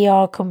own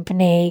PR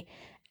company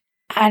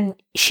and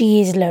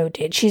she is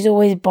loaded. She's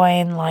always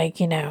buying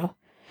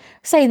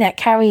saying that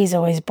Carrie is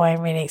always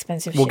buying really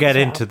expensive shit. We'll get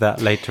into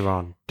that later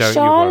on. Don't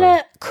Charlotte you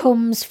worry.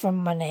 comes from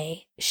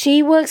money.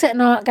 She works at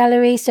an art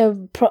gallery,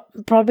 so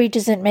probably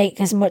doesn't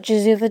make as much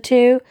as the other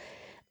two.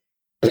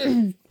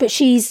 But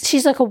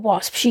she's like a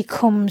wasp. She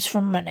comes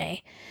from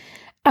money.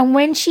 And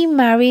when she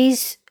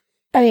marries...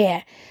 Oh,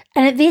 yeah.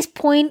 And at this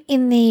point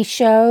in the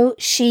show,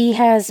 she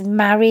has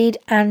married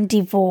and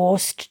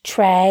divorced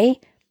Trey.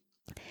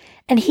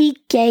 And he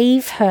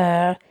gave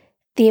her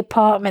the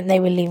apartment they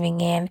were living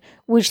in,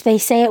 which they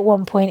say at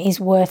one point is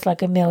worth like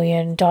 $1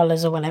 million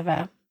or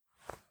whatever.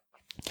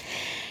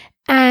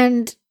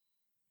 And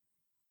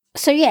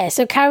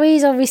so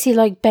Carrie's obviously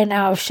like bent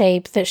out of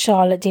shape that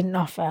Charlotte didn't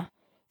offer.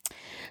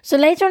 So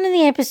later on in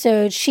the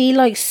episode, she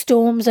like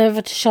storms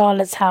over to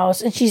Charlotte's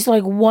house and she's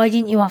like, why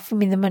didn't you offer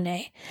me the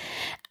money?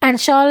 And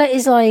Charlotte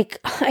is like,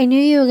 I knew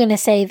you were going to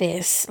say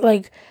this.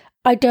 Like,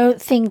 I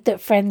don't think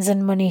that friends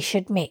and money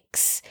should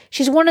mix.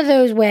 She's one of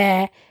those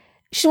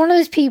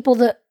people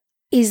that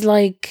is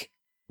like,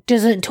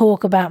 doesn't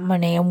talk about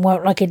money and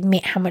won't like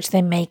admit how much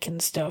they make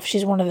and stuff.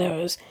 She's one of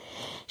those.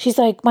 She's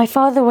like, my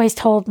father always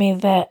told me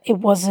that it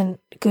wasn't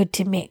good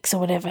to mix or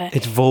whatever.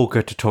 It's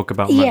vulgar to talk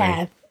about money.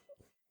 Yeah.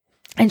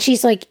 And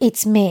she's like,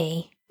 it's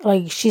me.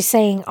 Like, she's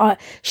saying,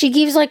 she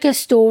gives like a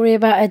story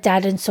about her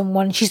dad and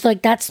someone. She's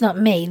like, that's not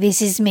me.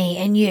 This is me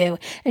and you.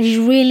 And she's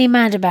really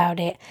mad about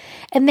it.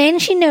 And then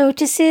she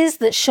notices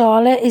that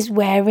Charlotte is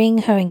wearing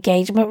her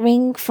engagement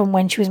ring from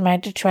when she was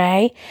married to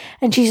Trey.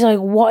 And she's like,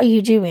 what are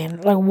you doing?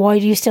 Like, why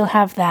do you still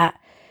have that?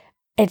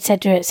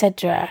 Etc.,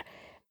 etc.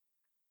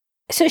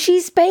 So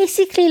she's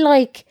basically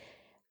like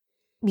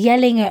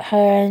yelling at her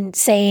and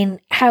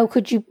saying, how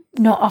could you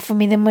not offer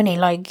me the money?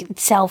 Like,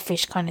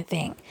 selfish kind of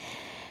thing.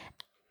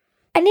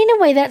 And in a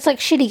way, that's like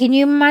shitty. Can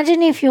you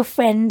imagine if your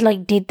friend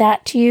like did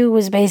that to you?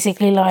 Was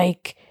basically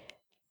like,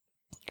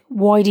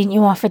 why didn't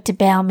you offer to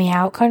bail me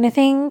out kind of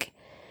thing?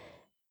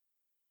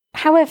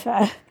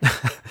 However,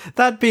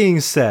 that being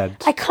said,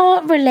 I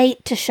can't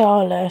relate to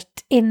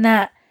Charlotte in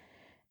that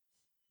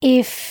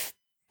if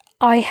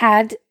I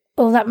had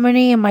all that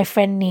money and my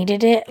friend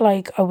needed it,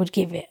 like I would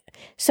give it.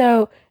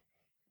 So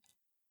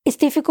it's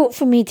difficult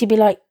for me to be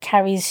like,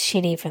 Carrie's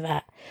shitty for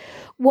that.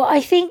 What I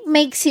think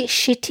makes it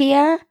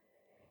shittier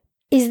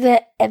is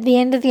that at the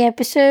end of the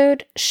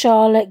episode,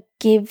 Charlotte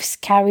gives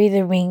Carrie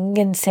the ring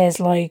and says,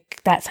 like,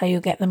 that's how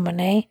you get the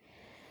money.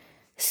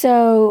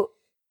 So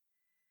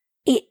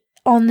it,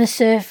 on the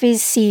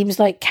surface, seems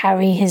like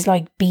Carrie has,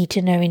 like,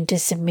 beaten her into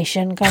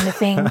submission kind of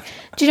thing.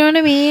 Do you know what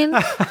I mean?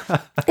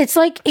 It's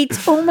like,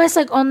 it's almost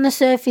like on the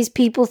surface,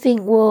 people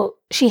think, well,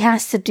 she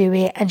has to do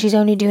it and she's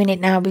only doing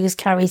it now because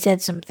Carrie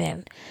said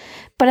something.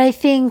 But I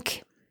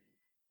think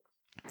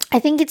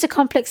it's a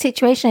complex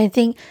situation. I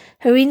think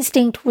her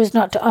instinct was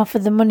not to offer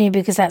the money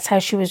because that's how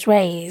she was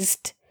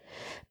raised.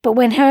 But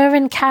when her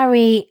and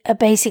Carrie are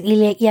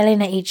basically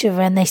yelling at each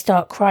other and they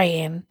start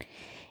crying,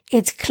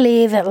 it's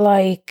clear that,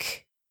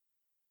 like,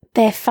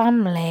 they're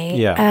family.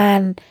 Yeah.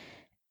 And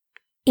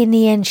in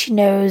the end, she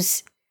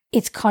knows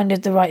it's kind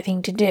of the right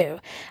thing to do.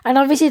 And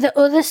obviously the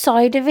other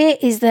side of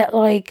it is that,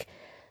 like,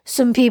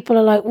 some people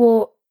are like,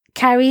 well,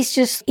 Carrie's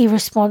just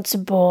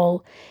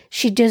irresponsible.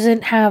 She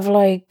doesn't have,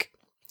 like,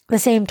 the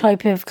same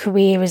type of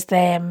career as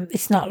them.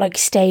 It's not like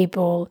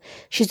stable.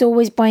 She's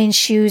always buying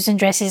shoes and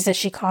dresses that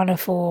she can't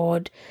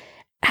afford.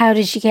 How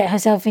did she get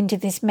herself into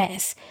this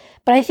mess?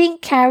 But I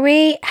think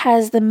Carrie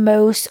has the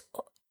most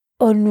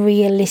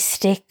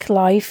unrealistic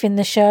life in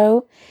the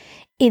show,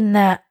 in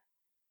that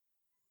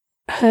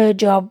her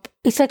job,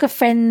 it's like a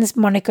Friends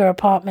Monica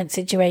apartment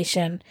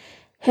situation.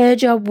 Her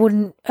job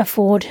wouldn't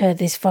afford her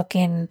this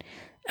fucking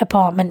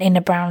apartment in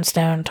a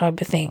brownstone type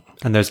of thing.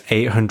 And those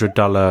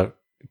 $800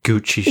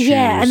 Gucci shoes.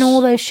 Yeah, and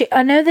all those shit.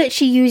 I know that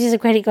she uses a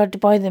credit card to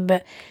buy them,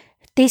 but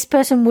this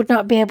person would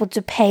not be able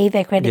to pay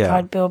their credit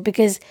card bill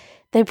because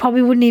they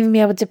probably wouldn't even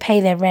be able to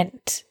pay their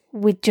rent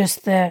with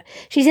just the...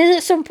 She says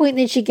at some point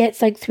that she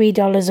gets like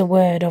 $3 a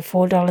word or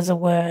 $4 a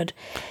word.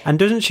 And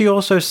doesn't she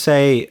also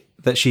say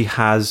that she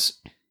has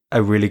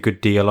a really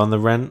good deal on the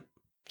rent?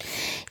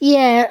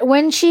 Yeah,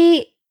 when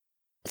she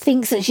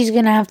thinks that she's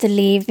going to have to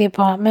leave the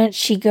apartment,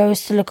 she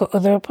goes to look at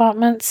other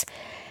apartments,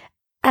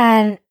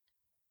 and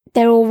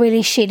they're all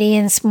really shitty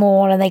and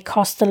small, and they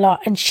cost a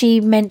lot. And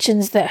she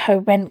mentions that her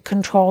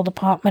rent-controlled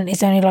apartment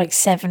is only like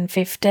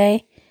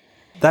 $750.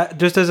 That,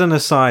 just as an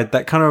aside,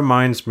 that kind of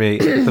reminds me,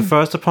 the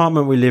first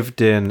apartment we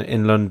lived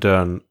in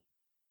London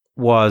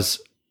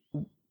was,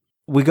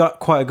 we got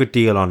quite a good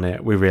deal on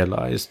it, we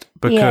realised,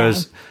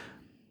 because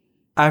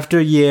after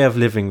a year of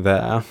living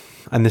there,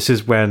 and this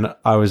is when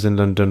I was in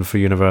London for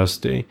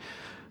university,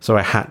 so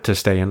I had to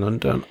stay in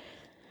London,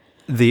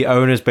 the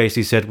owners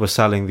basically said, we're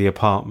selling the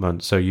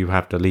apartment, so you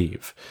have to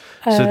leave.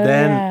 So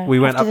then we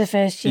went after the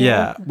first year.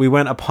 Yeah, we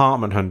went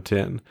apartment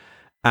hunting,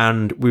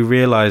 and we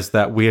realised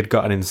that we had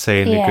got an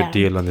insanely good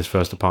deal on this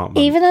first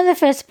apartment. Even though the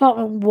first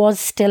apartment was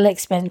still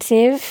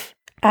expensive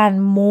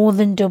and more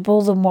than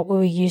double than what we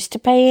were used to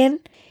paying,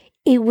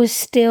 it was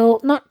still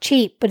not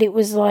cheap, but it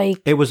was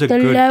like... It was a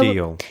good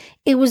deal.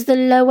 It was the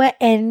lower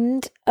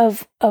end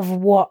of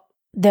what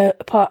the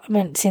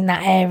apartments in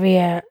that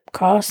area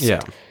cost.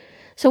 Yeah.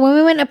 So when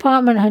we went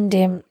apartment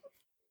hunting,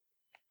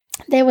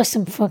 there was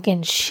some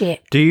fucking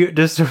shit.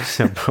 Just so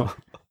simple,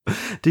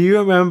 do you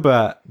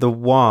remember the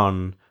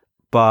one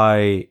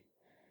by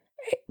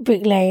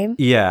Brick Lane?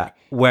 Yeah,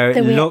 where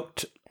it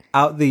looked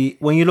out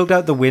when you looked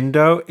out the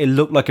window, it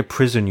looked like a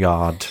prison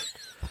yard.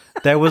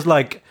 There was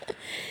like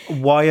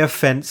wire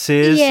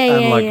fences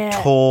and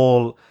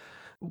tall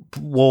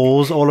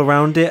walls all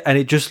around it, and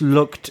it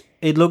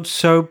looked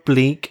so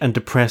bleak and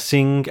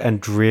depressing and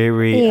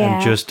dreary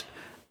and just,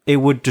 it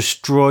would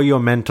destroy your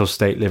mental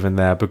state living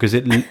there, because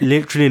it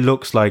literally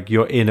looks like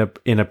you're in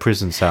a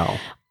prison cell.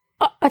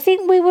 I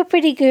think we were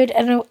pretty good,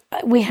 and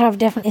we have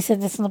definitely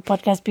said this on the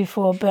podcast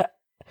before, but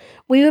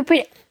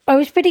I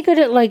was pretty good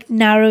at like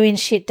narrowing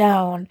shit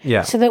down,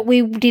 so that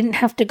we didn't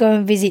have to go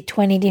and visit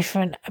 20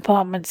 different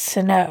apartments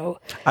to know.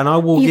 And I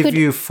will give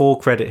you full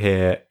credit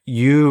here.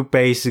 You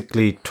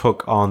basically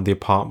took on the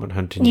apartment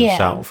hunting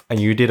yourself, and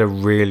you did a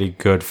really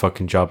good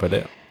fucking job at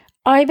it.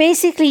 I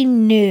basically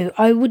knew,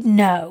 I would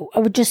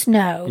just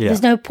know. Yeah.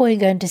 There's no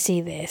point going to see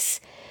this.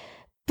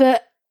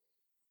 But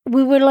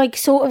we were like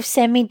sort of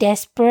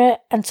semi-desperate,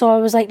 and so I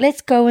was like,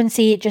 let's go and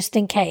see it just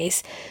in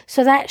case.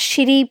 So that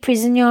shitty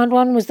prison yard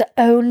one was the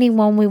only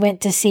one we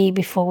went to see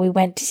before we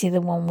went to see the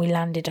one we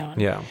landed on.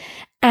 Yeah.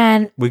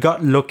 And we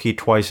got lucky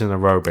twice in a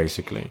row,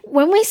 basically.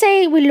 When we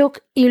say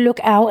you look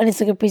out and it's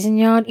like a prison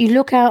yard, you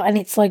look out and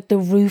it's like the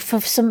roof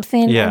of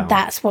something, and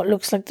that's what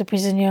looks like the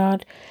prison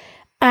yard.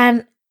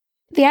 And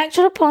the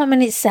actual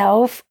apartment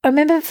itself, I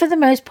remember for the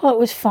most part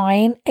was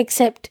fine,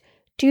 except,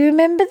 do you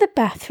remember the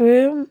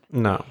bathroom?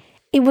 No.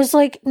 It was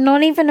like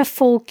not even a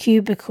full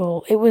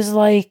cubicle. It was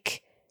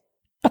like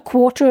a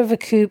quarter of a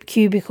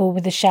cubicle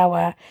with a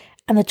shower,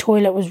 and the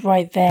toilet was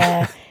right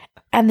there.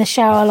 And the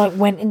shower like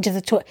went into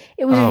the toilet.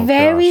 It was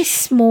very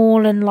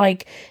small, and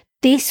like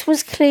this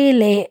was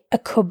clearly a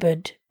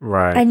cupboard.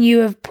 Right. And you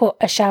have put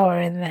a shower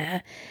in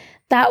there.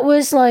 That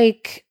was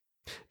like...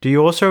 Do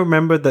you also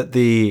remember that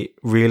the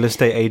real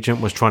estate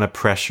agent was trying to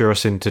pressure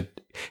us into...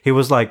 He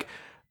was like,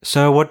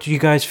 so what do you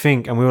guys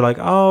think? And we were like,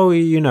 oh,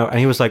 and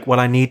he was like, well,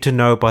 I need to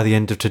know by the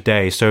end of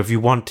today. So if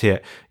you want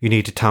it, you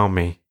need to tell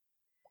me.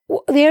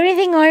 The only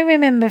thing I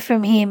remember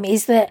from him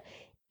is that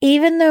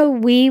even though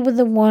we were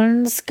the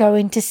ones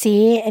going to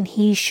see it and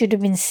he should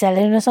have been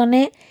selling us on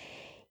it,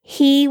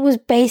 he was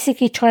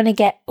basically trying to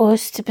get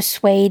us to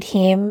persuade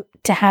him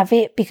to have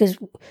it because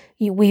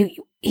he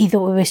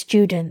thought we were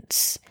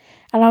students.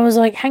 And I was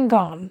like, hang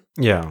on.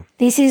 Yeah.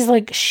 This is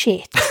like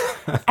shit.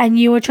 And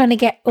you were trying to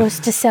get us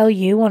to sell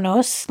you on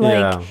us.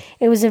 Like,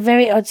 it was a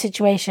very odd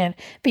situation.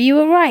 But you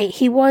were right.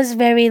 He was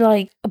very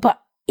like,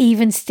 but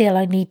even still,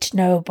 I need to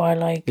know by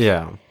like...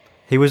 Yeah.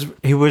 He was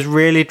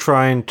really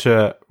trying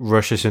to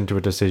rush us into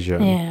a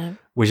decision. Yeah.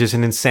 Which is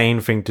an insane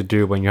thing to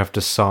do when you have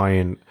to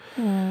sign.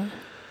 Yeah.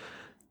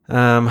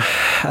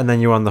 And then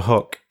you're on the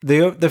hook.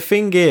 The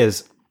thing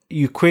is,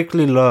 you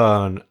quickly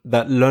learn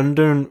that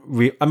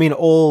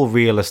all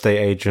real estate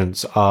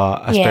agents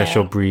are a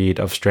special breed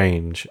of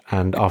strange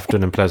and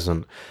often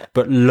unpleasant.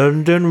 But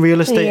London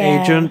real estate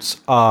agents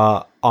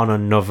are on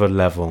another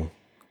level.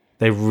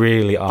 They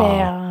really are.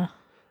 They are.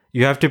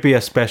 You have to be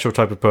a special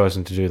type of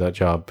person to do that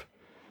job.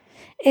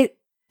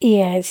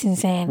 It's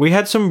insane. We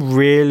had some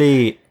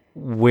really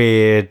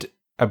weird,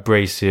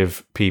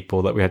 abrasive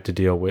people that we had to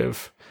deal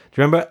with.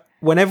 Do you remember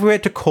whenever we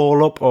had to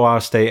call up our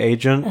estate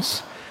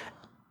agents...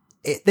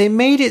 they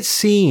made it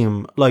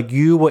seem like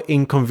you were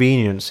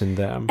inconveniencing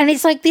them. And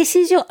it's like, this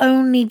is your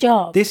only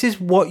job. This is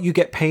what you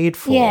get paid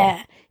for.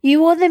 Yeah.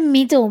 You are the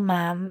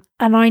middleman,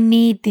 and I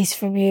need this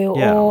from you.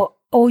 Yeah.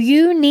 Or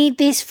you need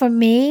this from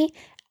me,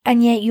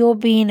 and yet you're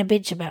being a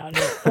bitch about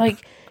it.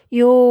 Like,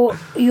 you're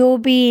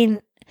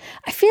being...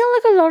 I feel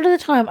like a lot of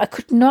the time I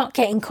could not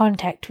get in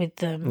contact with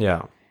them.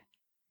 Yeah.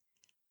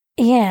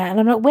 Yeah, and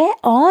I'm like, where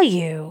are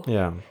you?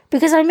 Yeah.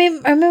 Because I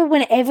remember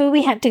whenever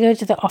we had to go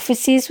to the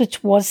offices,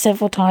 which was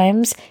several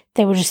times,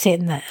 they were just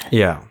sitting there.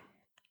 Yeah.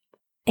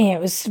 Yeah,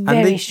 it was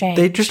very strange.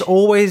 They just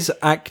always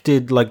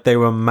acted like they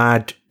were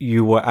mad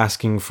you were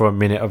asking for a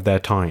minute of their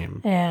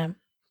time. Yeah.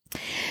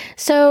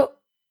 So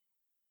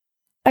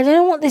I don't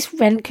know what this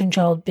rent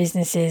controlled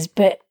business is,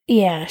 but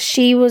yeah,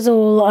 she was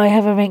all, I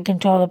have a rent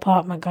controlled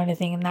apartment kind of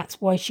thing, and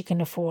that's why she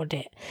can afford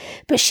it.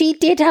 But she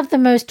did have the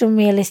most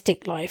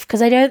unrealistic life,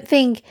 because I don't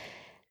think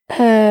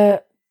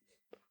her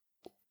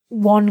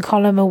 1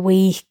 column a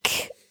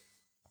week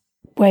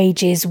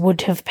wages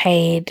would have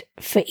paid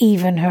for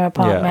even her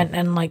apartment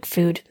and like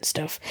food and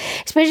stuff.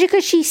 Especially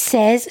because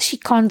she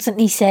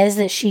constantly says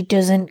that she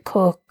doesn't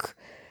cook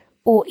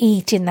or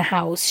eat in the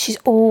house. She's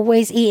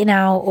always eating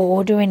out or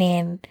ordering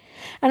in.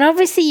 And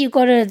obviously you've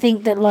got to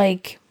think that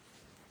like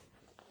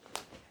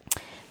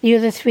the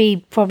other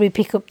 3 probably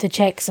pick up the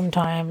check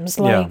sometimes.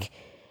 Like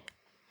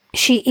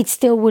it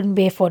still wouldn't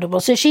be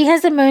affordable. So she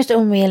has the most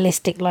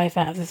unrealistic life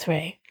out of the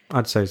 3.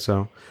 I'd say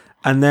so.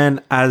 And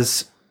then,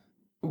 as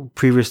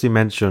previously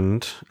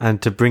mentioned,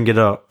 and to bring it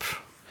up,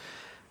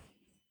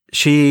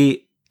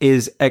 she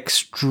is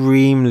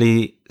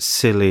extremely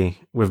silly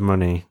with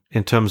money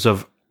in terms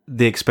of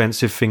the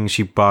expensive things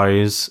she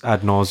buys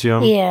ad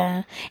nauseum.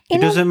 Yeah.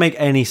 It doesn't make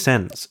any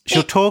sense.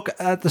 She'll talk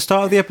at the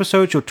start of the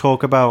episode, she'll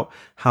talk about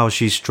how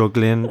she's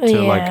struggling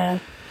to like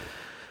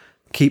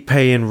keep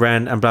paying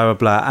rent and blah, blah,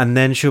 blah. And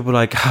then she'll be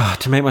like,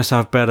 to make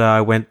myself better,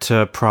 I went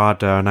to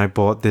Prada and I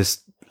bought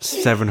this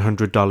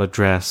 $700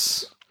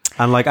 dress.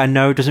 And like, I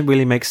know it doesn't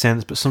really make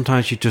sense, but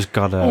sometimes you just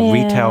gotta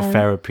retail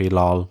therapy,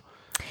 lol.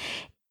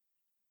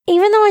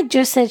 Even though I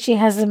just said she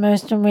has the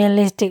most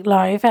unrealistic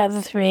life out of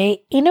the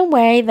 3, in a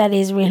way that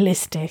is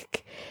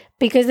realistic.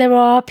 Because there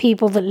are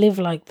people that live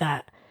like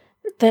that.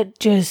 That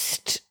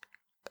just...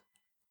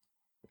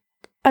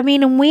 I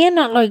mean, and we are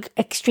not like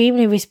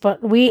extremely...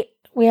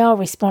 We are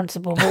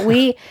responsible, but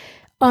we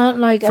aren't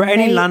like... For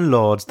any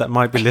landlords that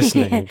might be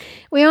listening.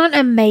 We aren't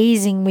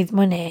amazing with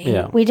money.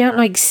 Yeah. We don't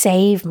like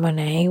save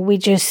money. We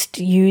just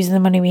use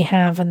the money we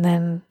have and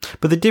then...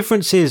 But the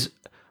difference is,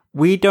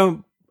 we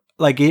don't...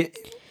 like it.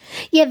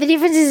 Yeah, the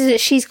difference is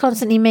that she's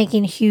constantly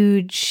making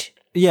huge...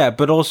 Yeah,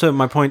 but also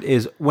my point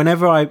is,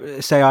 whenever I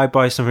say I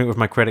buy something with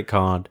my credit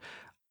card,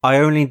 I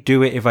only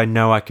do it if I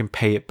know I can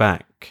pay it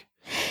back.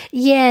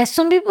 Yeah,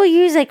 some people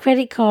use their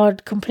credit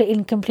card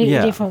in completely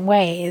different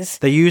ways.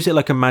 They use it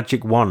like a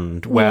magic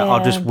wand, where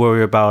I'll just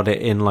worry about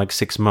it in like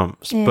 6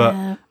 months. Yeah.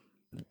 But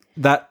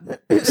that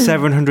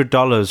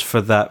 $700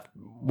 for that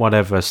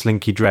whatever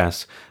slinky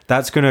dress,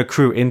 that's going to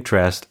accrue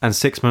interest, and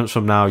 6 months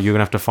from now you're going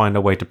to have to find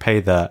a way to pay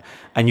that,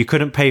 and you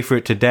couldn't pay for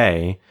it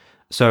today,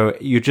 so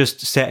you're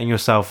just setting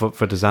yourself up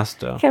for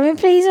disaster. Can we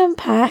please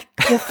unpack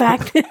the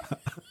fact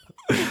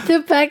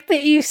the fact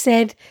that you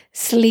said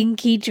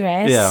slinky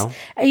dress? Yeah.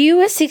 Are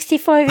you a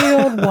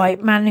 65-year-old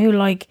white man who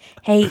like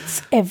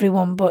hates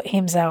everyone but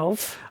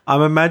himself?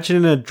 I'm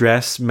imagining a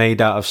dress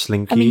made out of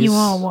slinkies. I mean, you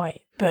are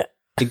white, but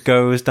it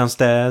goes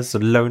downstairs,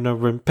 alone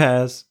or in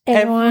pairs.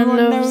 Everyone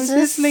loves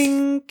a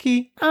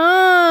slinky.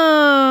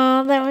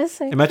 Oh, that was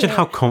so Imagine cute.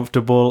 how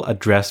comfortable a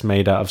dress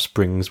made out of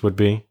springs would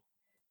be.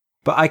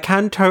 But I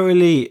can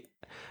totally...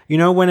 You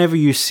know, whenever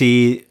you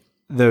see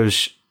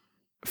those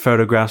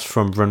photographs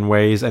from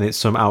runways and it's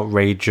some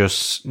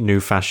outrageous new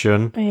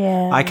fashion,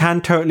 I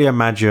can totally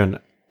imagine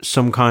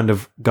some kind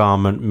of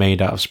garment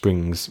made out of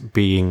springs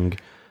being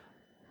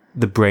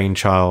the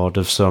brainchild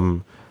of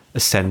some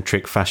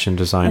eccentric fashion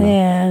designer.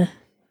 Yeah.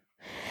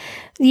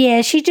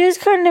 Yeah, she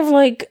just kind of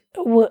like...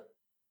 What?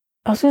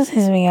 I was going to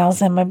say something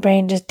else and my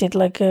brain just did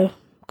like a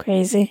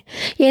crazy...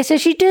 Yeah, so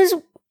she does...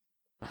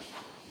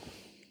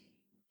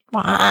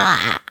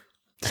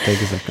 Just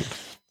take a second.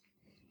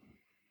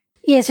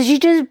 Yeah, so she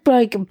does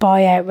like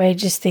buy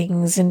outrageous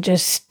things and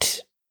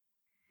just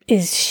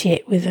is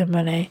shit with her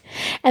money.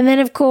 And then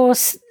of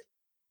course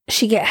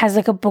she has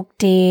like a book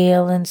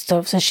deal and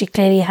stuff, so she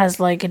clearly has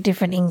like a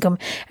different income,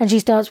 and she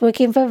starts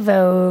working for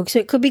Vogue, so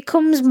it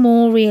becomes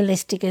more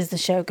realistic as the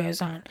show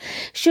goes on.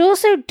 She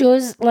also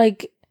does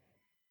like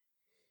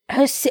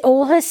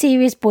all her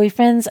serious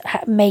boyfriends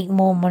make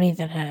more money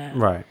than her.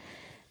 Right.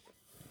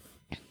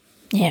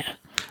 Yeah.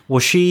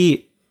 Well,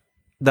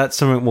 that's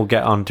something we'll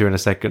get onto in a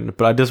second,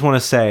 but I just want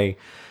to say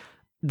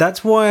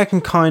that's why I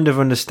can kind of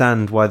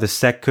understand why the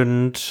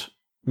second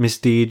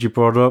misdeed you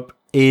brought up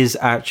is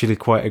actually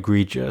quite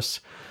egregious.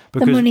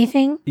 Because, the money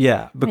thing?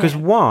 Yeah, because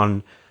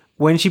one,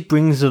 when she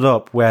brings it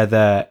up when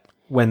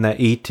they're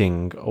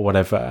eating or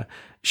whatever,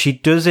 she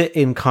does it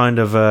in kind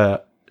of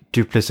a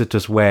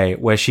duplicitous way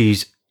where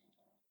she's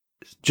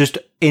just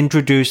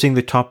introducing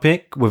the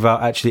topic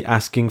without actually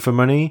asking for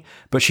money,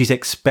 but she's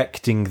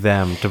expecting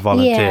them to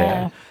volunteer.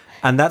 Yeah.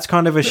 And that's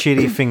kind of a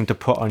shitty thing to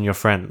put on your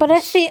friends. But I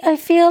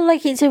feel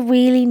like it's a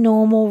really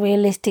normal,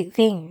 realistic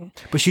thing.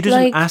 But she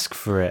doesn't like, ask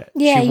for it.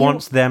 Yeah, she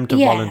wants them to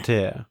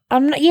volunteer.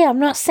 I'm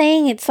not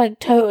saying it's like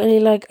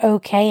totally like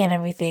okay and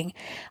everything.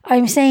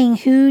 I'm saying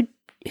who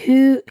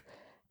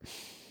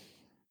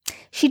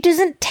she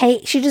doesn't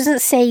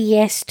say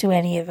yes to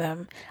any of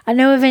them. I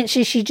know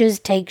eventually she does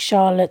take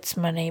Charlotte's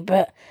money,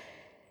 but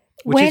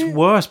Which is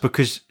worse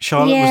because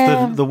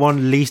Charlotte was the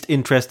one least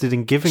interested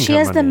in giving her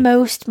money. She has the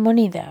most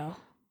money though.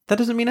 That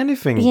doesn't mean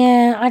anything.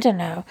 Yeah, I don't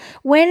know.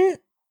 When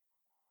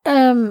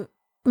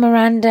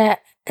Miranda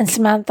and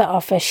Samantha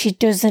offers, she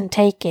doesn't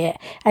take it.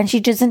 And she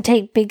doesn't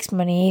take Big's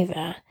money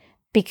either.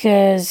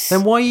 Because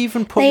then why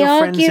even put your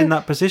friends in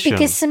that position?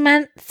 Because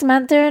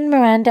Samantha and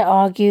Miranda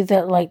argue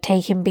that like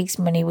taking Big's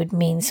money would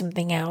mean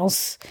something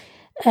else.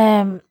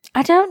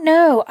 I don't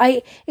know.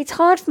 It's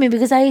hard for me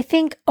because I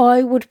think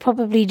I would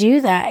probably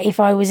do that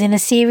if I was in a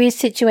serious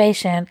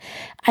situation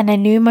and I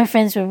knew my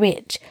friends were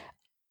rich.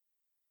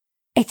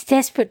 It's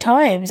desperate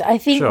times. I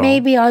think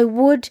maybe I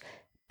would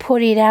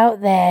put it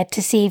out there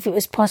to see if it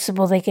was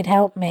possible they could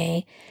help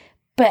me.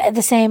 But at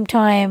the same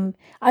time,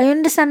 I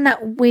understand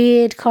that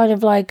weird kind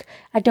of like,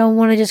 I don't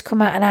want to just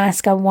come out and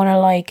ask. I want to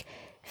like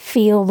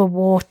feel the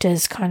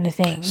waters kind of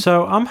thing.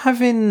 So I'm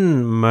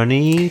having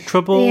money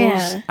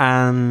troubles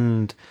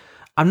and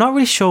I'm not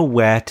really sure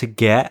where to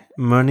get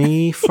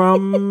money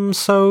from.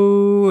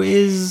 So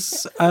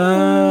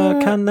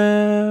can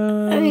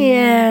there...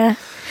 Yeah.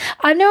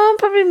 I know I'm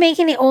probably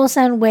making it all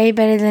sound way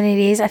better than it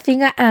is. I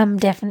think I am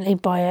definitely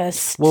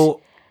biased.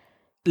 Well,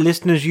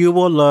 listeners, you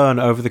will learn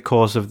over the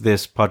course of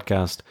this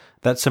podcast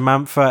that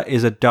Samantha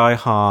is a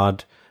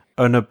diehard,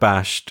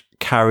 unabashed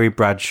Carrie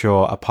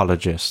Bradshaw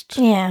apologist.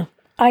 Yeah.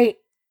 The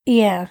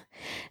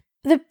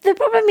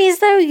problem is,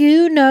 though,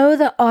 you know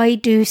that I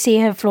do see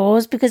her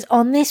flaws because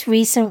on this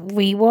recent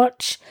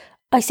rewatch,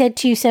 I said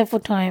to you several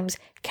times,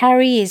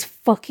 Carrie is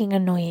fucking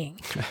annoying.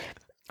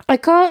 I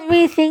can't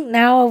really think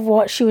now of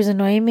what she was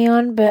annoying me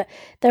on, but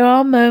there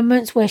are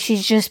moments where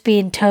she's just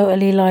being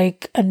totally,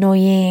 like,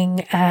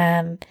 annoying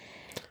and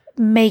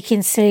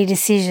making silly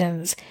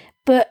decisions.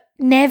 But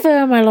never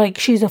am I like,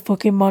 she's a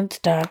fucking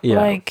monster. Yeah.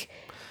 Like,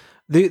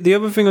 the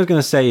other thing I was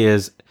going to say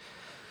is,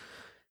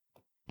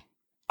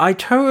 I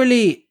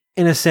totally,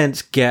 in a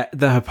sense, get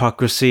the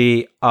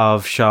hypocrisy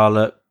of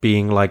Charlotte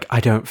being like, I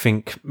don't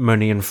think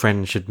money and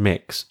friends should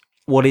mix.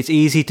 Well, it's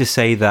easy to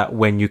say that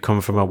when you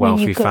come from a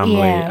wealthy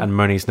family and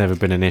money's never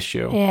been an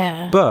issue.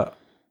 Yeah. But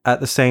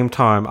at the same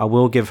time, I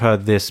will give her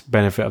this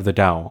benefit of the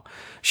doubt.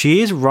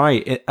 She is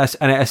right,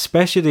 and it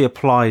especially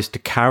applies to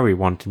Carrie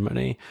wanting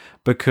money,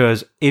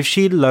 because if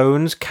she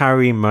loans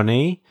Carrie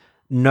money,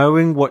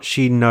 knowing what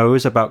she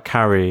knows about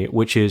Carrie,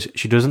 which is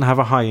she doesn't have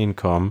a high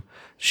income,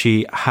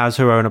 she has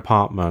her own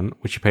apartment,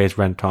 which she pays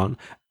rent on,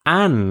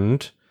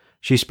 and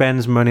she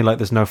spends money like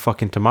there's no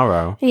fucking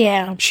tomorrow.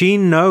 Yeah. She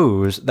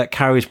knows that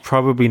Carrie's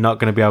probably not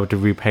going to be able to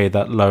repay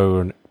that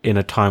loan in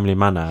a timely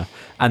manner.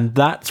 And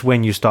that's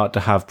when you start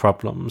to have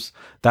problems.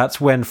 That's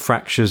when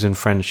fractures in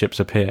friendships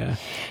appear.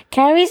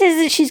 Carrie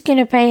says that she's going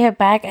to pay her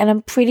back, and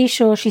I'm pretty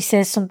sure she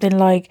says something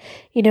like,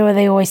 you know,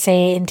 they always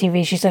say it in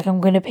TV, she's like,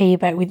 I'm going to pay you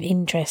back with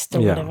interest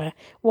or whatever.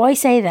 Why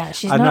say that?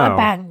 She's not a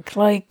bank.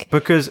 Like,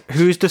 because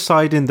who's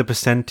deciding the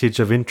percentage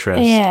of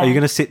interest? Yeah. Are you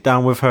going to sit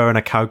down with her and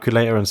a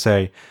calculator and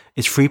say,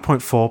 is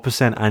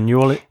 3.4%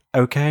 annual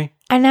okay?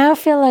 I now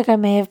feel like I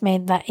may have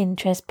made that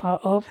interest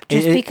part up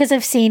just because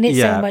I've seen it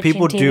so much.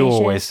 People in TV do shows.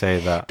 always say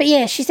that. But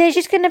yeah, she says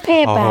she's going to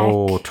pay it back.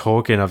 Oh,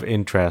 talking of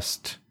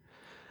interest,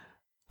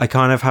 I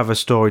kind of have a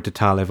story to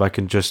tell if I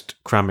can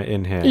just cram it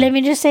in here. Let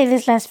me just say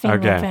this last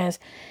thing first.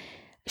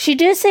 She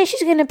does say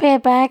she's going to pay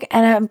it back,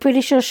 and I'm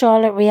pretty sure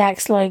Charlotte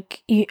reacts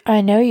like,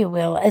 I know you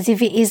will, as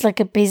if it is like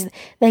a business.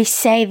 They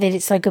say that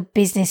it's like a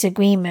business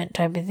agreement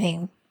type of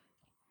thing.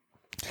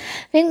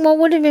 I think what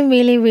would have been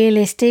really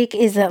realistic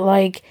is that,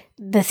 like,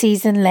 the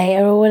season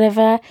later or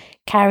whatever,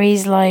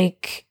 Carrie's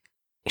like,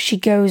 she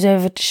goes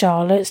over to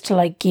Charlotte's to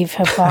like give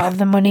her part of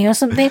the money or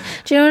something.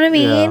 Do you know what I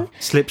mean? Yeah.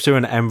 Slips her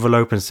an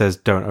envelope and says,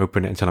 don't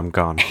open it until I'm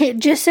gone.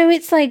 Just so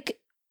it's like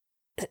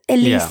at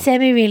least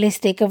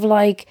semi-realistic of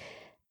like,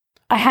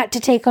 I had to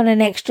take on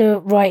an extra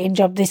writing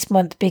job this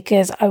month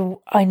because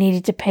I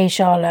needed to pay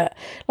Charlotte.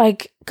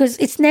 Like, because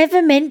it's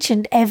never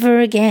mentioned ever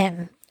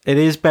again. It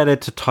is better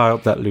to tie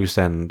up that loose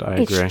end, I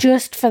agree. It's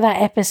just for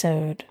that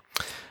episode.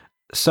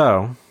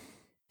 So,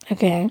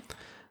 okay.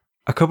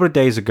 A couple of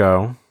days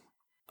ago,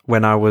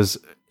 when I was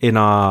in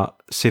our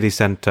city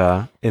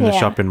centre in the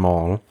shopping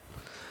mall,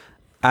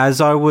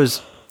 as I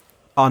was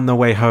on the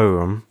way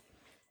home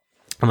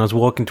and I was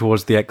walking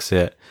towards the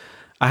exit,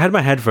 I had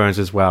my headphones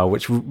as well,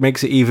 which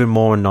makes it even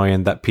more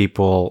annoying that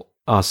people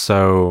are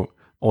so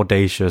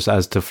audacious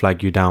as to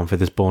flag you down for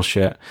this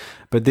bullshit.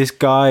 But this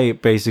guy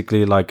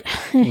basically like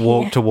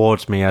walked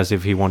towards me as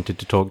if he wanted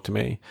to talk to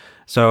me.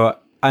 So,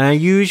 and I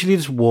usually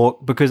just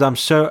walk because I'm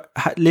so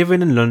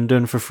living in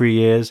London for 3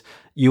 years.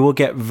 You will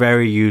get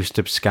very used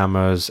to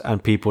scammers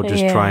and people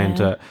just trying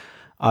to.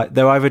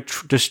 They're either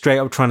just straight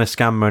up trying to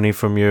scam money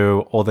from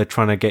you, or they're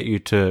trying to get you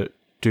to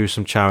do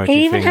some charity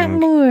thing. It even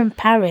happened when we were in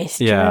Paris.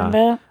 Do you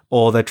remember?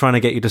 Or they're trying to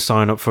get you to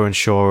sign up for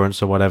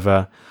insurance or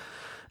whatever.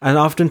 And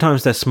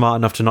oftentimes they're smart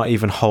enough to not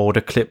even hold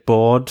a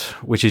clipboard,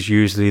 which is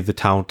usually the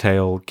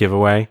telltale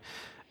giveaway.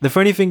 The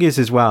funny thing is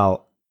as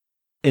well,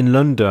 in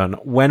London,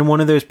 when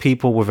one of those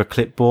people with a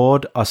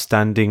clipboard are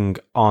standing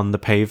on the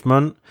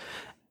pavement,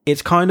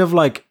 it's kind of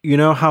like, you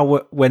know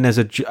how when there's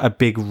a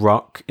big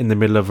rock in the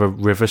middle of a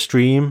river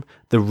stream,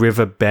 the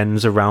river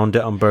bends around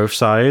it on both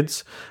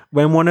sides?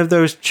 When one of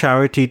those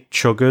charity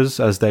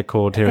chuggers, as they're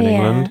called here in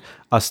England,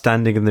 are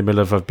standing in the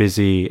middle of a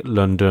busy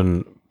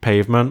London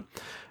pavement,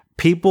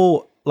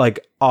 people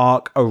like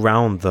arc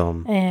around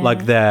them,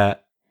 like they're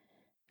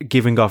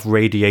giving off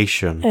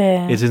radiation.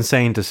 It's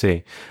insane to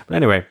see. But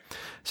anyway,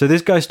 so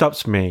this guy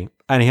stops me,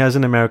 and he has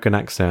an American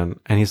accent,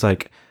 and he's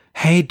like,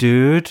 "Hey,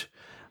 dude,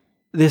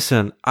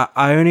 listen,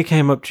 I only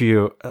came up to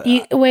you."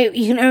 Wait,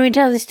 you can only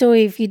tell the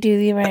story if you do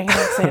the American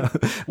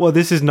accent. Well,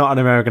 this is not an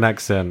American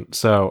accent,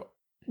 so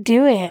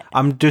do it.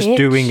 I'm just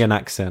doing an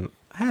accent.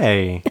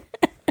 Hey.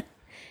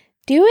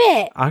 Do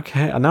it.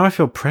 Okay, now I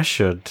feel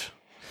pressured.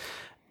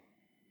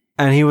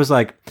 And he was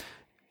like,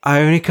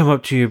 "I only come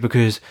up to you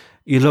because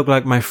you look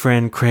like my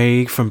friend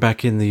Craig from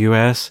back in the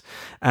US.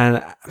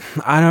 And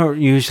I don't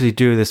usually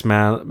do this,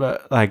 man,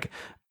 but like,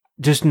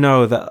 just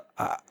know that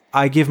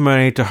I give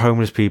money to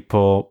homeless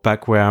people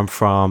back where I'm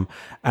from.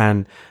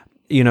 And,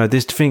 you know,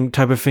 this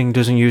type of thing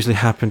doesn't usually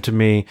happen to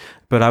me.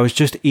 But I was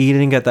just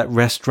eating at that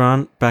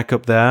restaurant back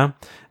up there."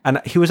 And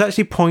he was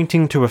actually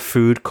pointing to a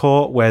food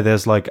court where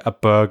there's like a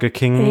Burger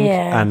King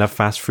and a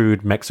fast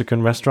food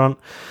Mexican restaurant.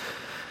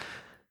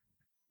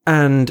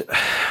 And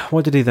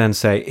what did he then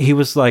say? He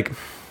was like,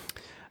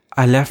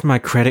 "I left my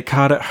credit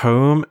card at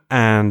home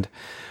and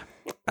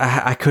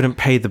I couldn't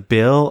pay the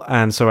bill.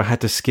 And so I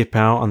had to skip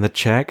out on the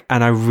check.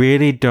 And I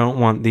really don't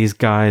want these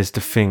guys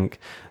to think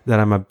that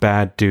I'm a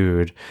bad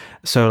dude.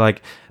 So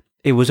like,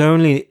 it was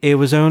only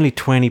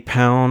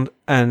 £20.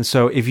 And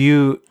so if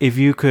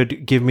you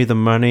could give me the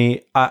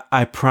money,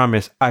 I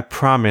promise.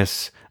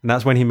 And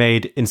that's when he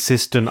made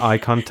insistent eye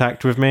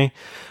contact with me.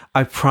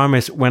 "I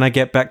promise when I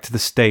get back to the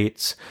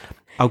States,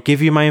 I'll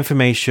give you my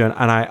information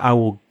and I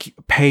will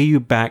pay you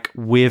back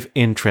with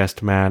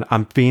interest, man.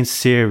 I'm being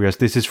serious.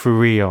 This is for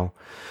real."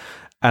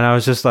 And I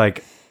was just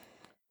like,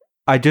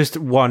 I just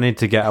wanted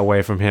to get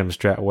away from him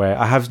straight away.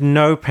 I have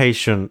no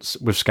patience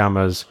with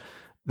scammers.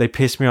 They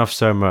piss me off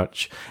so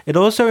much. It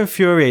also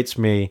infuriates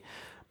me.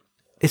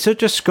 It's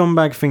such a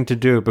scumbag thing to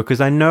do because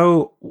I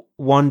know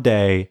one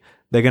day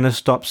they're going to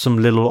stop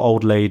some little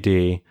old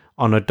lady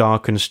on a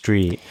darkened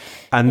street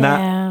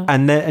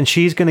and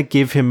she's going to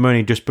give him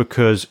money just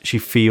because she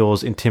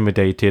feels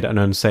intimidated and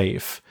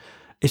unsafe.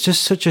 It's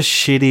just such a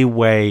shitty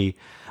way.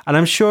 And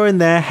I'm sure in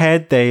their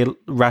head they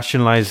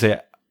rationalize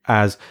it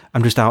as,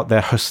 "I'm just out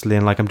there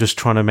hustling, like I'm just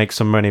trying to make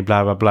some money,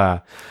 blah, blah, blah."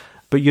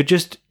 But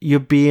you're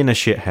being a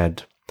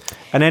shithead.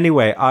 And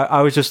anyway,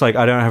 I was just like,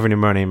 "I don't have any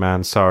money,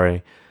 man,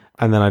 sorry."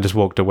 And then I just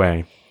walked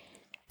away.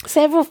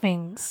 Several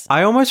things.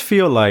 I almost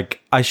feel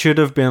like I should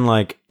have been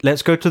like,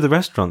 "Let's go to the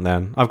restaurant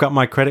then. I've got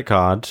my credit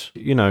card.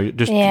 You know,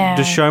 just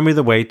show me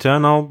the waiter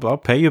and I'll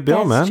pay your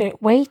bill, man." True.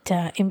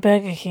 Waiter in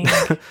Burger King.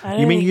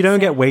 You mean you don't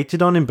get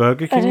waited on in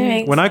Burger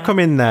King? When I come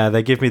in there,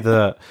 they give me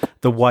the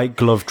white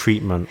glove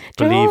treatment.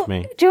 Believe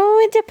me. Do you know when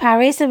we went to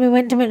Paris and we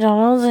went to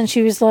McDonald's and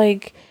she was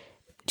like,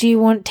 "Do you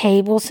want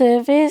table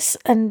service?"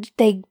 And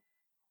they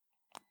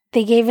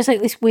gave us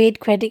like this weird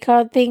credit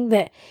card thing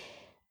that...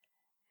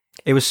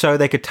 It was so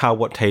they could tell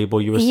what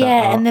table you were sat at.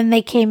 Yeah, and then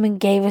they came and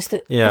gave us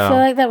the... Yeah. I feel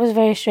like that was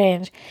very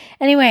strange.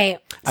 Anyway,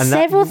 and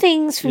several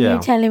things from you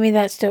telling me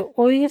that stuff.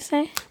 What were you going to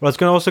say? Well, I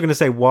was also going to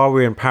say, while we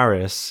were in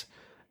Paris,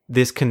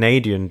 this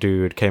Canadian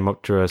dude came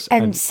up to us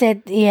and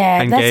said,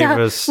 yeah, and gave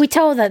us... We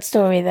told that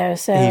story, though,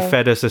 so... He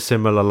fed us a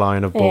similar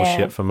line of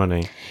bullshit for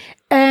money.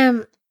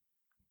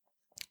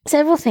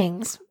 Several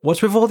things.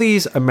 What's with all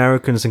these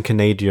Americans and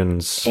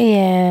Canadians?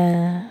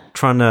 Yeah.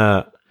 Trying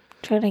to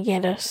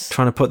get us.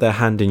 Trying to put their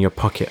hand in your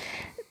pocket.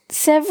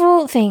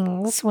 Several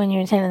things when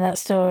you're telling that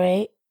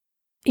story.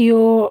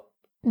 You're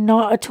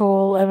not at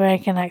all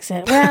American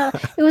accent. Well,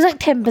 it was like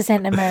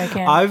 10%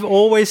 American. I've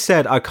always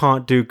said I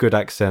can't do good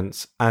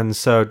accents, and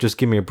so just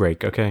give me a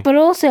break, okay? But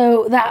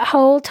also, that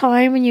whole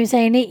time when you were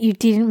saying it, you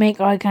didn't make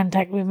eye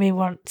contact with me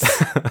once.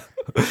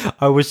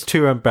 I was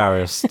too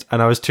embarrassed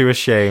and I was too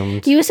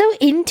ashamed. You were so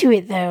into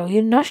it, though.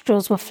 Your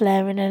nostrils were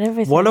flaring and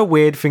everything. What a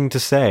weird thing to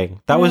say.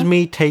 That was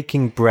me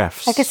taking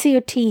breaths. I could see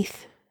your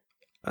teeth.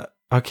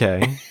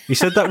 Okay. You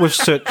said that with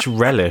such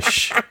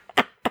relish.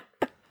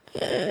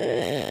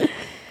 Yeah.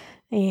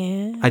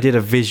 I did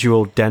a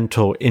visual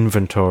dental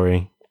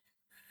inventory.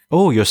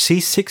 Oh, your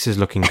C6 is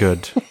looking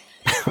good.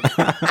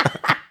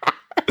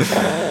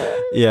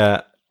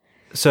 Yeah.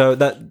 So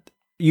that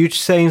you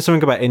saying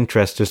something about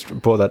interest just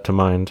brought that to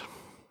mind.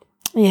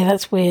 Yeah,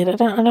 that's weird. I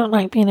don't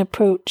like being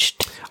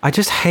approached. I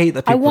just hate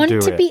that people do it. I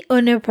want to be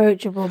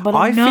unapproachable, but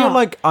I feel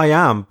like I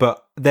am,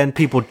 but then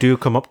people do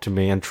come up to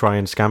me and try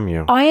and scam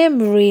you. I am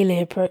really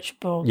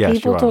approachable. Yes,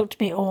 people talk to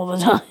me all the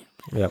time.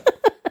 Yep.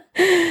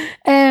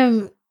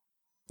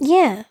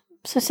 Yeah.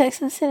 So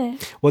Sex and the City.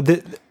 Well,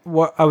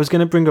 what I was going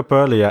to bring up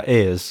earlier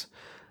is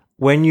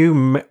when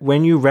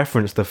you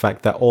reference the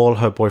fact that all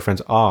her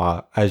boyfriends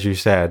are, as you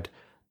said,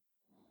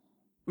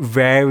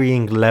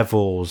 varying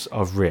levels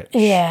of rich.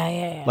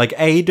 Yeah. Like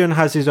Aidan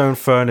has his own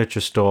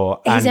furniture store.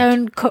 His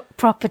own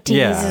properties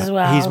as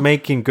well. He's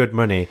making good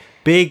money.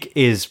 Big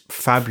is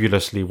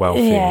fabulously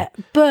wealthy. Yeah,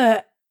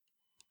 but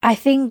I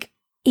think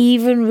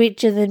even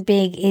richer than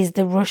Big is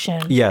the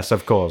Russian. Yes,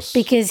 of course.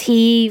 Because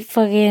he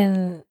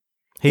fucking...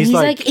 He's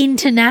like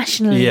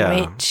internationally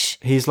rich.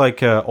 He's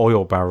like a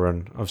oil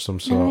baron of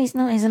some sort. No, he's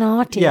not. He's an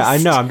artist. Yeah, I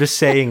know. I'm just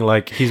saying,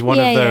 like, he's one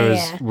of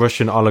those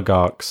Russian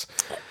oligarchs.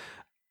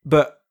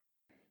 But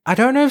I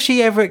don't know if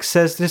she ever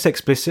says this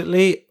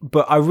explicitly,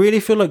 but I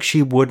really feel like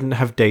she wouldn't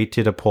have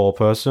dated a poor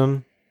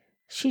person.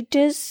 She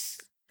does.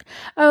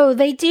 Oh,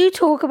 they do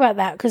talk about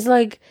that because,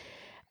 like,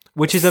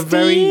 which is a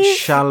very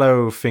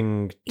shallow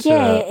thing.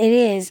 Yeah, it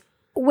is.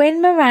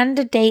 When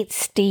Miranda dates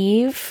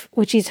Steve,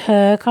 which is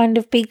her kind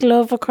of big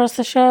love across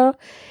the show,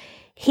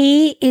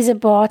 he is a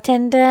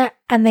bartender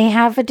and they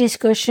have a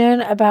discussion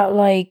about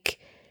like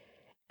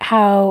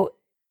how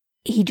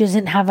he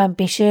doesn't have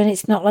ambition.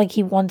 It's not like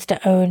he wants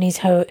to own his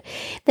home.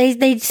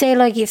 They say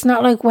like it's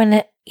not like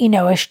when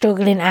a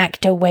struggling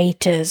actor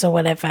waiters or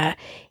whatever.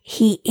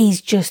 He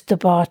is just a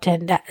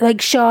bartender.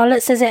 Like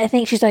Charlotte says it, I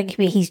think she's like,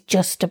 he's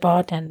just a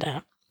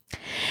bartender.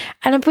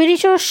 And I'm pretty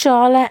sure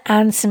Charlotte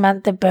and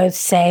Samantha both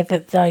say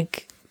that,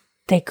 like,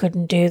 they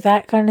couldn't do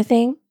that kind of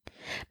thing.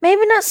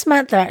 Maybe not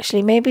Samantha,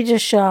 actually. Maybe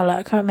just Charlotte.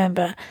 I can't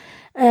remember.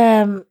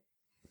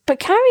 But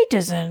Carrie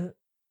doesn't.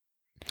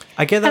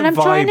 I get that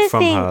vibe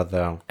from her,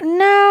 though.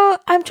 No,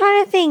 I'm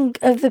trying to think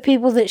of the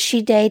people that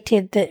she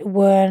dated that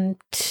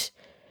weren't...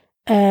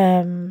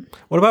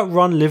 What about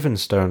Ron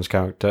Livingstone's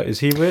character? Is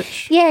he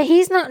rich? Yeah,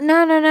 he's not...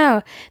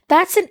 No.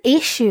 That's an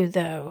issue,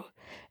 though.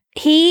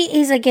 He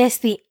is, I guess,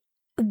 the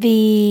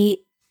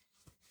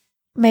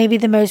maybe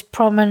the most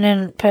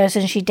prominent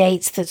person she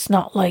dates that's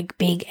not like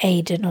Big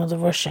Aiden or the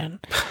Russian.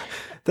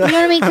 You know what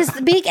I mean?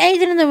 Because Big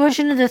Aiden and the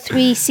Russian are the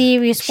three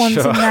serious ones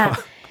in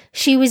that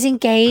she was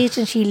engaged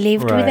and she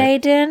lived with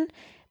Aiden.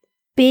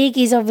 Big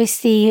is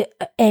obviously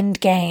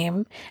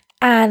Endgame,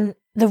 and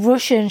the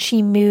Russian,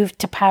 she moved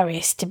to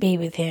Paris to be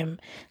with him.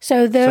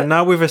 So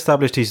now we've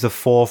established he's the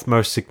fourth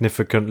most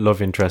significant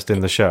love interest in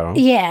the show.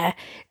 Yeah.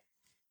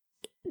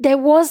 There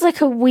was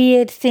like a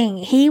weird thing.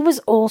 He was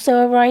also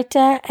a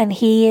writer and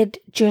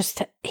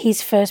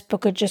his first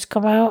book had just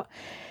come out,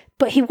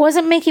 but he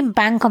wasn't making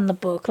bank on the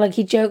book. Like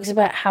he jokes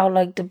about how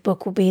like the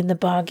book will be in the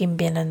bargain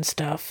bin and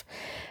stuff.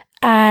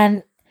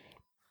 And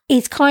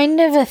it's kind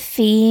of a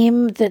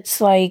theme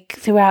that's like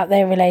throughout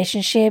their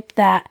relationship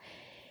that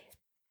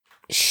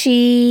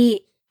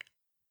she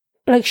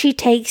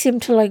takes him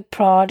to like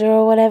Prada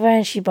or whatever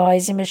and she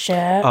buys him a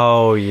shirt.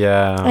 Oh,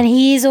 yeah. And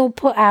he's all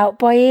put out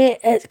by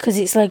it because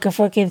it's like a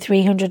fucking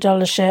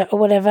 $300 shirt or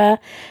whatever.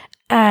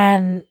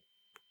 And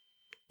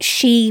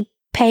she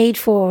paid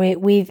for it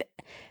with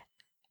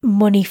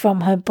money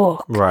from her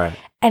book. Right.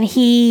 And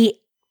he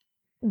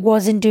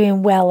wasn't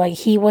doing well. Like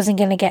he wasn't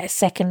going to get a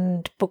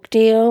second book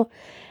deal.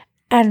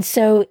 And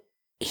so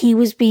he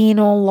was being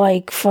all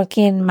like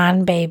fucking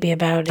man baby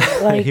about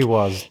it. Like he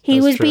was.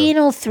 He was being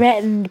all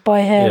threatened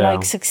by her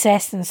like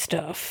success and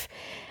stuff.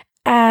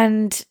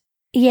 And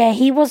yeah,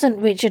 he wasn't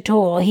rich at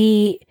all.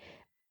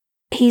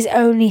 His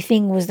only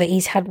thing was that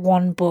he's had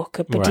one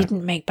book but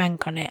didn't make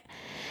bank on it.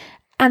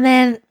 And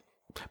then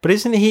but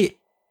isn't he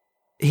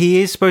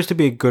is supposed to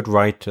be a good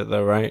writer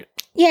though, right?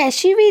 Yeah,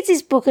 she reads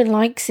his book and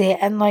likes it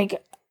and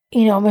like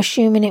I'm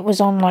assuming it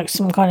was on like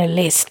some kind of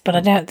list, but I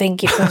don't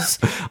think it was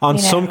on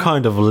some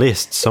kind of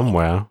list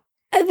somewhere.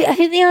 I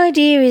think the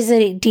idea is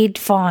that it did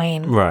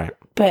fine. Right.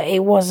 But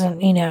it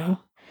wasn't,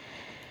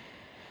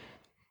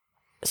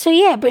 So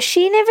yeah, but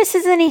she never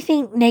says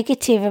anything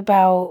negative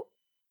about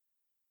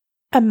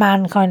a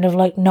man kind of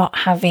like not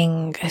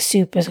having a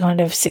super kind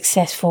of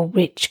successful,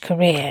 rich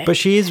career. But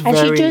she is and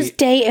she does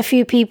date a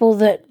few people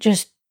that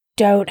just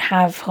don't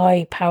have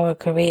high power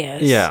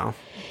careers. Yeah.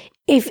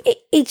 If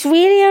it's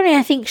really only,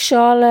 I think,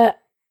 Charlotte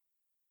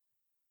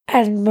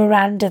and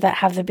Miranda that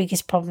have the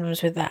biggest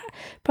problems with that.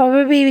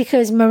 Probably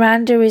because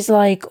Miranda is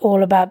like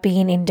all about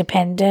being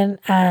independent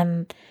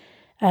and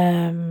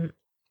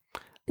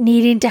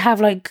needing to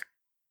have like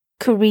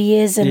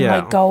careers and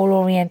like goal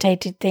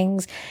orientated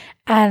things,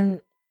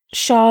 and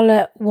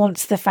Charlotte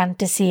wants the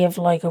fantasy of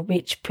like a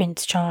rich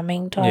Prince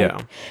Charming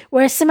type.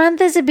 Whereas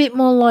Samantha's a bit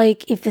more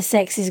like, if the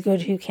sex is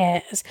good, who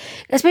cares?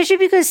 Especially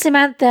because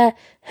Samantha,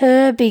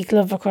 her big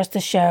love across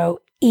the show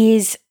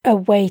is a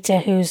waiter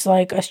who's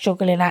like a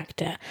struggling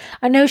actor.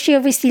 I know she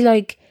obviously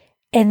like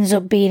ends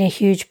up being a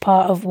huge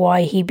part of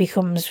why he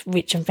becomes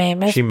rich and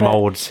famous. She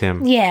molds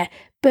him. Yeah,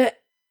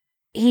 but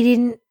she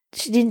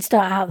didn't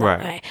start out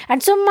that way.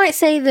 And some might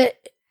say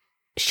that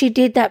she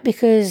did that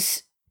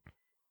because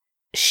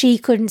she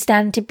couldn't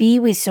stand to be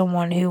with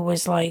someone who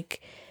was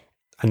like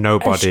a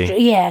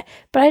nobody.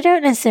 But I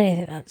don't necessarily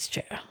think that's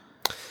true.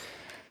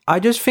 I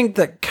just think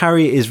that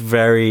Carrie is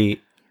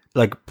very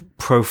like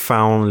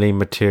profoundly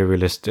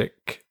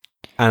materialistic,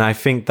 and I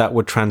think that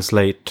would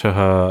translate to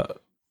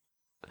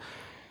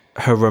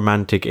her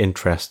romantic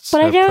interests,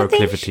 her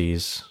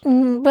proclivities.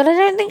 But I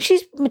don't think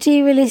she's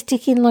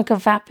materialistic in like a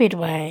vapid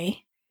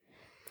way.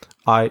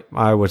 I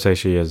would say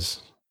she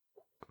is.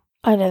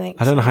 I don't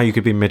think I don't know how you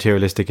could be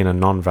materialistic in a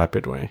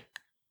non-vapid way.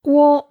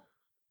 Well,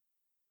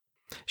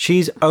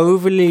 she's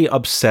overly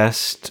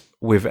obsessed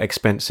with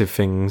expensive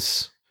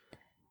things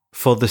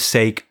for the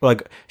sake,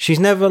 like, she's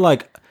never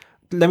like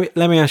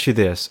let me ask you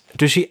this: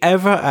 does she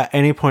ever, at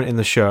any point in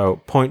the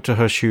show, point to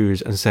her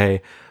shoes and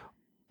say,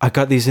 "I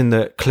got these in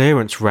the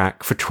clearance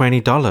rack for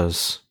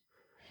 $20"?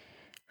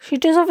 She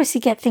does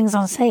obviously get things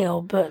on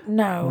sale, but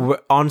no.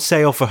 On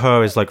sale for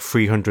her is like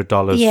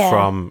 $300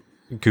 from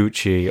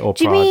Gucci or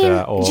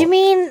Prada. Do you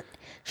mean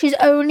she's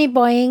only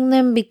buying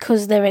them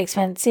because they're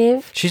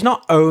expensive? She's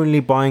not only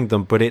buying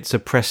them, but it's a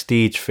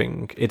prestige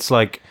thing. It's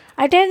like...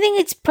 I don't think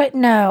it's...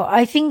 No,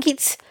 I think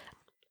it's...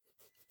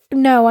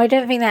 No, I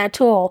don't think that at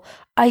all.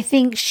 I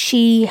think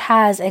she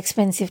has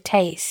expensive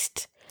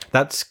taste.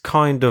 That's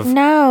kind of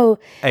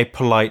a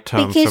polite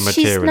term for materialism. Because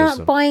she's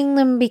not buying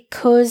them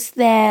because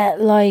they're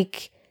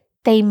like...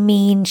 They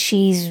mean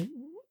she's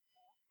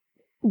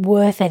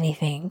worth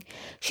anything.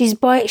 She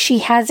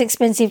has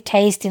expensive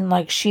taste in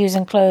like shoes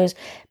and clothes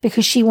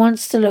because she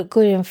wants to look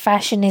good, and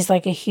fashion is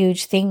like a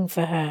huge thing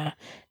for her.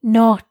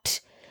 Not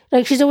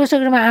like she's always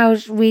talking about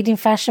how reading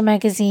fashion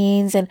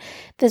magazines, and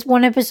there's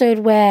one episode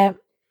where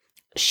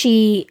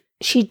she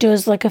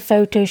does like a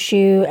photo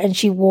shoot and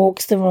she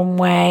walks the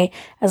runway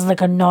as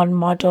like a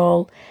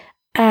non-model,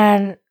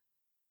 and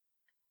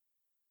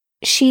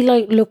she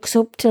like looks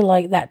up to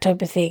like that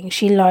type of thing.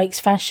 She likes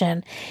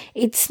fashion.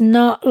 It's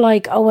not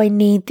like, oh, I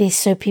need this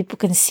so people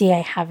can see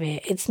I have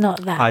it. It's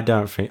not that.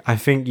 I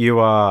think you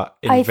are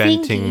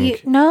inventing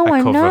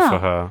I'm cover not. for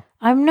her.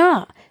 I'm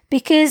not.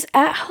 Because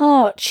at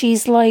heart,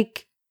 she's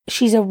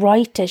a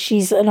writer.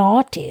 She's an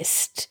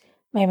artist.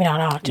 Maybe not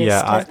an artist.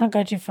 Yeah, Let's not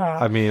go too far.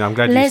 I mean, I'm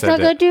glad you said it.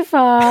 Let's not go too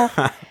far.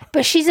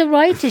 But she's a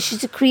writer.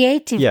 She's a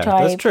creative type.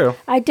 Yeah, that's true.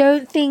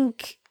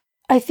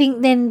 I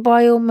think then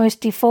by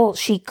almost default,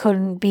 she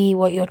couldn't be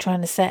what you're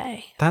trying to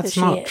say. That's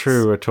not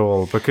true at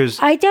all, because...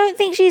 I don't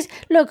think she's...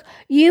 Look,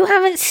 you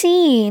haven't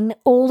seen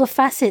all the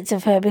facets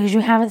of her because you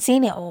haven't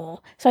seen it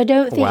all. So I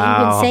don't think you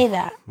can say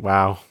that.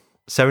 Wow.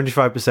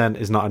 75%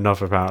 is not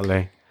enough,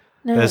 apparently.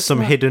 No, there's some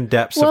hidden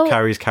depths of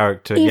Carrie's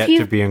character yet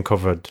to be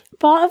uncovered.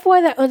 Part of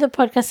why that other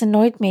podcast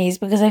annoyed me is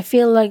because I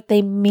feel like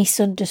they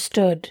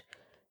misunderstood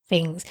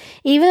things.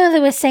 Even though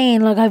they were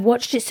saying, like, I've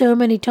watched it so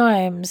many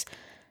times...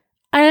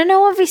 I don't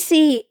know,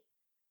 obviously,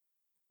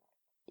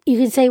 you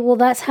can say, well,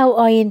 that's how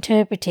I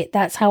interpret it.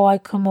 That's how I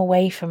come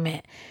away from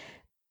it.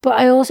 But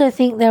I also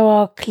think there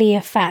are clear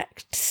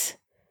facts.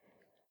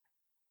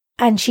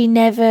 And she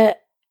never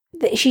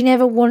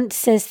once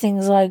says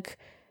things like,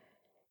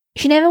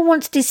 she never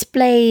once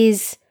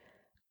displays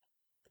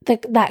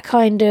that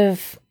kind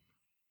of,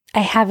 I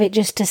have it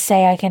just to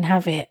say I can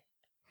have it.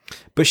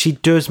 But she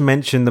does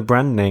mention the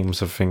brand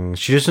names of things.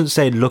 She doesn't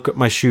say, look at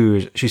my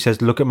shoes. She says,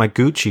 look at my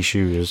Gucci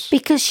shoes.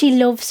 Because she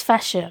loves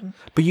fashion.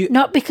 But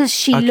not because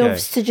she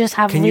loves to just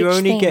have Can rich you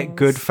only things. get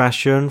good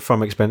fashion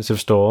from expensive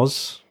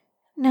stores?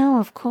 No,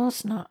 of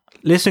course not.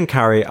 Listen,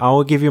 Carrie, I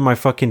will give you my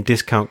fucking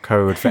discount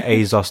code for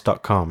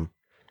ASOS.com.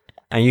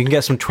 And you can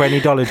get some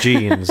 $20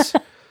 jeans.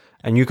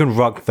 And you can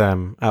rock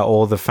them at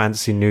all the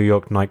fancy New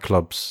York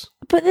nightclubs.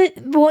 But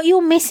what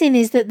you're missing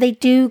is that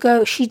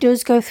she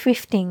does go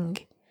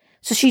thrifting.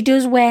 So she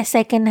does wear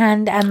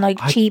secondhand and like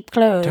cheap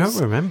clothes. I don't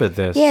remember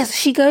this. Yes,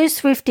 she goes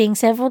thrifting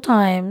several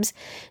times.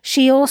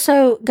 She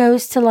also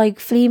goes to like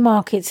flea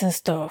markets and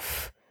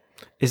stuff.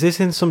 Is this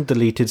in some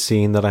deleted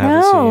scene that I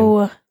haven't seen?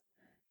 No.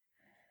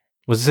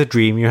 Was this a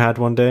dream you had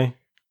one day?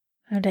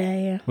 How dare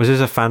you? Was this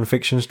a fan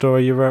fiction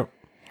story you wrote?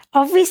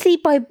 Obviously,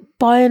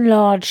 by and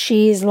large,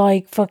 she's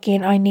like,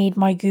 fucking, I need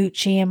my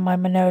Gucci and my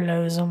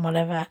Manolos and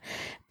whatever.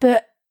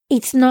 But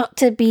it's not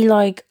to be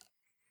like,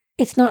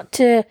 it's not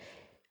to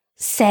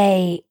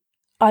say,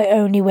 I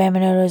only wear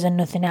Manolos and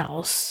nothing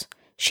else.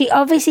 She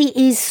obviously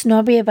is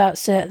snobby about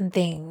certain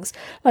things.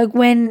 Like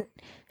when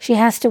she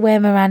has to wear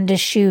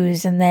Miranda's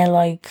shoes and they're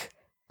like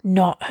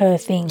not her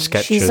thing.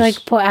 Skechers. She's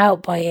like put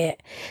out by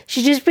it.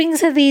 She just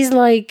brings her these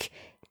like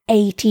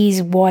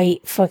 80s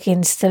white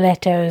fucking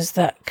stilettos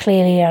that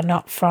clearly are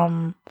not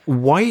from...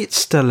 White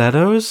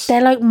stilettos?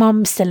 They're like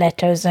mom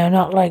stilettos, they're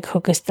not like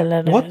hooker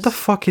stilettos. What the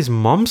fuck is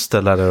mom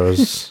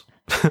stilettos?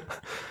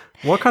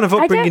 What kind of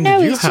upbringing I don't know,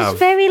 did you it's have? just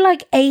very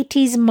like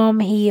 80s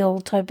mom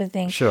heel type of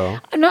thing. Sure.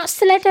 Not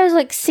stilettos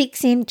like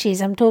 6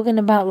 inches, I'm talking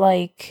about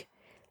like...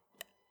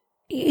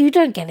 You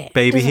don't get it.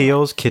 Baby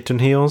heels, kitten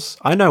heels.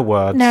 I know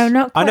words. No,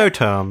 not quite. I know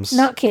terms.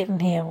 Not kitten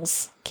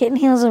heels. Kitten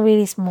heels are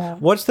really small.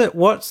 What's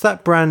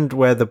that brand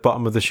where the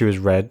bottom of the shoe is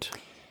red?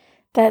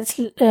 That's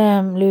Louis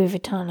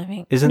Vuitton, I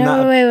think. Isn't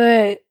that?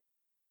 Wait.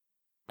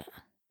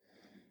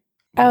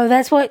 Oh,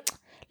 that's what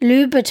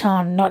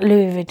Louboutin, not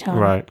Louis Vuitton.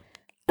 Right.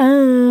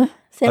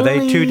 Are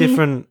they two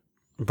different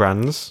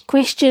brands?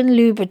 Christian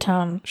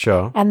Louboutin.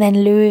 Sure. And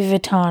then Louis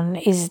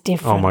Vuitton is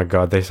different. Oh my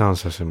god, they sound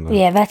so similar.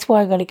 Yeah, that's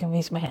why I got it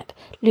confused in my head.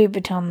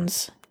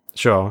 Louboutins.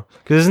 Sure.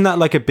 Because isn't that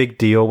like a big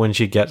deal when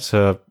she gets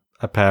a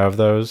pair of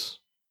those?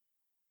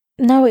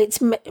 No, it's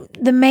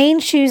the main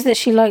shoes that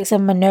she likes are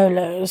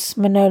Manolos,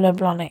 Manolo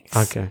Blahniks.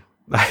 Okay.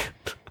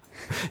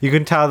 You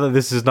can tell that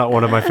this is not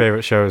one of my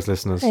favorite shows,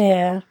 listeners.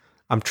 Yeah.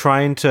 I'm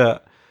trying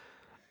to...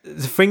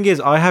 The thing is,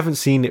 I haven't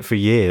seen it for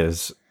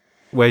years.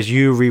 whereas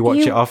you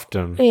rewatch it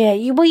often. Yeah,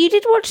 you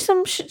did watch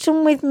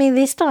some with me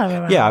this time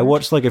around. Yeah, I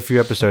watched like a few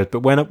episodes, but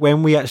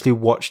when we actually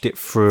watched it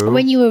through,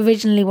 when you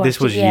originally watched this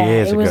was it, yeah,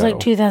 years it was ago. like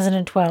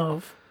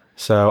 2012.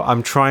 So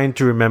I'm trying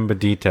to remember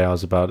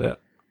details about it.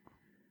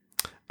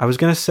 I was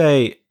going to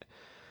say,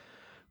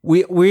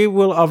 we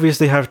will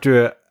obviously have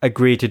to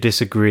agree to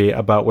disagree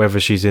about whether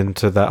she's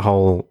into that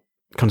whole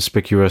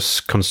conspicuous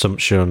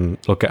consumption,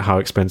 look at how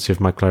expensive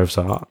my clothes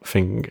are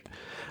thing.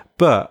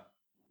 But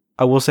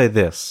I will say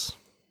this.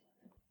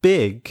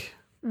 Big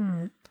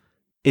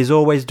is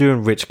always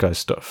doing rich guy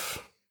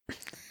stuff.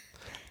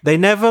 They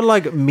never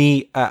like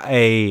meet at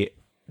a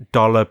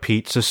dollar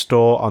pizza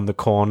store on the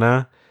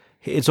corner.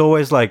 It's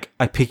always like,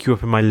 I pick you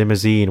up in my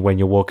limousine when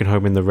you're walking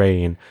home in the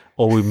rain,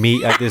 or we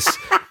meet at this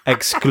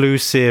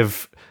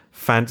exclusive,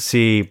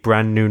 fancy,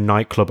 brand new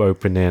nightclub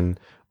opening,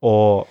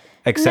 or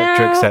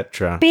etc.,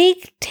 etc.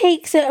 Big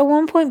takes it, at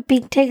one point,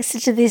 Big takes it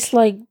to this,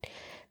 like,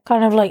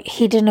 kind of like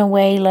hidden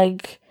away,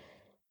 like,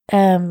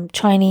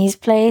 Chinese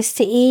place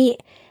to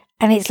eat.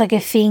 And it's like a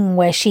thing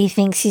where she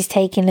thinks he's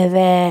taking her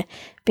there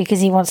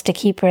because he wants to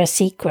keep her a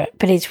secret,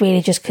 but it's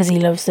really just because he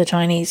loves the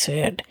Chinese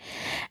food.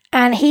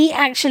 And he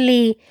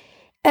actually,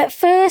 at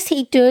first,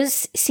 he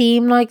does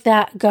seem like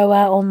that go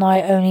out all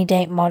night, only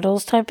date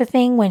models type of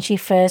thing when she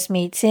first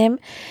meets him.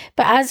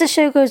 But as the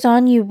show goes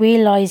on, you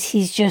realise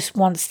he just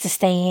wants to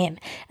stay in.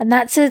 And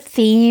that's a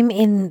theme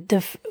in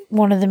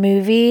one of the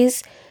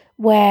movies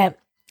where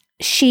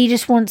she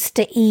just wants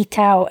to eat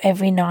out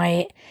every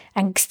night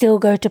and still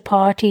go to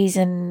parties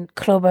and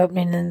club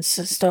opening and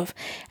stuff.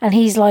 And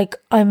he's like,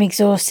 I'm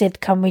exhausted,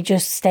 can we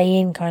just stay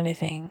in, kind of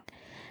thing.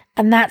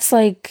 And that's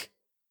like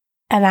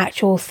an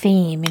actual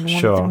theme in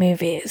one of the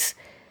movies.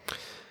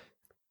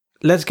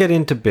 Let's get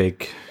into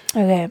Big.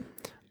 Okay.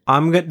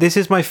 This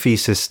is my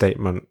thesis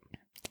statement,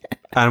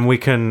 and we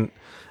can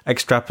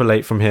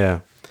extrapolate from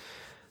here.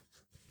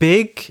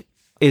 Big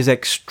is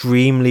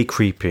extremely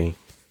creepy.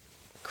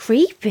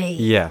 Creepy?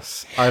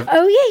 Yes.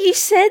 Oh yeah, you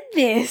said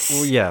this.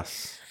 Well,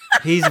 yes.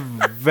 He's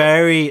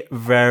very,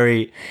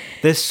 very...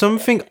 There's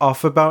something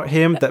off about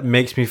him that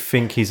makes me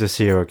think he's a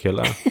serial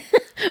killer.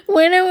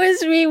 When I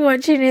was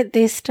rewatching it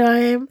this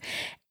time,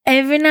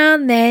 every now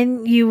and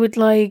then you would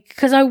like...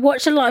 Because I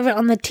watched a lot of it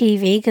on the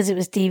TV because it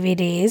was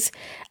DVDs.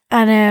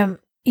 And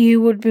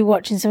you would be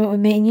watching something with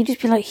me and you'd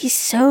just be like, he's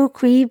so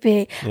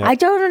creepy. Yeah. I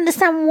don't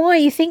understand why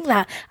you think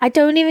that. I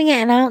don't even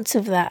get an ounce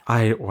of that.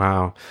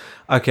 Wow.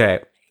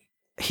 Okay.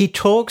 He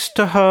talks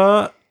to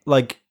her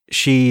like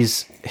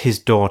she's his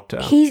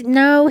daughter.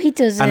 No, he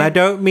doesn't. And I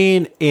don't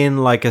mean in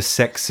like a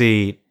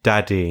sexy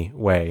daddy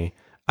way.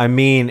 I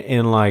mean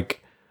in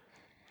like...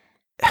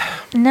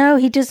 No,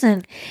 he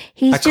doesn't.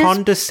 He's just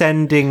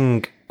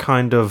condescending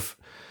kind of...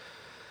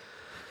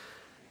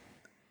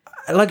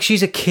 Like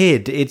she's a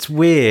kid. It's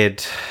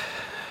weird.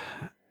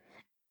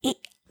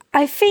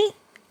 I think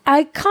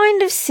I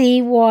kind of see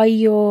how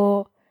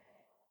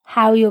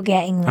you're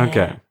getting there.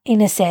 Okay.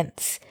 In a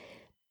sense.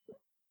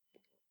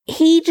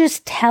 He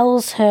just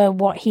tells her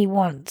what he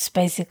wants,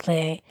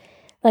 basically.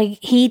 Like,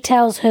 he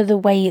tells her the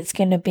way it's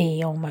going to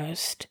be,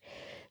 almost.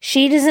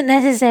 She doesn't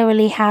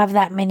necessarily have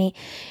that many...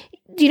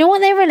 Do you know what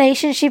their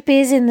relationship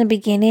is in the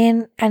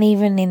beginning and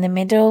even in the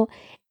middle?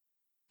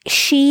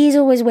 She's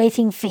always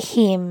waiting for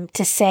him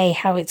to say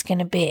how it's going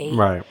to be.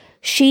 Right.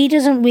 She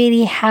doesn't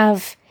really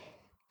have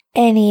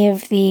any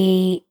of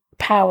the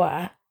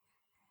power.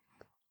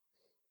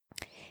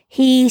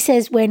 He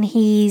says when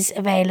he's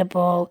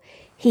available...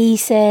 He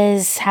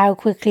says how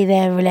quickly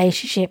their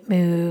relationship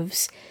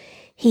moves.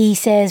 He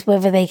says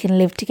whether they can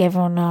live together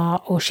or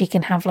not, or she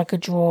can have like a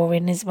drawer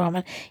in his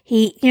apartment.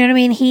 You know what I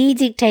mean? He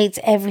dictates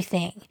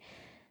everything.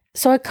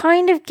 So I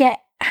kind of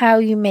get how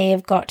you may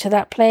have got to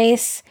that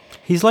place.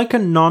 He's like a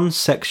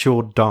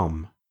non-sexual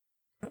dom.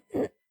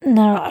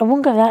 No, I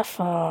won't go that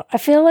far. I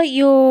feel like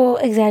you're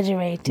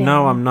exaggerating.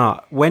 No, I'm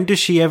not. When does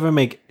she ever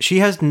make... She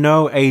has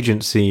no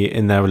agency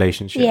in their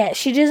relationship. Yeah,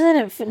 she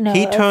doesn't... No,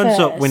 he turns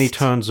up when he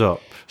turns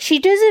up. She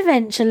does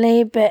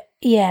eventually, but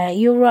yeah,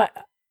 you're right.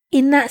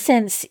 In that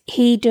sense,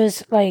 he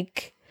does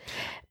like...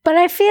 But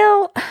I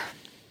feel...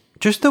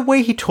 Just the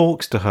way he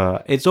talks to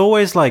her, it's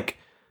always like,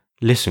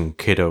 listen,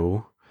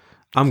 kiddo,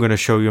 I'm going to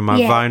show you my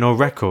vinyl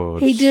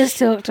records. He does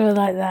talk to her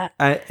like that.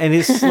 And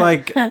it's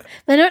like... They're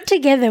not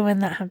together when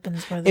that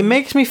happens for them. It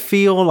makes me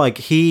feel like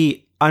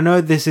I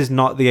know this is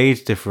not the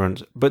age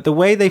difference, but the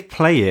way they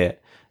play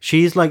it,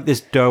 she's like this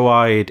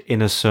doe-eyed,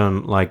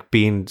 innocent, like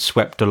being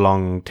swept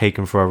along,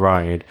 taken for a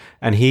ride.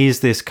 And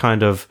he's this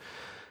kind of...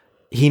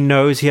 He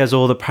knows he has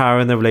all the power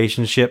in the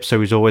relationship,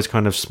 so he's always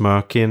kind of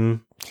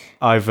smirking,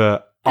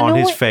 either on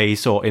his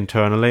face or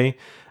internally.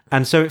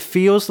 And so it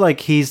feels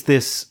like he's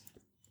this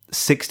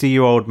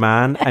 60-year-old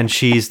man and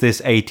she's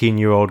this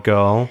 18-year-old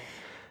girl.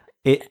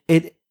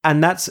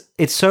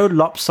 It's so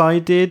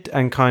lopsided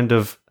and kind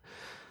of,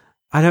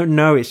 I don't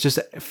know, it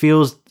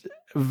feels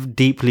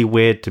deeply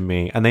weird to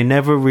me, and they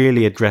never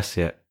really address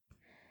it.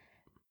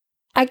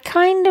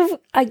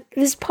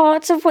 There's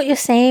parts of what you're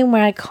saying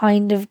where I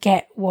kind of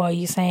get why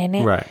you're saying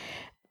it. Right.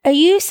 Are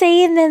you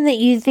saying then that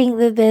you think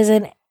that there's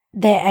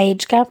their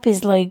age gap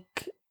is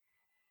like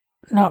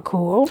not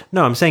cool.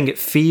 No, I'm saying it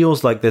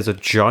feels like there's a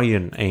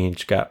giant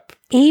age gap.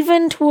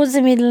 Even towards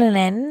the middle and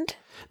end?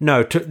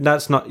 No,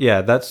 that's not.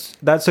 Yeah,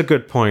 that's a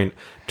good point.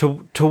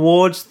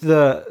 Towards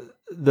the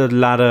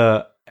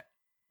latter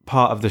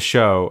part of the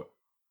show,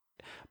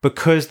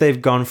 because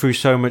they've gone through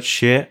so much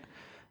shit,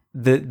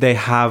 that they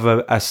have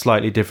a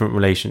slightly different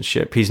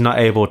relationship. He's not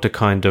able to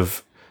kind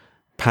of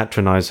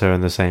patronize her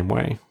in the same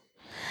way.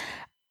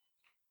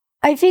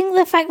 I think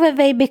the fact that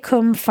they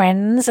become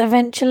friends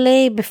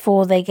eventually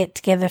before they get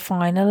together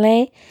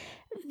finally,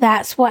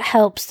 that's what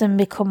helps them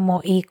become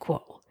more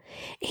equal.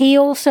 He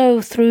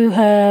also, through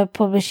her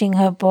publishing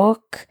her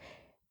book,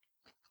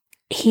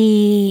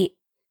 he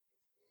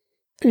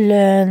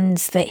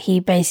learns that he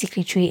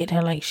basically treated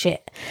her like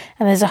shit.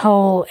 And there's a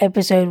whole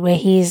episode where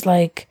he's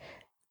like,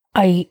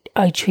 I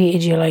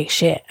treated you like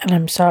shit and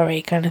I'm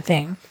sorry, kind of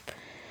thing.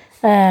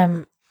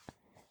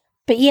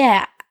 But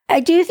yeah, I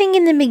do think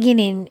in the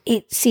beginning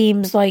it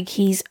seems like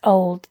he's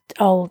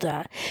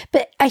older.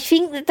 But I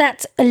think that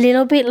that's a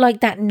little bit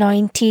like that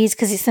 90s,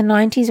 because it's the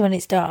 90s when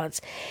it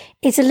starts.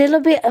 It's a little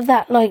bit of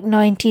that like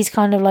 90s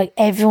kind of like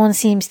everyone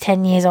seems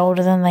 10 years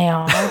older than they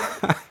are.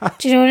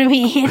 Do you know what I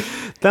mean?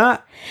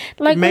 That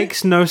like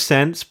makes no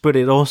sense, but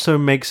it also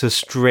makes a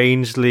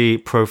strangely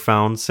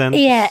profound sense.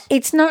 Yeah,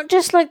 it's not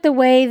just like the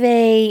way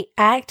they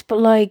act, but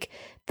like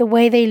the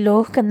way they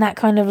look and that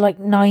kind of like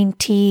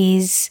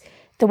 90s,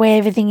 the way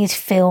everything is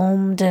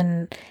filmed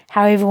and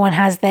how everyone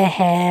has their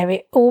hair,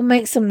 it all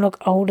makes them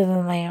look older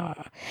than they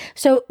are.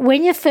 So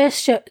when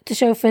the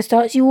show first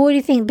starts, you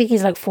already think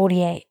Biggie's like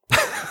 48,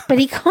 but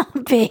he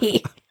can't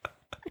be.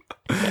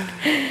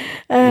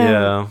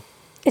 Yeah.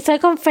 It's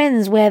like on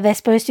Friends where they're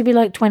supposed to be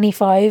like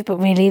 25, but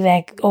really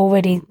they're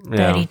already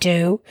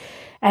 32.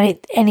 Yeah.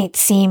 And it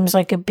seems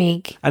like a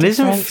big And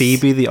difference. Isn't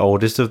Phoebe the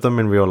oldest of them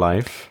in real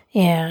life?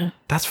 Yeah.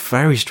 That's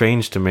very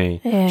strange to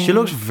me. Yeah. She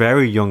looks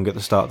very young at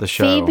the start of the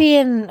show. Phoebe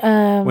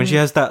and... when she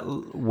has that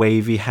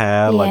wavy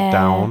hair, like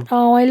down.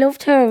 Oh, I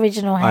loved her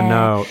original hair. I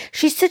know.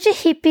 She's such a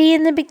hippie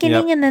in the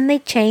beginning, and then they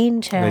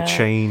change her. They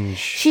change.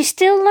 She's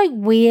still, like,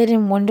 weird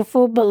and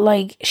wonderful, but,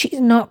 like, she's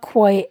not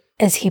quite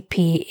as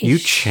hippie-ish. You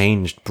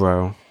changed,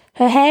 bro.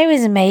 Her hair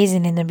is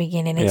amazing in the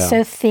beginning. It's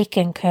so thick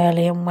and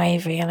curly and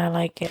wavy, and I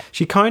like it.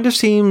 She kind of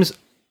seems...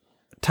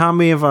 Tell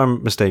me if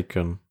I'm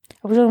mistaken.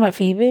 Are we talking about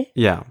Phoebe?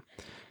 Yeah.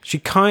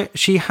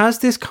 She has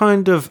this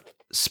kind of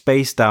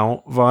spaced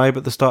out vibe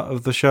at the start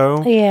of the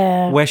show.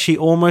 Yeah. Where she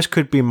almost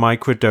could be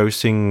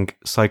microdosing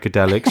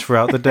psychedelics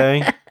throughout the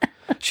day.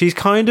 She's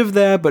kind of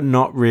there, but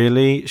not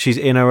really. She's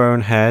in her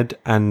own head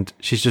and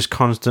she's just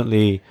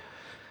constantly...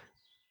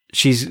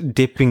 She's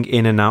dipping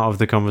in and out of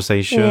the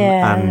conversation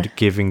and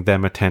giving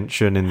them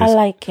attention. In this. I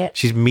like it.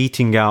 She's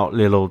meeting out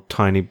little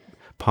tiny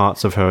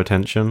parts of her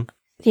attention.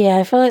 Yeah,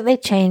 I feel like they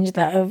changed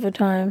that over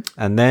time.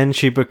 And then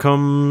she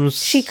becomes...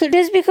 She could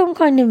just become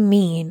kind of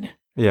mean.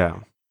 Yeah.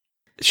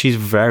 She's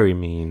very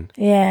mean.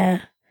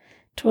 Yeah.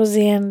 Towards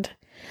the end.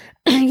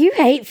 You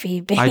hate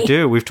Phoebe. I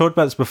do. We've talked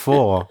about this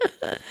before.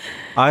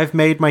 I've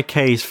made my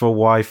case for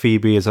why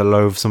Phoebe is a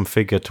loathsome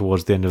figure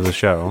towards the end of the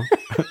show.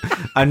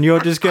 And you're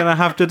just going to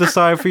have to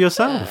decide for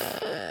yourself.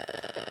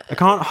 I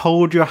can't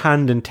hold your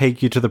hand and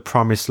take you to the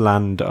promised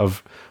land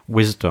of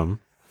wisdom.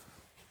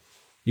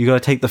 You got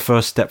to take the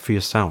first step for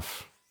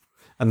yourself.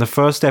 And the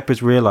first step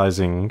is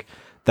realizing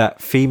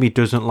that Phoebe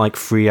doesn't like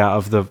 3 out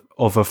of the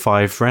other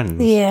 5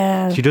 friends.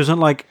 Yeah. She doesn't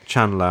like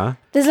Chandler.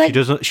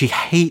 She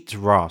hates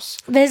Ross.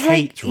 There's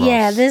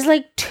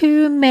like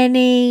too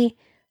many,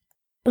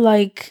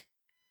 like,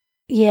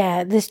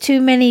 yeah, there's too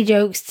many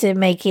jokes to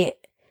make it.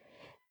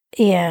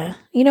 Yeah.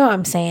 You know what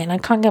I'm saying? I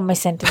can't get my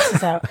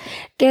sentences out.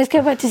 Let's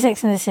go back to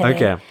Sex in the City.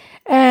 Okay.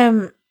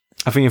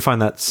 I think you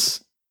find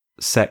that's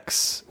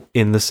Sex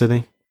in the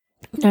City.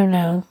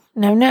 No.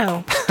 Do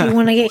you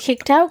want to get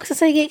kicked out? Because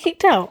I say get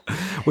kicked out.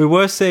 We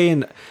were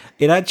saying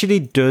it actually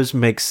does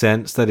make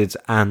sense that it's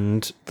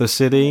and the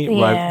city,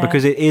 right?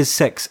 Because it is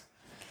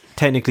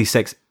technically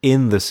Sex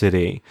in the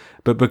City,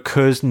 but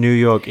because New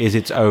York is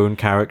its own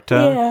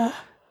character,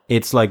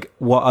 it's like,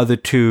 what are the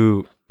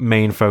 2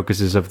 main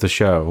focuses of the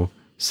show?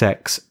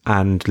 Sex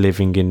and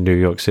living in New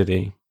York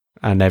City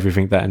and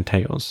everything that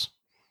entails.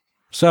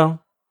 So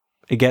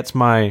it gets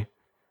my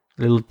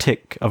little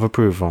tick of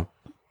approval.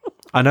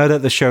 I know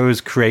that the show's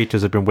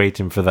creators have been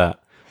waiting for that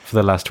for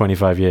the last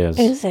 25 years.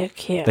 It's so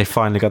cute. They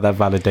finally got that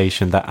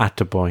validation, that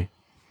attaboy.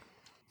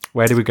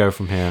 Where do we go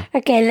from here?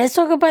 Okay, let's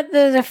talk about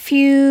the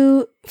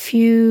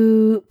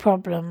few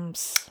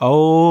problems.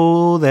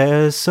 Oh,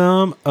 there's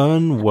some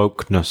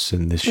unwokeness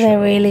in this show.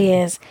 There really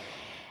is.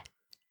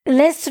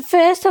 Let's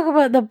first talk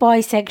about the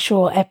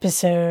bisexual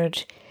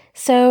episode.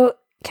 So,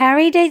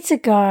 Carrie dates a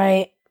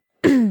guy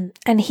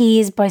and he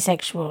is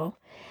bisexual.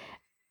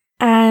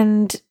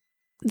 And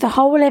the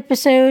whole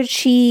episode,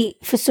 she,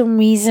 for some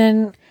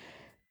reason,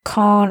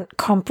 can't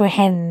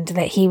comprehend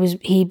that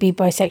he'd be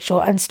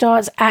bisexual and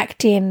starts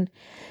acting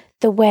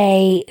the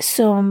way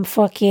some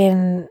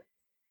fucking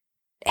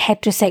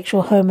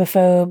heterosexual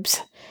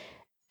homophobes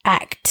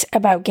act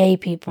about gay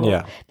people.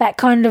 Yeah. That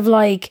kind of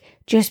like,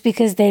 just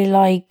because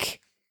a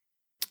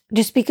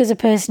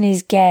person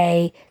is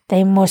gay,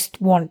 they must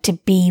want to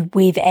be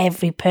with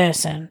every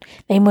person.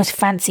 They must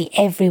fancy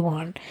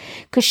everyone.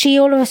 Because she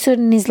all of a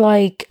sudden is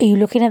like, are you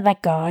looking at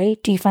that guy?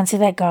 Do you fancy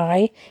that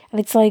guy? And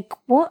it's like,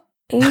 what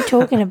are you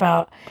talking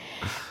about?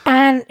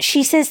 And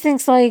she says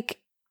things like,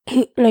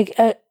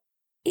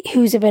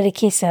 who's a better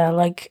kisser?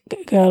 Like,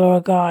 a girl or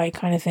a guy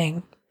kind of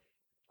thing.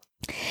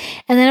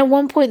 And then at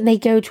one point they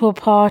go to a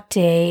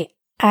party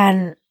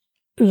and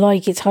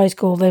like it's high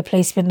school, they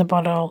play spin the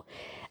bottle.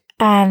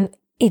 And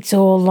it's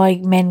all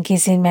like men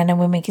kissing men and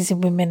women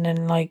kissing women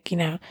and like, you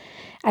know,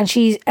 and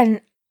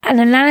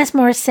Alanis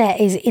Morissette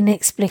is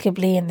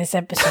inexplicably in this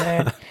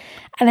episode.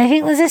 And I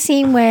think there's a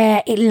scene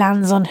where it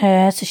lands on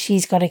her, so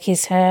she's got to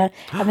kiss her.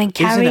 And then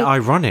Isn't it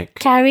ironic?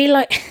 Carrie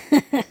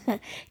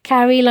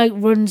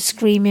runs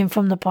screaming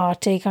from the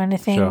party kind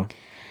of thing. Sure.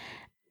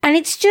 And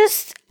it's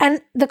just,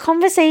 and the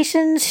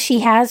conversations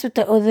she has with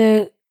the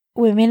other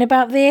women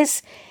about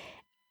this,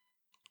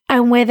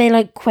 and where they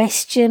like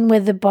question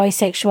whether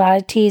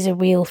bisexuality is a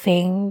real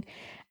thing,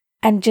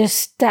 and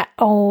just those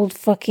old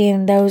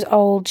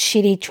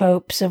shitty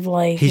tropes of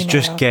like, he's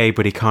just gay,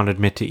 but he can't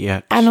admit it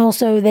yet. And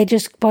also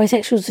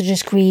bisexuals are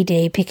just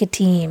greedy, pick a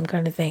team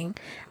kind of thing.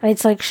 And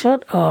it's like,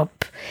 shut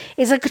up.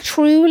 It's like a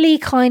truly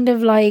kind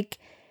of like,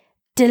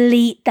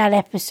 delete that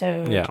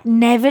episode. Yeah.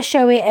 Never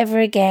show it ever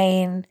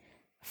again.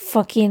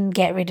 Fucking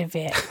get rid of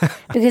it.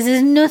 Because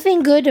there's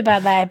nothing good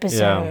about that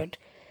episode.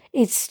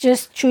 Yeah. It's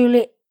just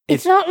truly...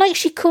 It's not like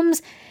she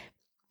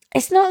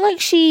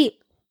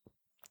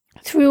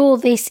through all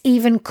this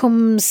even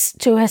comes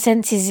to her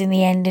senses in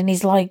the end and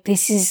is like,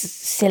 this is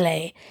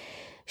silly.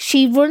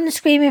 She runs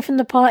screaming from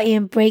the party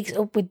and breaks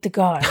up with the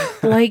guy.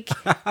 Like,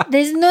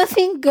 there's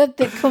nothing good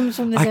that comes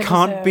from this episode. I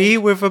can't be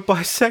with a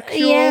bisexual.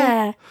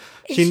 Yeah.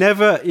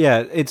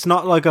 It's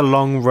not like a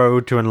long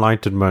road to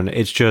enlightenment.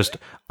 It's just,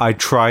 I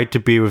tried to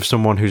be with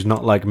someone who's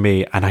not like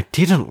me and I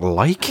didn't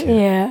like it.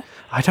 Yeah.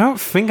 I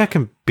don't think I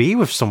can be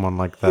with someone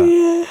like that.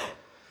 Yeah.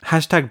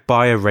 Hashtag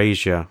bi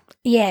erasure.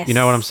 Yes. You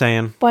know what I'm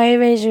saying? Bi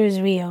erasure is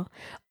real.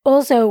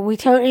 Also, we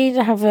totally need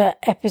to have an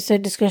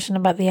episode discussion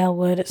about the L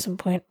word at some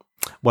point.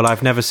 Well,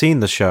 I've never seen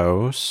the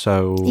show,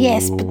 so...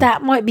 Yes, but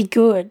that might be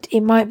good.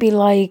 It might be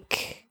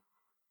like,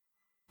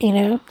 you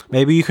know?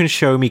 Maybe you can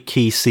show me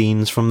key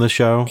scenes from the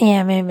show.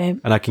 Yeah,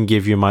 maybe. And I can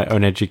give you my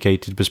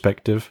uneducated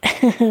perspective.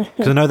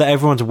 Because I know that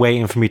everyone's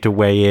waiting for me to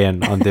weigh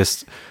in on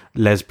this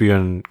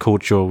lesbian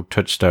cultural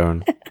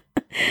touchstone.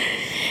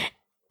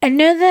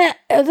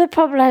 Other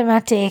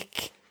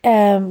problematic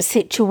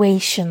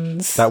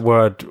situations. That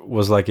word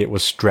was like it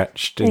was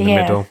stretched in the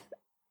middle.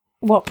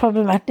 What,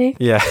 problematic?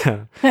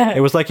 Yeah.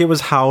 It was like it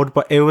was held,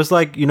 but it was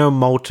like, you know,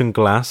 molten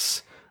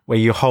glass where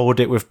you hold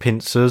it with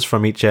pincers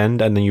from each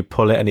end and then you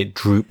pull it and it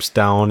droops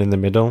down in the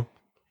middle.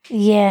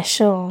 Yeah,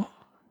 sure.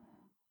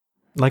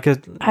 I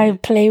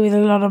play with a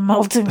lot of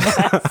molten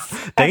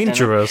glass.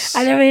 Dangerous.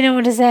 I don't really know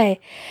what to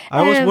say. I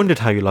always wondered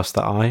how you lost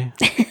that eye.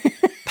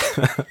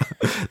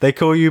 They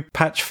call you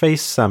Patch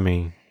Face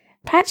Sammy.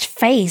 Patch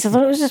Face? I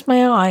thought it was just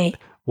my eye.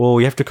 Well,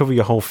 you have to cover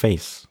your whole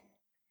face.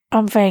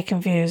 I'm very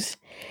confused.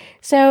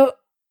 So,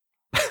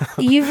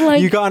 you've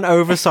you got an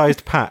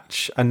oversized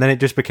patch and then it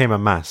just became a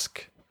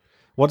mask.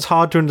 What's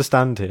hard to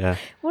understand here?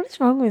 What is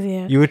wrong with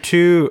you? You were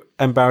too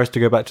embarrassed to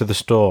go back to the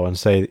store and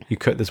say, you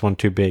cut this one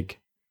too big.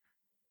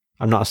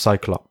 I'm not a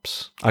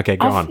cyclops. Okay,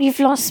 go on. You've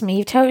lost me.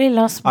 You've totally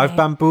lost me. I've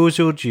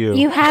bamboozled you.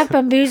 You have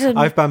bamboozled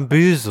me. I've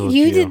bamboozled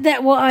you. You did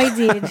that what I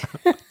did.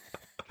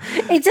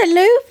 It's a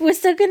loop. We're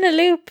stuck in a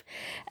loop.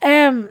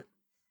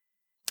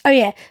 Oh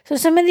yeah. So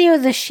some of the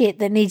other shit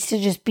that needs to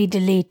just be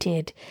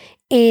deleted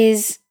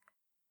is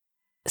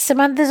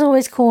Samantha's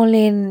always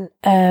calling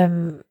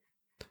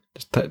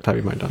just tap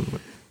your mic down.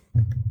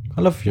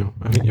 I love you.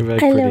 I think you're very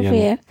pretty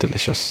and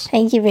delicious.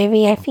 Thank you,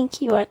 baby. I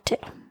think you are too.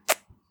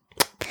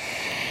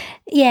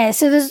 Yeah,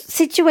 so there's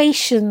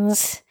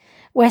situations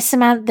where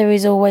Samantha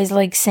is always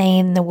like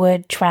saying the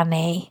word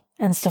tranny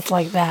and stuff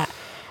like that.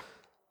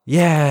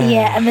 Yeah.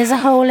 Yeah, and there's a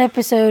whole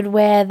episode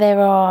where there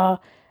are...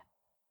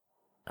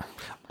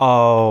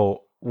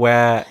 Oh,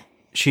 where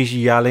she's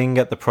yelling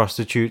at the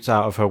prostitutes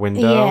out of her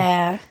window.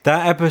 Yeah.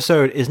 That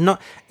episode is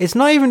not... It's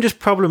not even just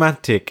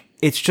problematic.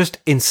 It's just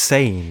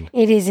insane.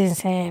 It is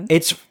insane.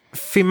 It's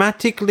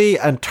thematically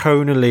and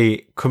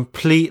tonally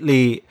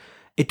completely...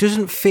 It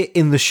doesn't fit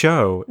in the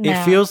show. No.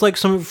 It feels like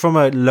something from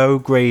a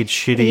low-grade,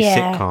 shitty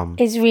sitcom.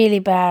 It's really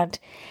bad.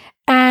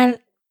 And,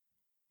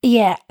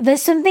 yeah,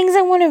 there's some things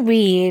I want to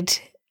read.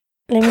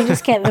 Let me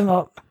just get them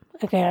up.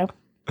 Okay.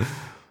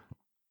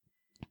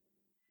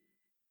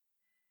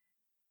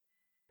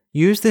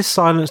 Use this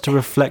silence to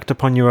reflect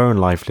upon your own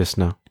life,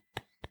 listener.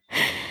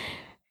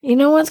 You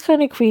know what's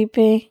kind of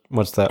creepy?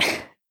 What's that?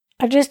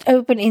 I just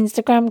opened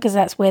Instagram because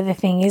that's where the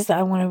thing is that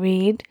I want to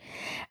read.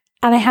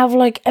 And I have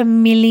like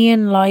 1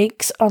 million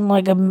likes on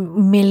like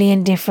 1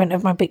 million different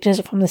of my pictures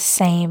from the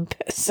same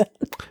person.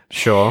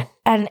 Sure.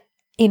 And,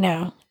 you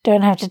know,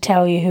 don't have to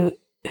tell you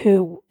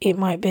who it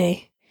might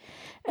be.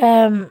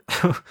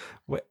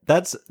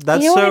 That's you know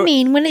so. what I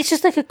mean? When it's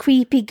just like a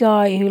creepy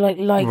guy who like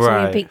likes all your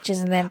Right. pictures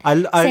and then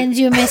I sends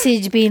you a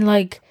message being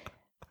like,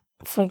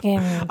 fucking.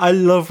 I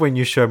love when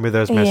you show me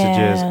those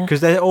messages Yeah.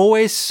 because they're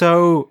always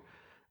so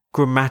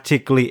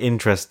grammatically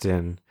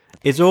interesting.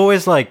 It's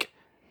always like,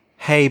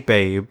 "Hey,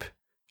 babe,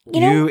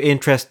 You know- you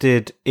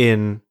interested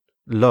in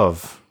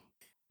love?"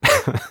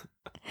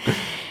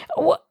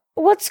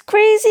 What's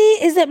crazy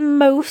is that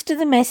most of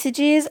the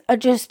messages are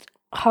just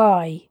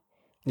hi.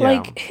 Yeah.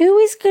 Like, who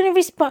is going to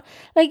respond?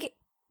 Like,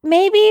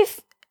 maybe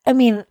if, I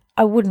mean,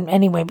 I wouldn't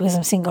anyway because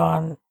I'm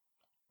single.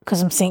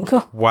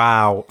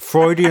 Wow,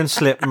 Freudian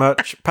slip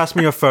much. Pass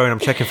me your phone. I'm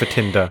checking for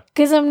Tinder.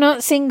 Because I'm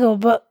not single,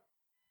 but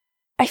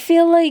I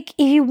feel like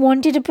if you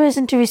wanted a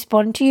person to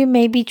respond to you,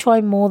 maybe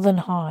try more than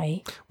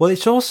hi. Well,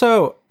 it's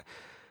also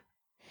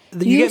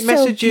you You're get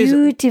messages. so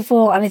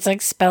beautiful, and it's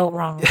like spelled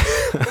wrong.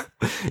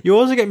 You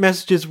also get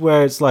messages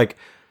where it's like,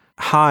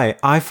 "Hi,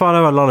 I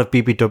follow a lot of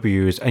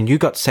BBWs, and you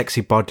got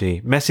sexy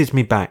body. Message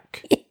me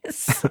back."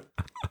 Yes.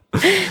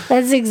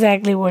 That's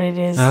exactly what it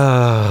is.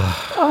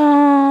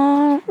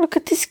 Oh, Oh, look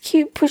at this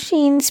cute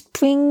pushing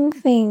spring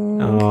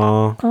thing.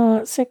 Oh,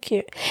 it's so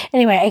cute.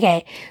 Anyway,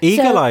 okay.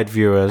 Eagle-eyed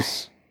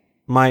viewers,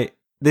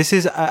 this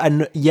is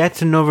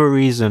yet another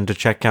reason to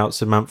check out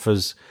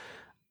Samantha's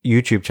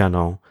YouTube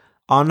channel.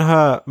 On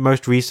her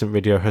most recent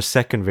video, her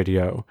second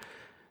video,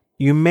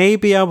 you may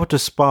be able to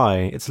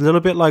spy. It's a little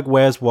bit like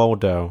Where's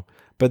Waldo,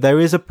 but there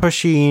is a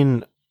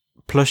Pusheen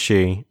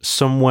plushie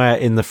somewhere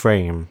in the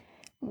frame.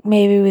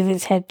 Maybe with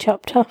its head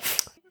chopped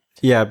off.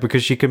 Yeah,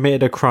 because she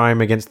committed a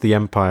crime against the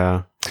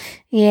Empire.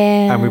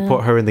 Yeah. And we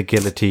put her in the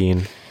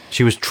guillotine.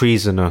 She was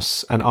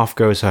treasonous, and off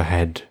goes her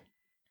head.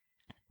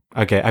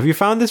 Okay, have you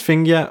found this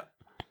thing yet?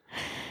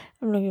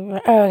 I'm looking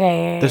for. Oh,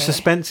 okay. The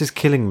suspense is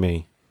killing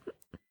me.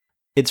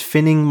 It's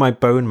thinning my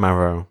bone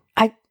marrow.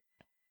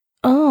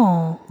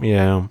 Oh.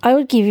 Yeah. I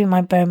would give you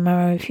my bone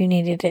marrow if you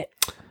needed it.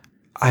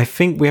 I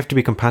think we have to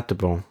be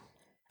compatible.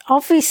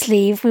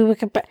 Obviously, if we were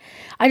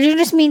I don't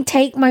just mean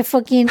take my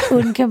fucking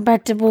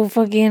incompatible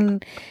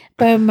fucking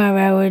bone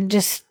marrow and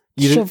just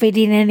shove it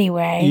in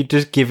anyway. You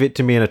just give it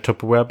to me in a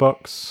Tupperware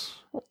box.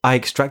 I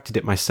extracted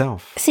it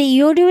myself. See,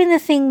 you're doing the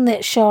thing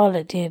that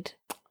Charlotte did.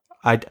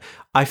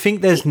 I think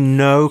there's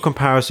no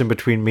comparison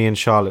between me and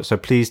Charlotte, so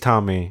please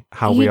tell me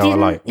how we are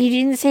like. You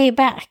didn't say it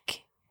back.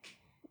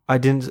 I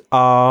didn't.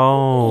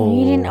 Oh.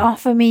 You didn't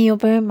offer me your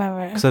bone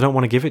marrow. Because I don't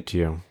want to give it to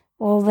you.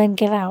 Well, then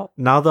get out.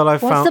 Now that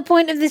I've What's found. the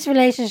point of this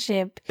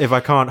relationship? If I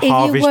can't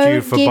harvest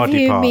you for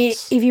body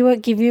parts. If you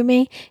won't give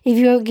me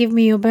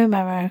your bone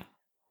marrow.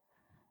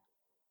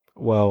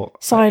 Well.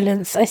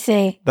 Silence, I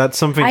see. That's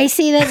something. I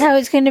see that's how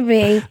it's going to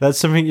be. That's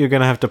something you're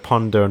going to have to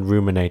ponder and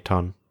ruminate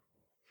on.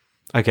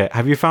 Okay,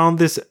 have you found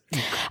this?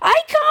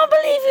 I can't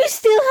believe you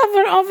still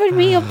haven't offered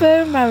me your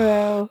bone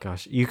marrow.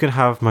 Gosh, you can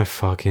have my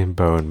fucking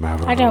bone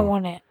marrow. I don't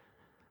want it.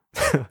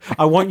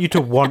 I want you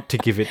to want to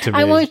give it to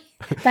me.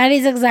 That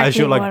is exactly as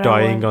you're like what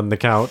dying on the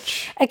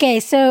couch. Okay,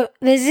 so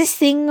there's this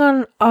thing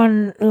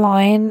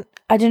online.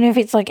 I don't know if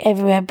it's like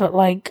everywhere, but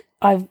like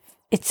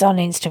it's on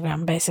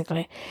Instagram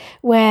basically,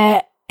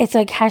 where it's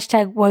like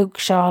 #woke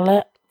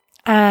Charlotte,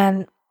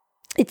 and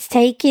it's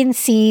taking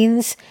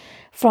scenes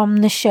from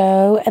the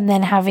show and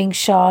then having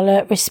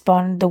Charlotte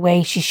respond the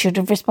way she should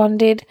have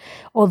responded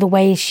or the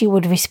way she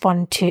would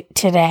respond to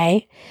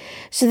today.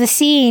 So the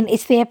scene,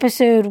 it's the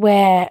episode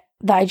that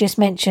I just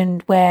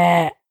mentioned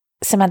where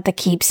Samantha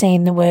keeps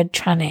saying the word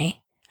tranny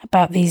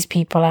about these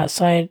people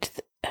outside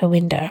her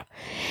window.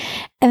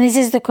 And this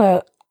is the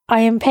quote: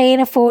 "I am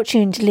paying a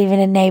fortune to live in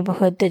a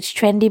neighborhood that's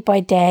trendy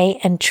by day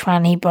and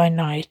tranny by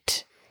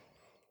night."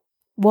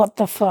 What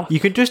the fuck? You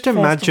can just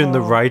imagine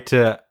the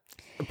writer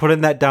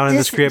putting that down in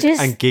the script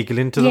and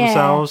giggling to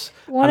themselves.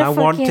 And I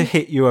want to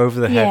hit you over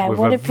the head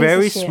with a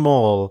very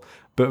small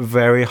but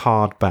very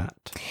hard bat.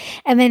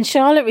 And then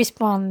Charlotte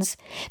responds,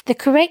 "The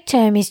correct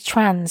term is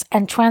trans,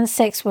 and trans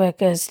sex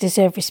workers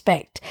deserve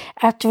respect.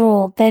 After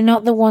all, they're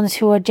not the ones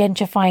who are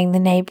gentrifying the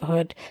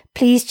neighborhood.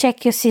 Please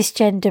check your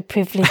cisgender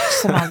privilege,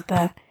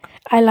 Samantha."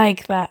 I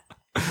like that.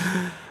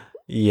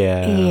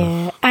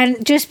 Yeah.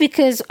 And just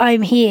because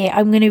I'm here,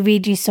 I'm going to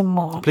read you some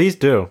more. Please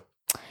do.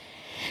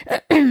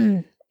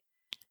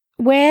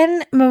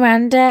 When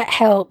Miranda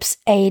helps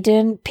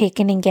Aiden pick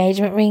an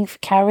engagement ring for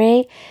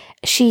Carrie,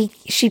 she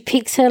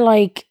picks her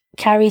like,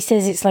 Carrie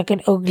says it's like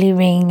an ugly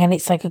ring and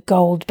it's like a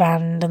gold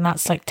band and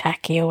that's like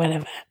tacky or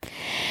whatever.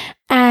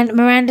 And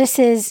Miranda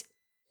says,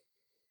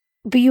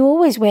 "But you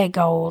always wear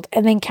gold."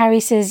 And then Carrie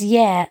says,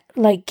 "Yeah,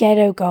 like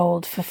ghetto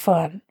gold for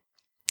fun."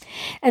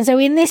 And so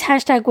in this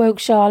 #woke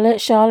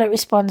Charlotte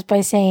responds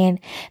by saying,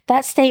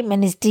 "That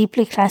statement is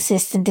deeply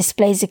classist and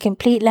displays a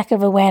complete lack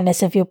of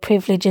awareness of your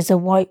privilege as a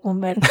white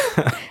woman."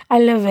 I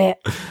love it.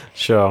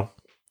 Sure.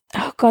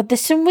 Oh God,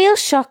 there's some real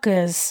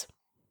shockers.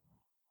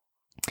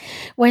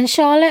 When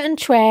Charlotte and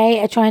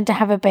Trey are trying to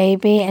have a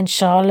baby and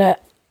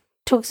Charlotte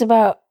talks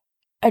about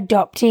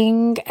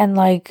adopting and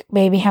like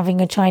maybe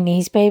having a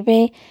Chinese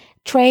baby,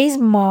 Trey's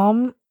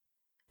mom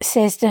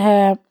says to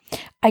her,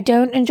 I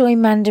don't enjoy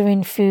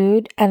Mandarin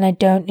food and I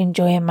don't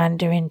enjoy a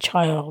Mandarin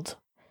child.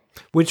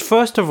 Which,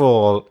 first of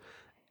all,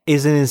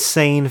 is an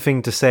insane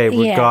thing to say,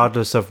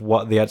 regardless of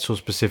what the actual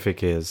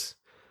specific is.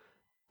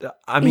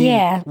 I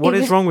mean, what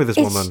is wrong with this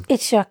woman?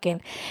 It's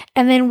shocking.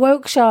 And then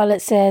Woke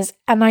Charlotte says,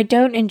 and I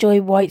don't enjoy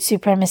white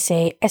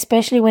supremacy,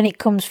 especially when it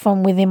comes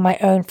from within my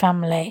own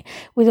family.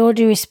 With all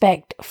due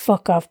respect,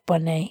 fuck off,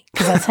 Bunny,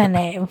 because that's her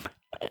name.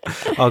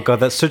 Oh,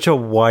 God, that's such a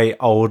white,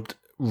 old,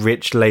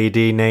 rich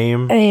lady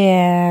name.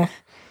 Yeah.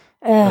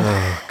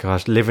 Oh,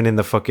 gosh, living in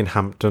the fucking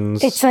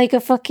Hamptons. It's like a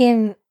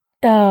fucking...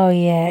 Oh,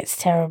 yeah, it's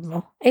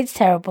terrible. It's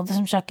terrible.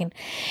 That's shocking.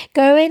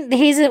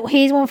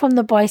 Here's one from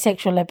the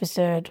bisexual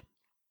episode.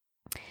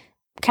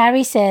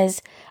 Carrie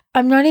says,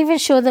 I'm not even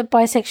sure that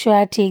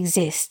bisexuality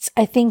exists.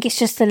 I think it's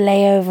just a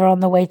layover on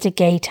the way to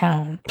Gay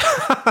Town.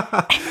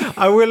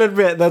 I will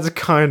admit, that's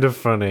kind of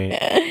funny.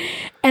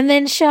 And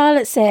then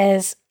Charlotte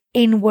says,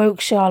 in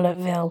Woke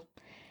Charlottesville,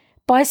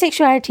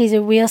 bisexuality is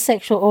a real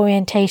sexual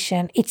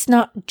orientation. It's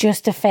not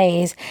just a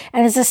phase.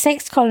 And as a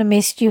sex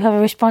columnist, you have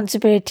a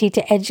responsibility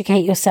to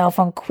educate yourself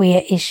on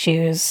queer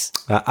issues.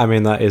 I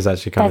mean, that is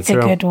actually kind of true.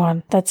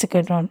 That's a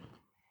good one.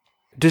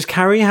 Does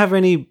Carrie have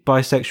any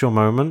bisexual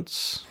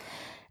moments?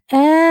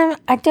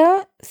 I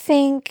don't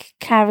think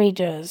Carrie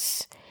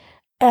does.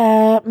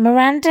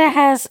 Miranda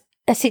has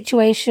a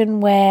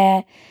situation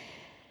where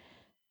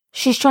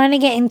she's trying to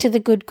get into the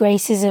good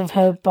graces of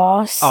her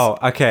boss. Oh,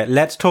 okay.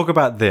 Let's talk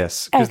about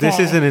this, because this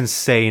is an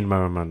insane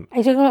moment.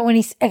 I talk about when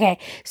he's okay.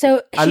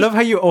 So I love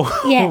how you all.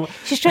 Yeah,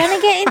 she's trying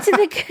to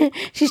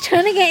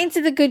get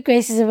into the good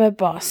graces of her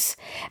boss,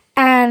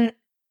 and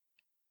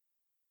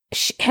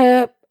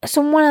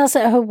someone else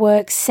at her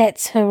work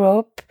sets her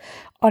up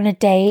on a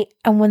date,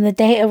 and when the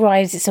date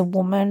arrives, it's a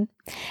woman.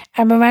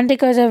 And Miranda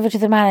goes over to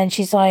the man and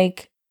she's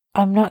like,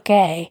 I'm not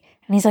gay.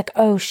 And he's like,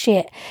 oh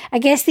shit. I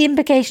guess the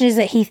implication is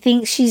that he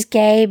thinks she's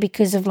gay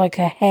because of like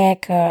her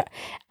haircut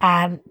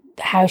and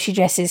how she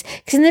dresses.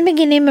 Because in the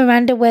beginning,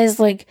 Miranda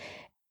wears like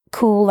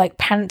cool like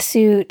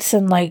pantsuits,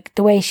 and like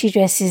the way she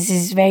dresses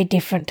is very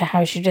different to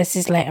how she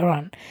dresses later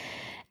on.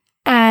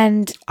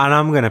 And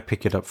I'm going to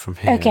pick it up from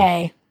here.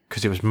 Okay.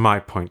 Because it was my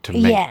point to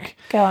make. Yeah,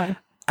 go on.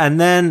 And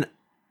then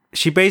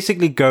she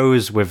basically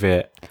goes with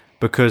it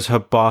because her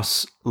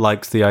boss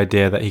likes the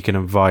idea that he can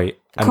invite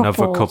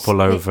another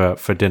couple over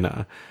for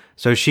dinner.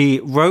 So she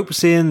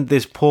ropes in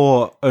this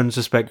poor,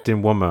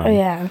 unsuspecting woman. Oh,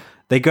 yeah.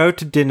 They go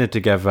to dinner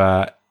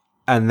together,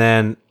 and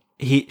then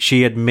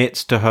she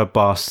admits to her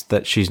boss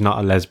that she's not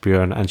a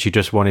lesbian and she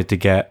just wanted to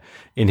get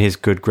in his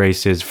good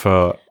graces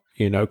for,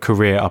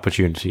 career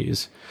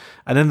opportunities.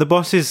 And then the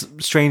boss is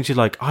strangely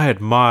like, I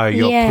admire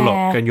your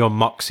pluck and your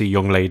moxie,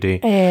 young lady.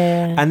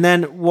 Yeah. And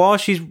then while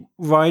she's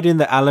riding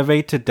the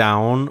elevator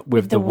down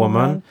with the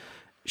woman,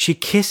 she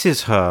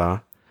kisses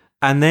her.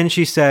 And then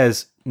she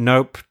says,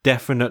 nope,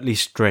 definitely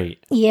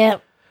straight.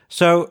 Yep.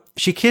 So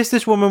she kissed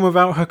this woman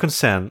without her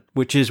consent,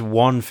 which is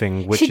one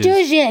thing. She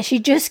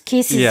just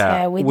kisses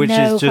her with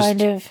no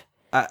kind of...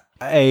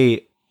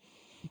 a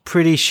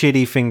pretty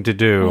shitty thing to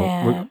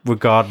do,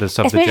 regardless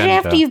of the gender. Especially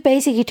after you've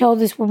basically told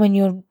this woman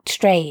you're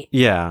straight.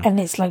 Yeah. And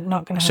it's like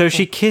not going to happen. So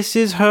she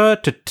kisses her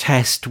to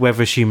test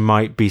whether she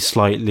might be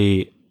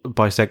slightly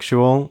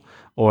bisexual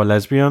or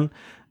lesbian.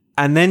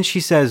 And then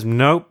she says,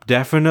 nope,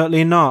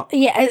 definitely not.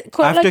 Yeah.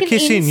 After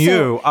kissing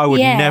you, I would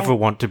never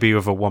want to be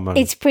with a woman.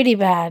 It's pretty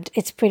bad.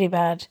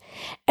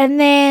 And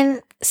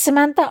then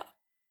Samantha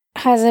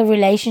has a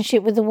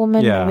relationship with a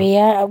woman,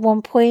 Maria, at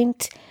one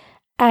point.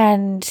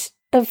 And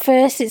at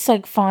first it's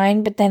like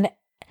fine, but then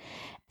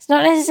it's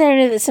not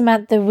necessarily that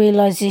Samantha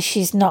realizes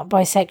she's not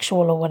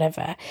bisexual or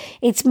whatever.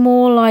 It's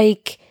more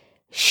like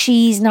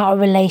she's not a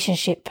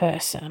relationship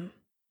person.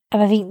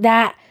 And I think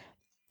that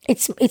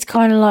it's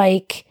kind of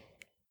like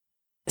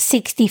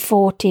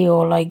 60-40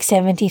 or like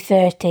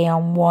 70-30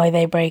 on why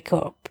they break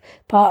up.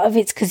 Part of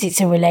it's because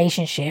it's a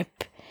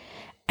relationship,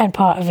 and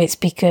part of it's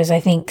because I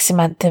think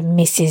Samantha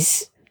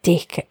misses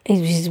dick,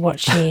 is what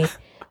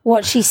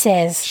she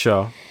says.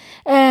 Sure.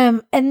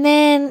 And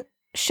then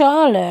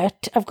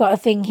Charlotte, I've got a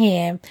thing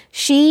here.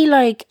 She,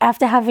 like,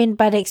 after having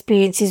bad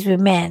experiences with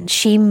men,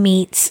 she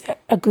meets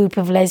a group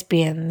of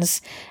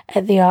lesbians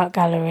at the art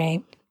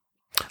gallery.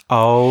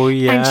 Oh,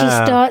 yeah. And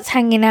she starts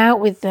hanging out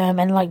with them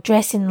and, like,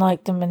 dressing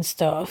like them and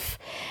stuff.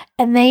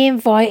 And they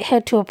invite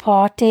her to a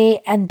party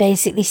and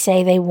basically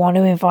say they want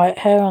to invite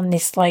her on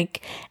this,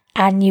 like,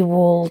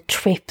 annual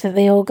trip that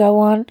they all go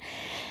on.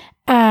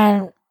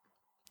 And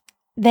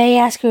they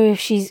ask her if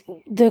she's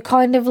the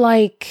kind of,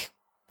 like,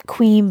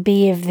 queen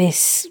bee of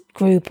this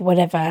group or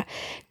whatever,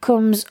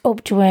 comes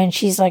up to her and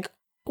she's like,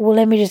 well,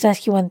 let me just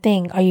ask you one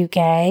thing. Are you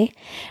gay?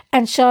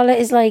 And Charlotte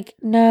is like,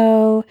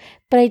 no,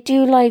 but I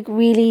do like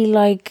really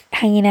like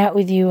hanging out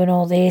with you and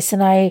all this,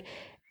 and I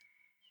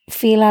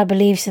feel our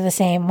beliefs are the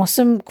same or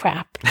some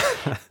crap.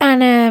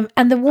 and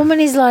the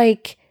woman is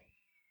like,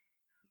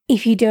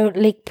 if you don't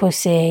lick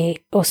pussy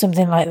or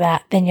something like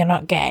that, then you're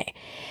not gay.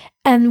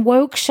 And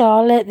Woke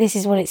Charlotte, this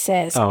is what it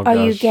says. Oh, are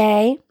you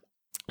gay?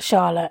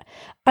 Charlotte.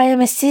 I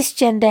am a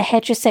cisgender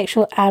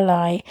heterosexual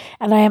ally,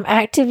 and I am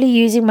actively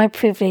using my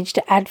privilege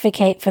to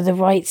advocate for the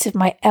rights of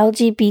my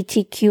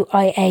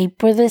LGBTQIA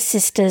brothers,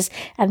 sisters,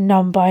 and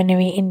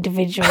non-binary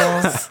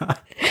individuals.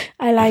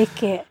 I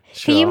like it.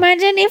 Sure. Can you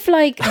imagine if,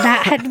 like,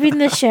 that had been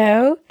the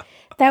show?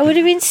 That would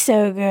have been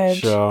so good.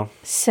 Sure.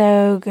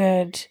 So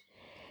good.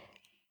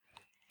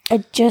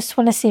 I just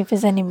want to see if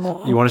there's any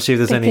more. You want to see if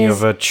there's any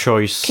other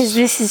choice? Because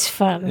this is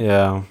fun.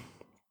 Yeah.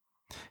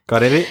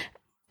 God, it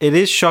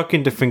is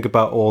shocking to think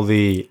about all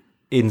the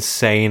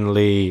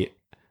insanely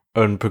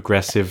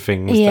unprogressive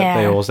things that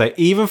they all say,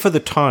 even for the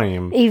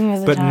time.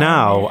 But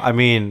now, I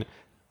mean,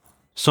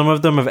 some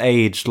of them have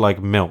aged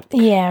like milk.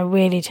 Yeah,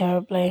 really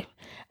terribly.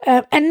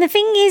 And the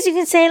thing is, you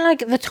can say,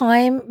 like, at the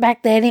time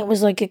back then, it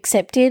was, like,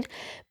 accepted.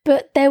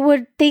 But there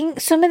were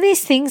some of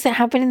these things that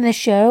happened in the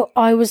show,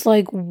 I was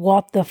like,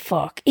 what the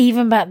fuck?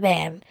 Even back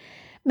then.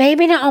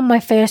 Maybe not on my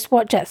first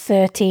watch at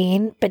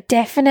 13, but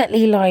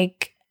definitely,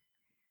 like,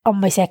 on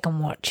my second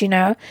watch, you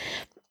know?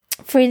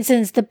 For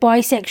instance, the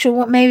bisexual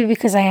one, maybe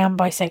because I am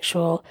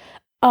bisexual,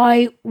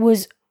 I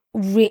was,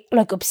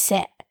 like,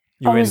 upset.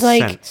 You were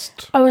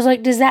incensed. I was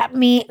like, does that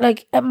mean,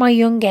 like, at my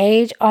young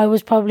age, I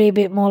was probably a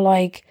bit more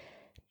like,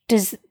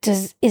 is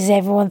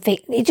everyone think...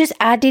 It just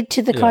added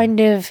to the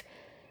kind of...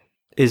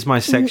 Is my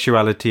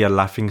sexuality a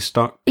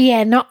laughingstock?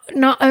 Yeah,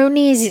 not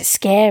only is it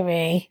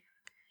scary,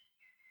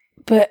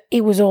 but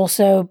it was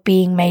also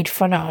being made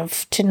fun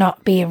of to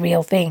not be a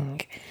real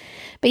thing.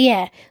 But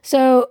yeah,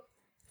 so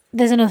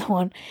there's another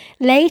one.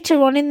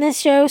 Later on in this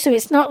show, so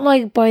it's not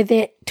like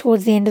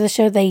towards the end of the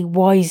show they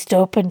wised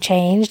up and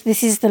changed.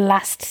 This is the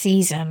last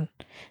season.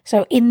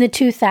 So in the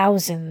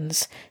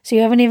 2000s. So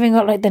you haven't even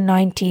got like the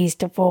 90s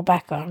to fall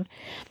back on.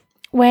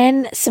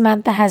 When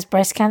Samantha has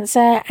breast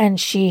cancer and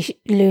she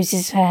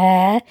loses her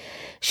hair,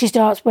 she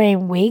starts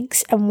wearing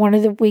wigs, and one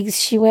of the wigs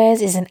she wears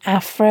is an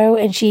afro,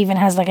 and she even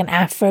has like an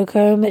afro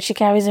comb that she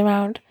carries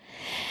around.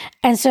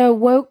 And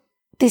so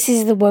this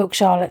is the woke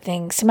Charlotte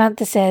thing.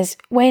 Samantha says,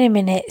 wait a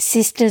minute,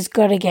 sister's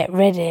gotta get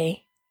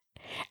ready.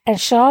 And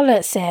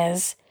Charlotte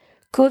says,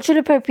 cultural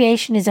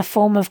appropriation is a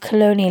form of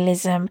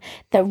colonialism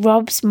that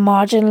robs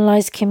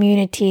marginalized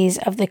communities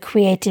of the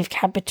creative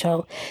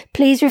capital.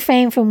 Please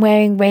refrain from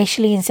wearing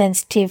racially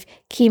insensitive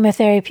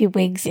chemotherapy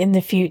wigs in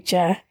the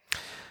future.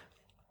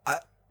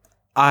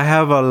 I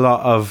have a lot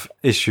of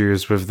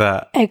issues with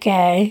that.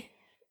 Okay.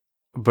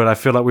 But I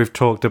feel like we've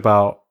talked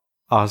about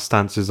our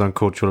stances on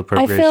cultural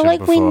appropriation I feel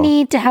like before. we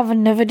need to have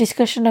another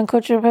discussion on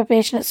cultural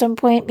appropriation at some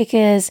point,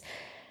 because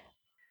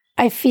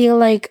I feel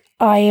like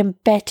I am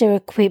better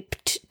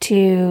equipped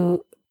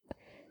to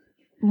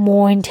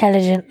more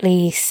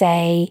intelligently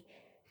say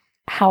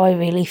how I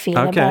really feel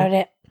about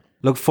it.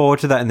 Look forward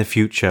to that in the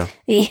future.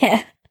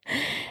 Yeah.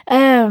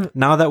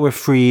 Now that we're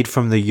freed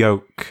from the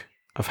yoke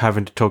of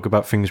having to talk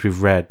about things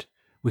we've read,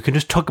 we can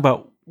just talk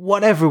about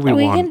whatever we want.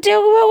 We can talk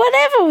about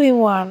whatever we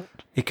want.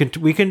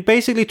 We can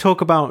basically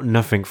talk about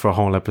nothing for a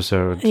whole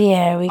episode.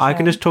 Yeah, we can. I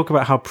can just talk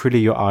about how pretty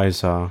your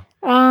eyes are.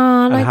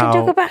 Oh, and I can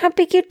talk about how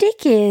big your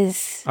dick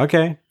is.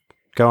 Okay,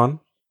 go on.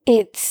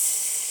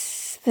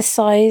 It's the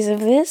size of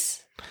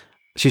this.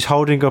 She's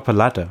holding up a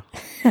ladder.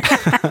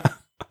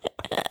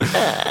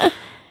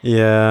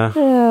 Yeah.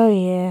 Oh,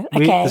 yeah.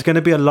 Okay. There's going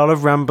to be a lot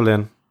of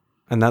rambling,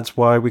 and that's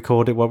why we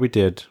called it what we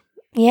did.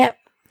 Yep.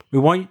 We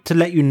want to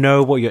let you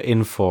know what you're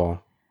in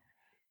for.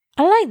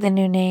 I like the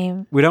new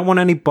name. We don't want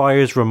any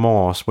buyer's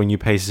remorse when you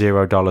pay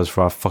 $0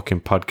 for our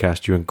fucking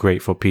podcast, you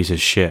ungrateful piece of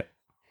shit.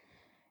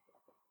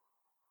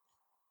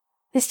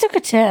 This took a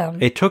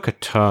turn. It took a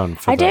turn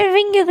for I don't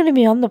think you're going to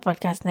be on the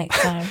podcast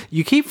next time.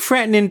 You keep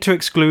threatening to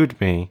exclude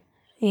me.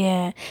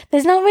 Yeah.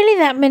 There's not really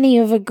that many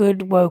other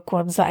good woke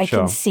ones that I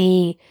can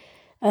see.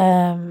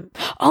 So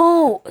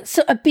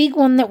a big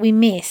one that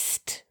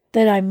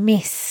I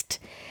missed.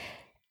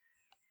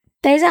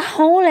 There's a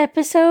whole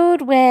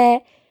episode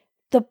where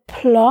the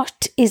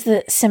plot is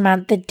that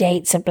Samantha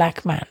dates a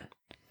black man.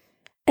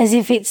 As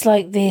if it's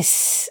like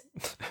this...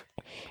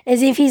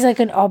 As if he's like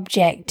an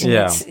object.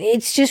 And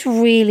it's just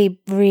really,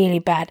 really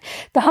bad.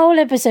 The whole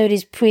episode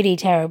is pretty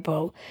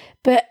terrible.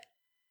 But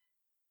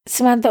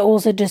Samantha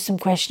also does some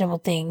questionable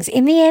things.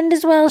 In the end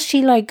as well,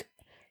 she like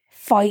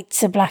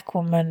fights a black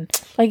woman.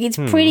 Like, it's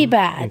pretty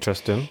bad.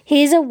 Interesting.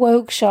 Here's a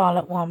woke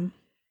Charlotte one.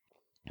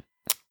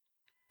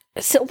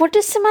 So what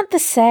does Samantha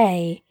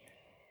say?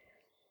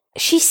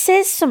 She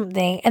says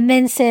something and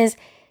then says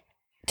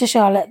to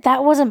Charlotte,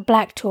 that wasn't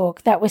black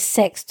talk, that was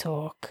sex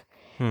talk.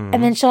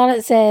 And then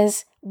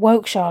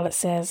woke Charlotte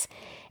says,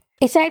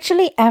 it's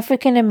actually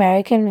African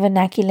American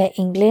vernacular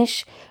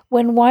English.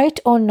 When white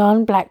or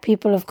non-black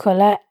people of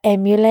colour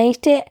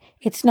emulate it,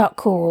 it's not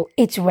cool,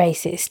 it's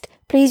racist.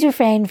 Please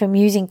refrain from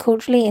using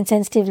culturally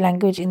insensitive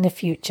language in the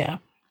future.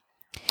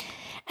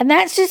 And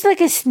that's just like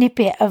a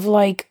snippet of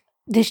like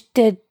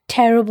the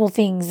terrible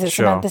things that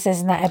Samantha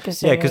says in that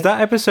episode. Yeah, because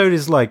that episode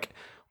is like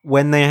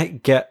when they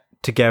get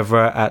together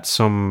at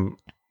some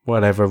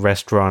whatever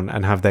restaurant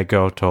and have their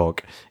girl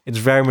talk. It's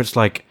very much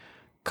like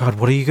God,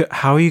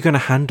 how are you going to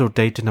handle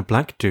dating a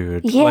black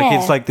dude? Yeah. Like,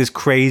 it's like this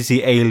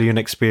crazy alien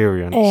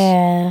experience.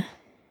 Yeah.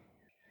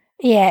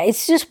 Yeah,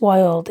 it's just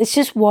wild. It's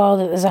just wild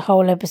that there's a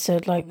whole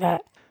episode like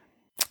that.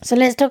 So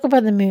let's talk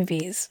about the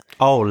movies.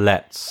 Oh,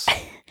 let's.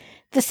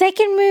 The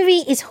second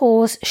movie is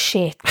horse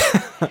shit.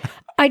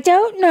 I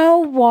don't know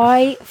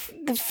why,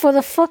 for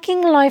the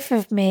fucking life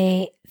of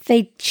me,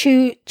 they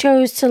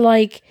chose to,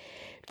 like,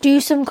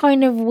 do some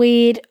kind of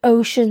weird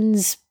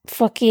Ocean's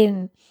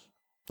fucking,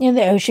 you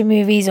know, the ocean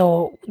movies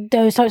or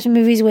those types of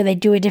movies where they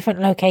do a different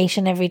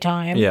location every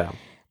time. Yeah.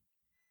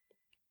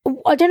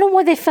 I don't know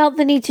why they felt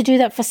the need to do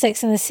that for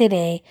Sex and the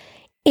City.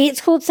 It's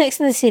called Sex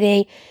and the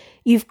City.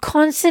 You've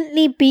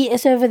constantly beat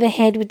us over the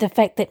head with the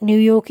fact that New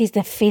York is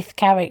the fifth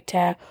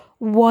character.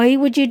 Why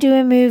would you do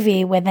a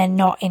movie where they're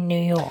not in New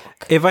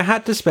York? If I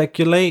had to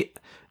speculate,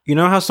 you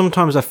know how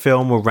sometimes a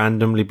film will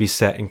randomly be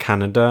set in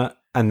Canada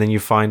and then you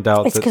find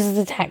out it's because of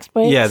the tax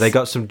breaks? Yeah, they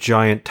got some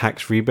giant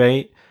tax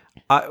rebate.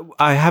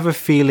 I have a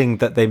feeling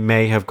that they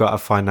may have got a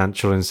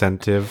financial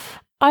incentive.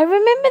 I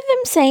remember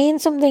them saying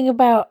something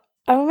about...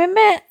 I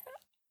remember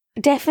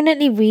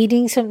definitely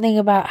reading something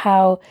about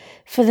how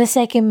for the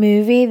second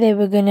movie they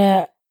were going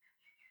to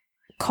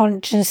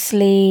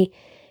consciously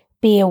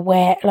be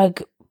aware,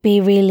 like, be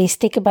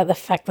realistic about the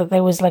fact that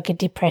there was, like, a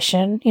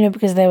depression, you know,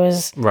 because there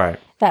was... Right.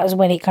 That was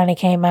when it kind of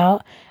came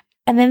out.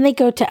 And then they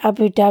go to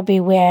Abu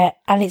Dhabi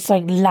and it's,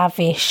 like,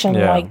 lavish and,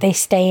 like, they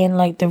stay in,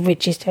 like, the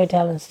richest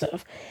hotel and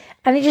stuff.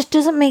 And it just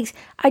doesn't make...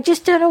 I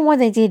just don't know why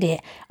they did it.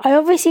 I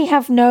obviously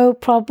have no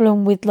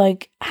problem with,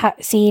 like,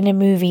 seeing a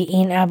movie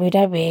in Abu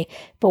Dhabi,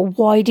 but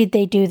why did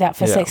they do that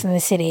for Sex and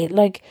the City?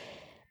 Like,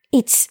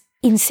 it's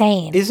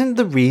insane. Isn't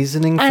the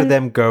reasoning for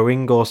them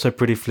going also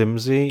pretty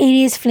flimsy?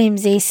 It is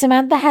flimsy.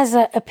 Samantha has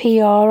a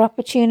PR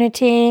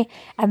opportunity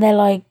and they're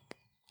like,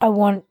 I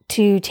want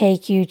to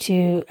take you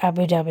to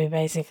Abu Dhabi,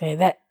 basically.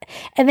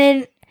 And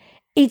then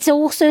it's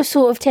also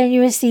sort of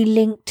tenuously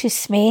linked to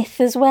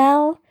Smith as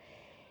well.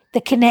 The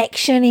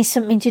connection is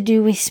something to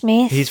do with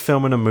Smith. He's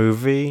filming a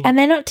movie. And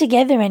they're not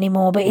together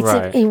anymore, but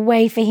it's a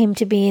way for him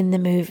to be in the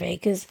movie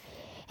because...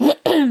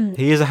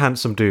 he is a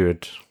handsome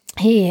dude.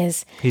 He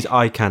is. He's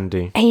eye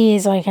candy. He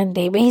is eye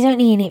candy, but he's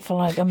only in it for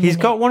like a minute. He's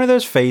got one of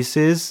those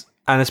faces,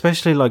 and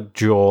especially like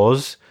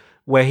Jaws,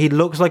 where he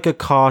looks like a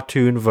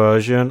cartoon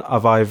version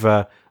of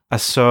either a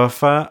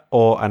surfer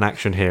or an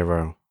action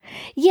hero.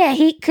 Yeah,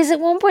 because at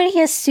one point he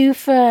has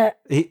super...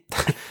 He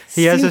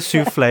has a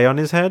souffle on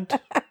his head.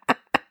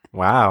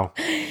 Wow.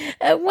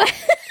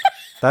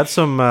 That's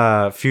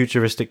some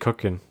futuristic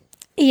cooking.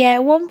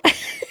 Yeah,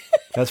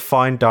 That's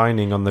fine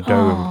dining on the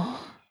dome. Oh,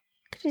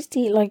 could just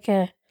eat like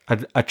a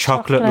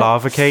chocolate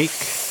lava cake.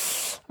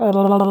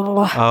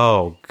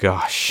 Oh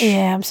gosh.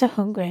 Yeah, I'm so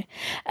hungry.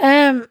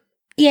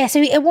 Yeah,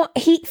 so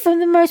he for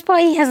the most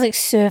part he has like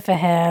surfer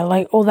hair,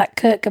 like all that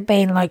Kurt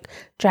Cobain like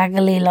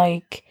draggly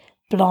like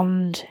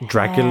blonde.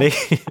 Draggly?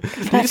 Did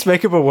you just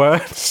make up a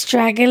word?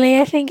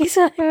 Straggly, I think is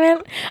what I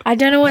meant. I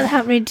don't know what's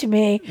happening to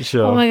me.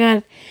 Sure. Oh my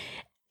god.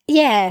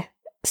 Yeah.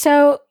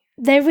 So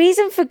their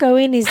reason for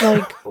going is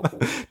like...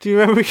 Do you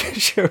remember you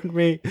showed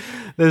me?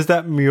 There's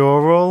that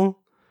mural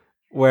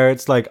where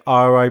it's like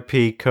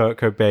R.I.P. Kurt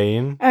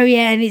Cobain. Oh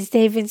yeah, and it's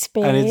David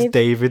Spade. It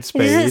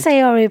doesn't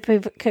say R.I.P.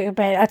 Kurt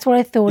Cobain. That's what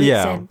I thought it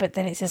said, but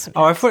then it says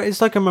something else. I thought it's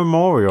like a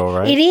memorial,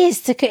 right? It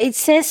is. It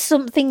says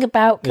something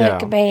about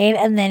Kurt Cobain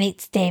and then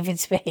it's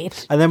David Spade.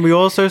 And then we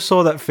also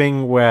saw that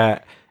thing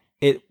where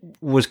it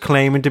was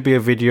claiming to be a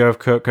video of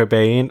Kurt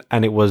Cobain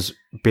and it was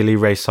Billy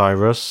Ray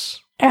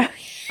Cyrus. Oh.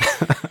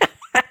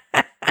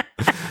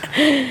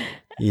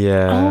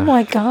 Yeah. Oh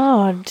my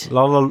god.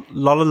 Lot of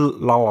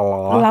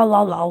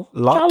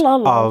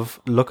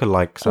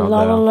lookalikes out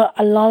there.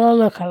 A lot of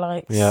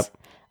lookalikes. Yep.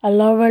 A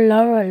Laura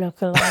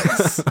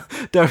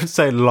lookalikes. Don't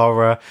say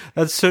Laura.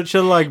 That's such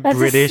a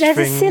British thing.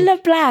 That's thing. a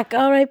Cilla Black,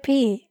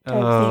 R.I.P.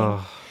 thing.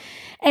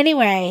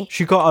 Anyway.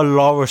 She got a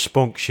Laura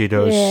spunk, she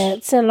does. Yeah,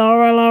 it's a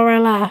Laura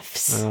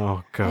laughs.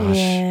 Oh gosh.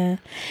 Yeah.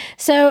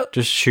 So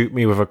just shoot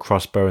me with a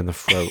crossbow in the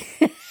throat.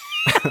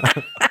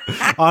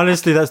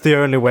 Honestly, that's the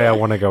only way I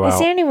want to go out. It's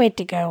the only way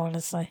to go,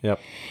 honestly. Yep.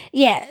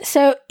 Yeah,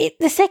 so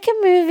the second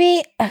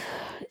movie,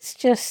 it's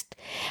just...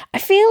 I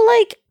feel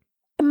like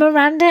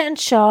Miranda and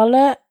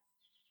Charlotte,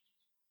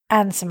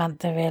 and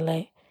Samantha,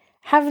 really,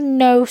 have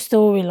no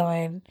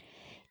storyline.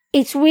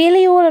 It's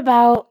really all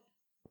about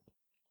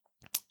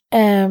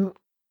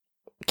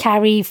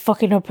Carrie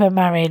fucking up her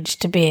marriage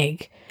to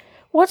Big.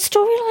 What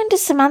storyline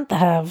does Samantha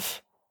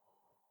have?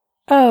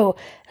 Oh,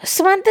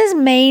 Samantha's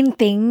main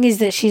thing is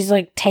that she's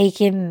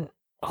taking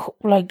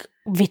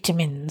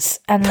vitamins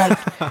and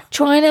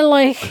trying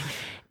to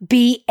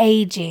be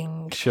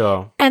aging.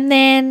 Sure. And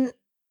then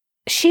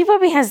she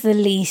probably has the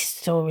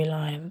least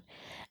storyline.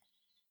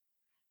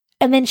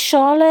 And then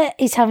Charlotte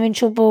is having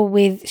trouble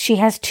with, she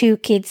has 2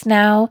 kids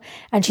now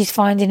and she's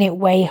finding it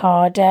way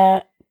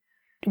harder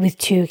with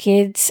 2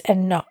 kids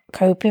and not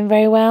coping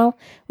very well,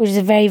 which is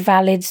a very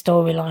valid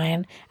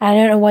storyline. I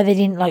don't know why they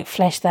didn't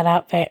flesh that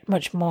out very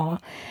much more.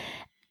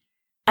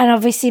 And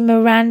obviously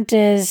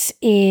Miranda's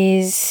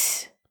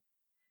is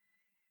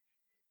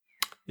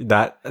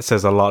That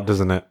says a lot,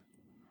 doesn't it?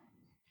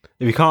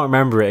 If you can't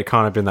remember it, it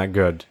can't have been that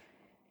good.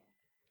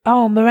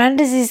 Oh,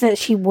 Miranda's is that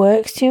she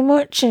works too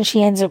much and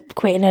she ends up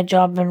quitting her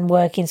job and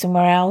working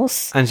somewhere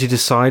else. And she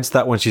decides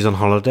that when she's on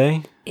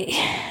holiday?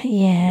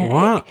 Yeah.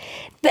 What?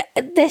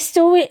 The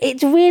story,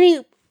 it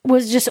really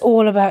was just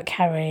all about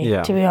Carrie,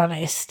 to be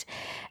honest.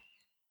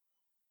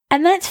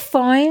 And that's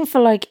fine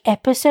for like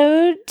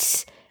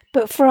episodes,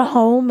 but for a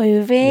whole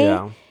movie,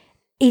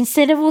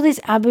 instead of all this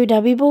Abu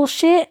Dhabi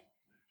bullshit,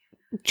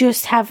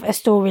 just have a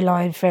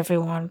storyline for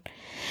everyone.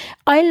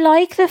 I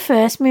like the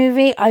first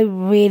movie. I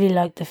really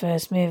like the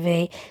first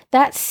movie.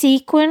 That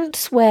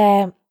sequence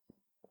where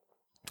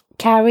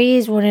Carrie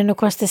is running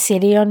across the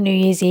city on New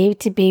Year's Eve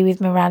to be with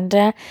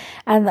Miranda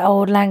and the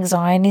Auld Lang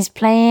Syne is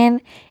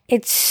playing.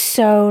 It's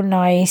so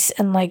nice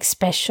and like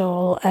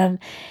special. And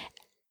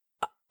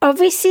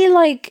obviously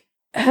like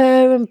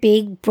her and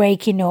Big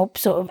breaking up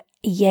sort of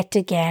yet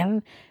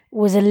again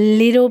was a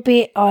little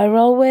bit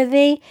eye-roll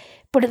worthy.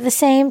 But at the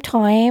same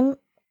time,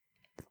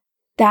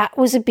 that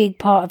was a big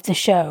part of the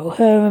show,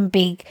 her and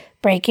Big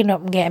breaking up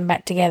and getting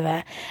back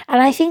together.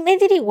 And I think they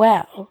did it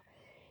well.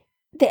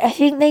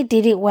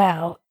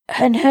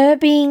 And her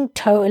being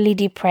totally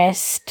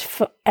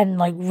depressed and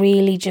like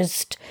really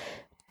just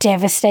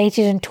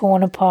devastated and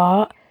torn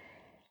apart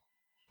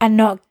and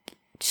not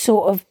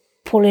sort of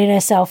pulling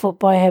herself up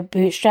by her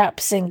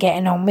bootstraps and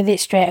getting on with it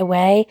straight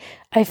away,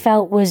 I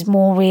felt was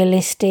more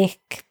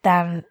realistic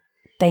than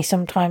they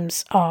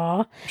sometimes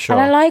are. Sure.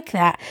 And I like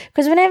that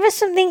because whenever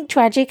something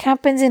tragic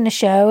happens in a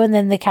show and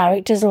then the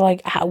characters are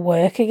like at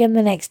work again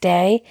the next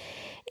day,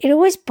 it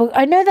always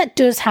I know that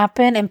does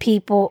happen and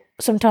people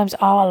sometimes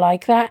are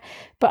like that,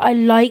 but I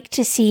like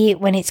to see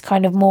it when it's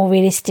kind of more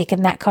realistic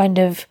and that kind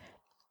of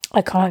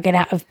I can't get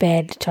out of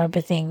bed type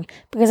of thing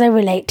because I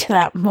relate to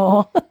that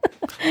more.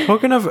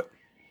 Talking of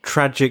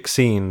tragic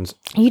scenes,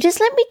 you just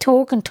let me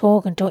talk and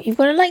talk and talk. You've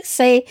got to like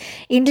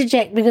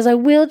interject because I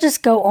will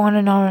just go on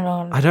and on and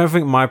on. I don't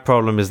think my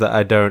problem is that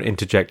I don't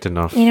interject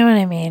enough. You know what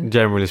I mean?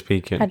 Generally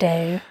speaking. I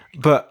do.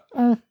 But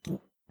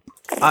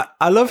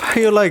I love how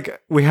you're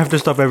like, we have to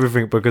stop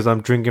everything because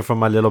I'm drinking from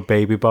my little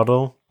baby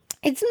bottle.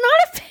 It's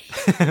not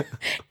a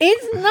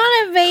it's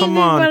not a baby Come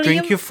on, bottle.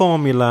 drink your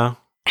formula.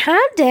 How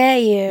dare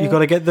you? You got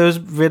to get those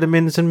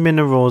vitamins and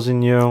minerals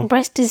in you.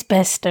 Breast is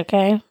best,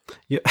 okay?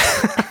 Yeah.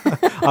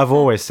 I've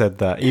always said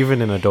that,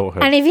 even in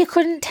adulthood. And if you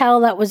couldn't tell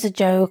that was a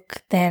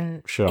joke,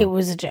 then sure. It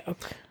was a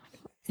joke.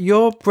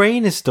 Your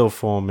brain is still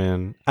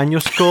forming, and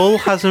your skull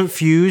hasn't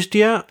fused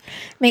yet.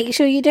 Make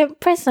sure you don't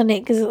press on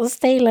it because it'll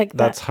stay like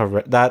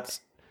that.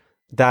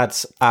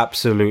 That's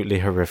absolutely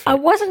horrific. I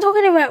wasn't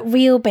talking about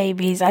real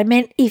babies. I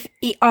meant if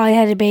I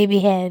had a baby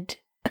head.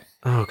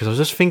 Oh, because I was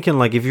just thinking,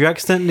 like, if you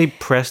accidentally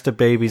pressed a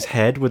baby's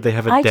head, would they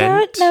have a dent? I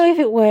don't know if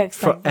it works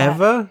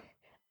forever. Like that.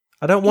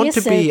 I don't want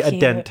to be a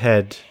dent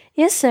head.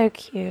 You're so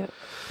cute.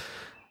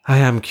 I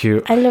am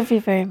cute. I love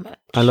you very much.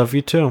 I love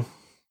you too.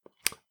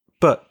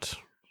 But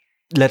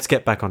let's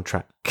get back on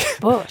track.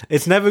 But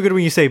it's never good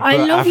when you say. But I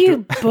love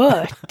you,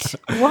 but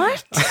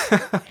what?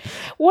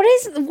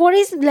 What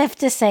is left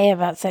to say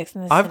about Sex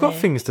and the City? I've got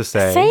things to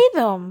say. Say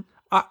them.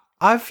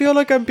 I feel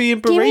like I'm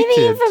being berated. Give me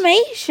the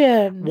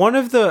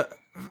information.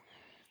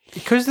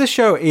 Because the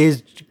show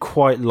is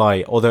quite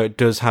light, although it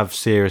does have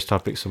serious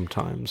topics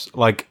sometimes.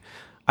 Like,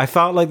 I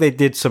felt like they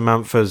did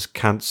Samantha's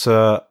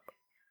cancer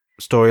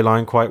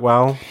storyline quite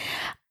well.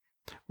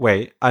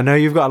 Wait, I know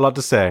you've got a lot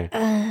to say,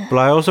 but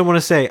I also want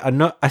to say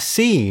a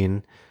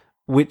scene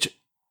which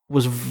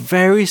was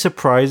very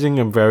surprising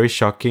and very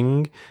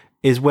shocking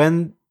is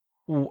when,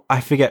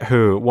 I forget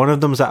who, one of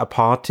them's at a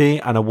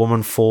party and a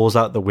woman falls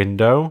out the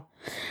window.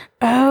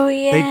 Oh,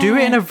 yeah. They do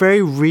it in a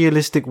very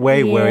realistic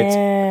way where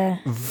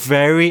it's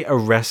very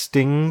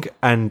arresting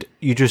and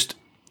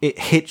it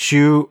hits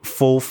you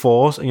full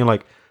force and you're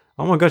like,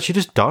 oh my God, she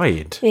just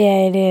died.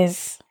 Yeah, it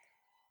is.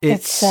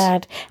 It's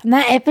sad. And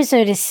that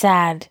episode is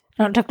sad.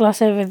 Not to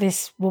gloss over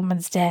this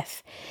woman's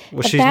death.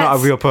 Well, she's not a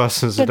real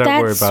person, so don't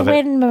worry about it. That's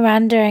when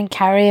Miranda and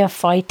Carrie are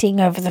fighting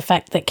over the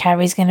fact that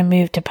Carrie's going to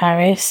move to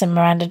Paris and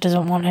Miranda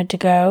doesn't want her to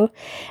go.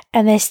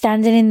 And they're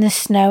standing in the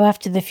snow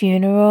after the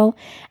funeral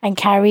and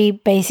Carrie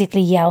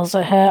basically yells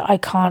at her, I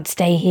can't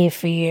stay here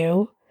for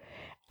you.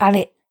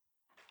 And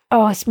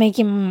it's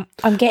making,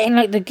 I'm getting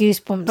like the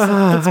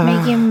goosebumps. It's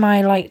making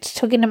my, like,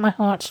 tugging at my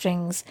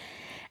heartstrings.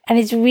 And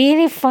it's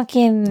really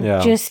fucking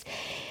just,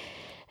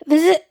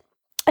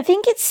 I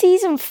think it's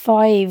season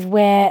 5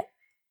 where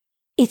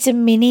it's a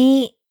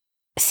mini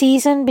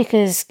season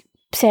because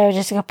Sarah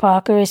Jessica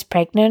Parker is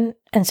pregnant.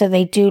 And so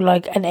they do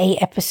like an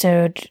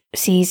 8-episode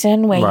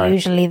season where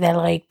usually they're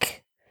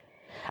like,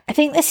 I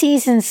think the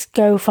seasons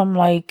go from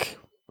like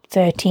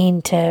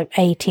 13 to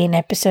 18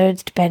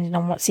 episodes depending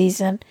on what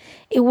season.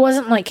 It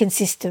wasn't like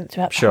consistent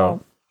throughout the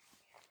whole.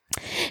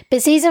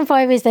 But season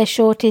 5 is their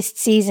shortest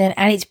season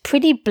and it's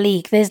pretty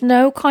bleak. There's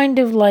no kind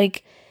of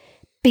like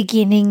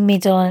beginning,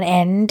 middle and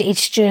end.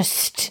 It's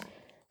just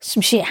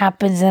some shit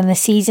happens and the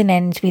season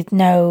ends with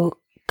no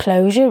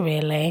closure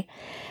really.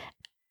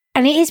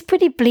 And it is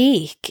pretty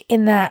bleak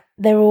in that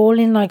they're all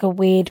in like a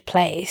weird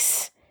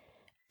place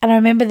And I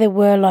remember there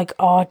were like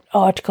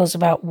articles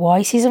about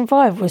why season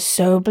 5 was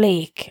so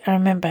bleak. I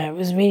remember it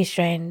was really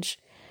strange.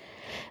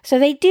 So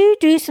they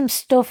do some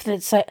stuff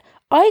that's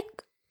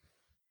like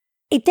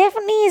it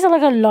definitely is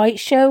like a light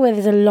show where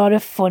there's a lot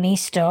of funny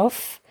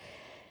stuff,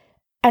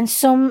 and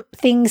some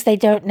things they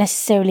don't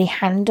necessarily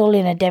handle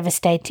in a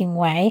devastating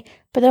way.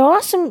 But there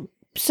are some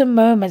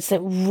moments that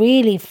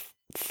really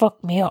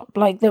fuck me up,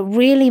 like that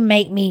really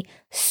make me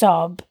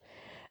sob.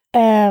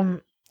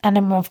 And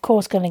I'm of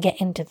course going to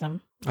get into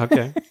them.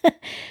 Okay.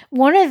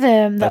 One of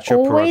them That's that your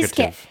always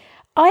prerogative.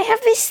 I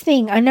have this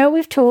thing. I know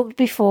we've talked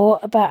before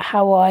about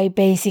how I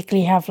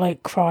basically have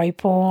like cry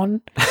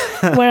porn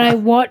when I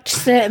watch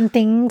certain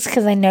things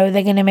because I know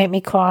they're going to make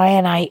me cry,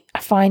 and I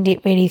find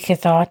it really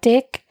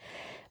cathartic.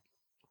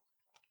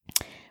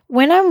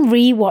 When I'm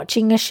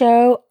rewatching a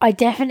show, I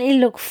definitely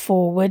look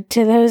forward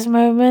to those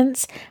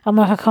moments. I'm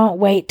like, I can't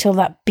wait till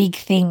that big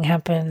thing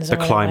happens. The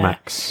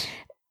climax.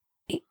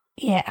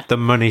 Yeah. The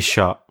money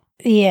shot.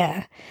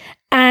 Yeah.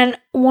 And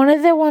one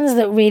of the ones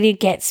that really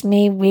gets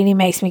me, really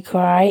makes me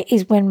cry,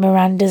 is when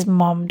Miranda's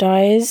mom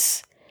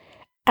dies.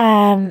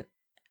 And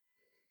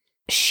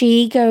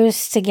she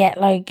goes to get,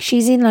 like,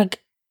 she's in,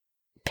 like,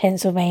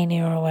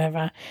 Pennsylvania or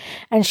whatever.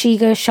 And she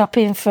goes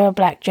shopping for a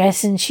black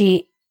dress, and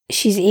she's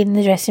in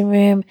the dressing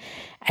room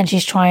and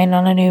she's trying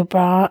on a new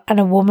bra. And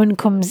a woman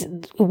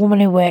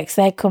who works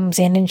there comes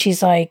in and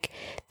she's like,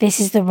 this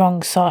is the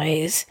wrong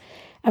size.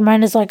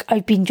 Amanda's like,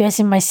 I've been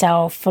dressing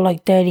myself for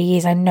like 30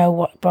 years. I know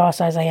what bra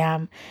size I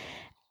am.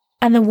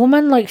 And the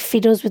woman like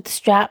fiddles with the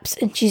straps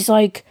and she's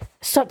like,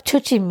 stop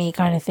touching me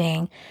kind of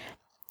thing.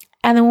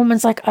 And the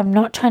woman's like, I'm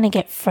not trying to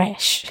get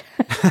fresh.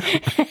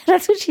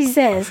 That's what she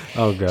says.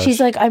 Oh, gosh. She's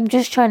like, I'm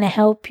just trying to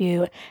help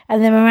you.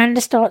 And then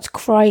Miranda starts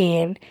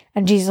crying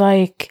and she's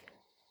like,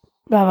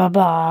 blah, blah,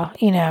 blah,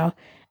 you know.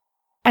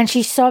 And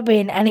she's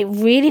sobbing and it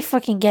really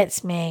fucking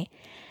gets me.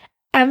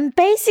 And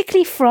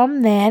basically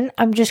from then,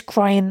 I'm just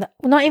crying.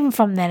 Well, not even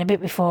from then, a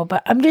bit before,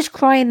 but I'm just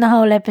crying the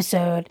whole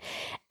episode.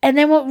 And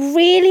then what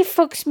really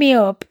fucks me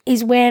up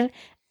is when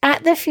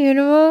at the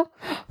funeral,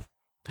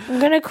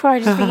 I'm going to cry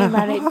just thinking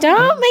about it.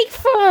 Don't make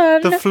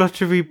fun. The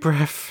fluttery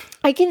breath.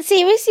 I can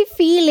seriously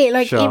feel it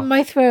like Sure. in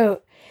my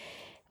throat.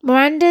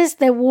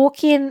 They're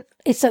walking.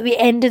 It's at the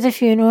end of the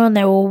funeral and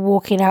they're all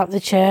walking out the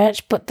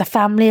church, but the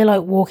family are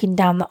like walking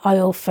down the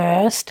aisle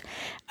first.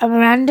 And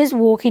Miranda's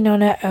walking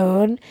on her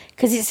own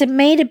because it's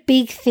made a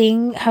big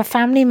thing. Her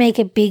family make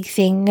a big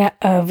thing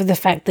over the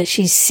fact that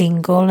she's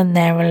single and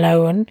they're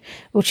alone,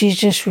 which is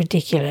just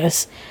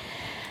ridiculous.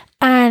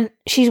 And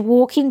she's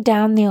walking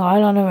down the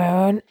aisle on her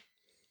own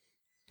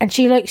and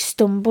she like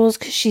stumbles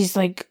because she's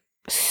like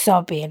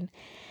sobbing.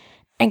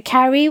 And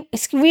Carrie,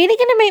 it's really going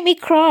to make me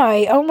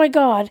cry. Oh my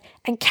God.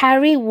 And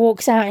Carrie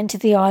walks out into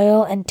the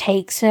aisle and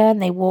takes her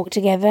and they walk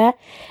together.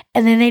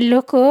 And then they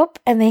look up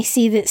and they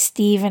see that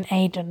Steve and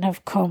Aidan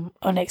have come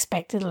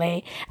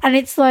unexpectedly. And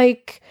it's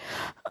like...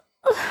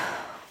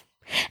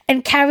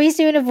 And Carrie's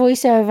doing a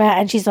voiceover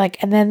and she's like,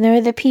 and then there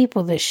are the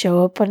people that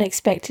show up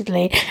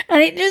unexpectedly.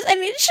 And it shows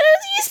you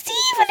Steve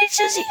and it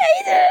shows you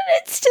Aidan.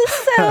 It's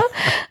just so...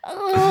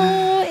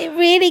 it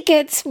really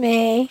gets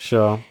me.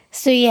 Sure.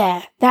 So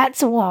yeah,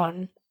 that's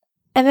one.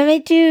 And then they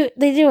do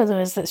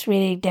others that's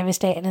really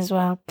devastating as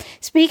well.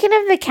 Speaking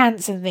of the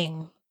cancer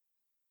thing,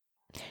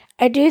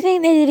 I do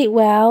think they did it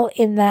well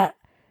in that,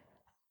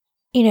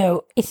 you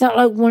know, it's not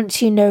like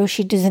once you know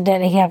she doesn't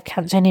technically have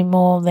cancer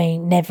anymore, they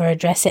never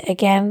address it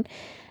again.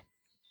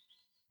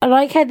 I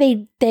like how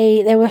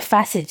there were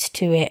facets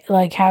to it,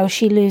 like how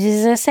she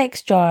loses her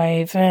sex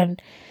drive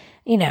and,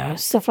 you know,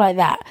 stuff like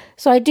that.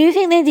 So I do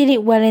think they did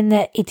it well in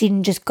that it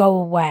didn't just go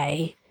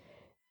away.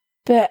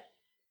 But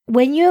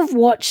when you have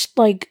watched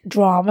like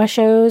drama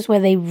shows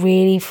where they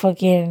really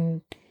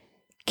fucking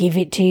give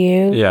it to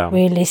you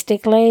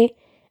realistically,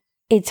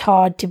 it's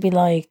hard to be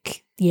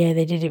like, yeah,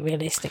 they did it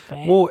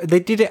realistically. Well, they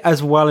did it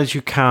as well as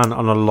you can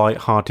on a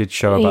light-hearted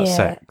show about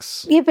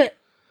sex. Yeah, but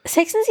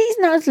Sex and the City is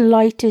not as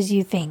light as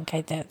you think,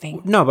 I don't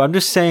think. No, but I'm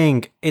just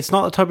saying, it's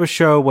not the type of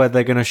show where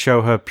they're going to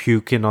show her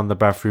puking on the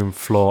bathroom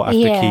floor after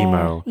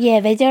chemo. Yeah,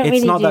 they don't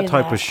really do that. It's not that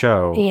type of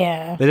show.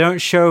 Yeah. They don't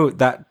show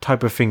that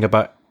type of thing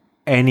about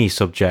any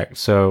subject,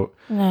 so...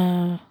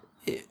 No.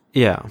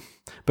 Yeah.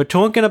 But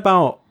talking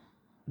about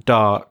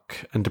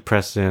dark and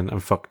depressing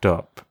and fucked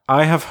up,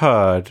 I have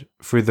heard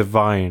through the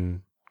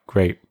Vine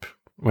grape...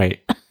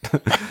 Wait.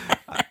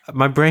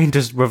 My brain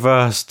just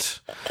reversed.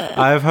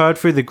 I have heard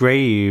through the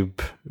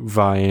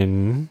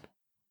grapevine.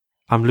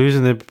 I'm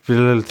losing the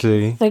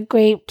ability The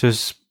grape... to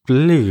speak.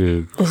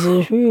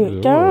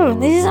 Don't.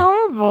 This is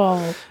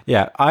horrible.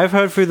 Yeah, I've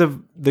heard through the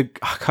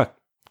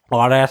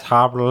what is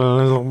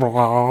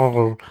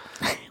happening?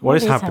 What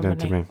is happening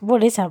to me?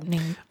 What is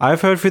happening?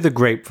 I've heard through the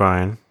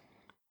grapevine.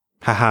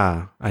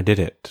 Haha, I did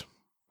it.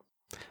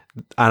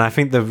 And I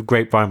think the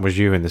grapevine was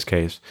you in this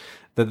case.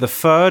 That the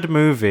third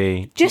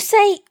movie... Just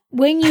say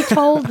when you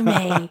told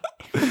me.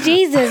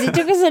 Jesus, it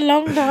took us a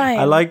long time.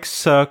 I like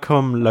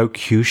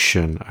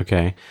circumlocution,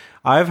 okay?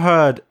 I've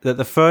heard that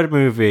the third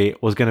movie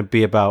was going to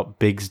be about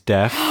Big's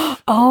death.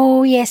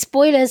 Oh, yeah.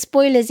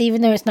 Spoilers,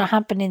 even though it's not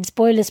happening.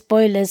 Spoilers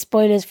for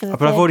the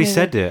But I've already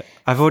said it.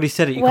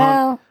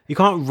 You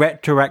can't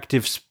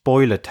retroactive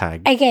spoiler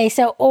tag. Okay,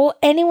 so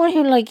anyone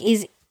who like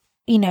is,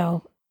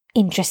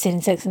 interested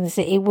in Sex and the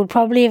City would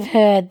probably have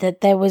heard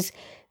that there was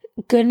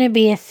going to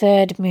be a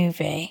third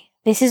movie.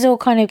 This is all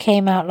kind of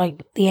came out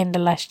like the end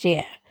of last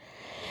year.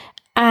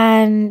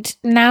 And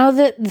now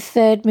that the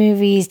third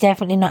movie is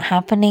definitely not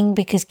happening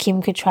because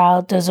Kim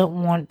Cattrall doesn't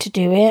want to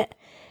do it.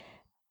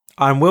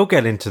 And we'll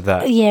get into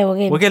that. Yeah,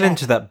 we'll get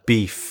into that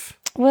beef.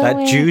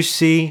 That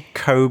juicy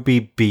Kobe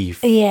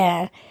beef.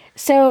 Yeah.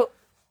 So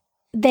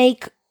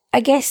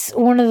I guess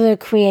one of the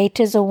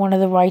creators or one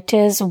of the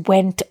writers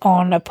went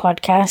on a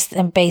podcast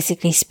and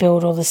basically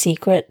spilled all the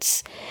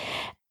secrets.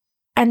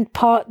 And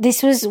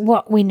this was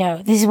what we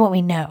know. This is what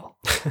we know.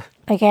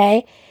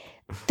 Okay?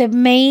 The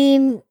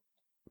main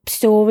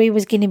story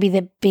was going to be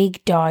that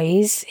Big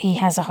dies. He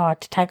has a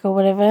heart attack or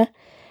whatever.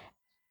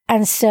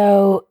 And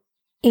so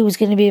it was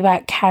going to be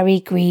about Carrie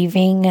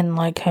grieving and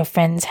like her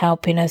friends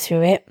helping her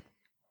through it.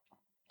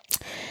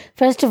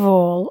 First of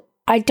all,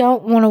 I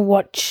don't want to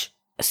watch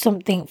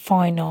something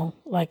final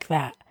like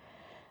that.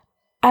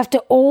 After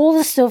all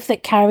the stuff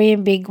that Carrie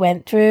and Big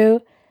went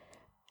through,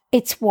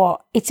 it's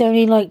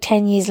only like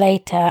 10 years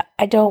later.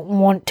 I don't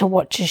want to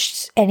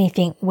watch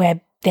anything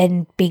where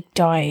then Big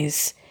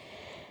dies.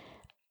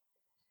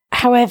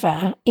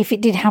 However, if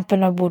it did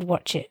happen, I would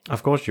watch it.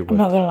 Of course you would. I'm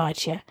not going to lie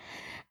to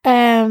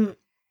you.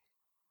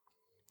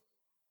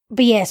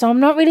 But yeah, so I'm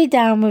not really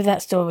down with that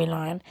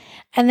storyline.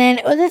 And then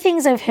other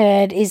things I've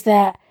heard is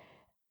that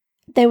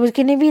there was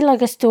going to be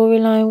like a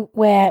storyline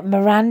where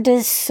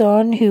Miranda's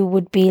son, who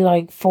would be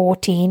like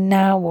 14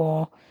 now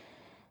or,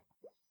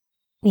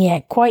 yeah,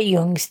 quite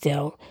young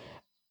still,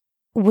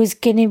 was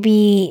going to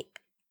be,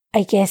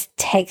 I guess,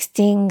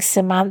 texting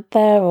Samantha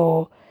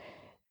or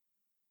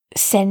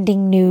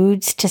sending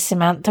nudes to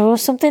Samantha or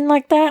something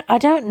like that. I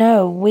don't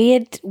know.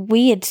 Weird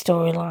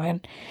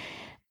storyline.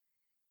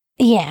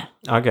 Yeah.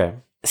 Okay.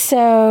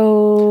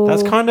 So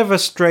that's kind of a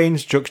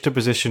strange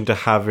juxtaposition to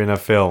have in a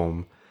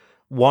film.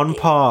 One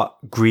part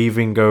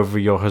grieving over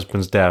your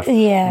husband's death.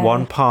 Yeah.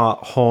 One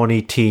part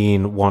horny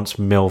teen wants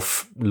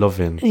MILF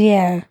loving.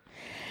 Yeah.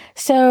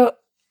 So,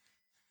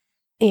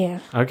 yeah.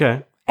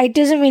 Okay. It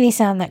doesn't really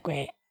sound that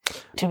great,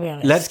 to be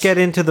honest. Let's get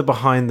into the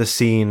behind the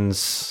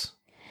scenes.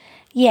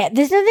 Yeah,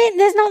 there's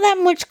not that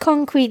much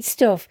concrete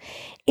stuff.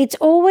 It's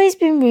always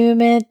been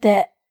rumored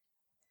that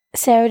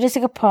Sarah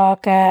Jessica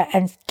Parker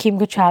and Kim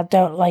Cattrall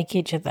don't like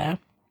each other.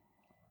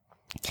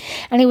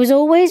 And it was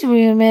always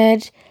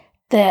rumored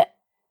that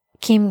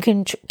Kim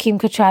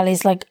Cattrall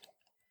is like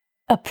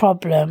a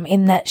problem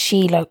in that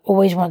she like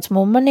always wants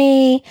more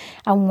money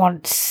and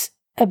wants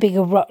a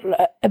bigger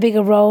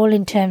role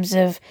in terms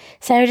of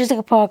Sarah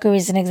Jessica Parker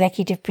is an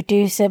executive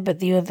producer, but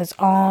the others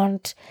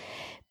aren't.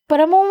 But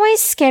I'm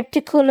always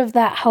skeptical of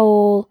that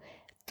whole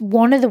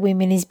one of the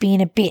women is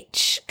being a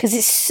bitch because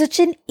it's such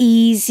an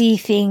easy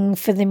thing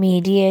for the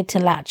media to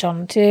latch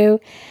onto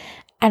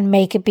and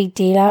make a big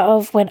deal out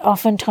of when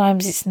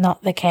oftentimes it's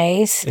not the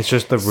case. It's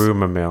just the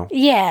rumor mill.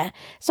 Yeah.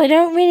 So I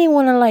don't really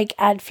want to like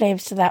add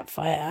flames to that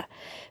fire.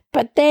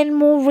 But then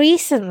more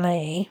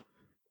recently.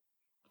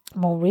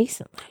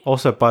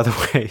 Also, by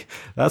the way,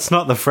 that's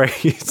not the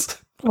phrase.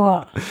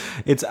 What?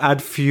 It's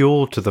add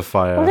fuel to the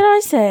fire. What did I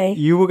say?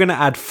 You were going to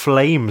add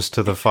flames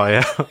to the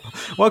fire.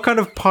 What kind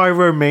of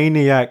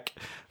pyromaniac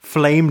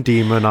flame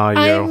demon are you?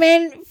 I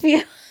meant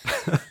fuel.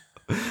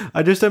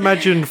 I just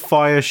imagine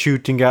fire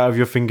shooting out of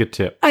your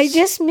fingertips. I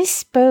just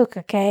misspoke,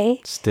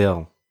 okay?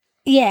 Still.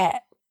 Yeah.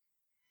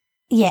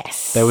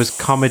 Yes. There was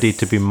comedy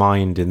to be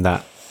mined in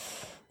that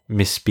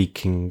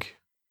misspeaking.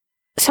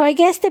 So I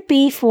guess the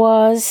beef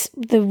was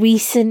the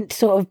recent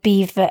sort of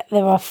beef that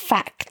there are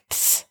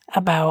facts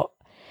about,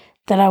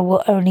 that I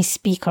will only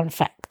speak on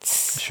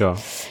facts. Sure.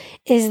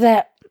 Is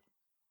that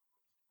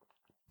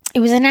it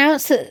was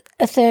announced that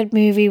a third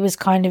movie was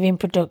kind of in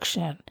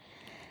production.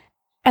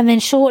 And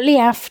then shortly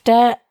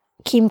after,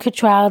 Kim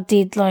Cattrall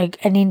did like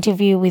an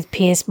interview with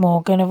Piers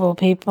Morgan of all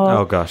people.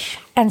 Oh gosh.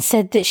 And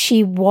said that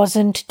she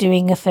wasn't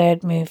doing a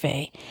third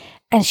movie.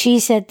 And she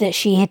said that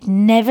she had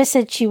never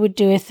said she would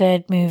do a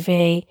third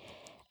movie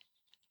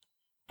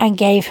and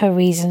gave her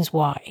reasons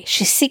why.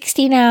 She's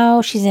 60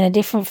 now. She's in a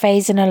different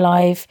phase in her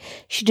life.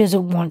 She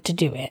doesn't want to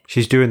do it.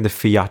 She's doing the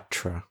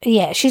theatre.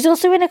 Yeah, she's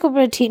also in a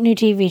couple of new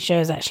TV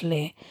shows,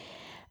 actually.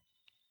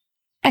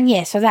 And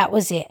yeah, so that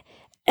was it.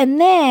 And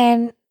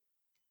then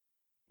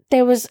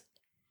there was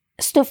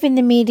stuff in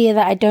the media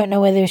that I don't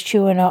know whether it's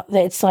true or not,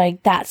 that it's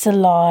like, that's a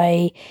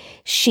lie.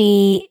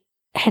 She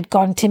had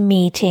gone to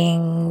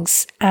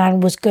meetings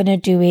and was going to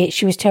do it.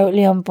 She was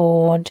totally on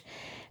board.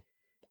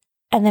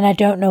 And then I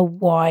don't know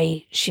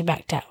why she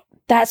backed out.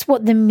 That's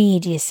what the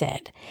media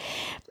said.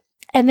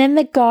 And then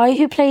the guy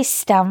who plays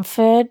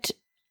Stanford,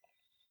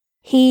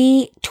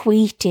 he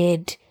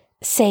tweeted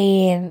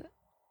saying,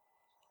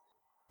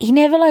 he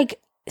never like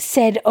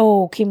said,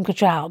 oh, Kim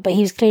Cattrall, but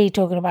he was clearly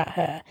talking about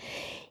her.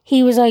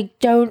 He was like,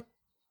 don't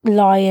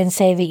lie and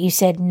say that you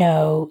said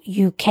no.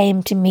 You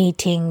came to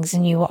meetings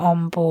and you were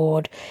on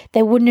board.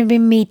 There wouldn't have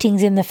been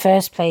meetings in the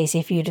first place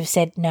if you'd have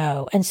said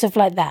no, and stuff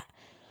like that.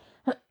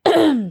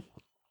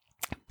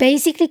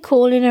 Basically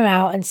calling her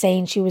out and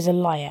saying she was a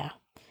liar.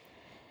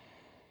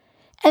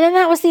 And then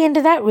that was the end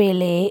of that,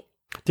 really.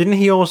 Didn't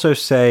he also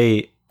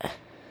say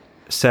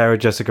Sarah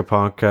Jessica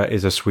Parker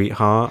is a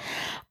sweetheart?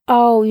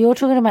 Oh, you're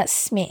talking about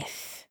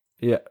Smith.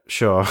 Yeah,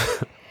 sure.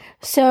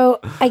 So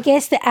I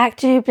guess the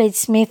actor who played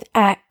Smith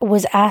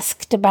was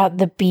asked about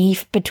the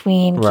beef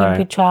between Kim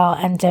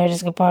Cattrall and Sarah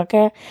Jessica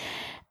Parker.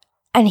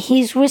 And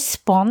his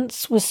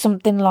response was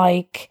something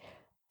like,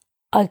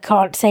 I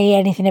can't say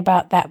anything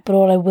about that, but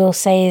all I will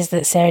say is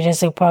that Sarah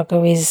Jessica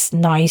Parker is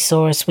nice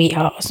or a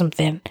sweetheart or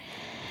something.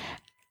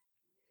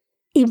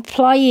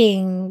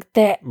 Implying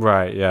that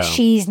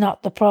she's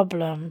not the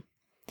problem.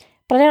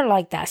 But I don't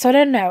like that. So I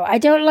don't know. I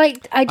don't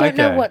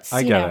know what's,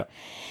 I get it.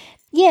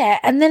 Yeah,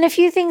 and then a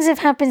few things have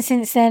happened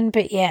since then,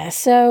 but yeah,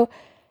 so...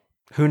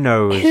 Who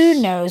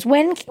knows?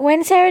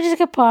 When Sarah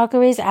Jessica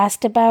Parker is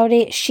asked about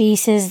it, she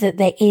says that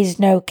there is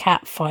no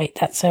cat fight.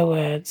 That's her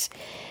words.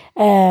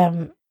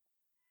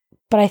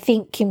 But I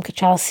think Kim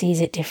Cattrall sees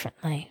it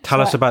differently.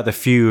 Tell us about the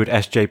feud,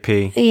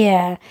 SJP.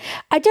 Yeah.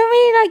 I don't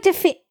really like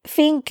to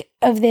think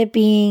of there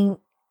being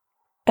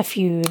a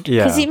feud.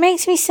 Because it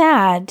makes me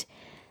sad.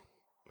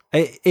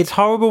 It's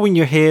horrible when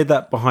you hear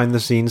that behind the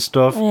scenes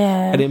stuff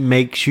and it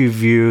makes you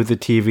view the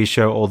TV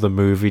show or the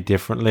movie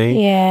differently.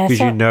 Yeah.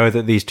 Because you know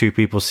that these two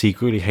people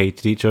secretly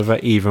hated each other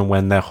even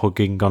when they're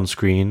hugging on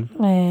screen.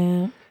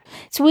 Yeah.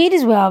 It's weird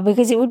as well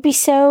because it would be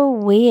so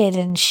weird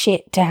and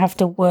shit to have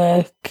to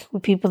work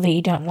with people that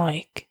you don't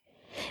like.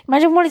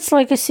 Imagine what it's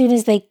like as soon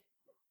as they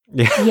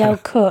yell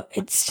cut.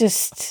 It's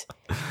just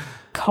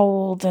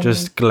cold and...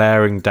 Just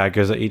glaring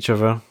daggers at each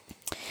other.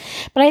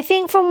 But I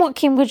think from what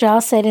Kim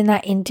Cattrall said in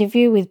that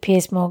interview with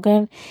Piers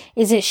Morgan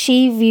is that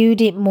she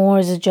viewed it more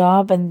as a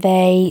job and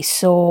they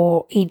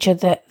saw each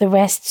other, the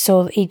rest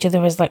saw each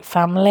other as like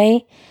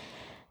family.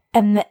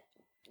 And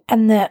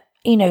that,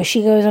 you know,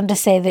 she goes on to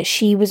say that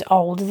she was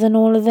older than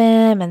all of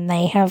them and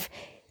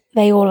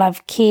they all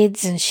have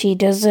kids and she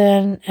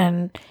doesn't,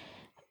 and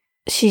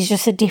she's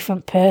just a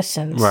different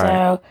person. Right.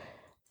 So,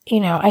 you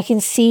know, I can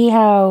see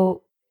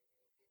how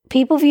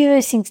people view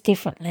those things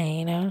differently,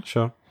 you know?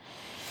 Sure.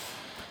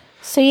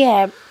 So,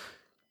 yeah.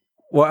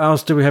 What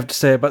else do we have to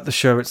say about the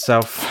show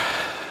itself?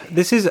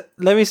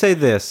 Let me say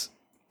this.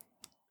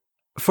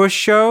 For a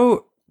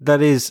show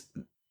that is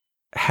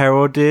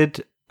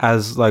heralded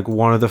as like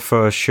one of the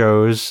first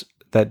shows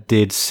that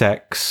did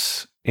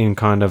sex in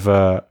kind of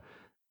a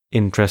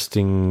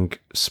interesting,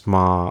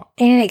 smart...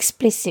 In an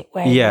explicit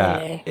way. Yeah.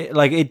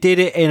 Really. It did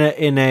it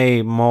in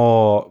a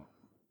more...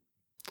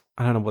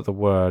 I don't know what the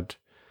word...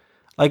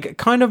 Like,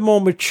 kind of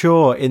more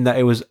mature in that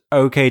it was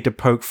okay to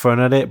poke fun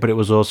at it, but it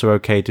was also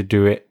okay to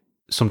do it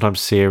sometimes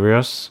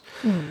serious.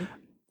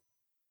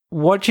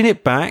 Watching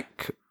it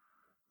back,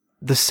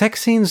 the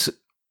sex scenes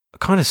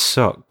kind of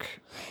suck.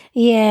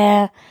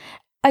 Yeah.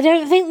 I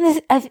don't think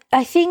this...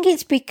 I think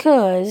it's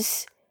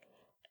because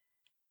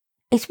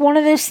it's one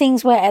of those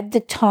things where at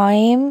the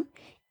time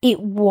it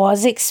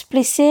was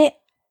explicit,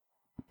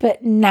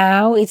 but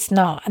now it's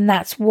not. And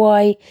that's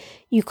why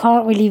you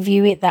can't really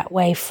view it that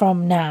way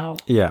from now.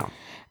 Yeah.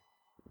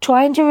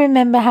 Trying to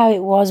remember how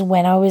it was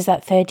when I was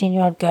that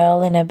 13-year-old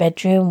girl in her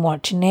bedroom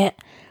watching it,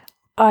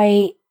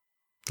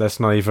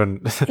 Let's not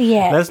even...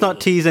 Yeah. Let's not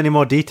tease any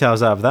more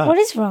details out of that. What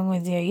is wrong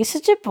with you? You're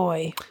such a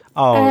boy.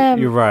 Oh,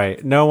 you're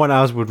right. No one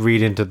else would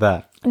read into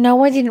that.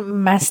 No, I didn't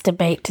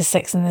masturbate to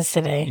Sex and the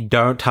City.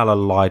 Don't tell a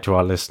lie to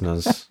our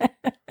listeners.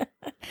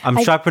 I'm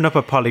strapping up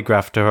a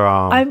polygraph to her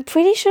arm. I'm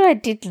pretty sure I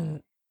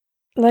didn't.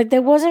 Like,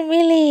 there wasn't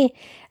really...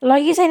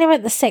 Like you're saying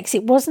about the sex,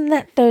 it wasn't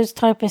that those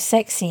type of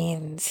sex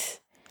scenes...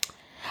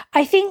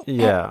 I think,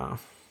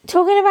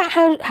 talking about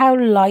how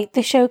light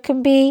the show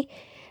can be,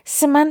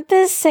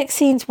 Samantha's sex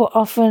scenes were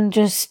often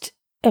just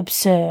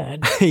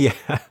absurd.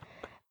 Yeah.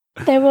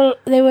 They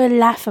were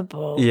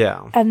laughable.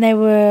 Yeah. And they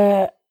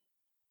were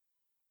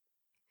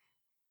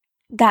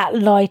that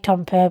light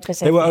on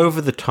purpose. They were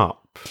over the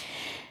top.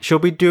 She'll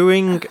be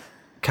doing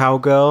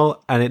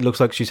Cowgirl and it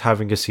looks like she's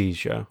having a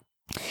seizure.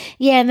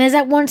 Yeah, and there's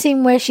that one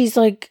scene where she's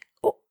like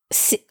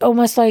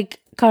almost like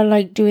kind of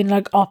like doing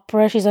like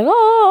opera. She's like,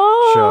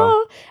 oh,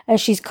 sure, as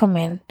she's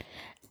coming.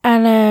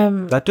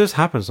 And that does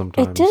happen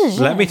sometimes. It does.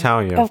 Let me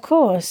tell you. Of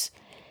course.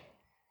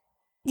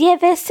 Yeah,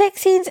 there's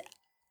sex scenes,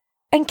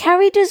 and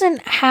Carrie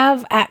doesn't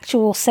have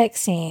actual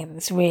sex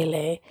scenes,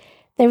 really.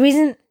 There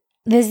isn't.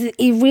 There's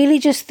really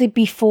just the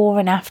before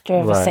and after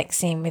of a sex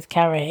scene with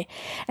Carrie.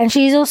 And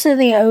she's also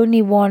the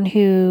only one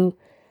who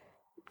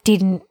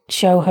didn't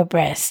show her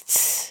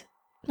breasts.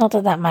 Not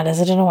that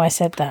matters. I don't know why I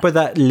said that. But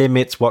that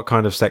limits what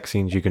kind of sex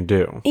scenes you can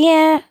do.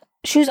 Yeah.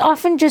 She was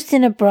often just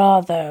in a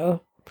bra,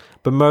 though.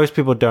 But most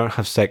people don't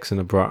have sex in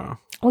a bra.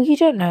 Well, you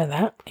don't know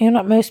that. You're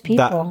not most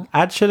people.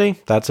 That's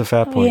a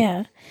fair point.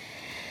 Yeah.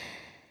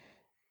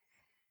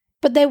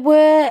 But there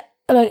were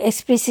like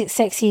explicit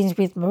sex scenes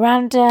with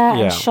Miranda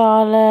and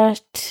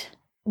Charlotte,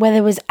 where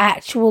there was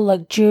actual,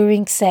 like,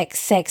 during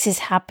sex is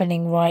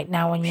happening right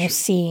now and you're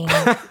seeing,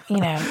 you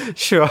know.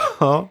 Sure.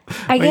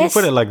 I guess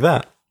you put it like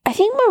that. I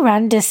think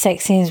Miranda's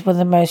sex scenes were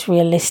the most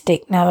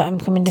realistic now that I'm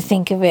coming to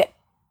think of it.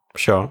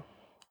 Sure.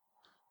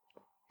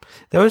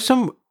 There were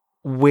some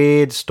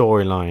weird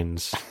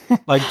storylines.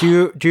 Like, do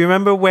you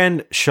remember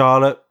when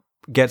Charlotte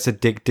gets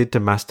addicted to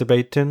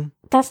masturbating?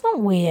 That's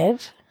not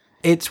weird.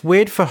 It's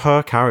weird for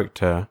her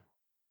character.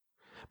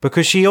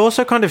 Because she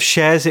also kind of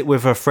shares it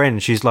with her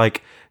friends. She's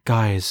like,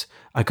 guys,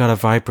 I got a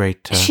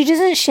vibrator. She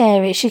doesn't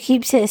share it. She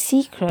keeps it a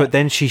secret. But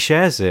then she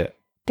shares it.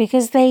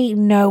 Because they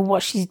know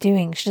what she's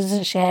doing. She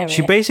doesn't share it.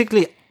 She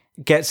basically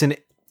gets an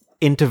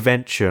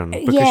intervention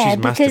because she's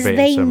masturbating because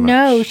they so much.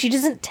 know. She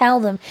doesn't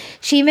tell them.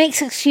 She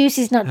makes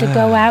excuses not to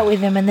go out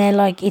with them, and they're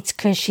like, it's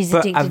because she's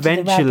addicted But to the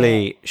rabbit.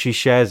 eventually, she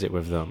shares it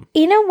with them.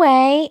 In a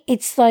way,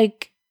 it's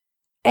like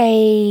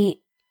a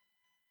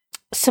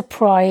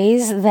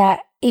surprise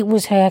that it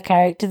was her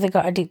character that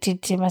got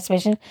addicted to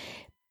masturbation,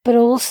 but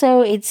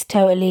also it's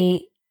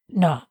totally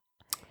not.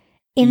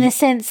 In the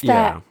sense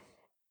that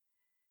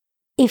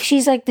if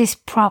she's like this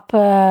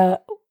proper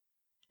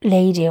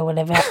lady or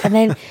whatever, and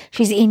then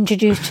she's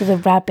introduced to the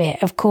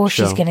rabbit, of course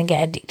she's going to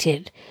get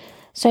addicted.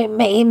 So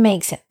it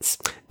makes sense.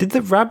 Did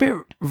the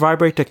rabbit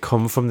vibrator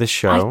come from this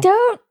show? I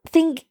don't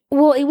think...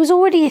 Well, it was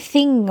already a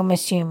thing, I'm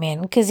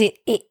assuming, because it...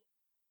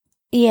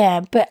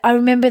 Yeah, but I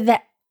remember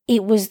that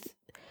it was...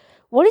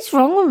 What is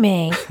wrong with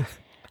me?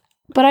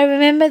 But I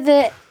remember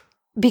that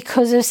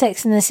because of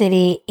Sex and the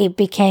City, it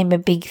became a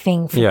big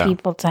thing for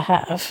people to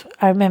have.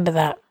 I remember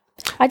that.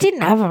 I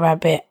didn't have a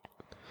rabbit.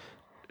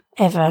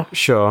 Ever.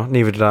 Sure,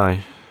 neither did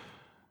I.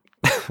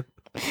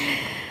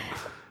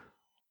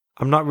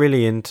 I'm not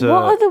really into...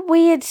 What are the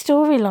weird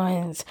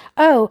storylines?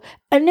 Oh,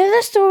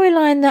 another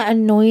storyline that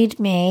annoyed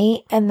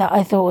me and that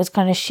I thought was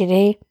kind of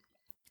shitty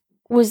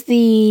was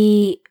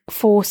the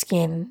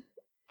foreskin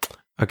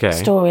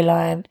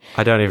storyline.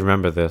 I don't even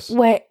remember this.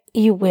 Where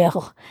you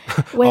will.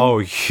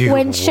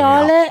 When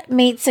Charlotte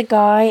meets a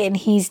guy and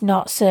he's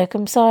not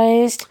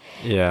circumcised.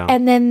 Yeah.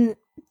 And then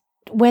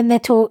when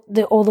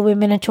all the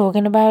women are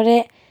talking about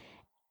it,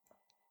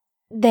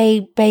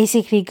 they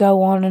basically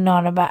go on and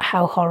on about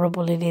how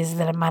horrible it is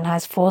that a man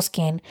has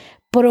foreskin,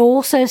 but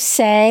also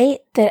say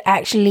that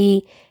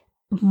actually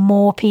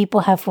more people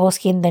have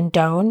foreskin than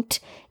don't,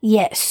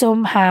 yet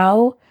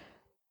somehow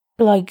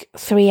like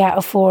 3 out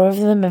of 4 of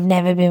them have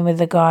never been with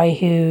a guy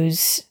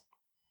who's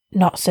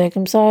not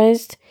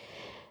circumcised.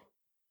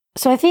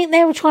 So I think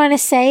they were trying to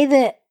say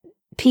that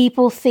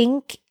people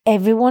think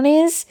everyone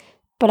is,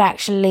 but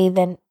actually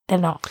then they're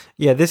not.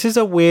 Yeah, this is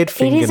a weird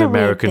thing in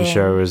American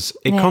shows.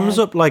 It comes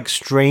up like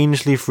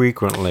strangely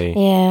frequently.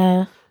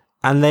 Yeah.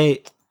 And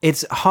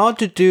it's hard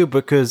to do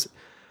because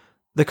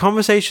the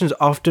conversations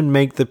often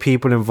make the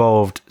people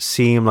involved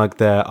seem like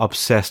they're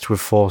obsessed with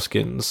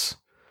foreskins.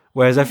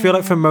 Whereas I feel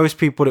like for most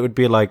people it would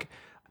be like,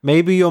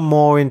 maybe you're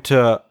more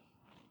into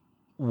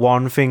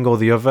one thing or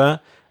the other,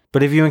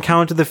 but if you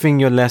encounter the thing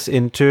you're less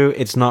into,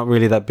 it's not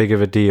really that big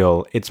of a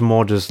deal. It's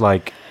more just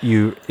like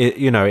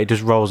it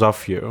just rolls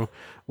off you.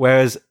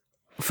 Whereas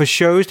for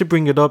shows to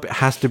bring it up, it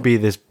has to be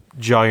this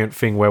giant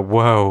thing where,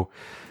 whoa,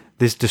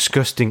 this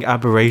disgusting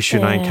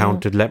aberration I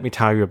encountered. Let me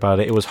tell you about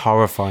it. It was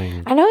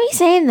horrifying. I know what you're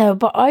saying though,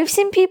 but I've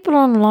seen people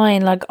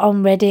online, like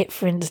on Reddit,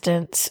 for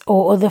instance,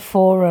 or other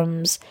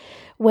forums,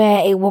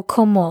 where it will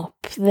come up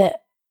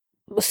that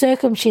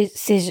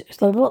circumcision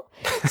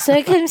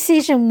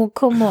will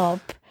come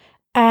up,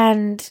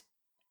 and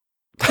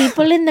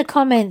people in the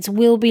comments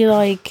will be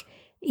like,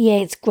 yeah,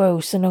 it's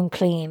gross and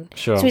unclean.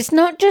 Sure. So it's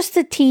not just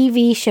a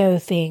TV show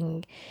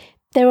thing.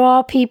 There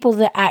are people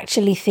that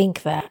actually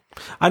think that.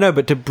 I know,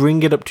 but to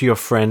bring it up to your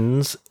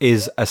friends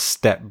is a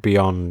step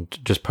beyond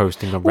just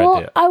posting on Reddit.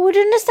 Well, I would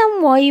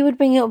understand why you would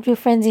bring it up to your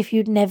friends if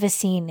you'd never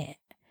seen it.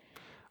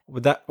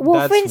 That's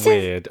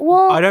weird.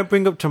 I don't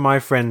bring up to my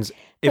friends.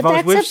 If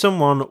I was with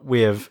someone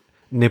with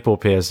nipple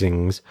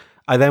piercings,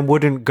 I then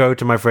wouldn't go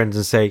to my friends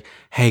and say,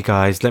 hey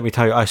guys, let me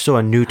tell you, I saw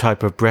a new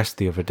type of breast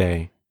the other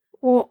day.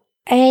 Well,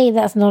 A,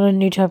 that's not a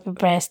new type of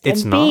breast.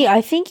 It's and B, not.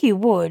 I think you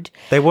would.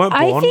 They weren't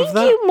born with that?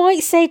 I think you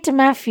might say to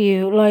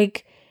Matthew,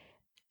 like,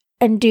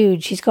 and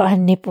dude, she's got her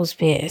nipples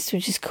pierced,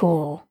 which is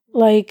cool.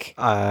 Like,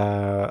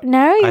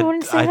 no, you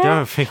wouldn't say that? I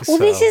don't think so. Well,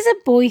 this is a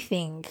boy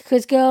thing,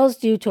 because girls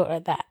do talk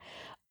like that.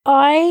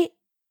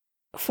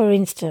 For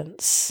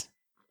instance,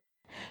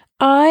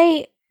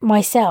 I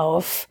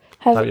myself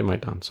have... Have your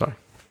mic down, sorry.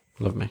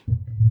 Love me.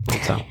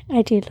 What's up?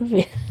 I do love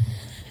you.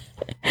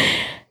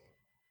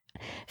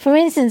 For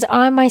instance,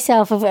 I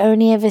myself have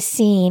only ever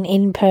seen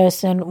in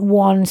person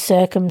one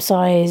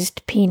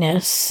circumcised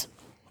penis.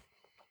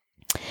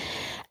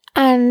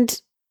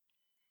 And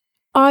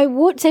I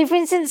would say, for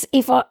instance,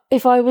 if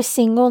I was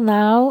single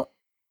now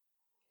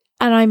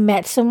and I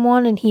met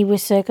someone and he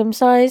was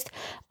circumcised,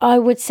 I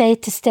would say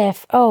to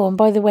Steph, oh, and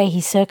by the way,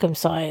 he's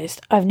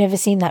circumcised. I've never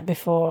seen that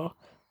before.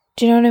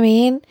 Do you know what I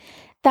mean?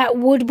 That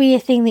would be a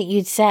thing that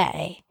you'd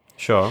say.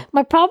 Sure.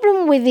 My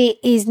problem with it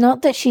is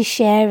not that she's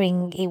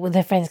sharing it with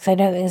her friends, because I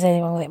don't think there's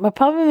anything wrong with it. My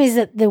problem is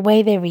that the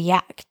way they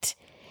react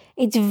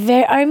It's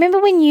very. I remember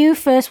when you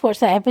first watched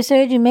that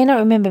episode. You may not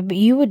remember, but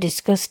you were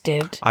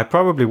disgusted. I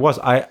probably was.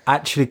 I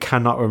actually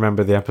cannot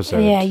remember the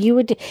episode. Yeah, you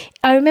would.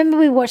 I remember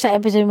we watched that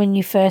episode when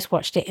you first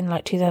watched it in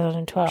like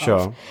 2012.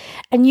 Sure.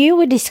 And you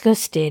were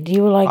disgusted.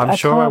 You were like, I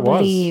can't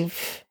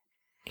believe.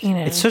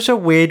 It's such a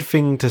weird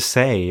thing to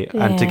say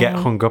and to get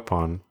hung up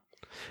on.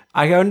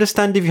 I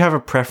understand if you have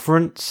a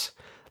preference,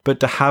 but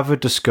to have a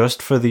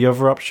disgust for the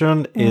other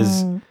option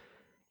is,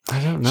 I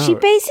don't know. She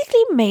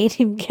basically made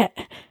him get.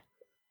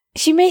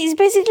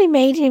 Basically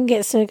made him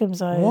get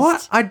circumcised.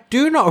 What? I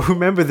do not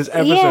remember this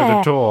episode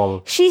at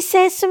all. She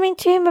says something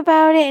to him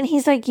about it, and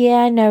he's like, "Yeah,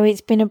 I know it's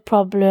been a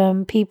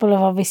problem. People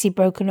have obviously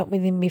broken up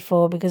with him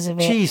before because of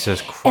it."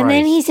 Jesus Christ! And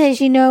then he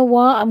says, "You know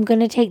what? I'm going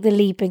to take the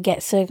leap and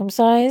get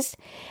circumcised."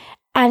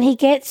 And he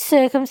gets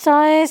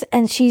circumcised,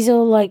 and she's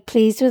all like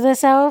pleased with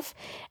herself.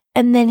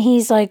 And then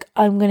he's like,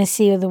 "I'm going to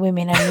see other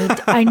women.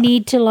 I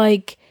need to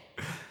like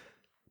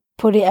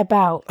put it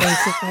about."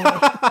 Basically,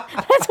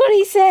 that's what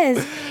he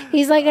says.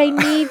 He's like, "I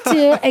need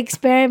to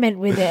experiment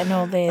with it and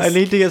all this. I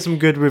need to get some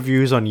good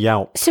reviews on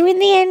Yelp." So in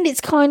the end,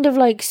 it's kind of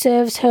like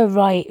serves her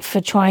right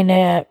for trying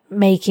to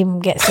make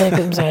him get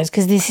circumcised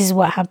because this is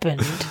what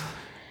happened.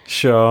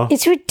 Sure,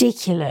 it's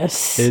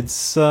ridiculous.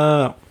 It's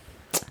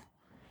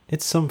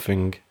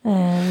something.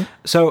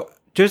 So,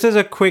 just as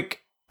a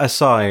quick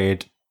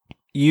aside,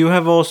 you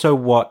have also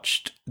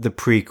watched the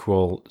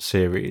prequel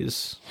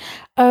series.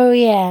 Oh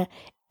yeah,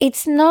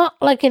 it's not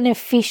like an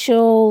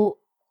official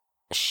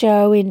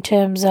show in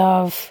terms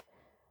of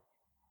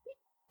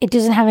it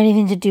doesn't have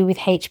anything to do with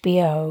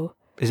HBO.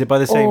 Is it by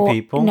the same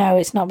people? No,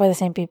 it's not by the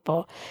same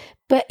people.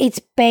 But it's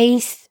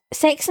based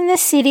Sex and the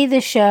City, the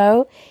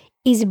show,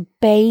 is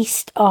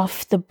based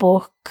off the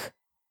book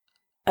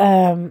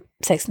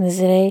Sex and the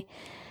City.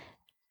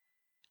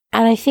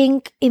 And I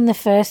think in the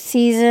first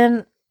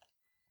season,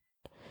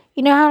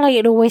 you know how like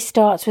it always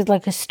starts with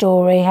like a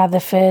story, how the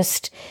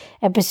first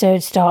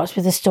episode starts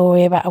with a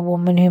story about a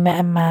woman who met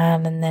a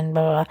man and then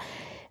blah, blah, blah.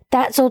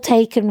 That's all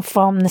taken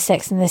from the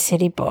Sex and the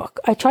City book.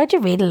 I tried to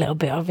read a little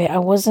bit of it. I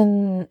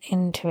wasn't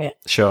into it.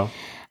 Sure.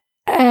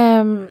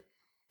 And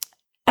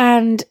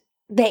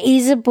there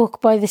is a book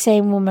by the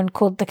same woman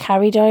called The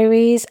Carrie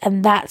Diaries,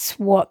 and that's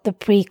what the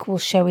prequel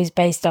show is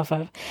based off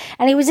of.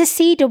 And it was a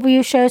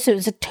CW show, so it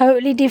was a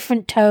totally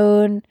different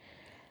tone.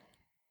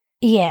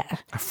 Yeah.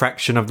 A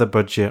fraction of the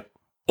budget.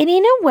 And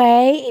in a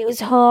way, it was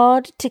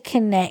hard to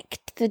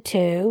connect the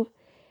two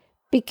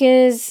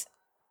because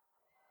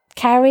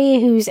Carrie,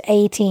 who's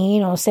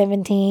 18 or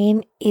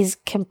 17, is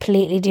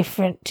completely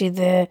different to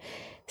the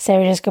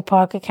Sarah Jessica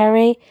Parker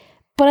Carrie.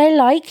 But I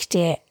liked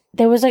it.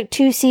 There was like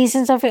 2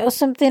 seasons of it or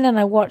something, and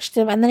I watched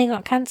them, and then it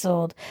got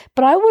cancelled.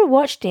 But I would have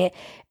watched it.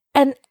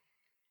 And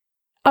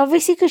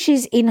obviously, because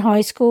she's in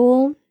high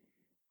school,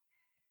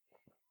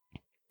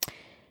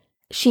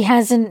 she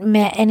hasn't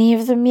met any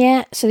of them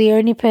yet. So the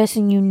only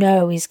person you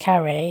know is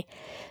Carrie.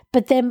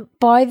 But then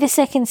by the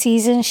second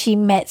season, she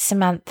met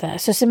Samantha.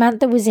 So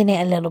Samantha was in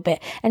it a little bit.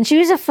 And she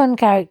was a fun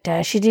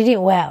character. She did it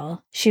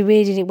well. She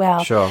really did it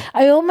well. Sure.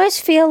 I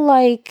almost feel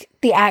like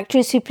the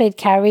actress who played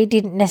Carrie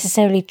didn't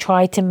necessarily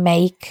try to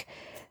make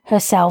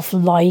herself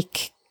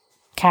like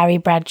Carrie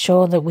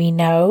Bradshaw that we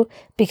know,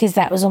 because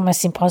that was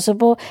almost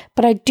impossible.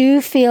 But I do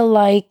feel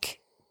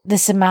like the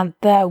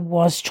Samantha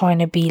was trying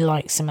to be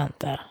like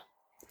Samantha.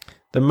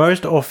 The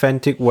most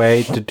authentic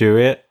way to do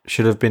it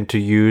should have been to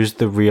use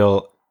the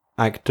real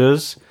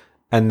actors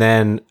and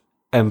then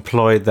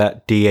employ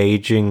that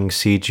de-aging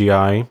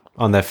CGI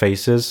on their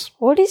faces.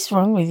 What is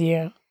wrong with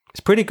you?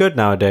 It's pretty good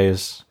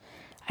nowadays.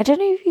 I don't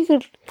know if you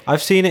could...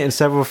 I've seen it in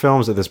several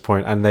films at this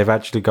point, and they've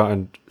actually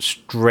gotten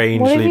strangely...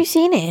 What have you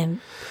seen it in?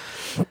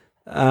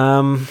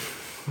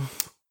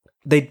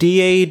 They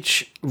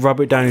de-age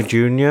Robert Downey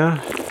Jr.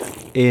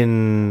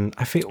 in,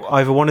 I think,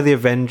 either one of the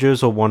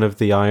Avengers or one of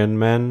the Iron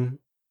Man,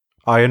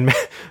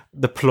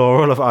 the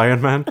plural of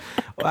Iron Man,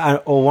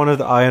 or one of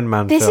the Iron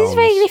Man films. This is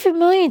vaguely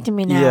familiar to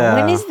me now. Yeah.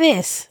 When is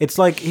this? It's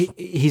like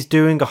he's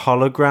doing a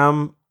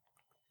hologram.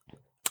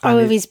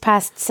 Of his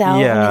past self.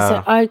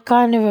 Yeah. I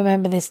kind of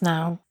remember this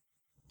now.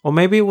 Or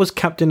maybe it was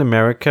Captain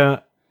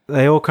America.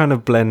 They all kind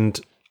of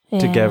blend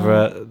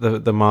together,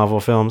 the Marvel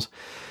films.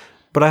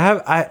 But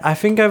I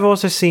think I've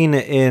also seen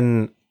it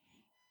in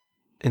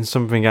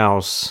something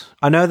else.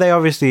 I know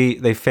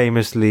they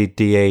famously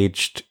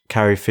de-aged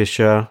Carrie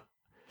Fisher.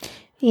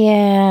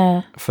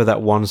 Yeah. For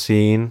that one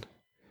scene.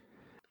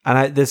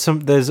 And there's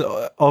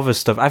other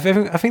stuff. I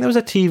think there was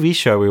a TV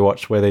show we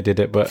watched where they did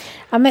it, but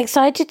I'm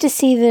excited to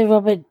see the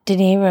Robert De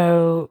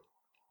Niro,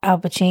 Al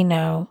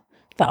Pacino,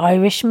 The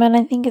Irishman,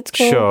 I think it's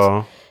called.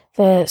 Sure.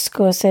 The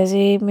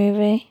Scorsese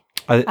movie.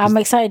 I'm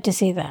excited to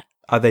see that.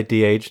 Are they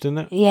de-aged in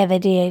it? Yeah, they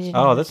de-aged.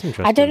 Oh, that's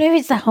interesting. I don't know if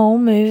it's the whole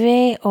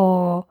movie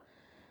or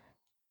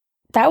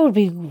that would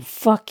be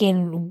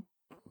fucking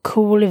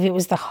cool if it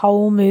was the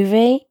whole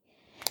movie.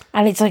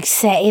 And it's like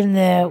set in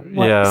the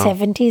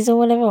 70s or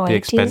whatever. Or be 80s.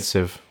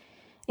 Expensive.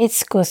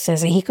 It's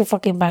Scorsese. He could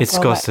fucking bankroll. It's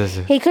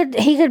Scorsese. That.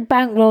 He could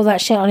bankroll that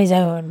shit on his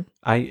own.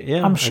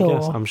 I'm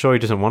sure. I'm sure he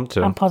doesn't want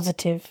to. I'm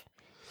positive.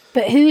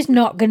 But who's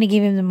not going to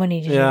give him the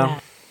money to do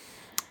that?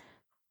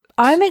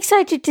 I'm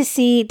excited to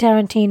see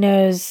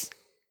Tarantino's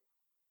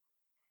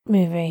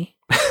movie.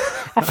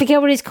 I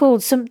forget what it's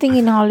called. Something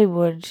in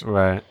Hollywood.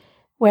 Right.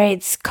 Where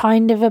it's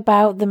kind of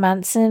about the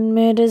Manson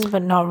murders,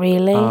 but not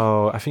really.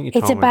 Oh, I think you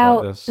told it's me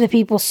about this. the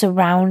people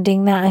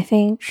surrounding that, I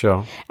think.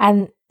 Sure.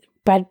 And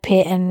Brad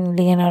Pitt and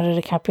Leonardo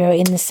DiCaprio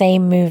in the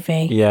same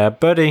movie. Yeah,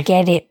 buddy.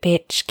 Get it,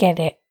 bitch. Get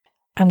it.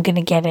 I'm going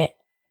to get it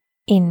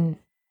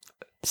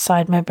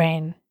inside my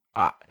brain.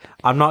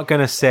 I'm not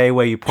going to say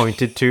where you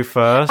pointed to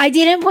first. I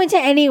didn't point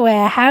it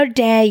anywhere. How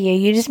dare you?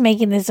 You're just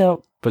making this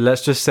up. But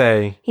let's just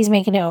say... He's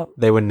making it up.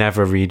 They were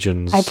never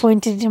regions. I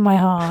pointed to my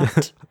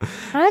heart.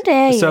 How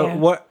dare you? So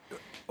what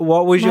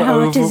was your... My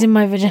heart is in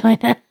my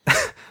vagina.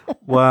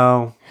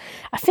 Well...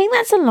 I think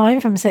that's a line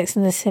from Sex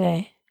and the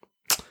City.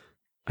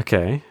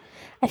 Okay.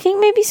 I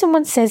think maybe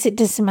someone says it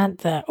to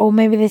Samantha. Or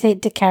maybe they say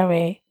it to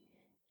Carrie.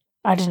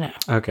 I don't know.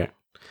 Okay.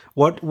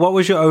 What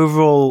was your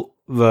overall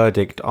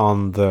verdict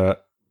on the...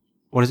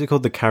 What is it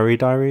called? The Carrie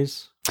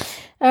Diaries?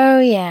 Oh,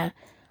 yeah.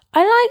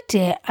 I liked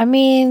it. I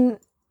mean...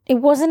 It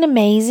wasn't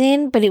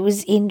amazing, but it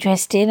was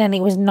interesting, and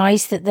it was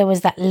nice that there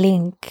was that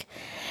link.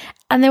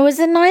 And there was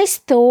a nice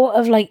thought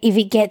of, like, if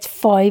it gets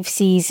 5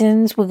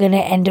 seasons, we're going to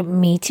end up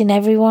meeting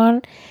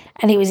everyone.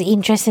 And it was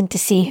interesting to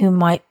see who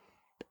might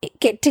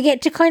get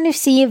to kind of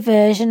see a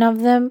version of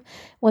them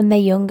when they're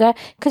younger.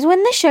 Because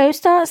when the show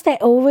starts, they're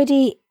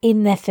already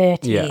in their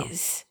 30s. Yeah.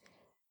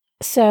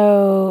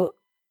 So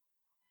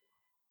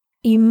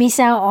you miss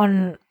out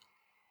on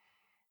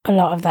a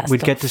lot of that We'd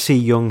stuff. get to see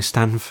young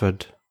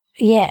Stanford.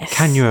 Yes.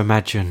 Can you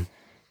imagine?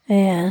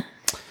 Yeah.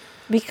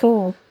 Be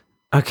cool.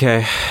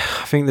 Okay.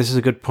 I think this is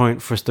a good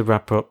point for us to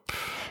wrap up.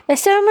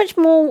 There's so much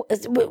more,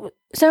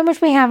 so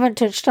much we haven't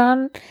touched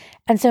on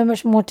and so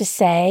much more to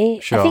say.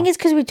 Sure. I think it's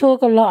because we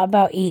talk a lot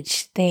about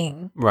each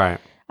thing. Right.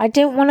 I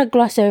don't want to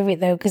gloss over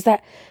it though, because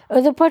that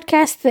other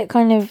podcast that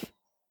kind of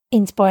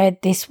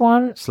inspired this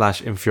one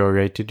 /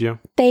 infuriated you.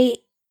 They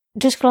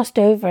just glossed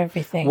over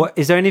everything. What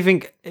is there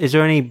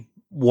any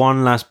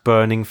one last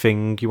burning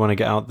thing you want to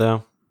get out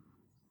there?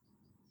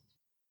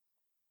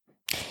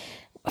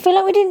 I feel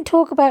like we didn't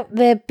talk about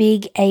the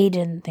big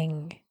Aiden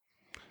thing.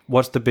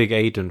 What's the big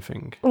Aiden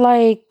thing?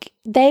 Like,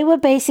 they were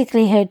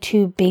basically her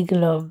 2 big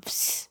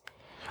loves.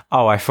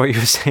 Oh, I thought you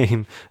were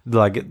saying,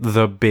 like,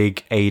 the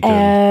big Aiden.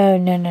 Oh,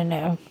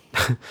 no. Do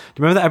you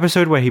remember that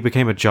episode where he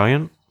became a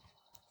giant?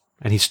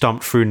 And he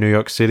stomped through New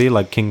York City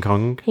like King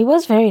Kong? He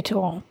was very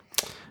tall.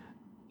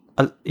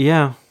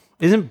 Yeah.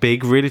 Isn't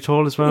Big really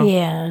tall as well?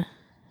 Yeah.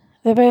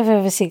 They're both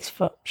over 6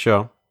 foot.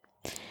 Sure.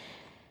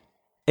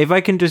 If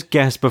I can just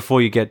guess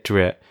before you get to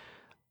it,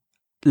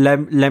 let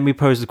me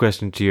pose the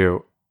question to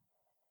you.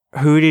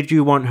 Who did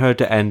you want her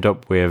to end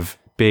up with,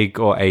 Big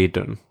or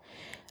Aiden?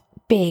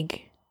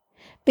 Big.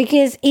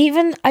 Because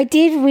I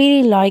did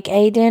really like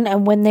Aiden,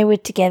 and when they were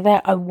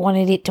together, I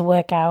wanted it to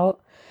work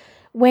out.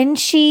 When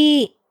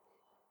she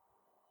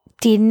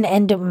didn't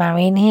end up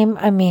marrying him,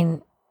 I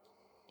mean,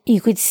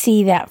 you could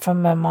see that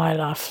from a mile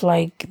off.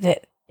 Like,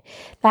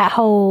 that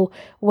whole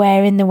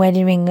wearing the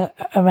wedding ring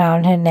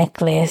around her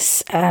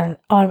necklace and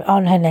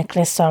on her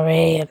necklace,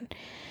 and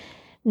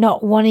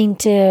not wanting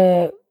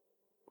to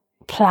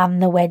plan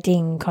the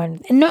wedding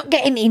and not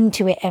getting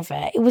into it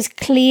ever. It was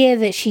clear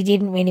that she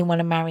didn't really want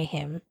to marry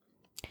him.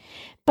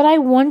 But I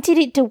wanted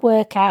it to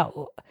work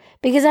out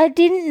because I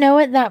didn't know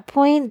at that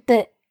point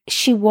that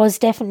she was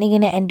definitely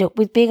going to end up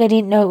with Big. I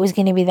didn't know it was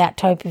going to be that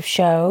type of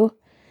show.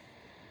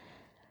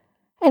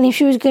 And if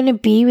she was going to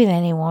be with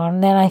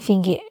anyone, then I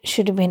think it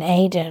should have been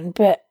Aiden.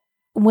 But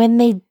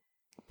when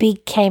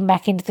Big came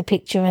back into the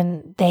picture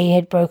and they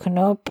had broken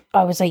up,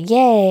 I was like,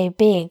 yay,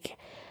 Big.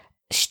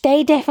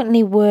 They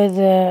definitely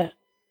were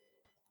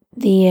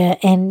the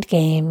end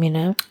game, you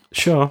know?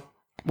 Sure.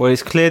 Well,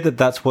 it's clear that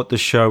that's what the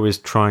show is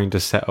trying to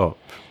set up.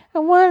 I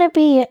want to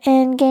be your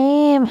end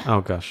game. Oh,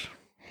 gosh.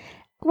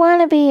 I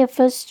want to be your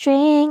first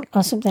string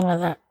or something like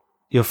that.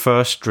 Your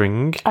first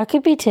string? I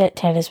could be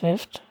Taylor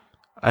Swift.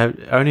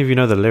 Only if you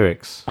know the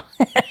lyrics.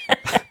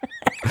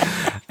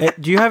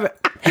 Do you have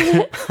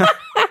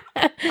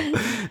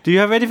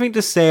anything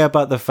to say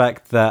about the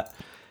fact that,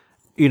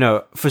 you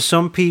know, for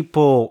some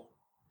people,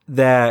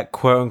 their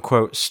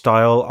quote-unquote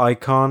style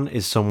icon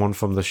is someone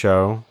from the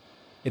show?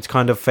 It's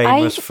kind of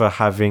famous for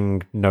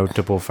having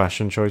notable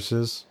fashion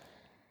choices.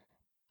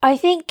 I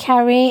think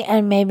Carrie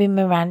and maybe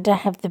Miranda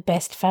have the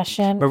best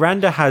fashion.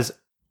 Miranda has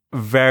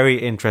very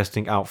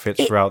interesting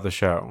outfits throughout the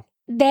show.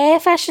 Their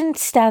fashion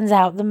stands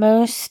out the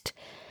most.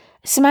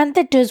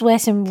 Samantha does wear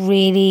some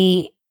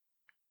really...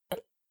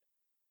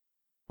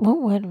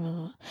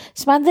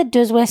 Samantha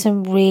does wear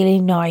some really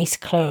nice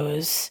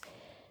clothes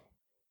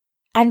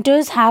and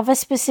does have a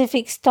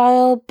specific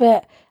style,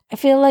 but I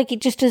feel like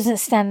it just doesn't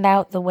stand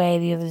out the way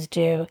the others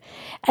do.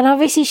 And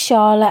obviously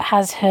Charlotte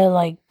has her,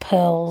 like,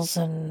 pearls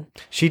and...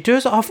 She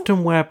does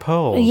often wear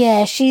pearls.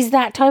 Yeah, she's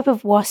that type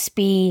of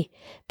waspy,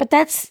 but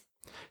that's...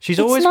 It's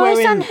always nice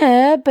wearing... on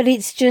her, but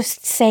it's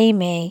just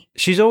samey.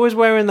 She's always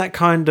wearing that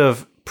kind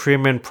of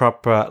prim and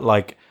proper,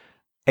 like,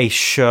 a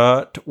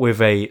shirt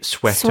with a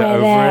sweater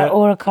over it.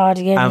 Or a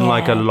cardigan. And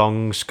like a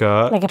long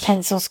skirt. Like a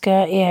pencil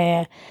skirt,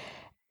 yeah.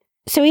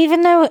 So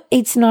even though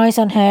it's nice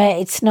on her,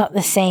 it's not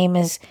the same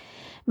as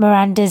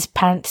Miranda's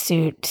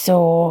pantsuits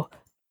or...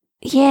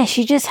 Yeah,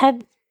 she just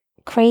had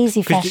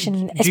crazy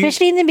fashion,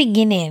 especially in the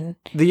beginning.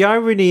 The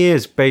irony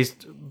is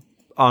based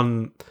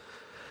on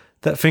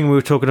that thing we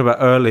were talking about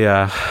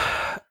earlier,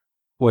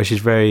 where she's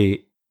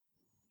very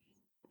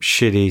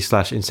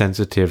shitty /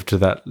 insensitive to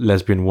that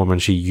lesbian woman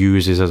she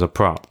uses as a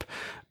prop.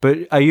 But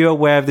are you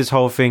aware of this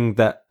whole thing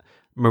that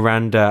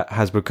Miranda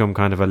has become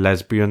kind of a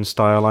lesbian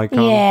style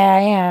icon? Yeah,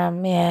 I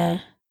am, yeah.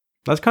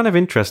 That's kind of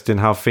interesting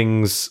how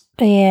things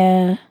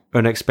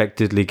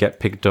unexpectedly get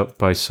picked up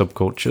by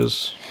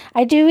subcultures.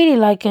 I do really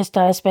like her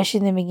style, especially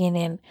in the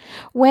beginning.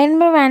 When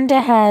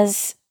Miranda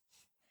has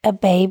a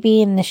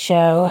baby in the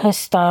show, her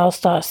style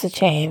starts to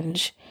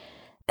change.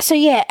 So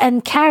yeah,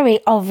 and Carrie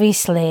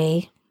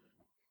obviously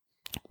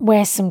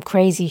wears some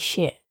crazy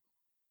shit.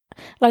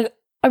 Like,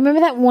 I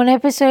remember that one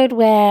episode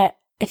where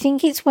I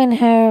think it's when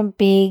her and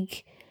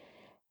Big,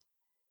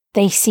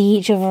 they see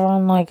each other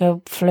on like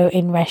a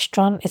floating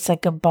restaurant. It's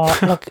like a bar.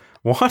 Like,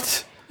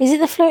 what? Is it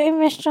the floating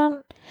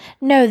restaurant?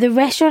 No, the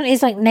restaurant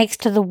is like next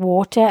to the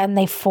water and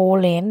they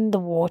fall in the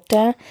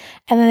water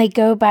and then they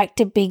go back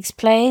to Big's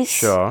place.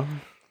 Sure.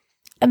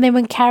 And then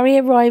when Carrie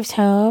arrives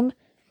home,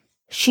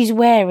 she's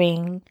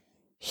wearing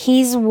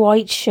his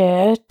white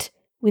shirt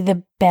with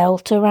a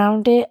belt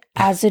around it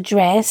as a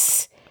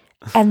dress.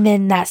 And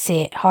then that's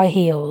it, high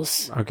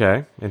heels.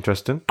 Okay,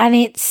 interesting. And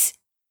it's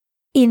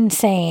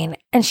insane.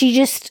 And she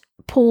just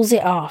pulls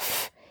it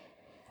off.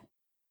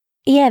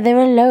 Yeah, there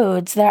are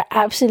loads. There are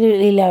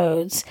absolutely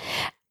loads.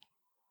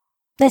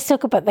 Let's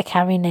talk about the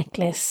Carrie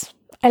necklace.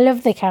 I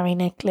love the Carrie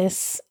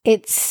necklace.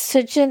 It's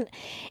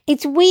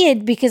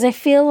weird because I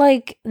feel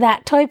like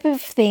that type of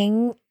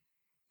thing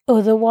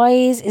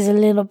otherwise is a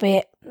little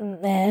bit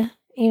there,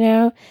 you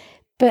know?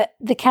 But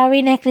the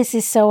Carrie necklace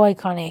is so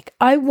iconic.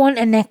 I want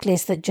a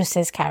necklace that just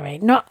says Carrie.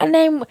 Not a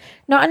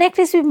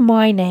necklace with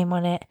my name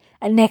on it.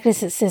 A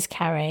necklace that says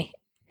Carrie.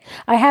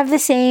 I have the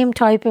same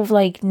type of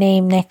like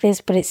name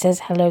necklace, but it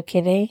says Hello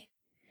Kitty.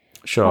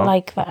 Sure. I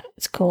like that.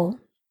 It's cool.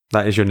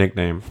 That is your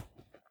nickname.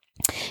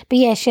 But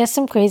yeah, she has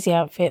some crazy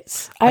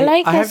outfits. I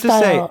like her style. I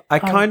have to say, I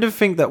kind of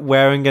think that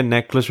wearing a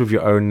necklace with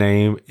your own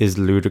name is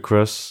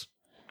ludicrous.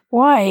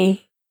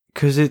 Why?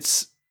 Because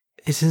it's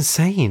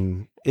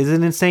insane. It's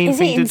an insane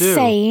thing to do. Is it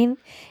insane?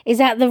 Is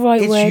that the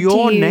right word to use? It's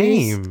your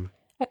name.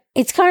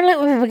 It's kind of like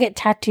when people get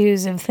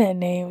tattoos of their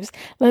names.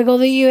 Like all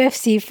the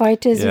UFC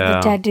fighters with the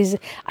tattoos.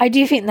 I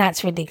do think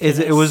that's ridiculous.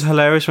 It was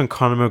hilarious when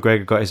Conor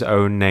McGregor got his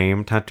own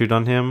name tattooed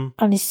on him.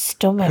 On his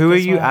stomach. Who are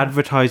you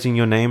advertising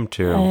your name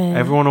to?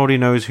 Everyone already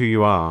knows who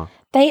you are.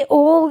 They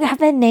all have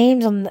their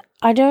names on...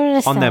 I don't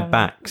understand. On their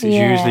backs. It's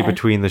usually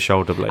between the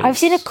shoulder blades. I've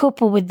seen a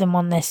couple with them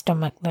on their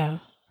stomach, though.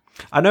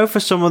 I know for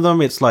some of them,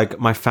 it's like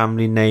my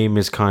family name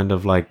is kind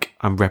of like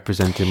I'm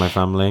representing my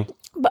family.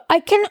 But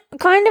I can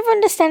kind of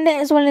understand it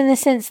as well in the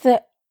sense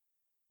that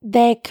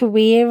their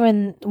career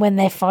and when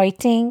they're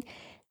fighting,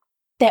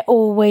 they're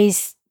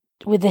always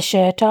with the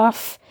shirt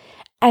off.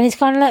 And it's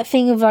kind of that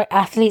thing of like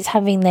athletes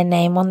having their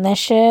name on their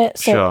shirt.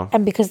 So, sure.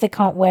 And because they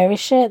can't wear a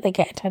shirt, they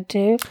get a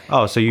tattoo.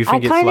 Oh, so you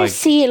think I kind of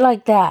see it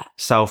like that.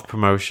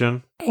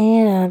 Self-promotion?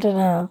 Yeah, I don't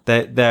know.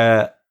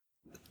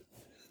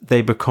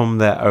 They become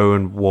their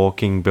own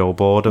walking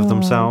billboard of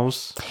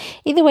themselves.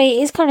 Either way,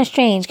 it is kind of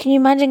strange. Can you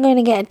imagine going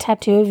to get a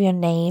tattoo of your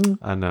name?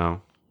 I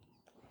know.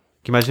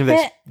 Can you imagine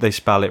if they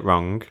spell it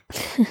wrong?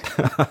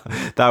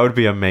 That would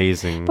be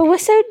amazing. But we're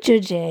so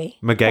judgy.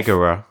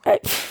 McGregor.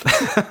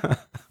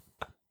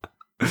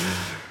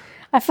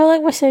 I feel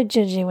like we're so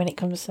judgy when it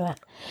comes to that.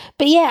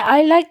 But yeah,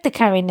 I like the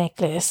Carrie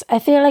necklace. I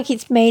feel like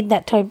it's made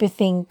that type of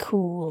thing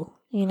cool.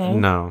 You know?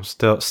 No,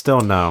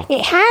 still no.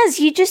 It has.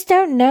 You just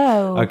don't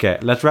know. Okay,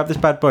 let's wrap this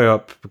bad boy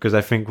up because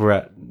I think we're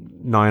at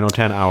 9 or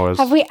 10 hours.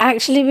 Have we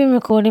actually been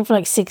recording for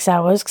like 6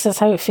 hours? Because that's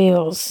how it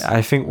feels.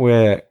 I think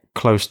we're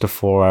close to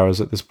 4 hours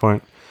at this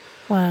point.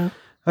 Wow.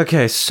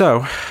 Okay,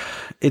 so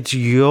it's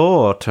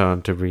your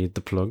turn to read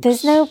the plugs.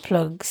 There's no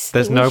plugs.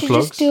 There's no plugs? We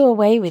should just do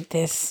away with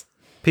this.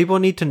 People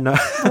need to know.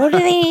 What do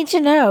they need to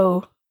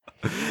know?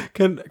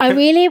 I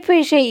really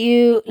appreciate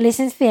you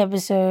listening to the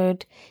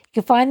episode.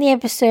 You can find the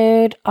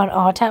episode on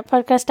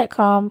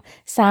rtappodcast.com,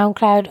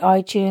 SoundCloud,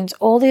 iTunes,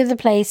 all the other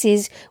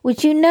places,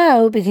 which you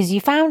know because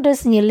you found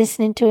us and you're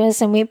listening to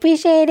us and we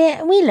appreciate it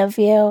and we love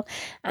you.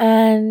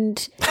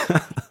 And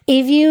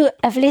if you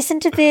have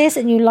listened to this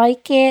and you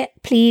like it,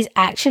 please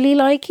actually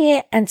like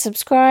it and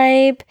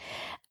subscribe.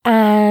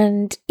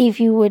 And if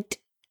you would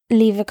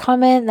leave a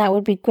comment, that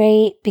would be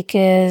great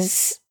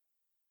because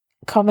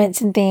comments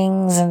and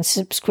things and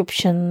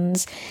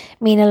subscriptions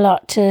mean a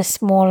lot to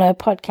smaller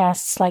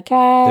podcasts like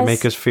ours. They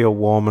make us feel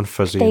warm and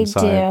fuzzy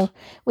inside. They do.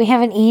 We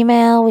have an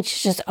email, which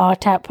is just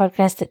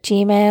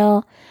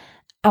rtappodcast@gmail.com.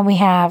 And we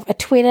have a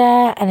Twitter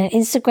and an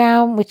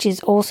Instagram, which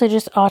is also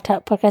just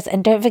rtappodcast.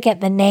 And don't forget,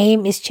 the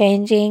name is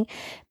changing,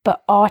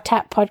 but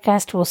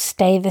rtappodcast will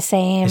stay the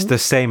same. It's the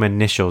same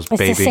initials,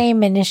 baby. It's the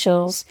same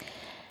initials.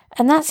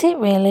 And that's it,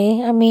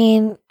 really. I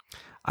mean,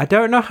 I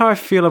don't know how I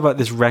feel about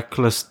this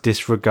reckless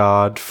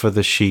disregard for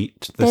the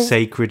sheet, the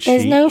sacred sheet.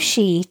 There's no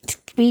sheet.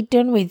 Be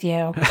done with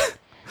you.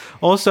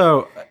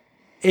 Also,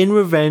 in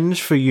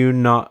revenge for you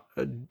not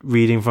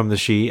reading from the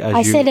sheet,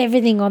 I said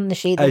everything on the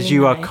sheet. As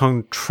you are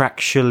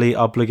contractually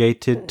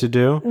obligated to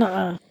do.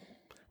 No.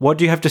 What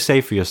do you have to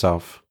say for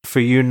yourself for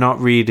you not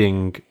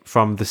reading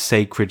from the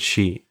sacred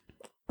sheet?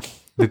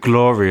 The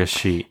glorious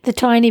sheet. The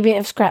tiny bit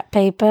of scrap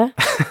paper.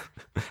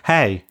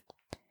 Hey.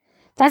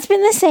 That's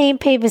been the same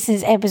paper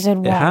since episode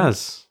 1. It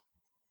has.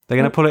 They're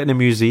going to put it in a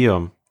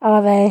museum.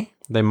 Are they?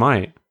 They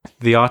might.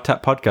 The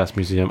RTAP Podcast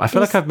Museum. I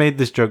feel like I've made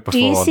this joke before.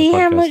 Do you see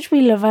how much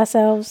we love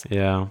ourselves?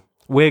 Yeah.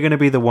 We're going to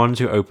be the ones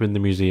who open the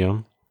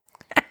museum.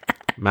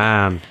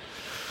 Man.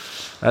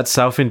 That's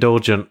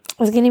self-indulgent.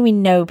 There's going to be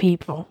no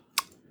people.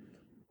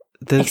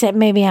 Except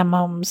maybe our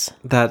mums.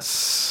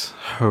 That's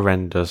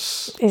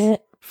horrendous. Is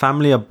it?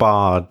 Family are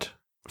barred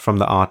from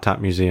the RTAP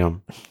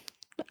Museum.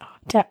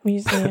 RTAP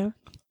Museum.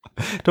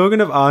 Talking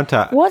of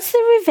RTAP. What's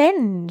the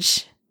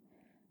revenge?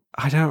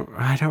 I don't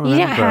remember. You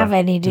don't have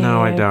any, do you?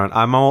 No, I don't.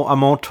 I'm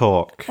all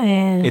talk.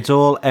 Yeah. It's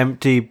all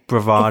empty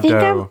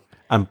bravado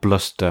and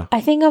bluster.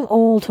 I think I'm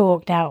all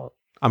talked out.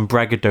 I'm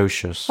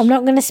braggadocious. I'm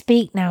not going to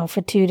speak now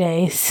for 2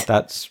 days.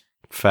 That's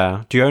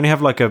fair. Do you only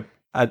have like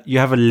you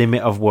have a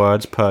limit of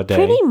words per day?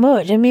 Pretty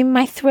much. I mean,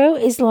 my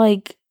throat is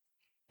like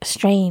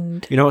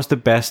strained. You know what's the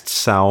best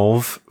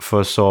salve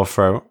for a sore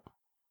throat?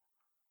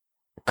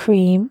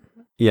 Cream.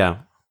 Yeah.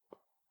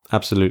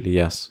 Absolutely,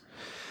 yes.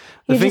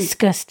 You're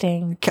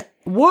disgusting.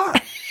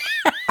 What?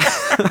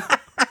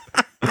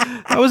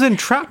 That was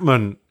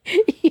entrapment.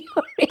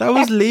 That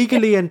was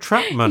legally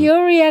entrapment.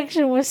 Your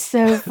reaction was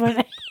so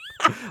funny.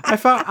 I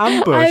felt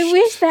ambushed. I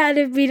wish that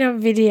had been on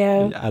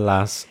video.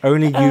 Alas,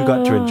 only you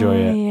got to enjoy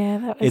it. Yeah,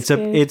 that was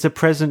It's a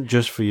present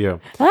just for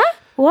you. Huh?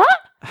 What?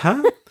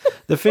 Huh?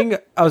 The thing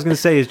I was going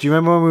to say is, do you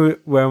remember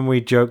when we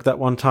joked that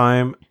one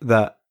time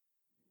that,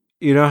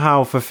 you know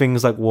how for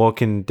things like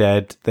Walking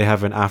Dead they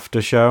have an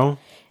after show?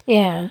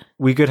 Yeah.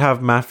 We could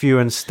have Matthew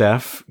and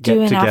Steph get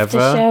do an together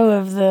after show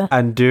of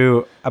and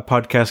do a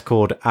podcast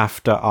called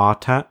After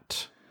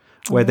RTAT,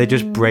 where they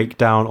just break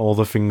down all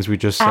the things we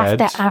just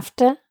said.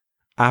 After?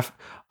 We'll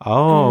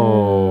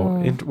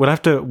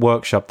have to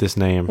workshop this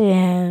name.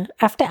 Yeah.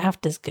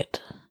 After's good.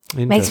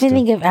 Makes me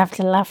think of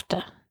After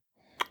Laughter.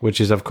 Which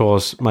is, of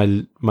course,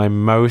 my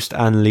most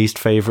and least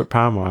favourite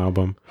Paramore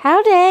album.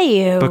 How dare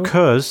you?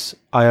 Because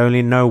I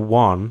only know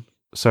one,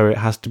 so it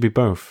has to be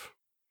both.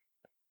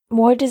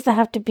 Why does there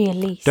have to be a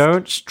least?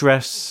 Don't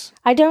stress.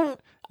 I don't...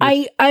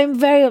 I'm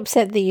very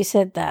upset that you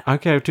said that.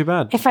 Okay, too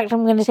bad. In fact,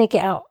 I'm going to take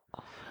it out.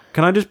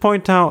 Can I just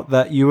point out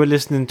that you were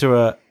listening to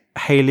a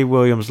Hayley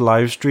Williams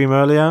live stream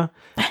earlier,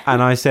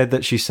 and I said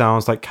that she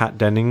sounds like Kat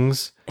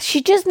Dennings.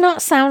 She does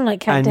not sound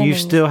like Kat Dennings. And you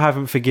still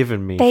haven't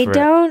forgiven me They for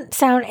don't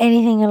sound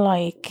anything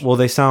alike. Well,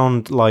 they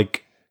sound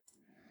like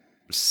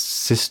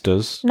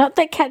sisters. Not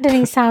that Kat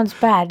Dennings sounds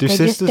bad. Do they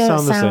sisters just don't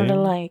sound the sound same?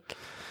 alike.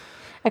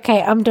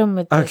 Okay, I'm done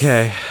with this.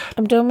 Okay.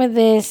 I'm done with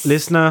this.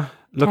 Listener,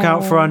 look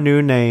out for our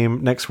new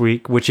name next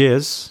week, which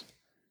is...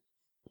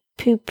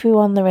 Poo Poo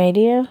on the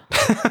Radio.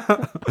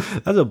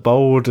 That's a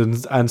bold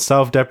and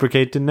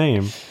self-deprecating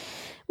name.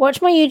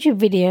 Watch my YouTube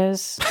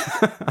videos,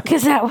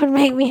 because that would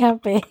make me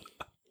happy.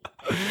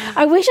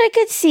 I wish I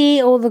could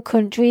see all the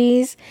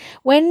countries.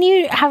 When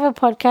you have a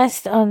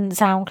podcast on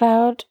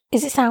SoundCloud,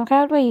 is it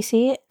SoundCloud where you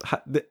see it?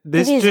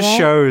 This it is, just right?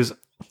 shows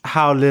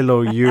how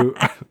little you...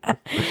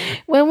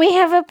 When we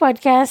have a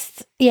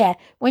podcast,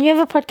 when you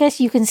have a podcast,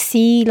 you can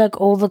see like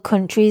all the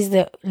countries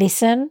that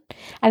listen,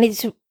 and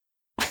it's...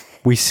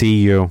 We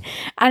see you.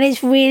 And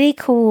it's really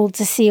cool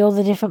to see all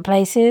the different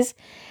places.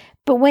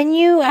 But when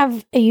you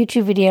have a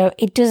YouTube video,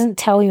 it doesn't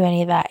tell you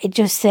any of that. It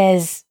just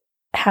says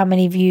how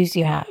many views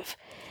you have.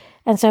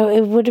 And so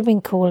it would have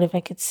been cool if I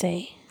could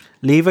see.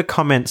 Leave a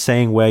comment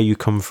saying where you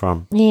come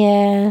from.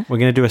 Yeah. We're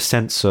going to do a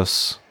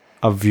census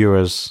of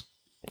viewers.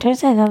 Don't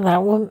say that.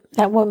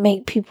 That won't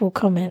make people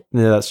comment.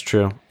 Yeah, that's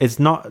true. It's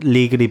not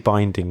legally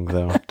binding,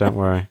 though. Don't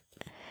worry.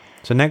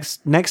 So next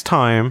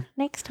time.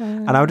 Next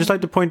time. And I would just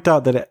like to point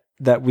out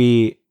that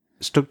we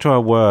stuck to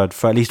our word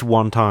for at least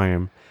one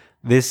time.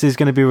 This is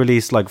going to be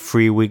released like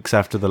 3 weeks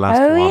after the last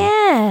one. Oh,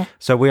 yeah.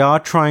 So we are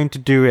trying to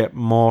do it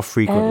more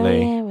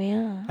frequently. Oh, yeah, we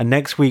are. And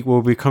next week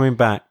we'll be coming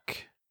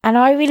back. And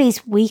I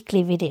release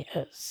weekly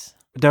videos.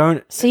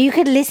 So you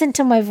could listen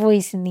to my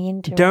voice in the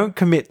interim. Don't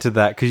commit to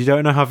that because you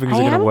don't know how things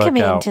are going to work out. I am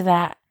committing to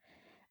that.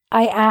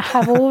 I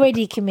have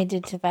already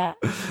committed to that.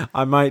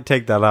 I might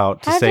take that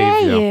out to how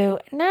save dare you.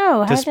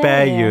 No, to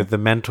spare you the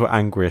mental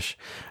anguish.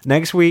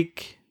 Next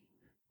week.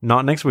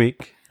 Not next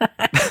week.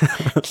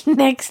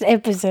 Next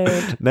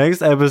episode.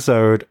 Next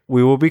episode,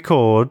 we will be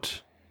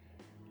called...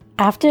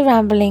 After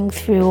Rambling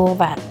Through All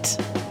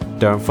That.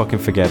 Don't fucking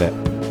forget it.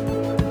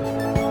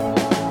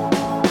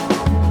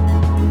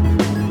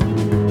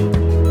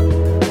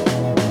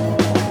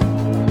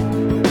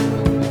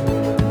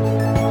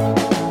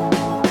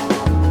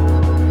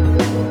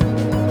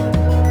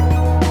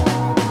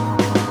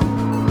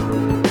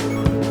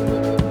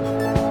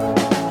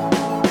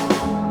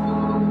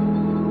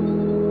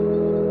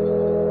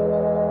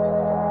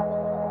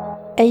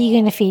 Are you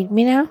going to feed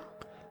me now?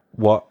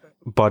 What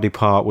body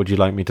part would you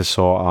like me to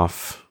saw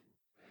off?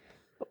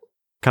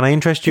 Can I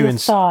interest you Your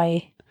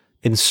thigh.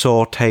 in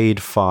sautéed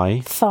thigh?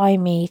 Thigh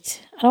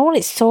meat. I don't want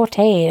it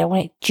sautéed. I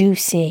want it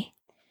juicy.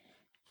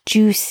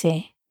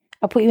 Juicy.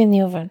 I'll put you in the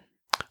oven.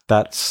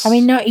 That's... I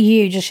mean, not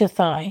you, just your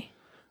thigh.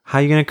 How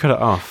are you going to cut it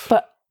off?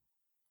 But,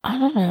 I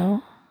don't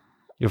know.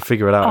 You'll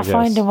figure it out, I'll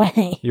find a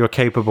way. You're a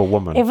capable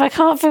woman. If I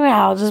can't figure it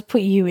out, I'll just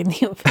put you in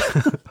the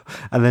oven.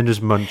 And then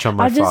just munch on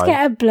my thigh. I'll just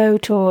get a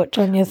blowtorch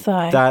on your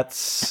thigh.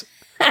 That's...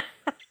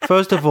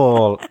 First of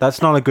all,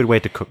 that's not a good way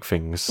to cook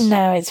things.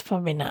 No, it's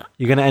probably not.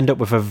 You're going to end up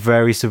with a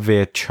very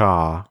severe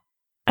char.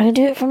 I can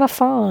do it from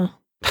afar.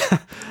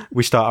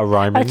 We start a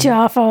rhyming... A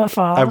char from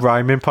afar. A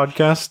rhyming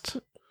podcast.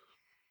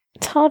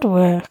 It's hard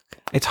work.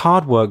 It's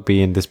hard work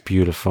being this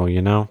beautiful,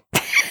 you know?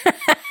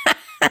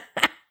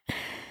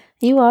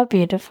 You are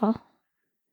beautiful.